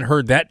memory. I haven't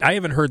heard that. I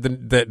haven't heard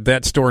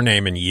that store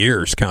name in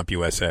years,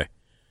 CompUSA.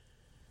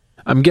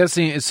 I'm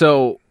guessing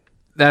so.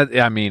 That,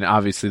 I mean,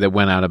 obviously they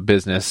went out of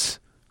business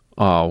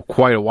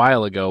quite a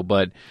while ago,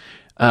 but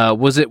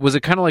was it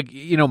kind of like,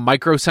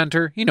 Micro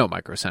Center? You know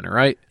Micro Center,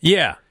 right?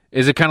 Yeah.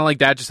 Is it kind of like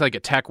that, just like a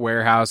tech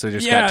warehouse? They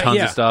just got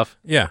tons of stuff?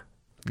 Yeah.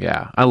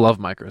 Yeah, I love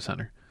Micro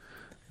Center.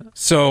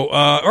 So,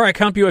 all right,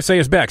 CompUSA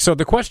is back. So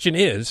the question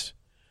is,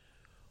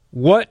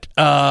 what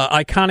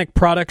iconic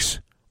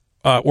products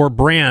or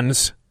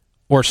brands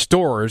or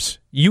stores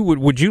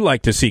would you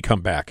like to see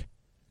come back?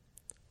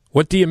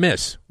 What do you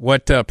miss?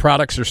 What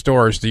products or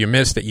stores do you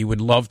miss that you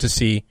would love to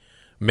see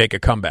make a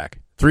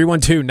comeback?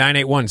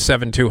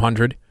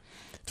 312-981-7200.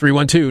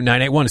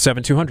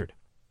 312-981-7200.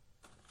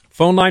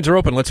 Phone lines are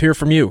open. Let's hear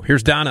from you.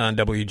 Here's Donna on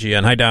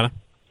WGN. Hi, Donna.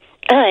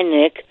 Hi,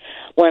 Nick.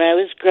 When I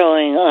was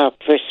growing up,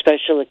 for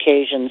special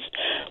occasions,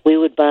 we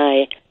would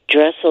buy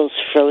Dressel's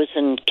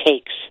frozen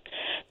cakes.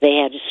 They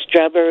had a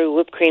strawberry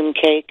whipped cream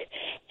cake,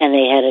 and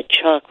they had a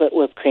chocolate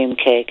whipped cream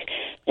cake.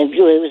 And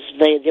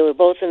they were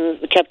both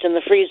kept in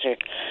the freezer.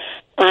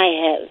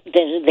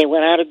 They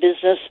went out of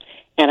business,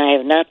 and I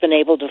have not been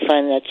able to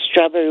find that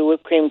strawberry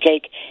whipped cream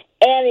cake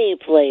any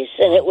place,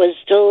 and it was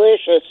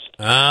delicious.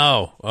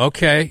 Oh,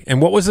 okay.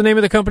 And what was the name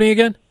of the company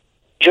again?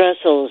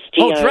 Dressel's.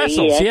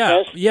 Dressel's,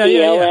 yeah.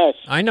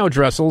 I know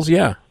Dressel's,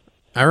 yeah.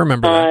 I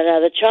remember that. Now,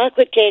 the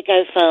chocolate cake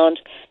I found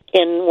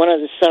in one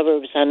of the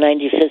suburbs on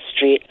 95th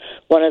Street,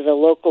 one of the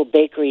local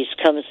bakeries,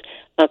 comes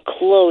a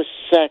close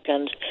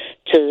second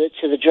to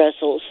the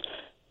Dressel's,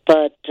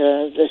 but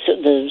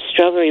the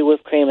strawberry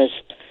whipped cream is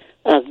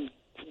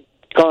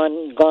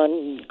gone,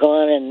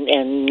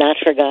 and not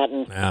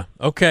forgotten. Yeah.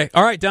 Okay.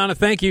 All right, Donna.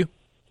 Thank you.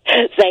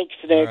 Thanks,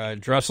 Nick. All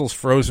right, Dressel's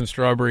frozen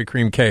strawberry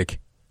cream cake.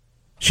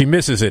 She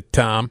misses it,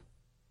 Tom.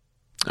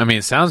 I mean,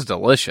 it sounds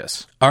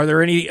delicious. Are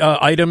there any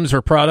items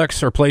or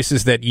products or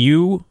places that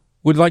you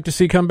would like to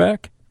see come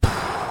back?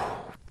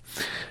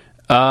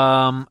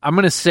 I'm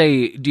going to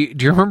say, do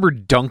you remember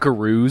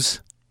Dunkaroos?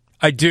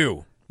 I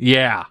do.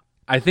 Yeah.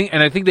 I think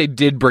they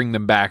did bring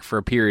them back for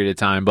a period of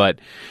time, but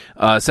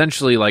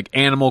essentially like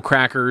animal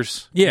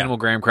crackers, animal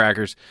graham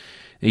crackers,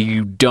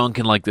 you dunk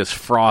in like this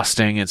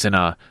frosting. It's in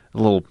a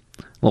little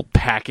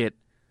packet.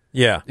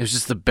 Yeah. It was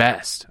just the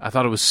best. I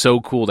thought it was so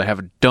cool to have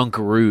a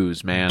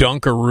Dunkaroos, man.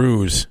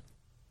 Dunkaroos.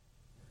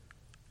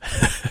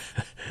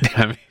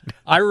 I mean,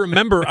 I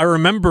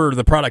remember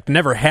the product.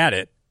 Never had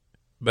it,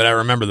 but I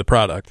remember the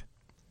product.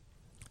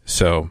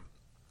 So,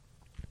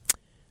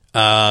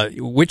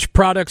 which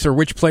products or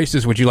which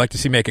places would you like to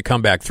see make a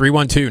comeback?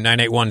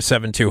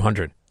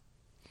 312-981-7200.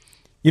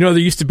 You know,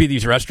 there used to be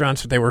these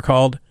restaurants, what they were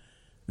called?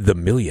 The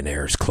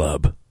Millionaires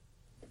Club.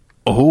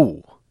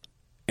 Oh.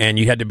 And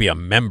you had to be a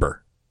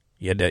member.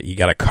 You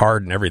got a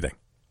card and everything.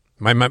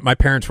 My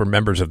parents were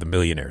members of the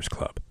Millionaires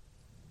Club.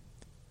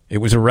 It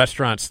was a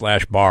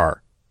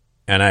restaurant/bar.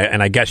 And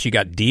I guess you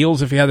got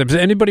deals if you had them. Does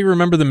anybody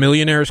remember the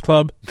Millionaires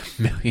Club?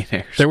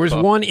 Millionaires There was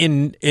Club.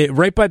 one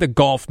right by the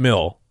Golf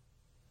Mill.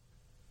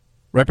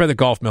 Right by the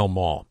Golf Mill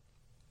Mall.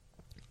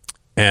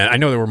 And I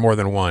know there were more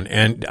than one.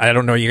 And I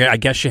don't know, I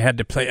guess you had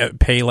to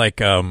pay like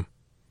a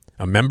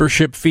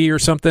membership fee or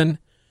something.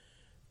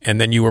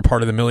 And then you were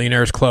part of the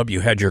Millionaires Club.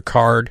 You had your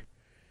card.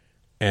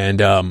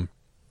 And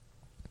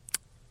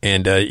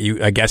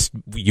I guess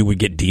you would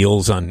get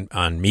deals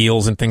on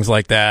meals and things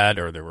like that,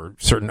 or there were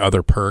certain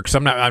other perks.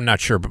 I'm not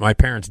sure, but my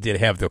parents did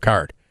have the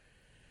card.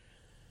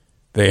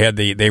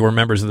 They were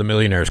members of the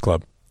Millionaires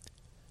Club.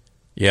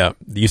 Yeah,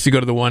 they used to go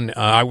to the one.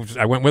 I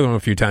went with them a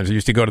few times. They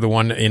used to go to the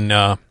one in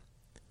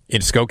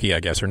Skokie, I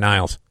guess, or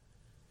Niles.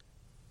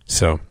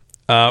 So,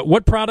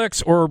 what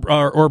products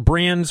or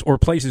brands or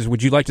places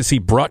would you like to see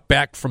brought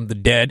back from the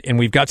dead? And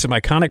we've got some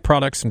iconic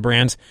products and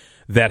brands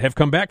that have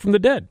come back from the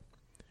dead.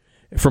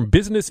 From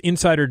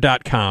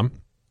BusinessInsider.com.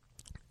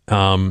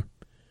 So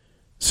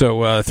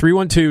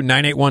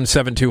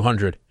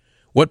 312-981-7200.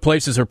 What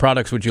places or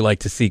products would you like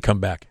to see come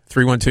back?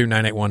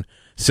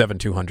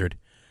 312-981-7200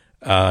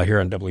 here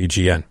on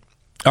WGN.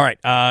 All right.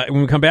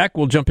 When we come back,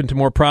 we'll jump into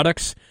more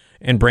products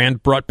and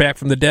brand brought back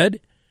from the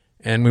dead.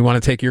 And we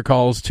want to take your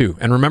calls, too.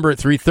 And remember, at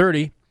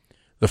 3:30,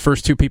 the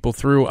first two people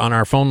through on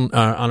our phone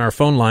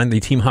line, the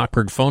Team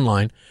Hochberg phone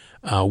line,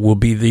 will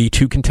be the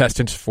two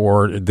contestants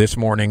for this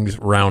morning's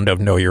round of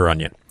Know Your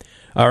Onion.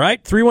 All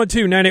right,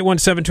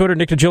 312-981-7200,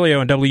 Nick Digilio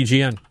on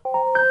WGN.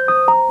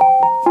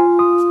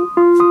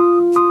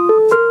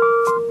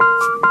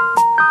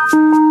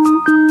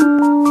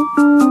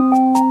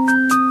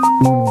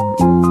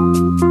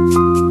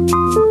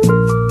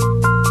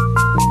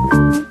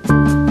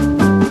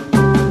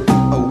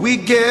 We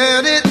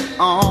get it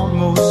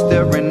almost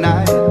every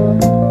night,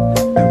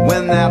 and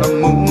when that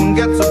moon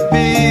gets a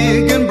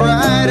big and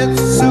bright, it's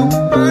a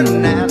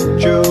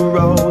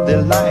supernatural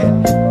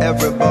delight.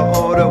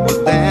 Everybody was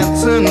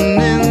dancing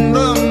in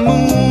the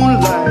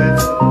moonlight.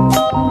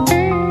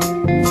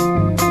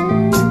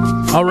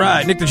 All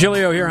right, Nick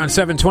Digilio here on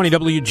 720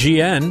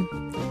 WGN.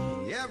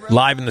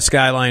 Live in the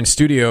Skyline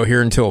studio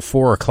here until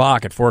 4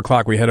 o'clock. At 4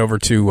 o'clock, we head over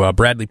to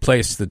Bradley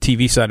Place, the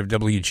TV side of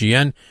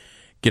WGN.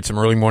 Get some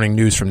early morning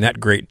news from that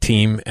great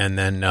team. And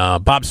then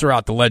Bob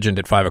Surratt, the legend,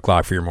 at 5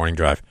 o'clock for your morning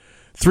drive.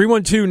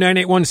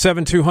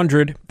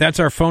 312-981-7200. That's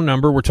our phone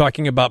number. We're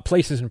talking about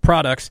places and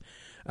products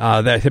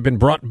that have been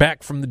brought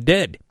back from the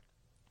dead.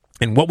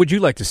 And what would you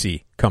like to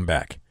see come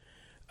back?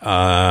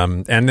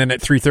 And then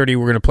at 3:30,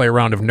 we're going to play a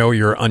round of Know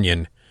Your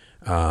Onion.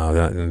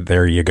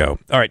 There you go.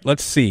 All right,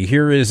 let's see.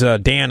 Here is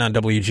Dan on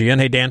WGN.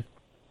 Hey, Dan.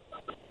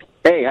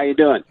 Hey, how you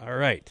doing? All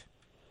right.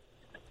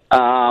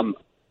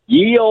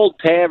 Ye Old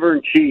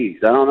Tavern Cheese.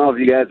 I don't know if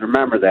you guys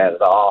remember that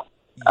at all.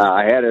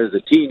 I had it as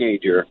a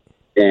teenager,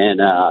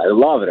 and I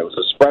love it. It was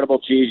a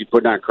spreadable cheese. You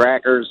put it on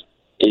crackers,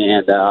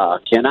 and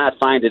cannot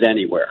find it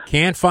anywhere.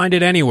 Can't find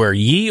it anywhere.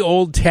 Ye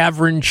Old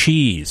Tavern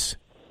Cheese.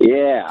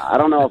 Yeah, I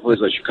don't know if it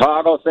was a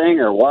Chicago thing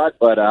or what,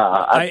 but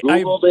I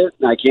Googled it,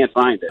 and I can't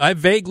find it. I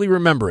vaguely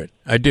remember it.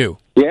 I do.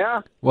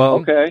 Yeah? Well,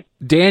 okay.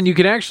 Dan, you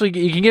can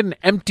get an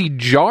empty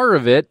jar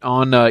of it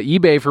on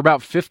eBay for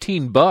about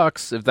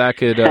 $15, if that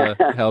could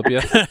help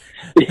you.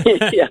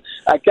 Yeah,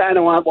 I kind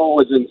of want what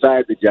was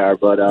inside the jar,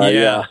 but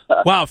yeah.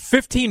 Wow,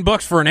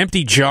 $15 for an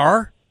empty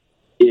jar?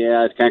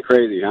 Yeah, it's kind of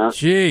crazy, huh?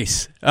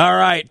 Jeez. All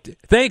right.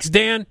 Thanks,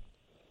 Dan.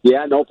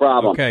 Yeah, no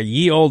problem. Okay,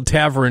 Ye Old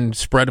Tavern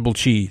spreadable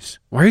cheese.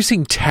 Why are you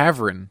saying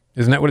tavern?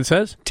 Isn't that what it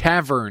says?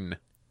 Tavern.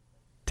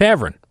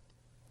 Tavern.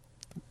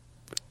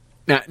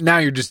 Now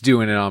you're just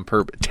doing it on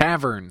purpose.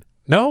 Tavern.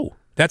 No,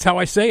 that's how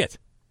I say it.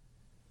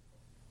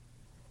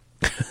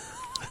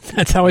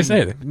 That's how I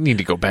say it. You need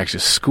to go back to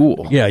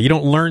school. Yeah, you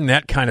don't learn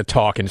that kind of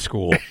talk in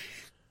school.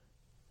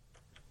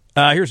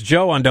 Here's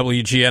Joe on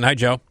WGN. Hi,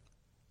 Joe.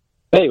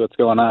 Hey, what's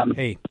going on?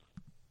 Hey.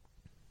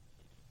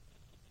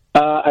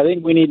 I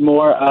think we need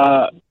more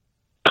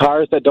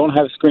cars that don't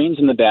have screens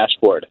in the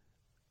dashboard.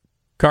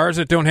 Cars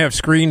that don't have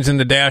screens in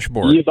the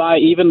dashboard. You buy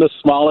even the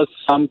smallest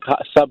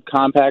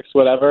subcompacts,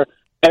 whatever.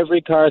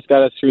 Every car's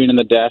got a screen in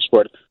the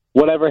dashboard.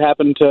 Whatever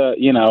happened to,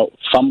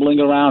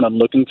 fumbling around and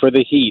looking for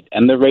the heat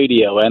and the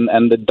radio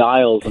and the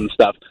dials and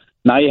stuff?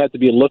 Now you have to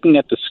be looking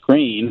at the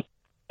screen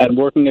and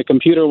working a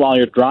computer while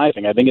you're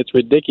driving. I think it's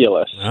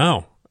ridiculous.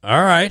 Oh,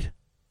 all right.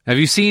 Have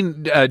you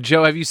seen,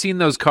 Joe, have you seen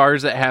those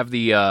cars that have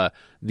the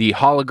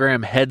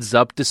hologram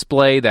heads-up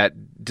display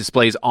that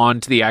displays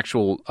onto the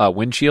actual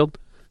windshield?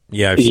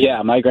 Yeah,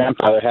 yeah. My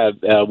grandfather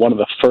had one of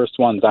the first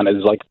ones on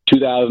his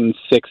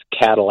 2006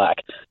 Cadillac,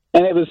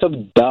 and it was so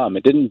dumb.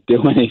 It didn't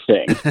do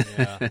anything.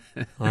 Yeah.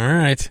 All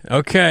right.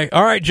 Okay.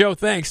 All right, Joe.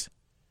 Thanks.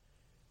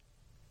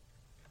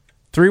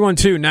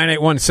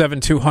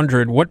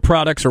 312-981-7200. What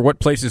products or what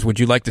places would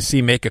you like to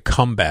see make a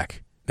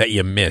comeback that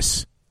you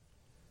miss?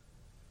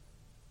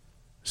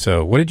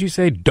 So, what did you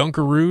say?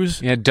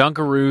 Dunkaroos? Yeah,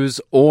 Dunkaroos,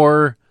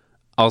 or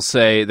I'll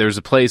say there's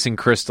a place in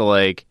Crystal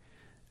Lake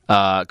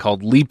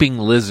called Leaping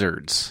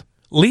Lizards.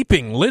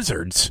 Leaping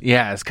Lizards?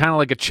 Yeah, it's kind of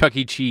like a Chuck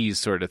E. Cheese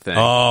sort of thing.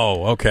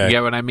 Oh, okay. You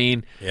get what I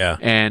mean? Yeah.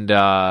 And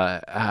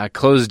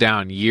closed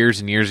down years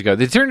and years ago.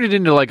 They turned it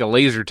into like a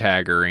laser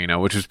tag arena,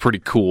 which was pretty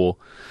cool.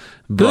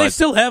 Do they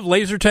still have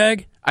laser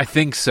tag? I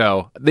think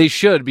so. They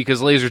should,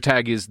 because laser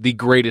tag is the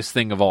greatest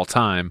thing of all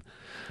time.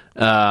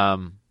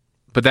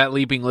 But that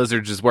Leaping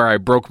Lizards is where I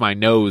broke my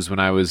nose when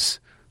I was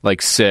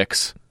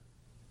 6.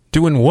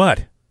 Doing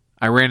what?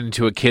 I ran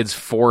into a kid's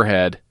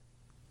forehead.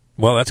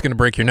 Well, that's going to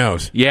break your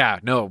nose. Yeah,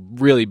 no,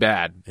 really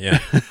bad. Yeah.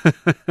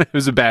 It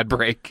was a bad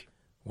break.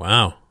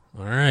 Wow.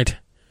 All right.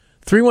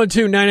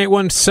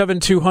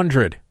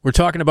 312-981-7200. We're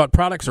talking about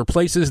products or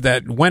places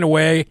that went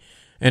away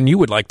and you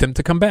would like them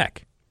to come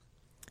back.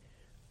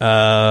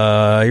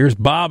 Here's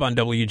Bob on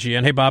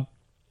WGN. Hey, Bob.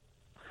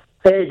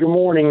 Hey, good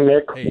morning,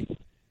 Nick.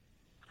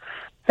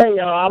 Hey,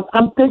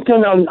 I'm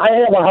thinking I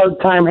have a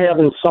hard time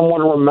having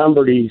someone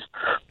remember these,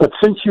 but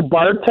since you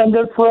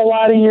bartended for a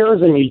lot of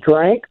years and you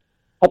drank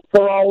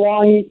for a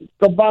long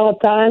amount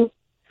of time,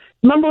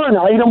 remember an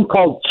item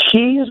called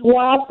cheese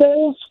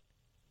waffles?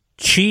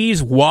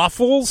 Cheese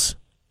waffles?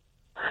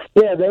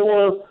 Yeah,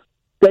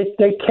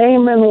 they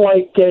came in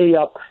like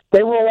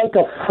they were like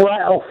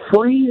a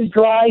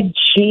freeze-dried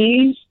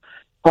cheese.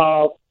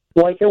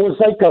 Like it was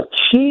like a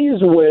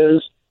cheese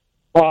whiz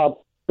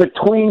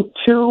between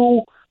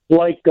two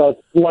like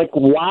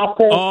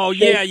waffles. Oh,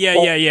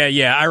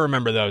 yeah. I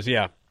remember those,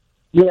 yeah.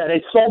 Yeah,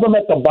 they sold them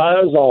at the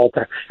bars all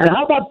the time. And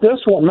how about this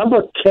one?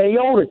 Remember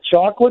KO, the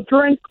chocolate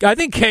drink? I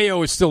think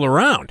KO is still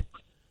around.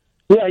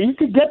 Yeah, you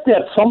could get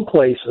that some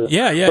places.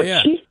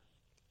 Yeah.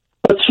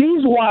 But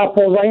cheese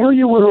waffles, I know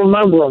you would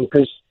remember them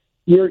because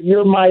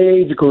you're my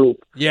age group.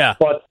 Yeah.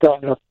 But,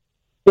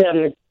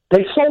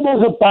 they sold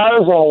those at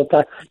bars all the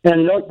time,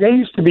 and they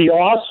used to be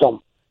awesome.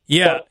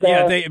 Yeah,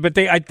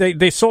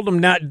 they sold them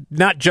not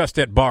just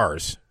at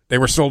bars. They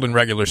were sold in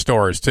regular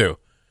stores, too.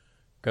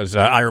 Because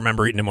I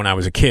remember eating them when I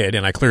was a kid,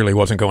 and I clearly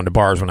wasn't going to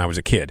bars when I was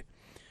a kid.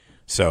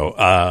 So,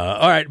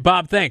 all right,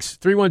 Bob, thanks.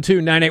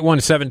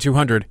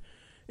 312-981-7200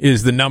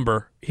 is the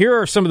number. Here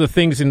are some of the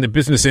things in the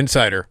Business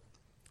Insider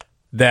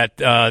that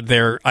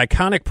they're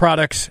iconic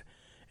products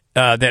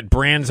that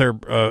brands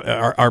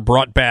are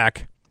brought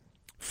back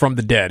from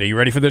the dead. Are you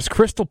ready for this?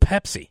 Crystal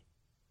Pepsi.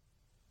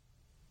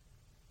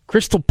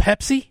 Crystal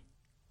Pepsi?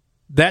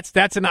 That's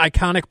an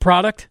iconic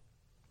product.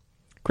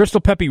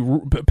 Crystal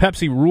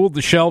Pepsi ruled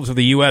the shelves of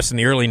the U.S. in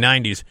the early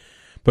 90s,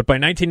 but by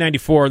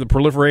 1994, the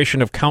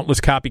proliferation of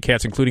countless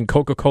copycats, including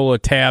Coca-Cola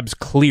Tabs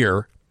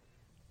Clear,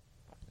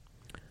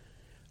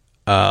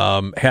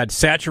 had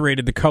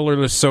saturated the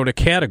colorless soda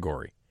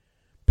category.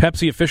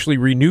 Pepsi officially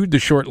renewed the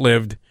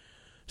short-lived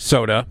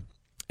soda,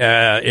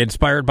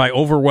 inspired by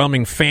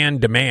overwhelming fan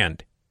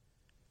demand.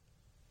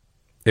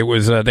 It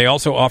was. They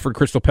also offered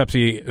Crystal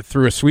Pepsi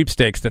through a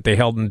sweepstakes that they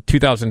held in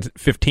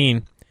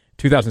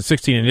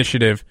 2016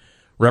 initiative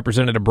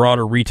represented a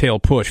broader retail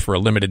push for a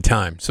limited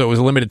time. So it was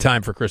a limited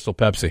time for Crystal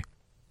Pepsi.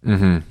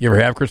 Mm-hmm. You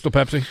ever have Crystal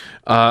Pepsi?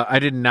 I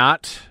did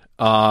not.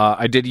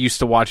 I did used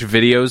to watch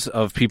videos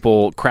of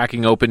people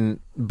cracking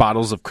open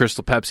bottles of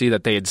Crystal Pepsi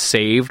that they had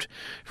saved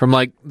from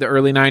the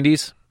early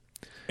 90s.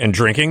 And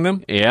drinking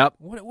them? Yep.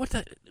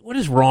 What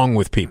is wrong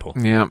with people?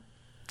 Yeah.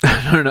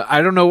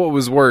 I don't know what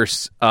was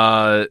worse,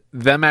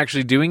 them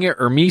actually doing it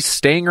or me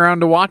staying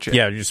around to watch it.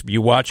 Yeah, just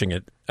you watching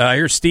it.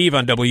 Here's Steve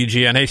on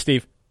WGN. Hey,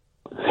 Steve.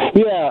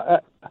 Yeah,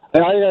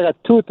 and I got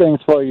two things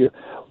for you.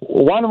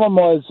 One of them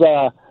was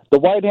the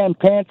White Hand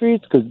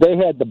Pantries, because they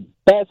had the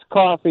best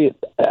coffee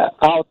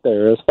out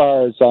there as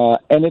far as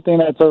anything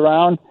that's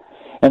around.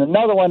 And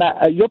another one,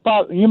 you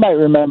might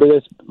remember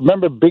this.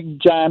 Remember Big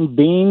John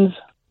Beans?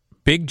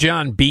 Big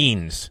John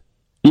Beans.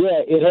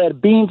 Yeah, it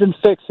had beans and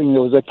fixing.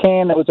 There was a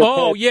can that was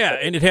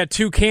and it had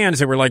two cans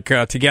that were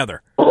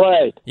together.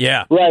 Right.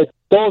 Yeah. Right.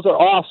 Those are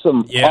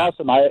awesome. Yeah.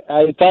 Awesome. I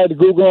tried to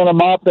Google them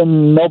up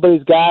and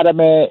nobody's got them.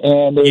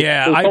 And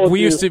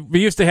we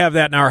used to have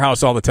that in our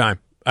house all the time.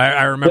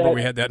 I remember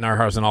we had that in our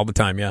house and all the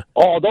time. Yeah.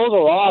 Oh, those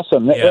are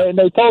awesome. Yeah. And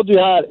they told you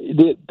how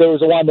there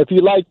was one. If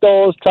you like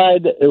those,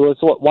 tried it was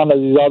one of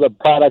these other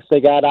products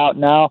they got out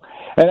now.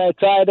 And I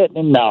tried it,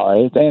 and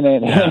no, it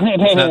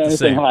ain't not the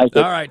same. Like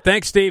it. All right.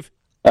 Thanks, Steve.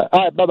 All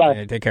right, bye-bye.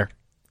 Hey, take care.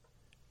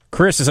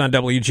 Chris is on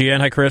WGN.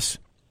 Hi, Chris.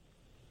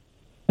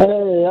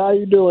 Hey, how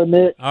you doing,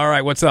 Nick? All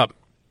right, what's up?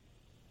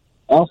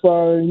 I'm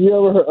sorry. You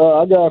ever heard,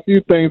 I got a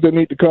few things that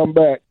need to come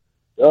back.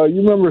 You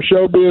remember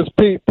Showbiz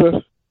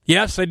Pizza?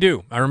 Yes, I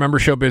do. I remember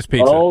Showbiz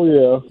Pizza. Oh,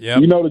 yeah.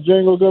 Yep. You know the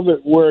jingles of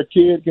it where a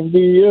kid can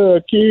be a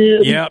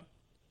kid? Yep.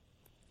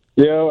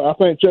 Yeah, I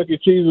think Chuck E.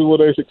 Cheese was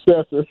their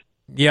successor.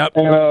 Yep.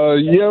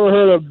 And you ever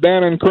heard of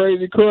Dannon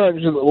Crazy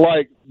Crunch,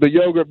 like the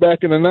yogurt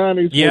back in the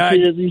 90s? Yeah,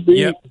 kids used to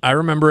eat? I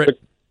remember it.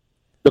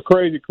 The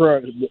Crazy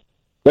Crunch.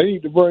 They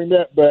need to bring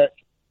that back.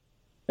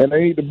 And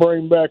they need to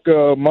bring back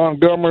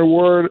Montgomery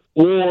Ward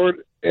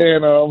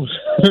and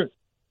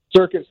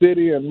Circuit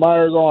City and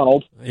Myers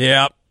Arnold.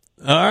 Yeah.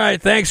 All right.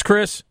 Thanks,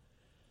 Chris.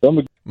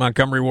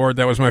 Montgomery Ward.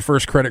 That was my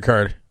first credit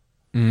card.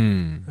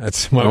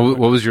 That's what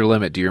was your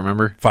limit? Do you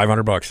remember?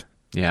 $500.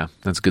 Yeah,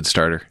 that's a good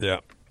starter. Yeah.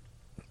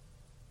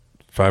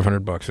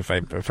 $500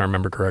 if I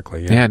remember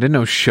correctly. Yeah, I didn't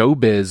know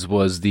Showbiz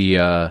was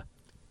the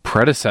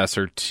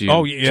predecessor to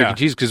Chuck E.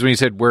 Cheese, because when you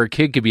said where a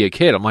kid could be a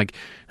kid, I'm like,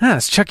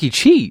 it's Chuck E.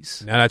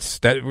 Cheese. No,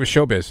 that was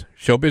Showbiz.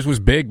 Showbiz was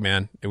big,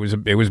 man. It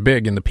was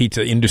big in the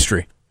pizza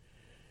industry.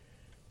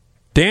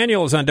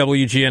 Daniel is on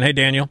WGN. Hey,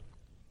 Daniel.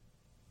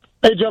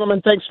 Hey,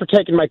 gentlemen, thanks for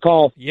taking my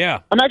call. Yeah.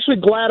 I'm actually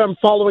glad I'm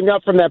following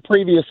up from that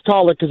previous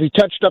caller because he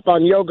touched up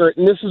on yogurt,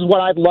 and this is what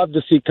I'd love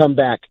to see come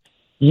back.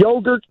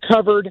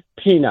 Yogurt-covered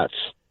peanuts.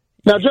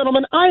 Now,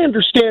 gentlemen, I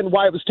understand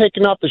why it was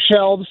taken off the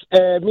shelves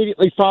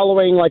immediately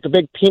following like a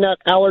big peanut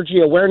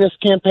allergy awareness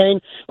campaign,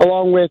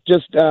 along with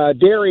just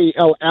dairy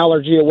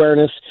allergy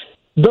awareness.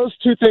 Those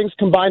two things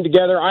combined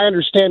together, I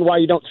understand why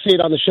you don't see it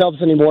on the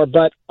shelves anymore,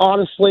 but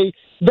honestly,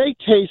 they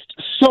taste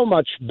so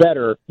much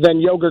better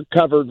than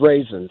yogurt-covered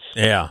raisins.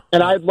 Yeah.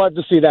 And I'd love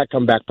to see that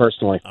come back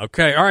personally.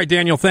 Okay. All right,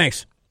 Daniel,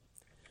 thanks.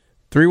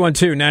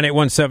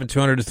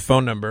 312-981-7200 is the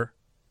phone number.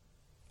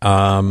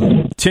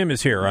 Tim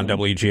is here on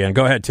WGN.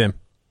 Go ahead, Tim.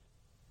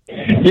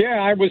 Yeah,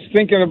 I was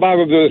thinking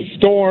about the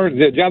store.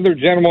 The other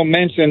gentleman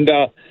mentioned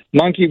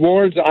Monkey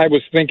Wards. I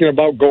was thinking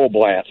about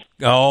Goldblatt.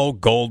 Oh,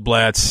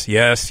 Goldblatts.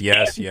 Yes.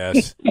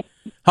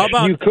 How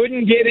about you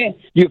couldn't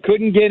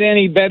get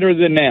any better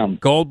than them.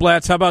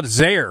 Goldblatts. How about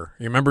Zare?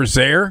 You remember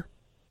Zare?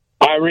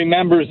 I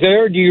remember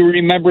Zare. Do you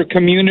remember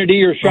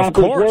Community or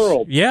Shoppers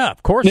World? Yeah,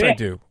 of course I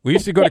do. We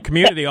used to go to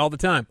Community all the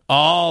time.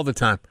 All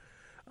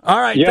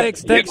right,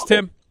 thanks,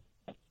 Tim.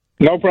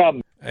 No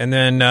problem. And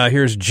then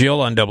here's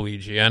Jill on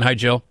WGN. Hi,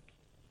 Jill.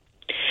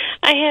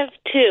 I have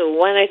two.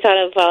 One I thought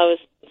of while I was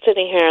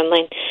sitting here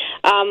online.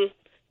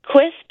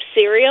 Quisp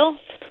cereal.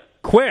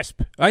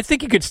 Quisp. I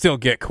think you could still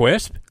get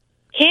Quisp.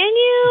 Can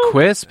you?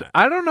 Quisp?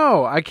 I don't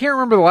know. I can't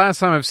remember the last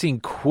time I've seen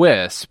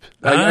Quisp.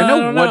 I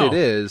know what it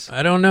is.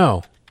 I don't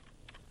know.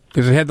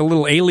 Because it had the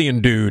little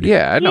alien dude.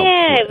 Yeah, I know.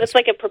 Yeah, it was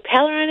like a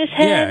propeller on his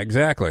head. Yeah,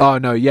 exactly. Oh,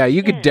 no, yeah,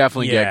 you could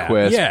definitely get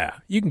Quisp. Yeah,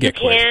 you can get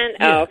Quisp. Can?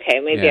 Yeah. Oh, okay.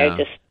 Maybe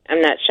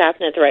I'm not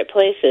shopping at the right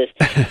places.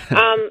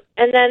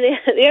 And then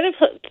the other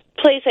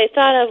place I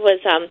thought of was,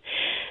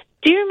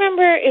 do you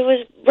remember, it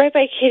was right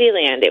by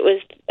Kittyland. It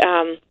was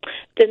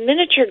the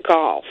miniature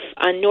golf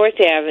on North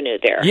Avenue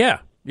there. Yeah,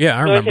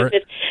 I remember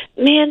it.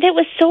 Man, that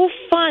was so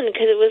fun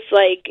because it was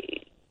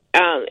like,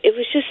 it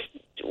was just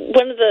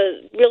one of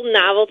the real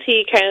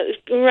novelty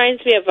it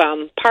reminds me of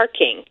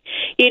parking,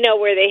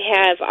 where they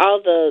have all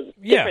the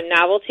different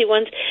novelty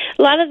ones.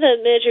 A lot of the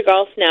miniature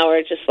golf now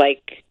are just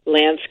like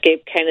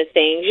landscape kind of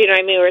things, you know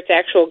what I mean, where it's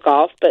actual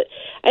golf. But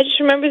I just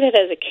remember that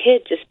as a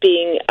kid just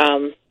being,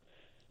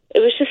 it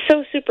was just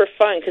so super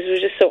fun because it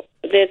was just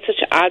they had such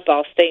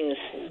oddball things.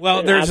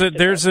 Well, there's a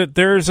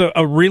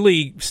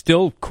really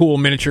still cool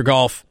miniature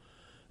golf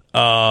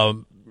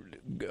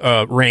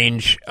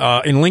range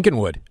in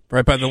Lincolnwood.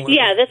 Right by the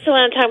that's the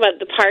one I'm talking about.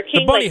 The parking,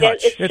 the bunny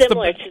hutch. It's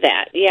similar to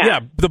that. Yeah,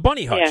 the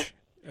bunny hutch.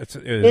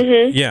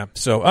 Yeah.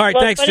 So, all right,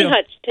 thanks, bunny Jill.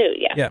 hutch too.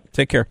 Yeah. Yeah.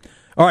 Take care.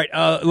 All right,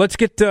 let's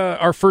get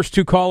our first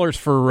two callers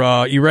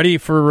for. You ready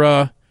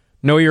for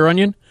Know Your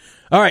Onion?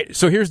 All right.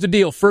 So here's the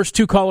deal. First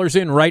two callers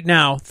in right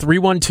now.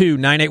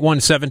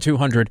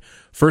 312-981-7200.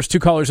 First two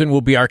callers in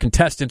will be our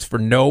contestants for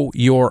Know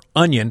Your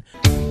Onion.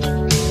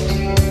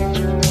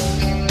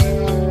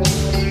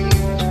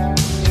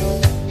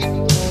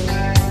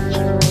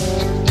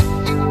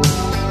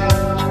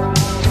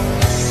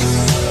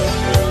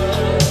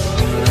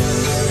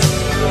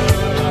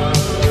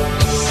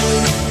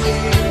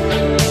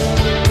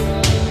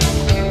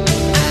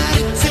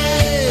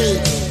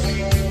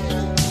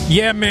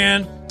 Yeah,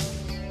 man.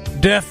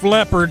 Def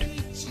Leppard.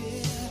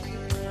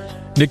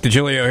 Nick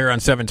Digilio here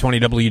on 720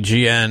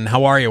 WGN.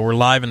 How are you? We're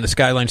live in the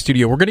Skyline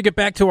studio. We're going to get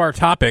back to our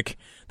topic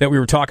that we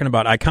were talking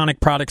about,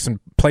 iconic products and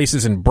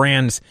places and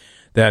brands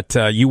that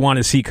you want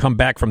to see come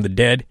back from the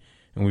dead.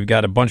 And we've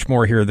got a bunch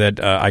more here that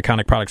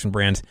iconic products and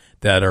brands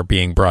that are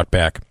being brought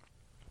back.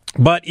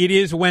 But it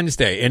is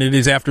Wednesday, and it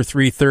is after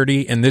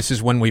 3:30, and this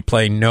is when we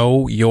play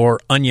Know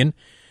Your Onion.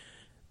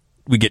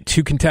 We get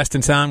two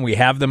contestants on. We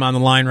have them on the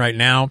line right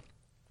now.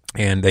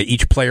 And they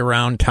each play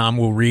around. Tom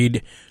will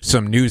read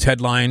some news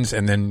headlines,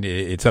 and then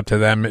it's up to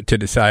them to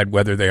decide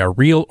whether they are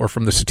real or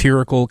from the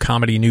satirical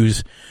comedy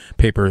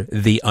newspaper,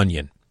 The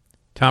Onion.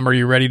 Tom, are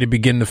you ready to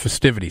begin the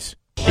festivities?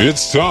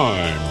 It's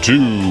time to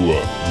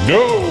Know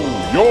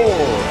Your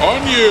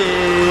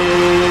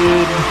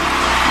Onion!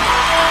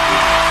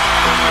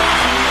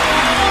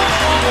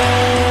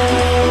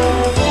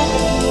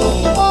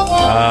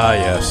 Ah,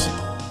 yes.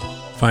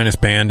 Finest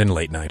band in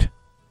late night.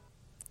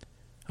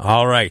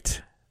 All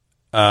right.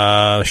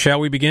 Shall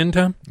we begin,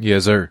 Tom?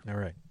 Yes, sir. All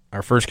right.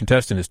 Our first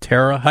contestant is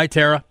Tara. Hi,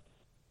 Tara.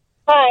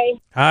 Hi,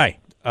 Hi.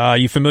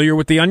 You familiar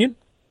with The Onion?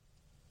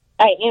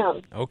 I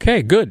am.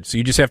 Okay, good. So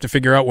you just have to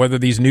figure out whether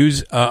these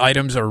news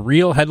items are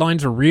real,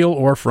 headlines are real,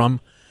 or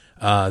from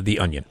The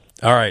Onion.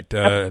 All right,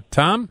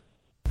 Tom?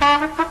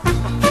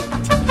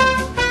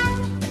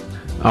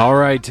 All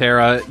right,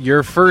 Tara.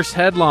 Your first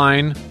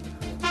headline,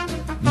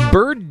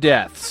 bird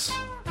deaths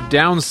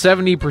down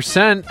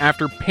 70%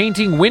 after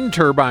painting wind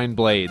turbine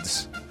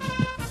blades.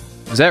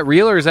 Is that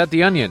real or is that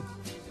The Onion?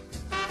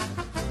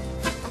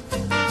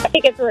 I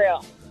think it's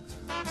real.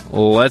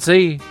 Let's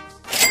see.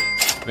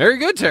 Very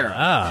good, Tara.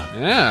 Ah.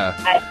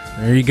 Yeah.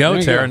 There you go, There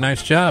you Tara. go.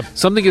 Nice job.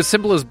 Something as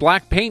simple as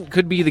black paint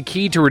could be the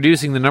key to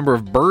reducing the number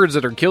of birds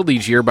that are killed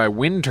each year by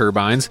wind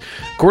turbines.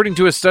 According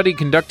to a study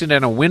conducted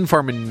at a wind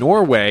farm in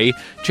Norway,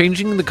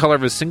 changing the color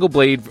of a single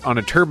blade on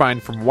a turbine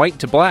from white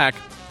to black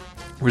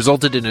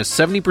resulted in a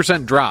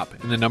 70% drop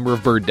in the number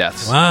of bird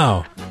deaths.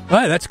 Wow.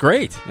 Wow, that's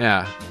great.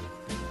 Yeah.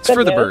 It's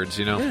for the birds,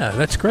 you know. Yeah,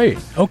 that's great.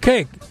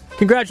 Okay.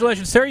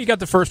 Congratulations, Sarah. You got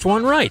the first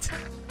one right.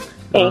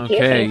 Thank you.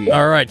 Thank you.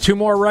 All right. 2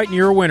 more right, and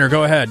you're a winner.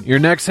 Go ahead. Your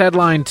next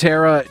headline,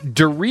 Tara.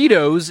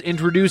 Doritos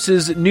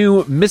introduces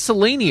new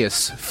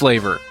miscellaneous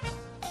flavor.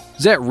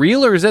 Is that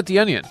real or is that The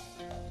Onion?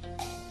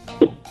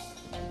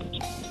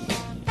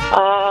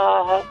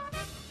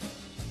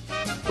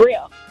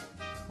 Real.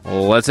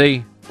 Let's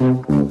see.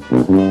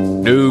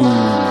 No.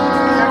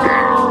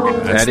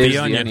 That's That is The The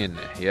Onion. Onion.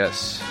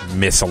 Yes.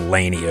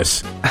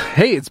 Miscellaneous.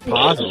 Hey, it's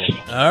possible.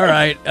 All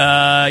right.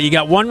 You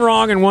got 1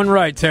 wrong and 1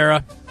 right,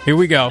 Tara. Here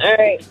we go. All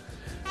right.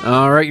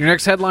 All right, your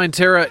next headline,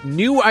 Tara.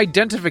 New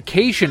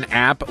identification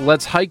app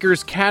lets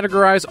hikers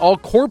categorize all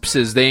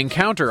corpses they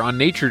encounter on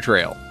nature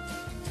trail.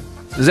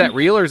 Is that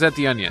real or is that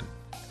The Onion?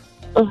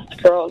 Oh,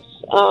 it's gross.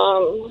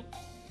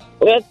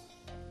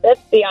 That's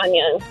The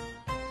Onion.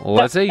 Well,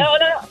 let's see. No.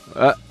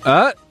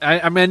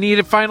 I'm going to need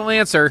a final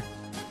answer.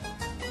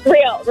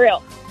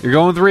 Real. You're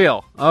going with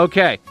real.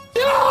 Okay.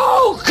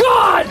 No,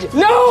 God!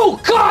 No,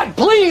 God,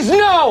 please,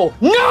 no!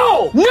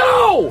 No!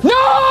 No!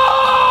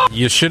 No!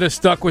 You should have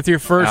stuck with your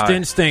first All right.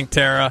 instinct,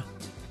 Tara.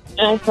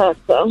 I thought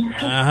so.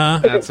 Uh-huh.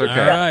 That's okay.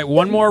 All right.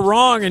 1 more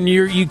wrong, and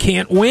you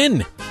can't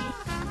win.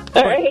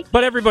 All right.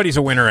 But everybody's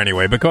a winner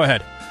anyway, but go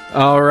ahead.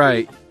 All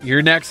right.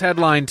 Your next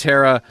headline,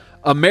 Tara.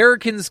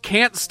 Americans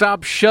can't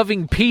stop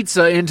shoving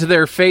pizza into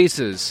their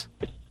faces.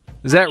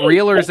 Is that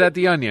real or is that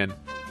The Onion?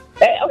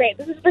 Okay,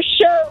 this is for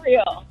sure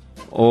real.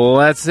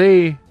 Let's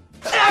see.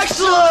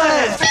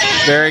 Excellent!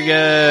 Very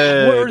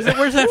good.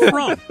 Where's that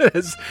from?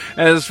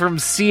 As from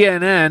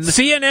CNN.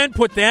 CNN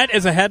put that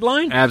as a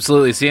headline?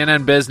 Absolutely.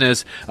 CNN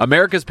Business.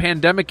 America's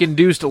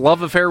pandemic-induced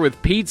love affair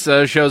with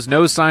pizza shows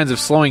no signs of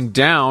slowing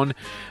down.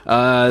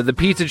 The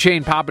pizza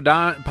chain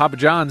Papa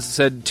John's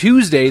said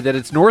Tuesday that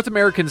its North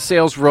American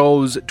sales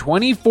rose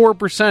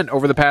 24%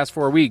 over the past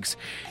 4 weeks.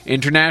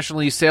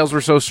 Internationally, sales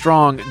were so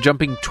strong,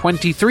 jumping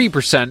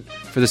 23%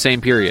 for the same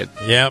period.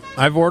 Yep.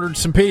 I've ordered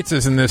some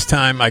pizzas in this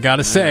time, I got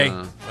to say.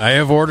 I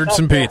have ordered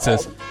some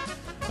pizzas.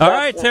 All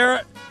right,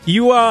 Tara.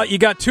 You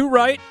got 2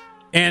 right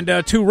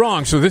and 2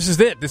 wrong, so this is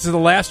it. This is the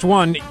last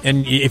one,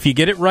 and if you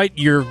get it right,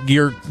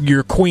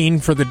 you're queen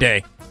for the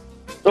day.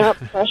 Well,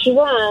 pressure's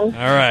on.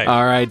 All right.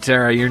 All right,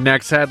 Tara, your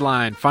next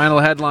headline. Final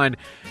headline.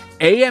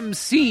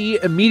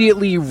 AMC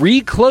immediately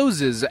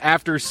recloses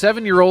after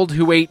 7-year-old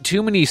who ate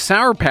too many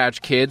Sour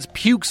Patch Kids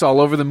pukes all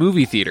over the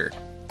movie theater.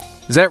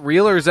 Is that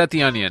real or is that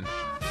The Onion?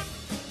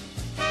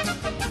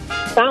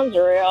 Sounds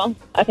real.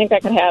 I think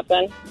that could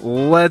happen.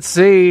 Let's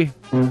see.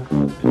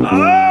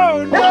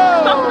 Oh, no!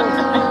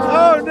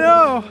 Oh,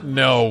 no!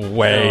 No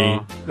way.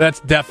 That's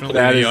definitely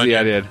That The is The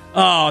Onion. Onion.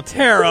 Oh,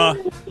 Tara.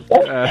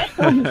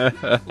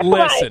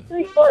 Listen.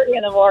 3:40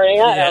 in the morning.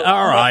 Yeah,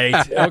 all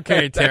right.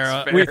 Okay,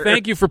 Tara. fair. We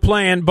thank you for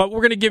playing, but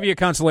we're going to give you a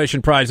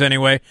consolation prize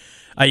anyway.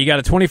 You got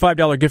a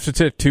 $25 gift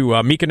certificate to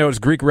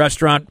Mykonos Greek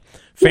Restaurant,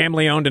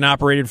 family owned and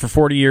operated for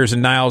 40 years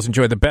in Niles.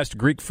 Enjoy the best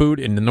Greek food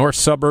in the north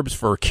suburbs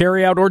for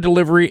carry-out or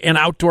delivery and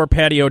outdoor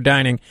patio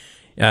dining.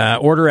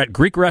 Order at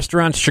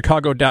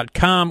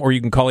GreekRestaurantsChicago.com or you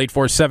can call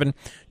 847-296-6777.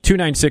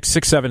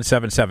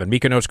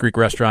 Mykonos Greek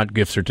Restaurant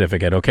gift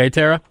certificate. Okay,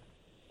 Tara?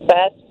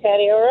 Best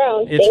patio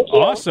around. It's Thank you.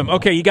 awesome.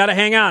 Okay, you got to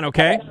hang on,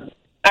 okay?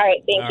 All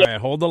right, thank you. All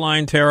right, hold the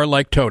line, Tara,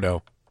 like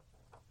Toto.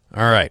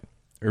 All right.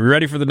 Are we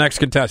ready for the next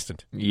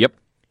contestant? Yep.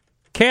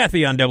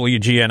 Kathy on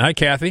WGN. Hi,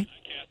 Kathy.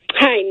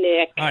 Hi,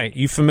 Nick. Hi.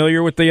 You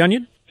familiar with The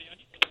Onion?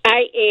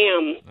 I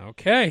am.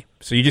 Okay.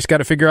 So you just got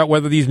to figure out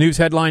whether these news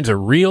headlines are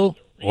real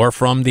or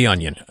from The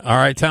Onion. All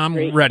right, Tom,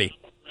 ready.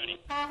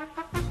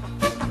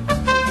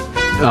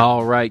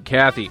 All right,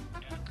 Kathy.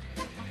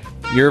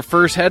 Your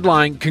first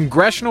headline,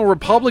 Congressional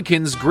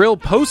Republicans grill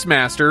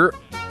postmaster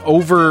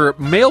over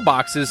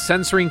mailboxes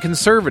censoring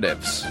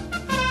conservatives.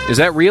 Is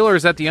that real or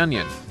is that The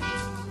Onion?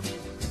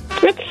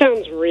 That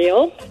sounds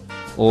real.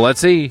 Let's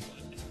see.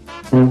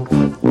 No,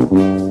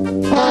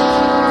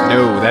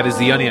 that is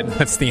The Onion.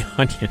 That's The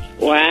Onion.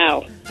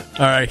 Wow.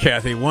 All right,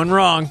 Kathy, 1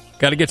 wrong.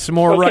 Got to get some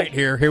more right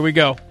here. Here we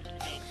go.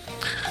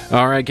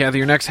 All right, Kathy,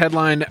 your next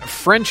headline,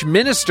 French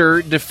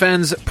minister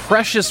defends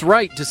precious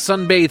right to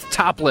sunbathe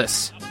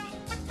topless.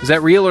 Is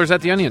that real or is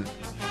that The Onion?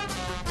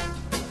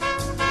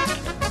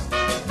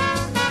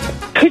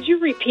 Could you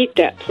repeat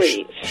that,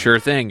 please? Sure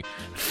thing.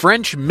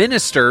 French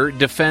minister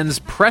defends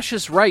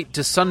precious right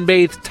to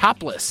sunbathe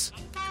topless.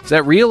 Is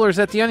that real or is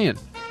that The Onion?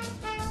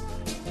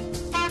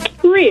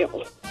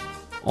 Real.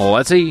 Well,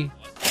 let's see.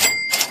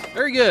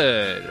 Very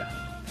good.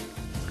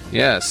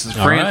 Yes.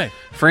 All right.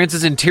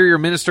 France's interior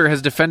minister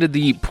has defended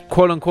the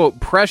quote-unquote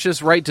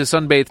precious right to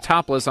sunbathe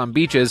topless on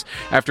beaches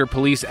after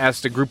police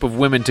asked a group of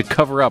women to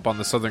cover up on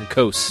the southern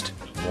coast.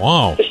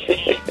 Wow.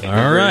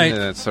 All right.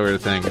 That sort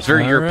of thing. It's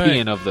very All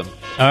European right. of them.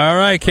 All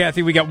right,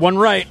 Kathy, we got one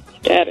right.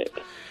 Got it.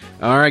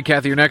 All right,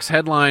 Kathy, your next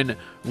headline.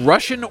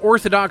 Russian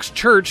Orthodox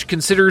Church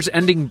considers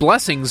ending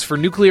blessings for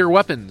nuclear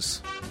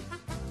weapons.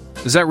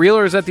 Is that real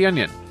or is that The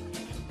Onion?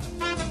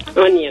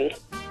 Onion.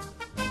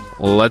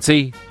 Let's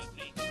see.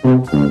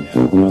 That's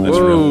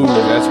real.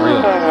 That's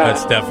real.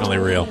 That's definitely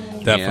real.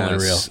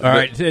 Definitely Yes. real. All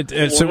right.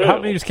 So how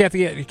many does Kathy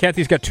get?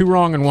 Kathy's got 2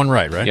 wrong and 1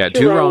 right, right? Yeah,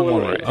 2 wrong,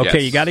 1 right. Okay,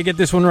 yes. you got to get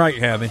this one right,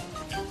 Kathy.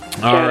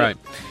 All right.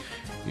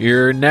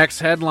 Your next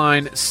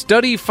headline.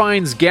 Study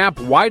finds gap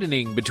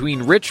widening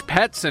between rich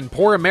pets and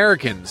poor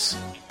Americans.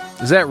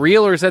 Is that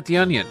real or is that The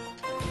Onion?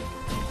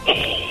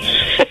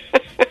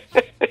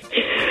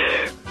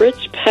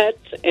 Rich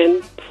pets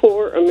and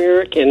poor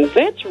Americans.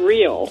 That's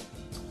real.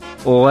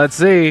 Well, let's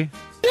see.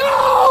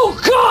 No,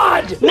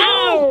 God!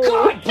 No,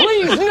 God,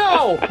 please,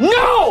 no!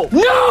 No!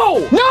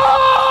 No! No!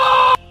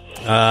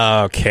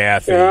 Oh,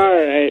 Kathy.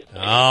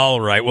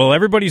 All right. Well,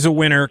 everybody's a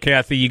winner,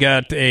 Kathy. You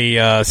got a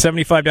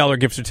 $75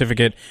 gift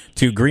certificate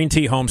to Green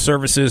Tea Home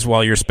Services.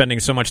 While you're spending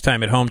so much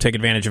time at home, take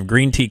advantage of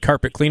Green Tea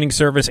carpet cleaning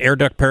service, air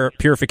duct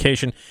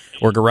purification,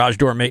 or garage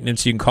door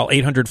maintenance. You can call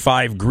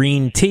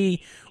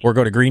 800-5-GREEN-TEA or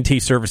go to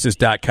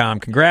greenteaservices.com.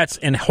 Congrats,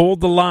 and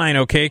hold the line,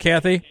 okay,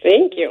 Kathy?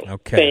 Thank you.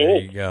 Okay, there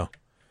you go.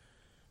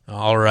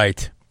 All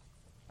right.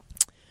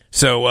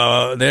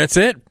 So that's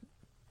it.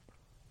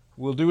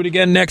 We'll do it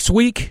again next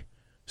week.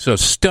 So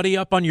study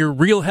up on your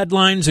real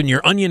headlines and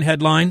your Onion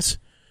headlines.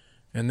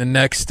 And then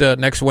next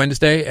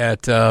Wednesday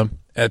at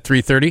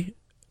 3:30,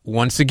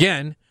 once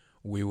again,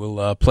 we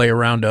will play a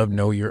round of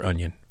Know Your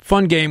Onion.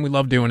 Fun game. We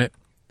love doing it.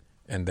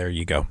 And there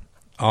you go.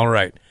 All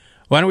right.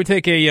 Why don't we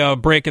take a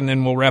break and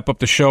then we'll wrap up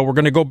the show. We're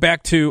going to go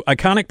back to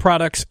iconic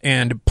products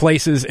and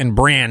places and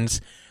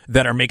brands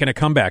that are making a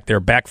comeback. They're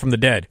back from the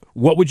dead.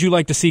 What would you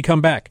like to see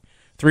come back?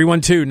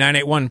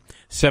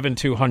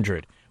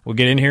 312-981-7200. We'll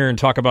get in here and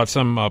talk about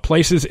some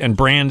places and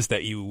brands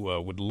that you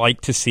would like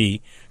to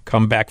see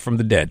come back from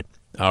the dead.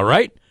 All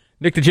right.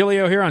 Nick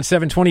Digilio here on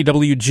 720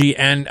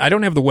 WGN. I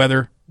don't have the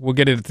weather. We'll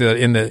get it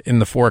in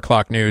the 4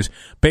 o'clock news.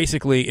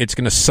 Basically, it's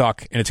going to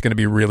suck, and it's going to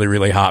be really,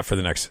 really hot for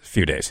the next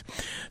few days.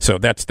 So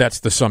that's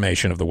the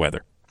summation of the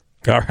weather.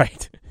 All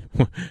right.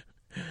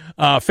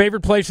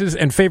 Favorite places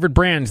and favorite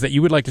brands that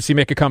you would like to see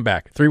make a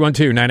comeback.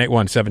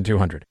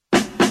 312-981-7200.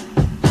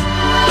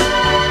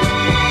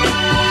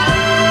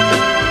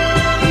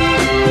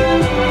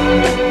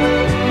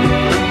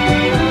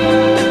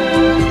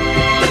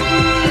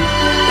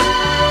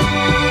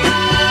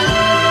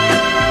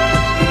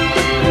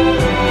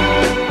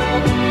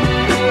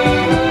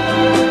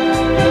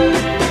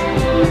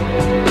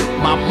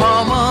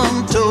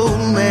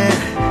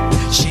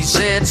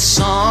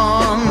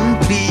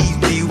 Son, please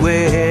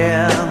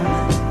beware.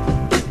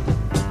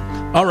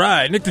 All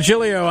right, Nick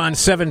Digilio on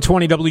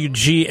 720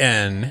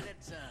 WGN.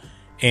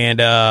 And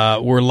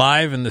we're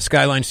live in the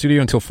Skyline studio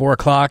until 4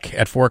 o'clock.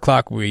 At 4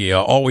 o'clock, we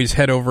always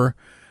head over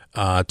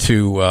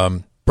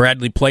to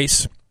Bradley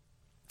Place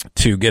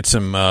to get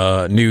some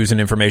news and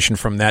information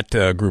from that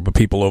group of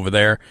people over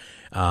there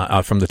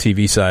from the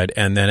TV side.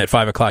 And then at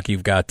 5 o'clock,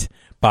 you've got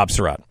Bob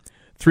Surratt.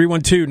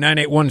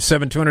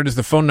 312-981-7200 is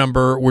the phone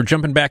number. We're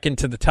jumping back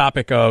into the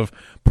topic of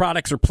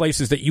products or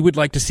places that you would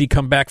like to see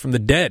come back from the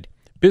dead.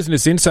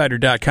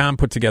 BusinessInsider.com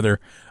put together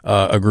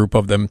a group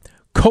of them.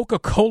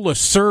 Coca-Cola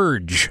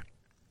Surge.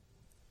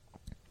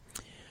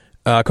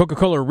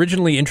 Coca-Cola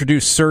originally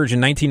introduced Surge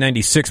in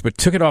 1996, but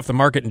took it off the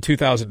market in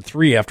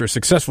 2003 after a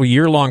successful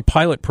year-long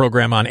pilot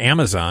program on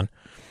Amazon.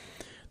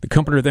 The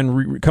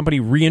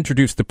company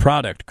reintroduced the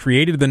product,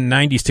 created in the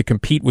 90s to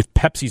compete with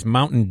Pepsi's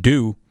Mountain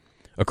Dew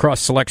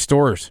across select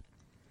stores.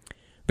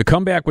 The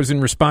comeback was in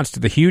response to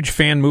the huge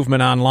fan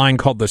movement online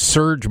called the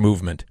Surge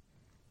Movement,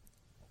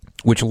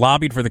 which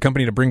lobbied for the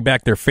company to bring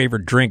back their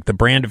favorite drink. The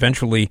brand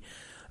eventually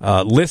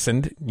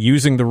listened,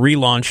 using the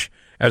relaunch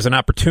as an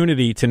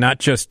opportunity to not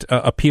just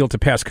appeal to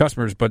past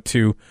customers, but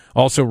to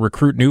also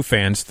recruit new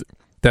fans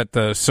that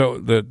the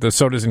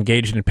soda's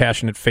engaged in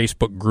passionate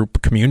Facebook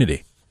group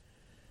community.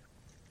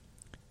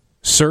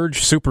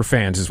 Surge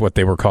Superfans is what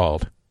they were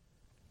called.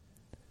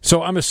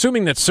 So I'm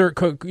assuming that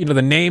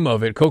the name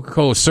of it,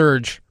 Coca-Cola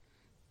Surge,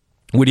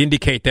 would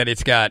indicate that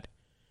it's got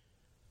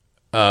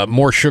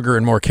more sugar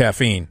and more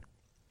caffeine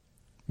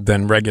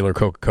than regular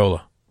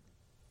Coca-Cola.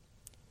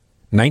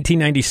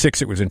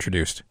 1996 it was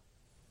introduced,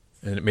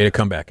 and it made a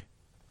comeback.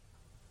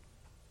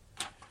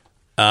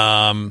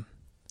 All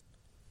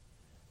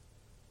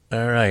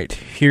right,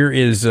 here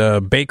is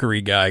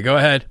Bakery Guy. Go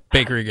ahead,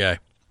 Bakery Guy.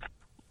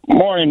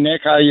 Morning,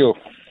 Nick. How are you?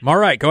 I'm all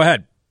right. Go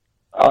ahead.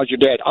 How's your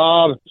dad?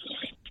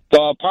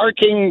 The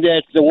parking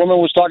that the woman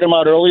was talking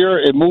about earlier,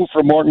 it moved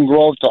from Morton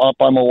Grove to up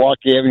on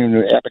Milwaukee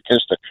Avenue to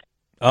Apicustic.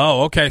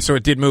 Oh, okay. So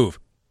it did move.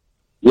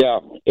 Yeah,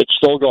 it's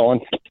still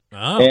going.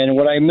 Oh. And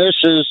what I miss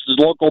is the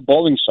local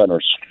bowling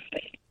centers.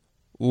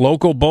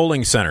 Local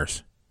bowling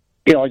centers.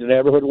 You know, like the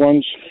neighborhood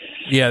ones.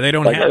 Yeah, they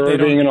don't like have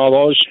Irving and all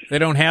those. They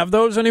don't have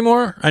those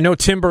anymore. I know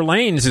Timber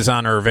Lanes is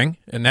on Irving,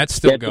 and that's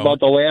still That's going. about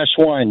the last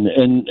one.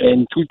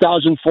 In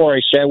 2004, I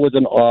sat with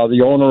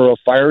the owner of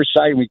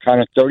Fireside, and we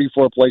counted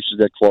 34 places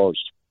that closed.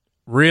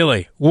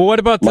 Really? Well, what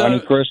about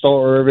Monte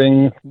Cristo,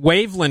 Irving?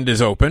 Waveland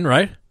is open,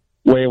 right?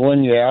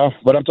 Waveland, yeah.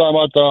 But I'm talking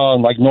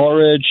about like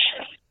Norridge,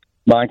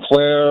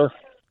 Montclair.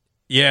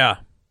 Yeah.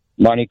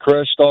 Monte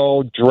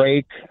Cristo,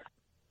 Drake,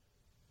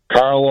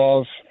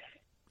 Karlov.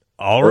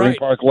 All Irving right.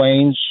 Park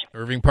Lanes.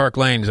 Irving Park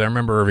Lanes. I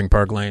remember Irving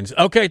Park Lanes.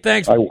 Okay,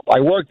 thanks. I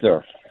worked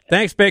there.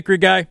 Thanks, bakery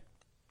guy.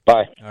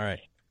 Bye. All right.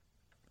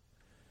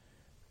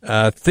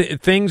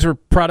 Things or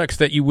products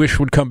that you wish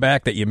would come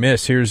back that you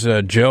miss. Here's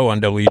Joe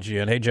on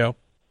WGN. Hey, Joe.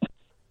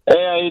 Hey,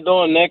 how you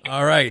doing, Nick?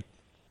 All right.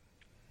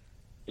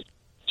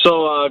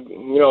 So,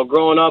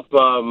 growing up, it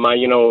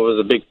was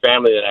a big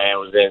family that I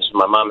was in. So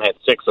my mom had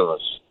 6 of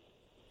us.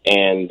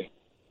 And,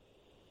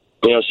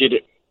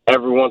 she'd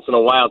every once in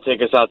a while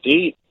take us out to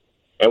eat.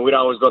 And we'd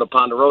always go to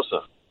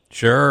Ponderosa.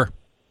 Sure.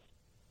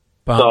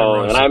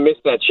 Ponderosa. So, and I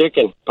missed that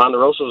chicken.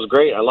 Ponderosa was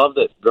great. I loved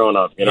it growing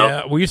up, you know?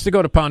 Yeah, we used to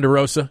go to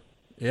Ponderosa.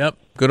 Yep.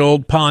 Good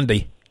old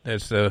Pondy.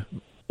 That's Yep.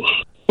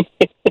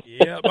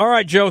 All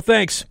right, Joe,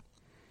 thanks.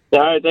 All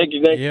right, thank you,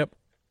 Nick. Yep.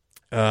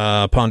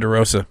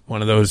 Ponderosa,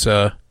 one of those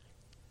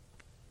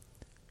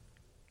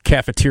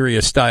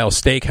cafeteria-style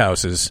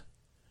steakhouses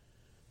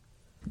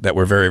that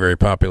were very, very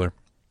popular.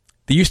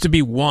 There used to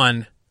be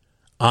one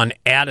on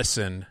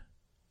Addison,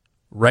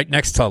 right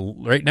next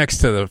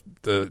to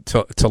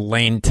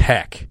Lane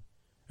Tech.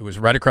 It was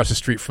right across the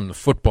street from the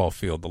football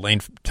field, the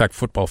Lane Tech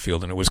football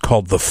field, and it was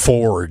called The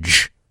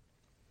Forge.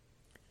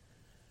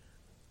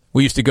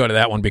 We used to go to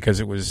that one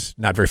because it was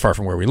not very far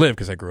from where we live,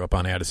 because I grew up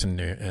on Addison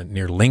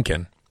near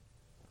Lincoln.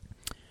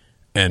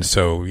 And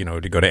so,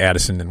 to go to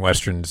Addison and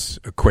Western's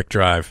a quick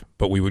drive,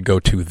 but we would go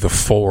to The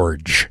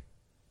Forge.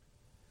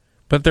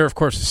 But there, of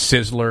course, is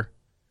Sizzler.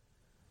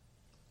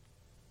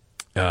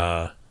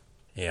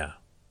 Yeah.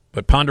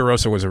 But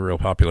Ponderosa was a real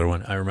popular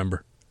one, I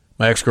remember.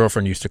 My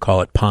ex-girlfriend used to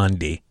call it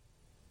Pondy.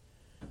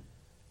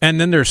 And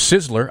then there's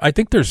Sizzler. I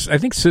think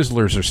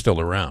Sizzlers are still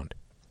around.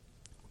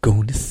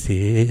 Going to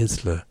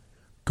Sizzler.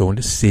 Going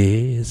to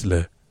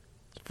Sizzler.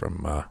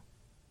 From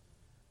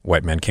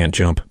White Men Can't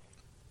Jump.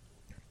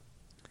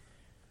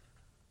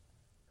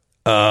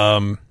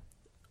 All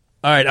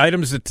right,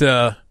 items that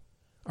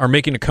are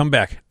making a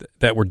comeback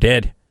that were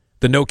dead.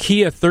 The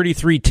Nokia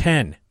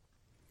 3310.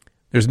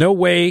 There's no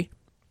way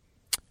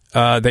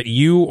that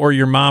you or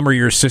your mom or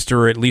your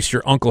sister or at least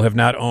your uncle have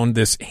not owned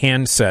this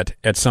handset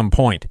at some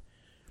point.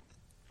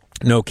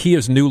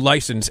 Nokia's new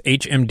license,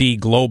 HMD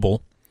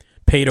Global,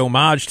 paid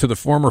homage to the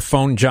former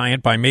phone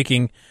giant by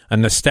making a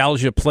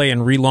nostalgia play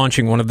and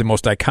relaunching one of the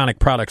most iconic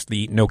products,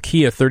 the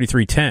Nokia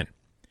 3310.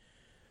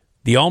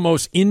 The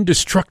almost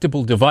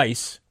indestructible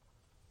device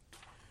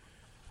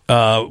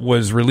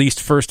was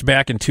released first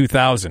back in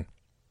 2000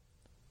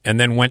 and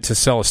then went to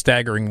sell a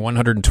staggering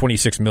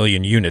 126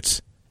 million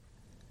units.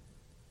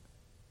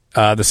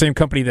 The same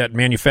company that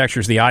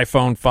manufactures the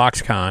iPhone,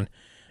 Foxconn,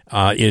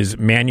 is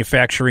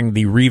manufacturing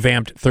the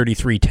revamped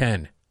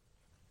 3310.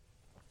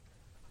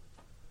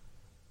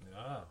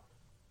 Oh.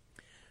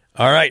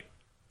 All right.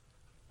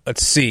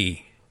 Let's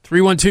see.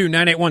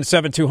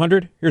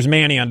 312-981-7200. Here's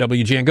Manny on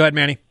WGN. Go ahead,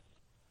 Manny.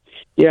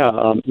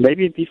 Yeah,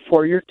 maybe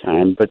before your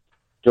time, but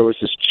there was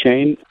this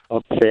chain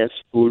of fast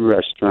food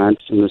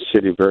restaurants in the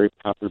city, very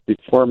popular,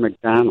 before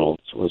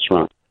McDonald's was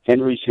around.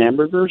 Henry's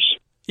Hamburgers?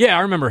 Yeah,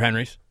 I remember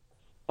Henry's.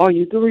 Oh,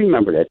 you do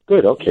remember that.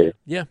 Good, okay.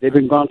 Yeah. They've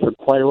been gone for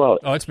quite a while.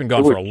 Oh, it's been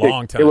gone for a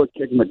long time. They would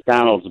kick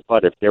McDonald's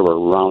butt if they were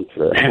around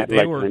for that.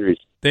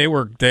 They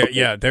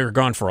were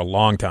gone for a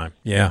long time.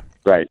 Yeah.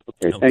 Right.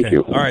 Okay, thank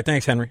you. All right,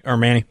 thanks, Henry. Or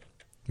Manny.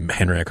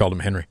 Henry, I called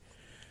him Henry.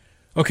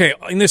 Okay,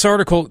 in this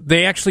article,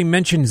 they actually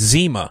mentioned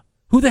Zima.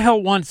 Who the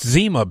hell wants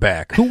Zima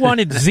back? Who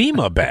wanted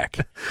Zima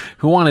back?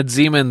 Who wanted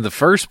Zima in the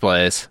first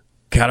place?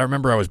 God, I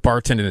remember I was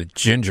bartending at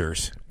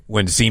Ginger's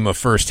when Zima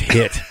first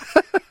hit.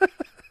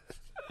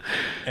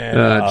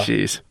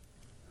 Jeez.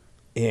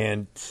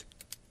 And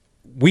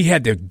we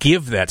had to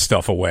give that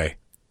stuff away.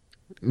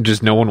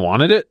 Just no one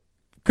wanted it?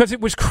 Because it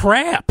was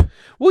crap.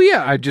 Well,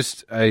 yeah,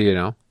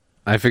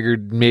 I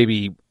figured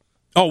maybe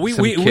we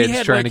kids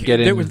had trying to get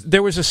in.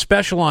 There was a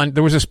special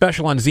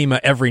on Zima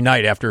every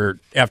night after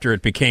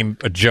it became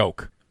a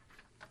joke.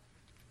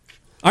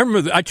 I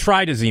remember I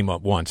tried a Zima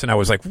once, and I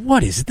was like,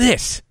 what is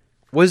this?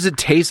 What does it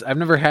taste? I've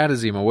never had a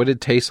Zima. What did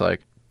it taste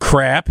like?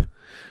 Crap.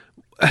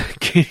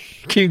 Can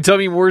you tell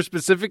me more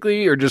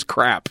specifically, or just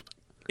crap?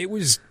 It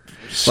was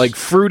like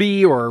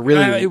fruity, or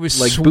really it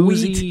was like sweet.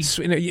 boozy.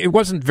 It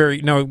wasn't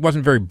very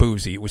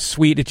boozy. It was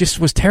sweet. It just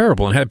was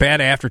terrible and had a bad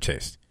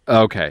aftertaste.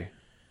 Okay.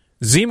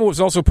 Zima was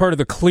also part of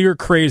the clear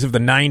craze of the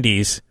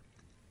 90s,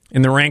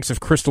 in the ranks of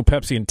Crystal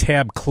Pepsi and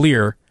Tab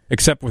Clear,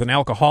 except with an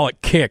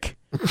alcoholic kick.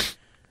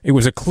 It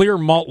was a clear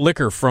malt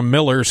liquor from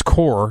Miller's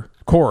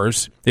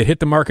Coors. It hit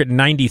the market in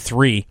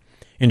 93,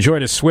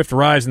 enjoyed a swift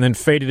rise, and then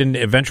faded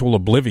into eventual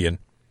oblivion,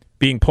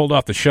 being pulled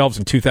off the shelves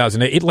in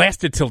 2008. It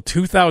lasted till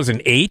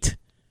 2008?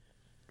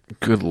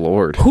 Good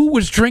Lord. Who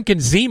was drinking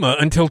Zima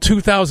until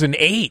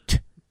 2008?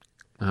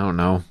 I don't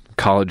know.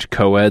 College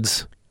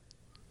co-eds.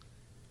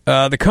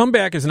 The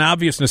comeback is an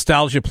obvious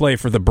nostalgia play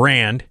for the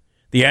brand.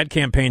 The ad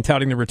campaign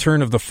touting the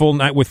return of the full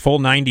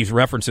 90s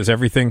references,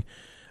 everything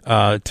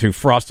to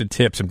Frosted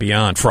Tips and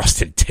beyond.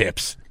 Frosted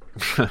Tips.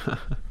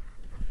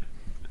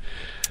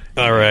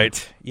 All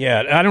right.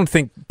 Yeah, I don't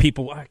think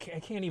people... I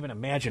can't even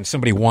imagine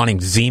somebody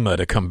wanting Zima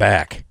to come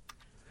back.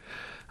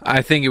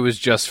 I think it was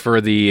just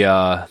for the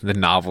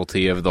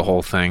novelty of the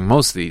whole thing.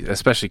 Mostly,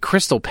 especially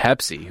Crystal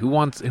Pepsi. Who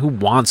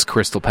wants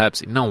Crystal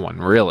Pepsi? No one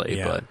really.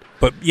 Yeah.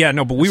 But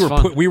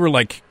we were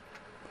like,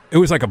 it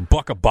was like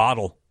 $1 a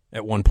bottle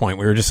at one point.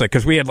 We were just like,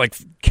 because we had like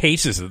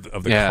cases of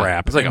the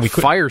crap. It was like a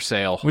fire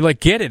sale. We like,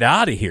 get it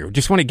out of here. We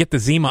just want to get the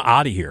Zima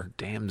out of here.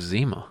 Damn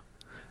Zima.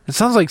 It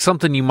sounds like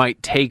something you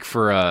might take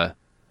for a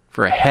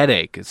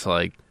headache. It's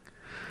like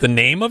the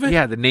name of it.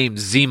 Yeah, the name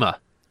Zima.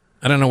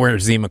 I don't know where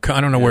Zima. I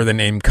don't know where the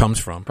name comes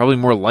from. Probably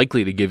more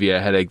likely to give you a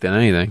headache than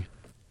anything.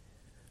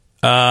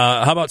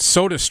 How about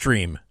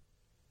SodaStream?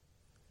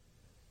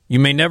 You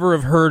may never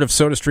have heard of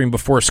SodaStream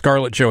before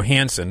Scarlett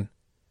Johansson,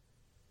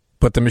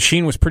 but the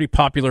machine was pretty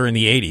popular in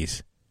the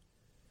 80s.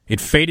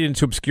 It faded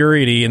into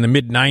obscurity in the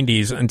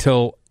mid-90s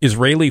until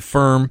Israeli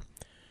firm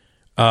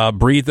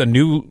breathed a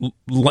new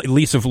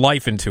lease of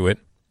life into it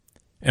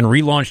and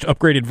relaunched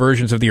upgraded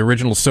versions of the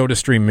original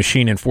SodaStream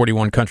machine in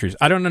 41 countries.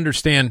 I don't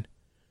understand.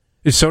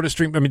 Is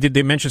SodaStream... I mean, did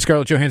they mention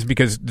Scarlett Johansson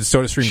because the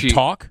SodaStream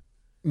talk?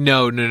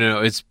 No.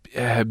 It's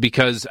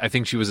because I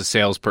think she was a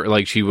salesperson.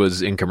 Like, she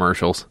was in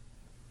commercials.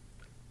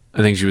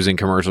 I think she was in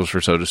commercials for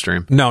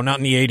SodaStream. No, not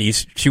in the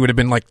 80s. She would have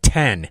been like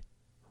 10.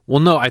 Well,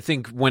 no, I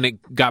think when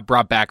it got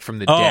brought back from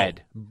the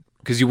dead,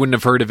 because you wouldn't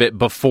have heard of it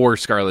before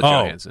Scarlett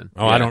Johansson.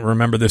 Oh, yeah. I don't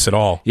remember this at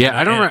all. Yeah,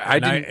 I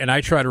don't.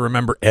 I try to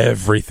remember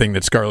everything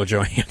that Scarlett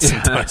Johansson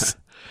does.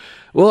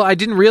 Well, I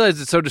didn't realize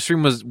that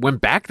SodaStream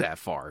went back that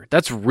far.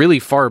 That's really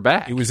far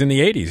back. It was in the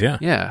 80s, yeah.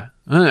 Yeah,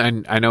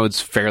 and I know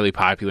it's fairly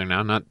popular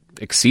now, not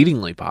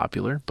exceedingly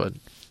popular, but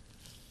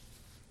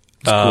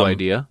it's a cool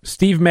idea.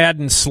 Steve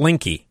Madden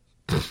Slinky.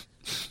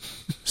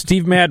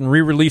 Steve Madden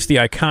re-released the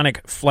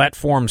iconic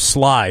flat-form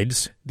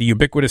slides, the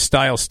ubiquitous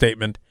style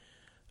statement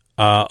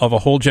of a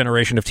whole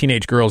generation of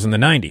teenage girls in the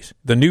 90s.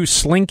 The new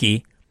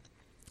Slinky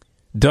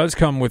does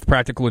come with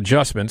practical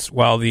adjustments,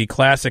 while the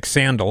classic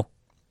sandal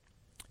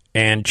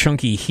and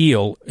chunky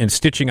heel and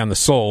stitching on the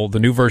sole, the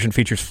new version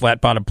features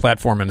flat-bottom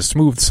platform and a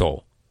smooth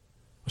sole.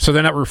 So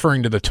they're not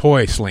referring to the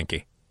toy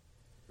Slinky.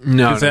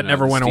 No, because that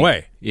never went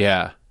away.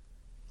 Yeah.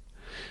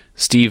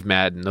 Steve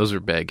Madden, those are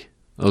big.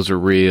 Those are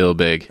real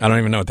big. I don't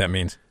even know what that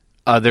means.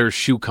 They're a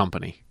shoe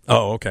company.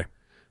 Oh, okay.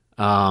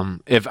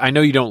 If I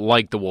know you don't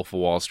like The Wolf of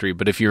Wall Street,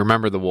 but if you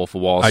remember The Wolf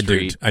of Wall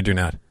Street... I do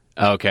not.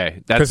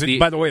 Okay.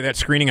 By the way, that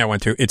screening I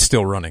went to, it's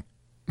still running.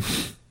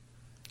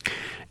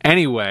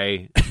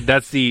 Anyway,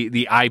 that's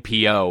the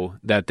IPO,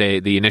 that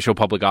the initial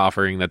public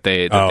offering that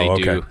they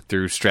do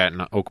through Stratton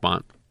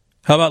Oakmont.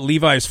 How about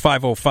Levi's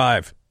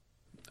 505?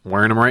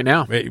 Wearing them right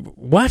now. Wait,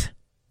 what?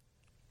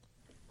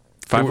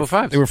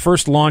 505s. They were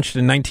first launched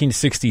in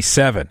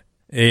 1967.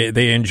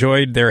 They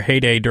enjoyed their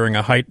heyday during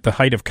the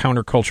height of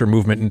counterculture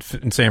movement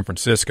in San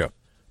Francisco,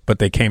 but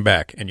they came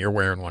back, and you're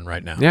wearing one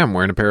right now. Yeah, I'm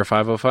wearing a pair of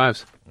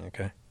 505s.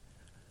 Okay.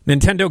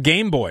 Nintendo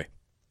Game Boy.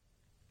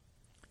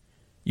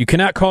 You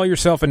cannot call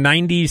yourself a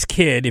 90s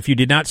kid if you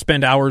did not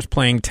spend hours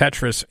playing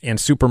Tetris and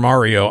Super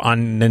Mario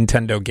on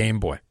Nintendo Game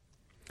Boy.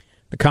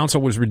 The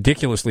console was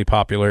ridiculously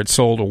popular. It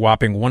sold a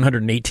whopping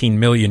 118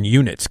 million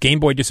units. Game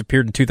Boy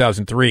disappeared in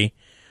 2003,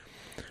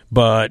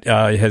 but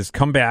it has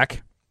come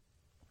back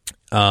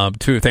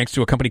thanks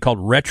to a company called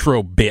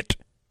Retrobit,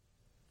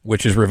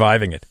 which is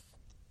reviving it.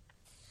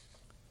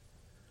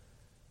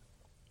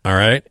 All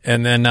right.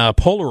 And then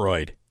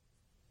Polaroid.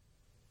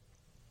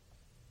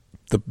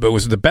 It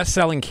was the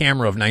best-selling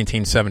camera of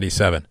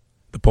 1977,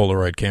 the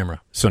Polaroid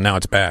camera. So now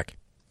it's back.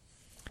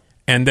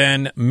 And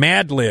then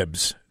Mad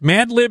Libs.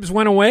 Mad Libs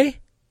went away?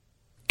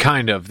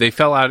 Kind of. They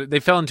fell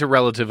into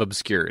relative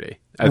obscurity.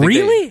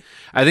 Really?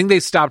 I think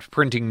they stopped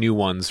printing new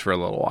ones for a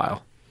little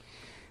while.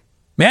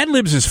 Mad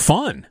Libs is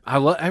fun.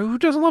 Who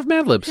doesn't love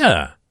Mad Libs?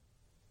 Yeah.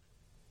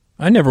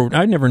 I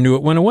never knew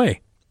it went away.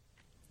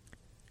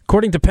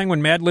 According to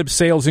Penguin, Mad Libs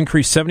sales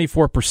increased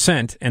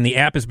 74%, and the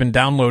app has been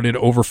downloaded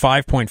over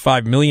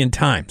 5.5 million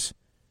times.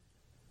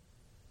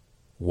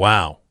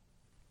 Wow.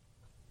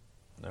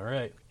 All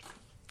right.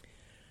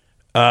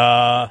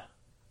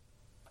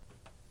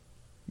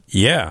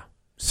 Yeah.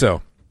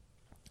 So,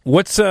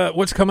 what's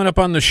coming up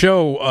on the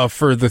show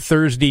for the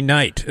Thursday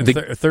night,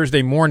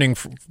 Thursday morning?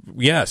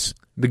 Yes.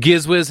 The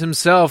Gizwiz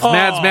himself,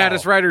 Mad's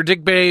Maddest writer,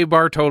 Dick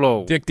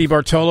Bartolo. Dick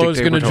DiBartolo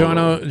is going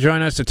to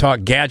join us to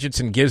talk gadgets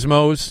and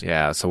gizmos.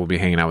 Yeah, so we'll be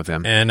hanging out with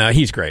him. And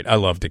he's great. I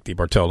love Dick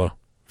DiBartolo.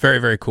 Very,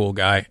 very cool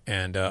guy,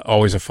 and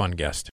always a fun guest.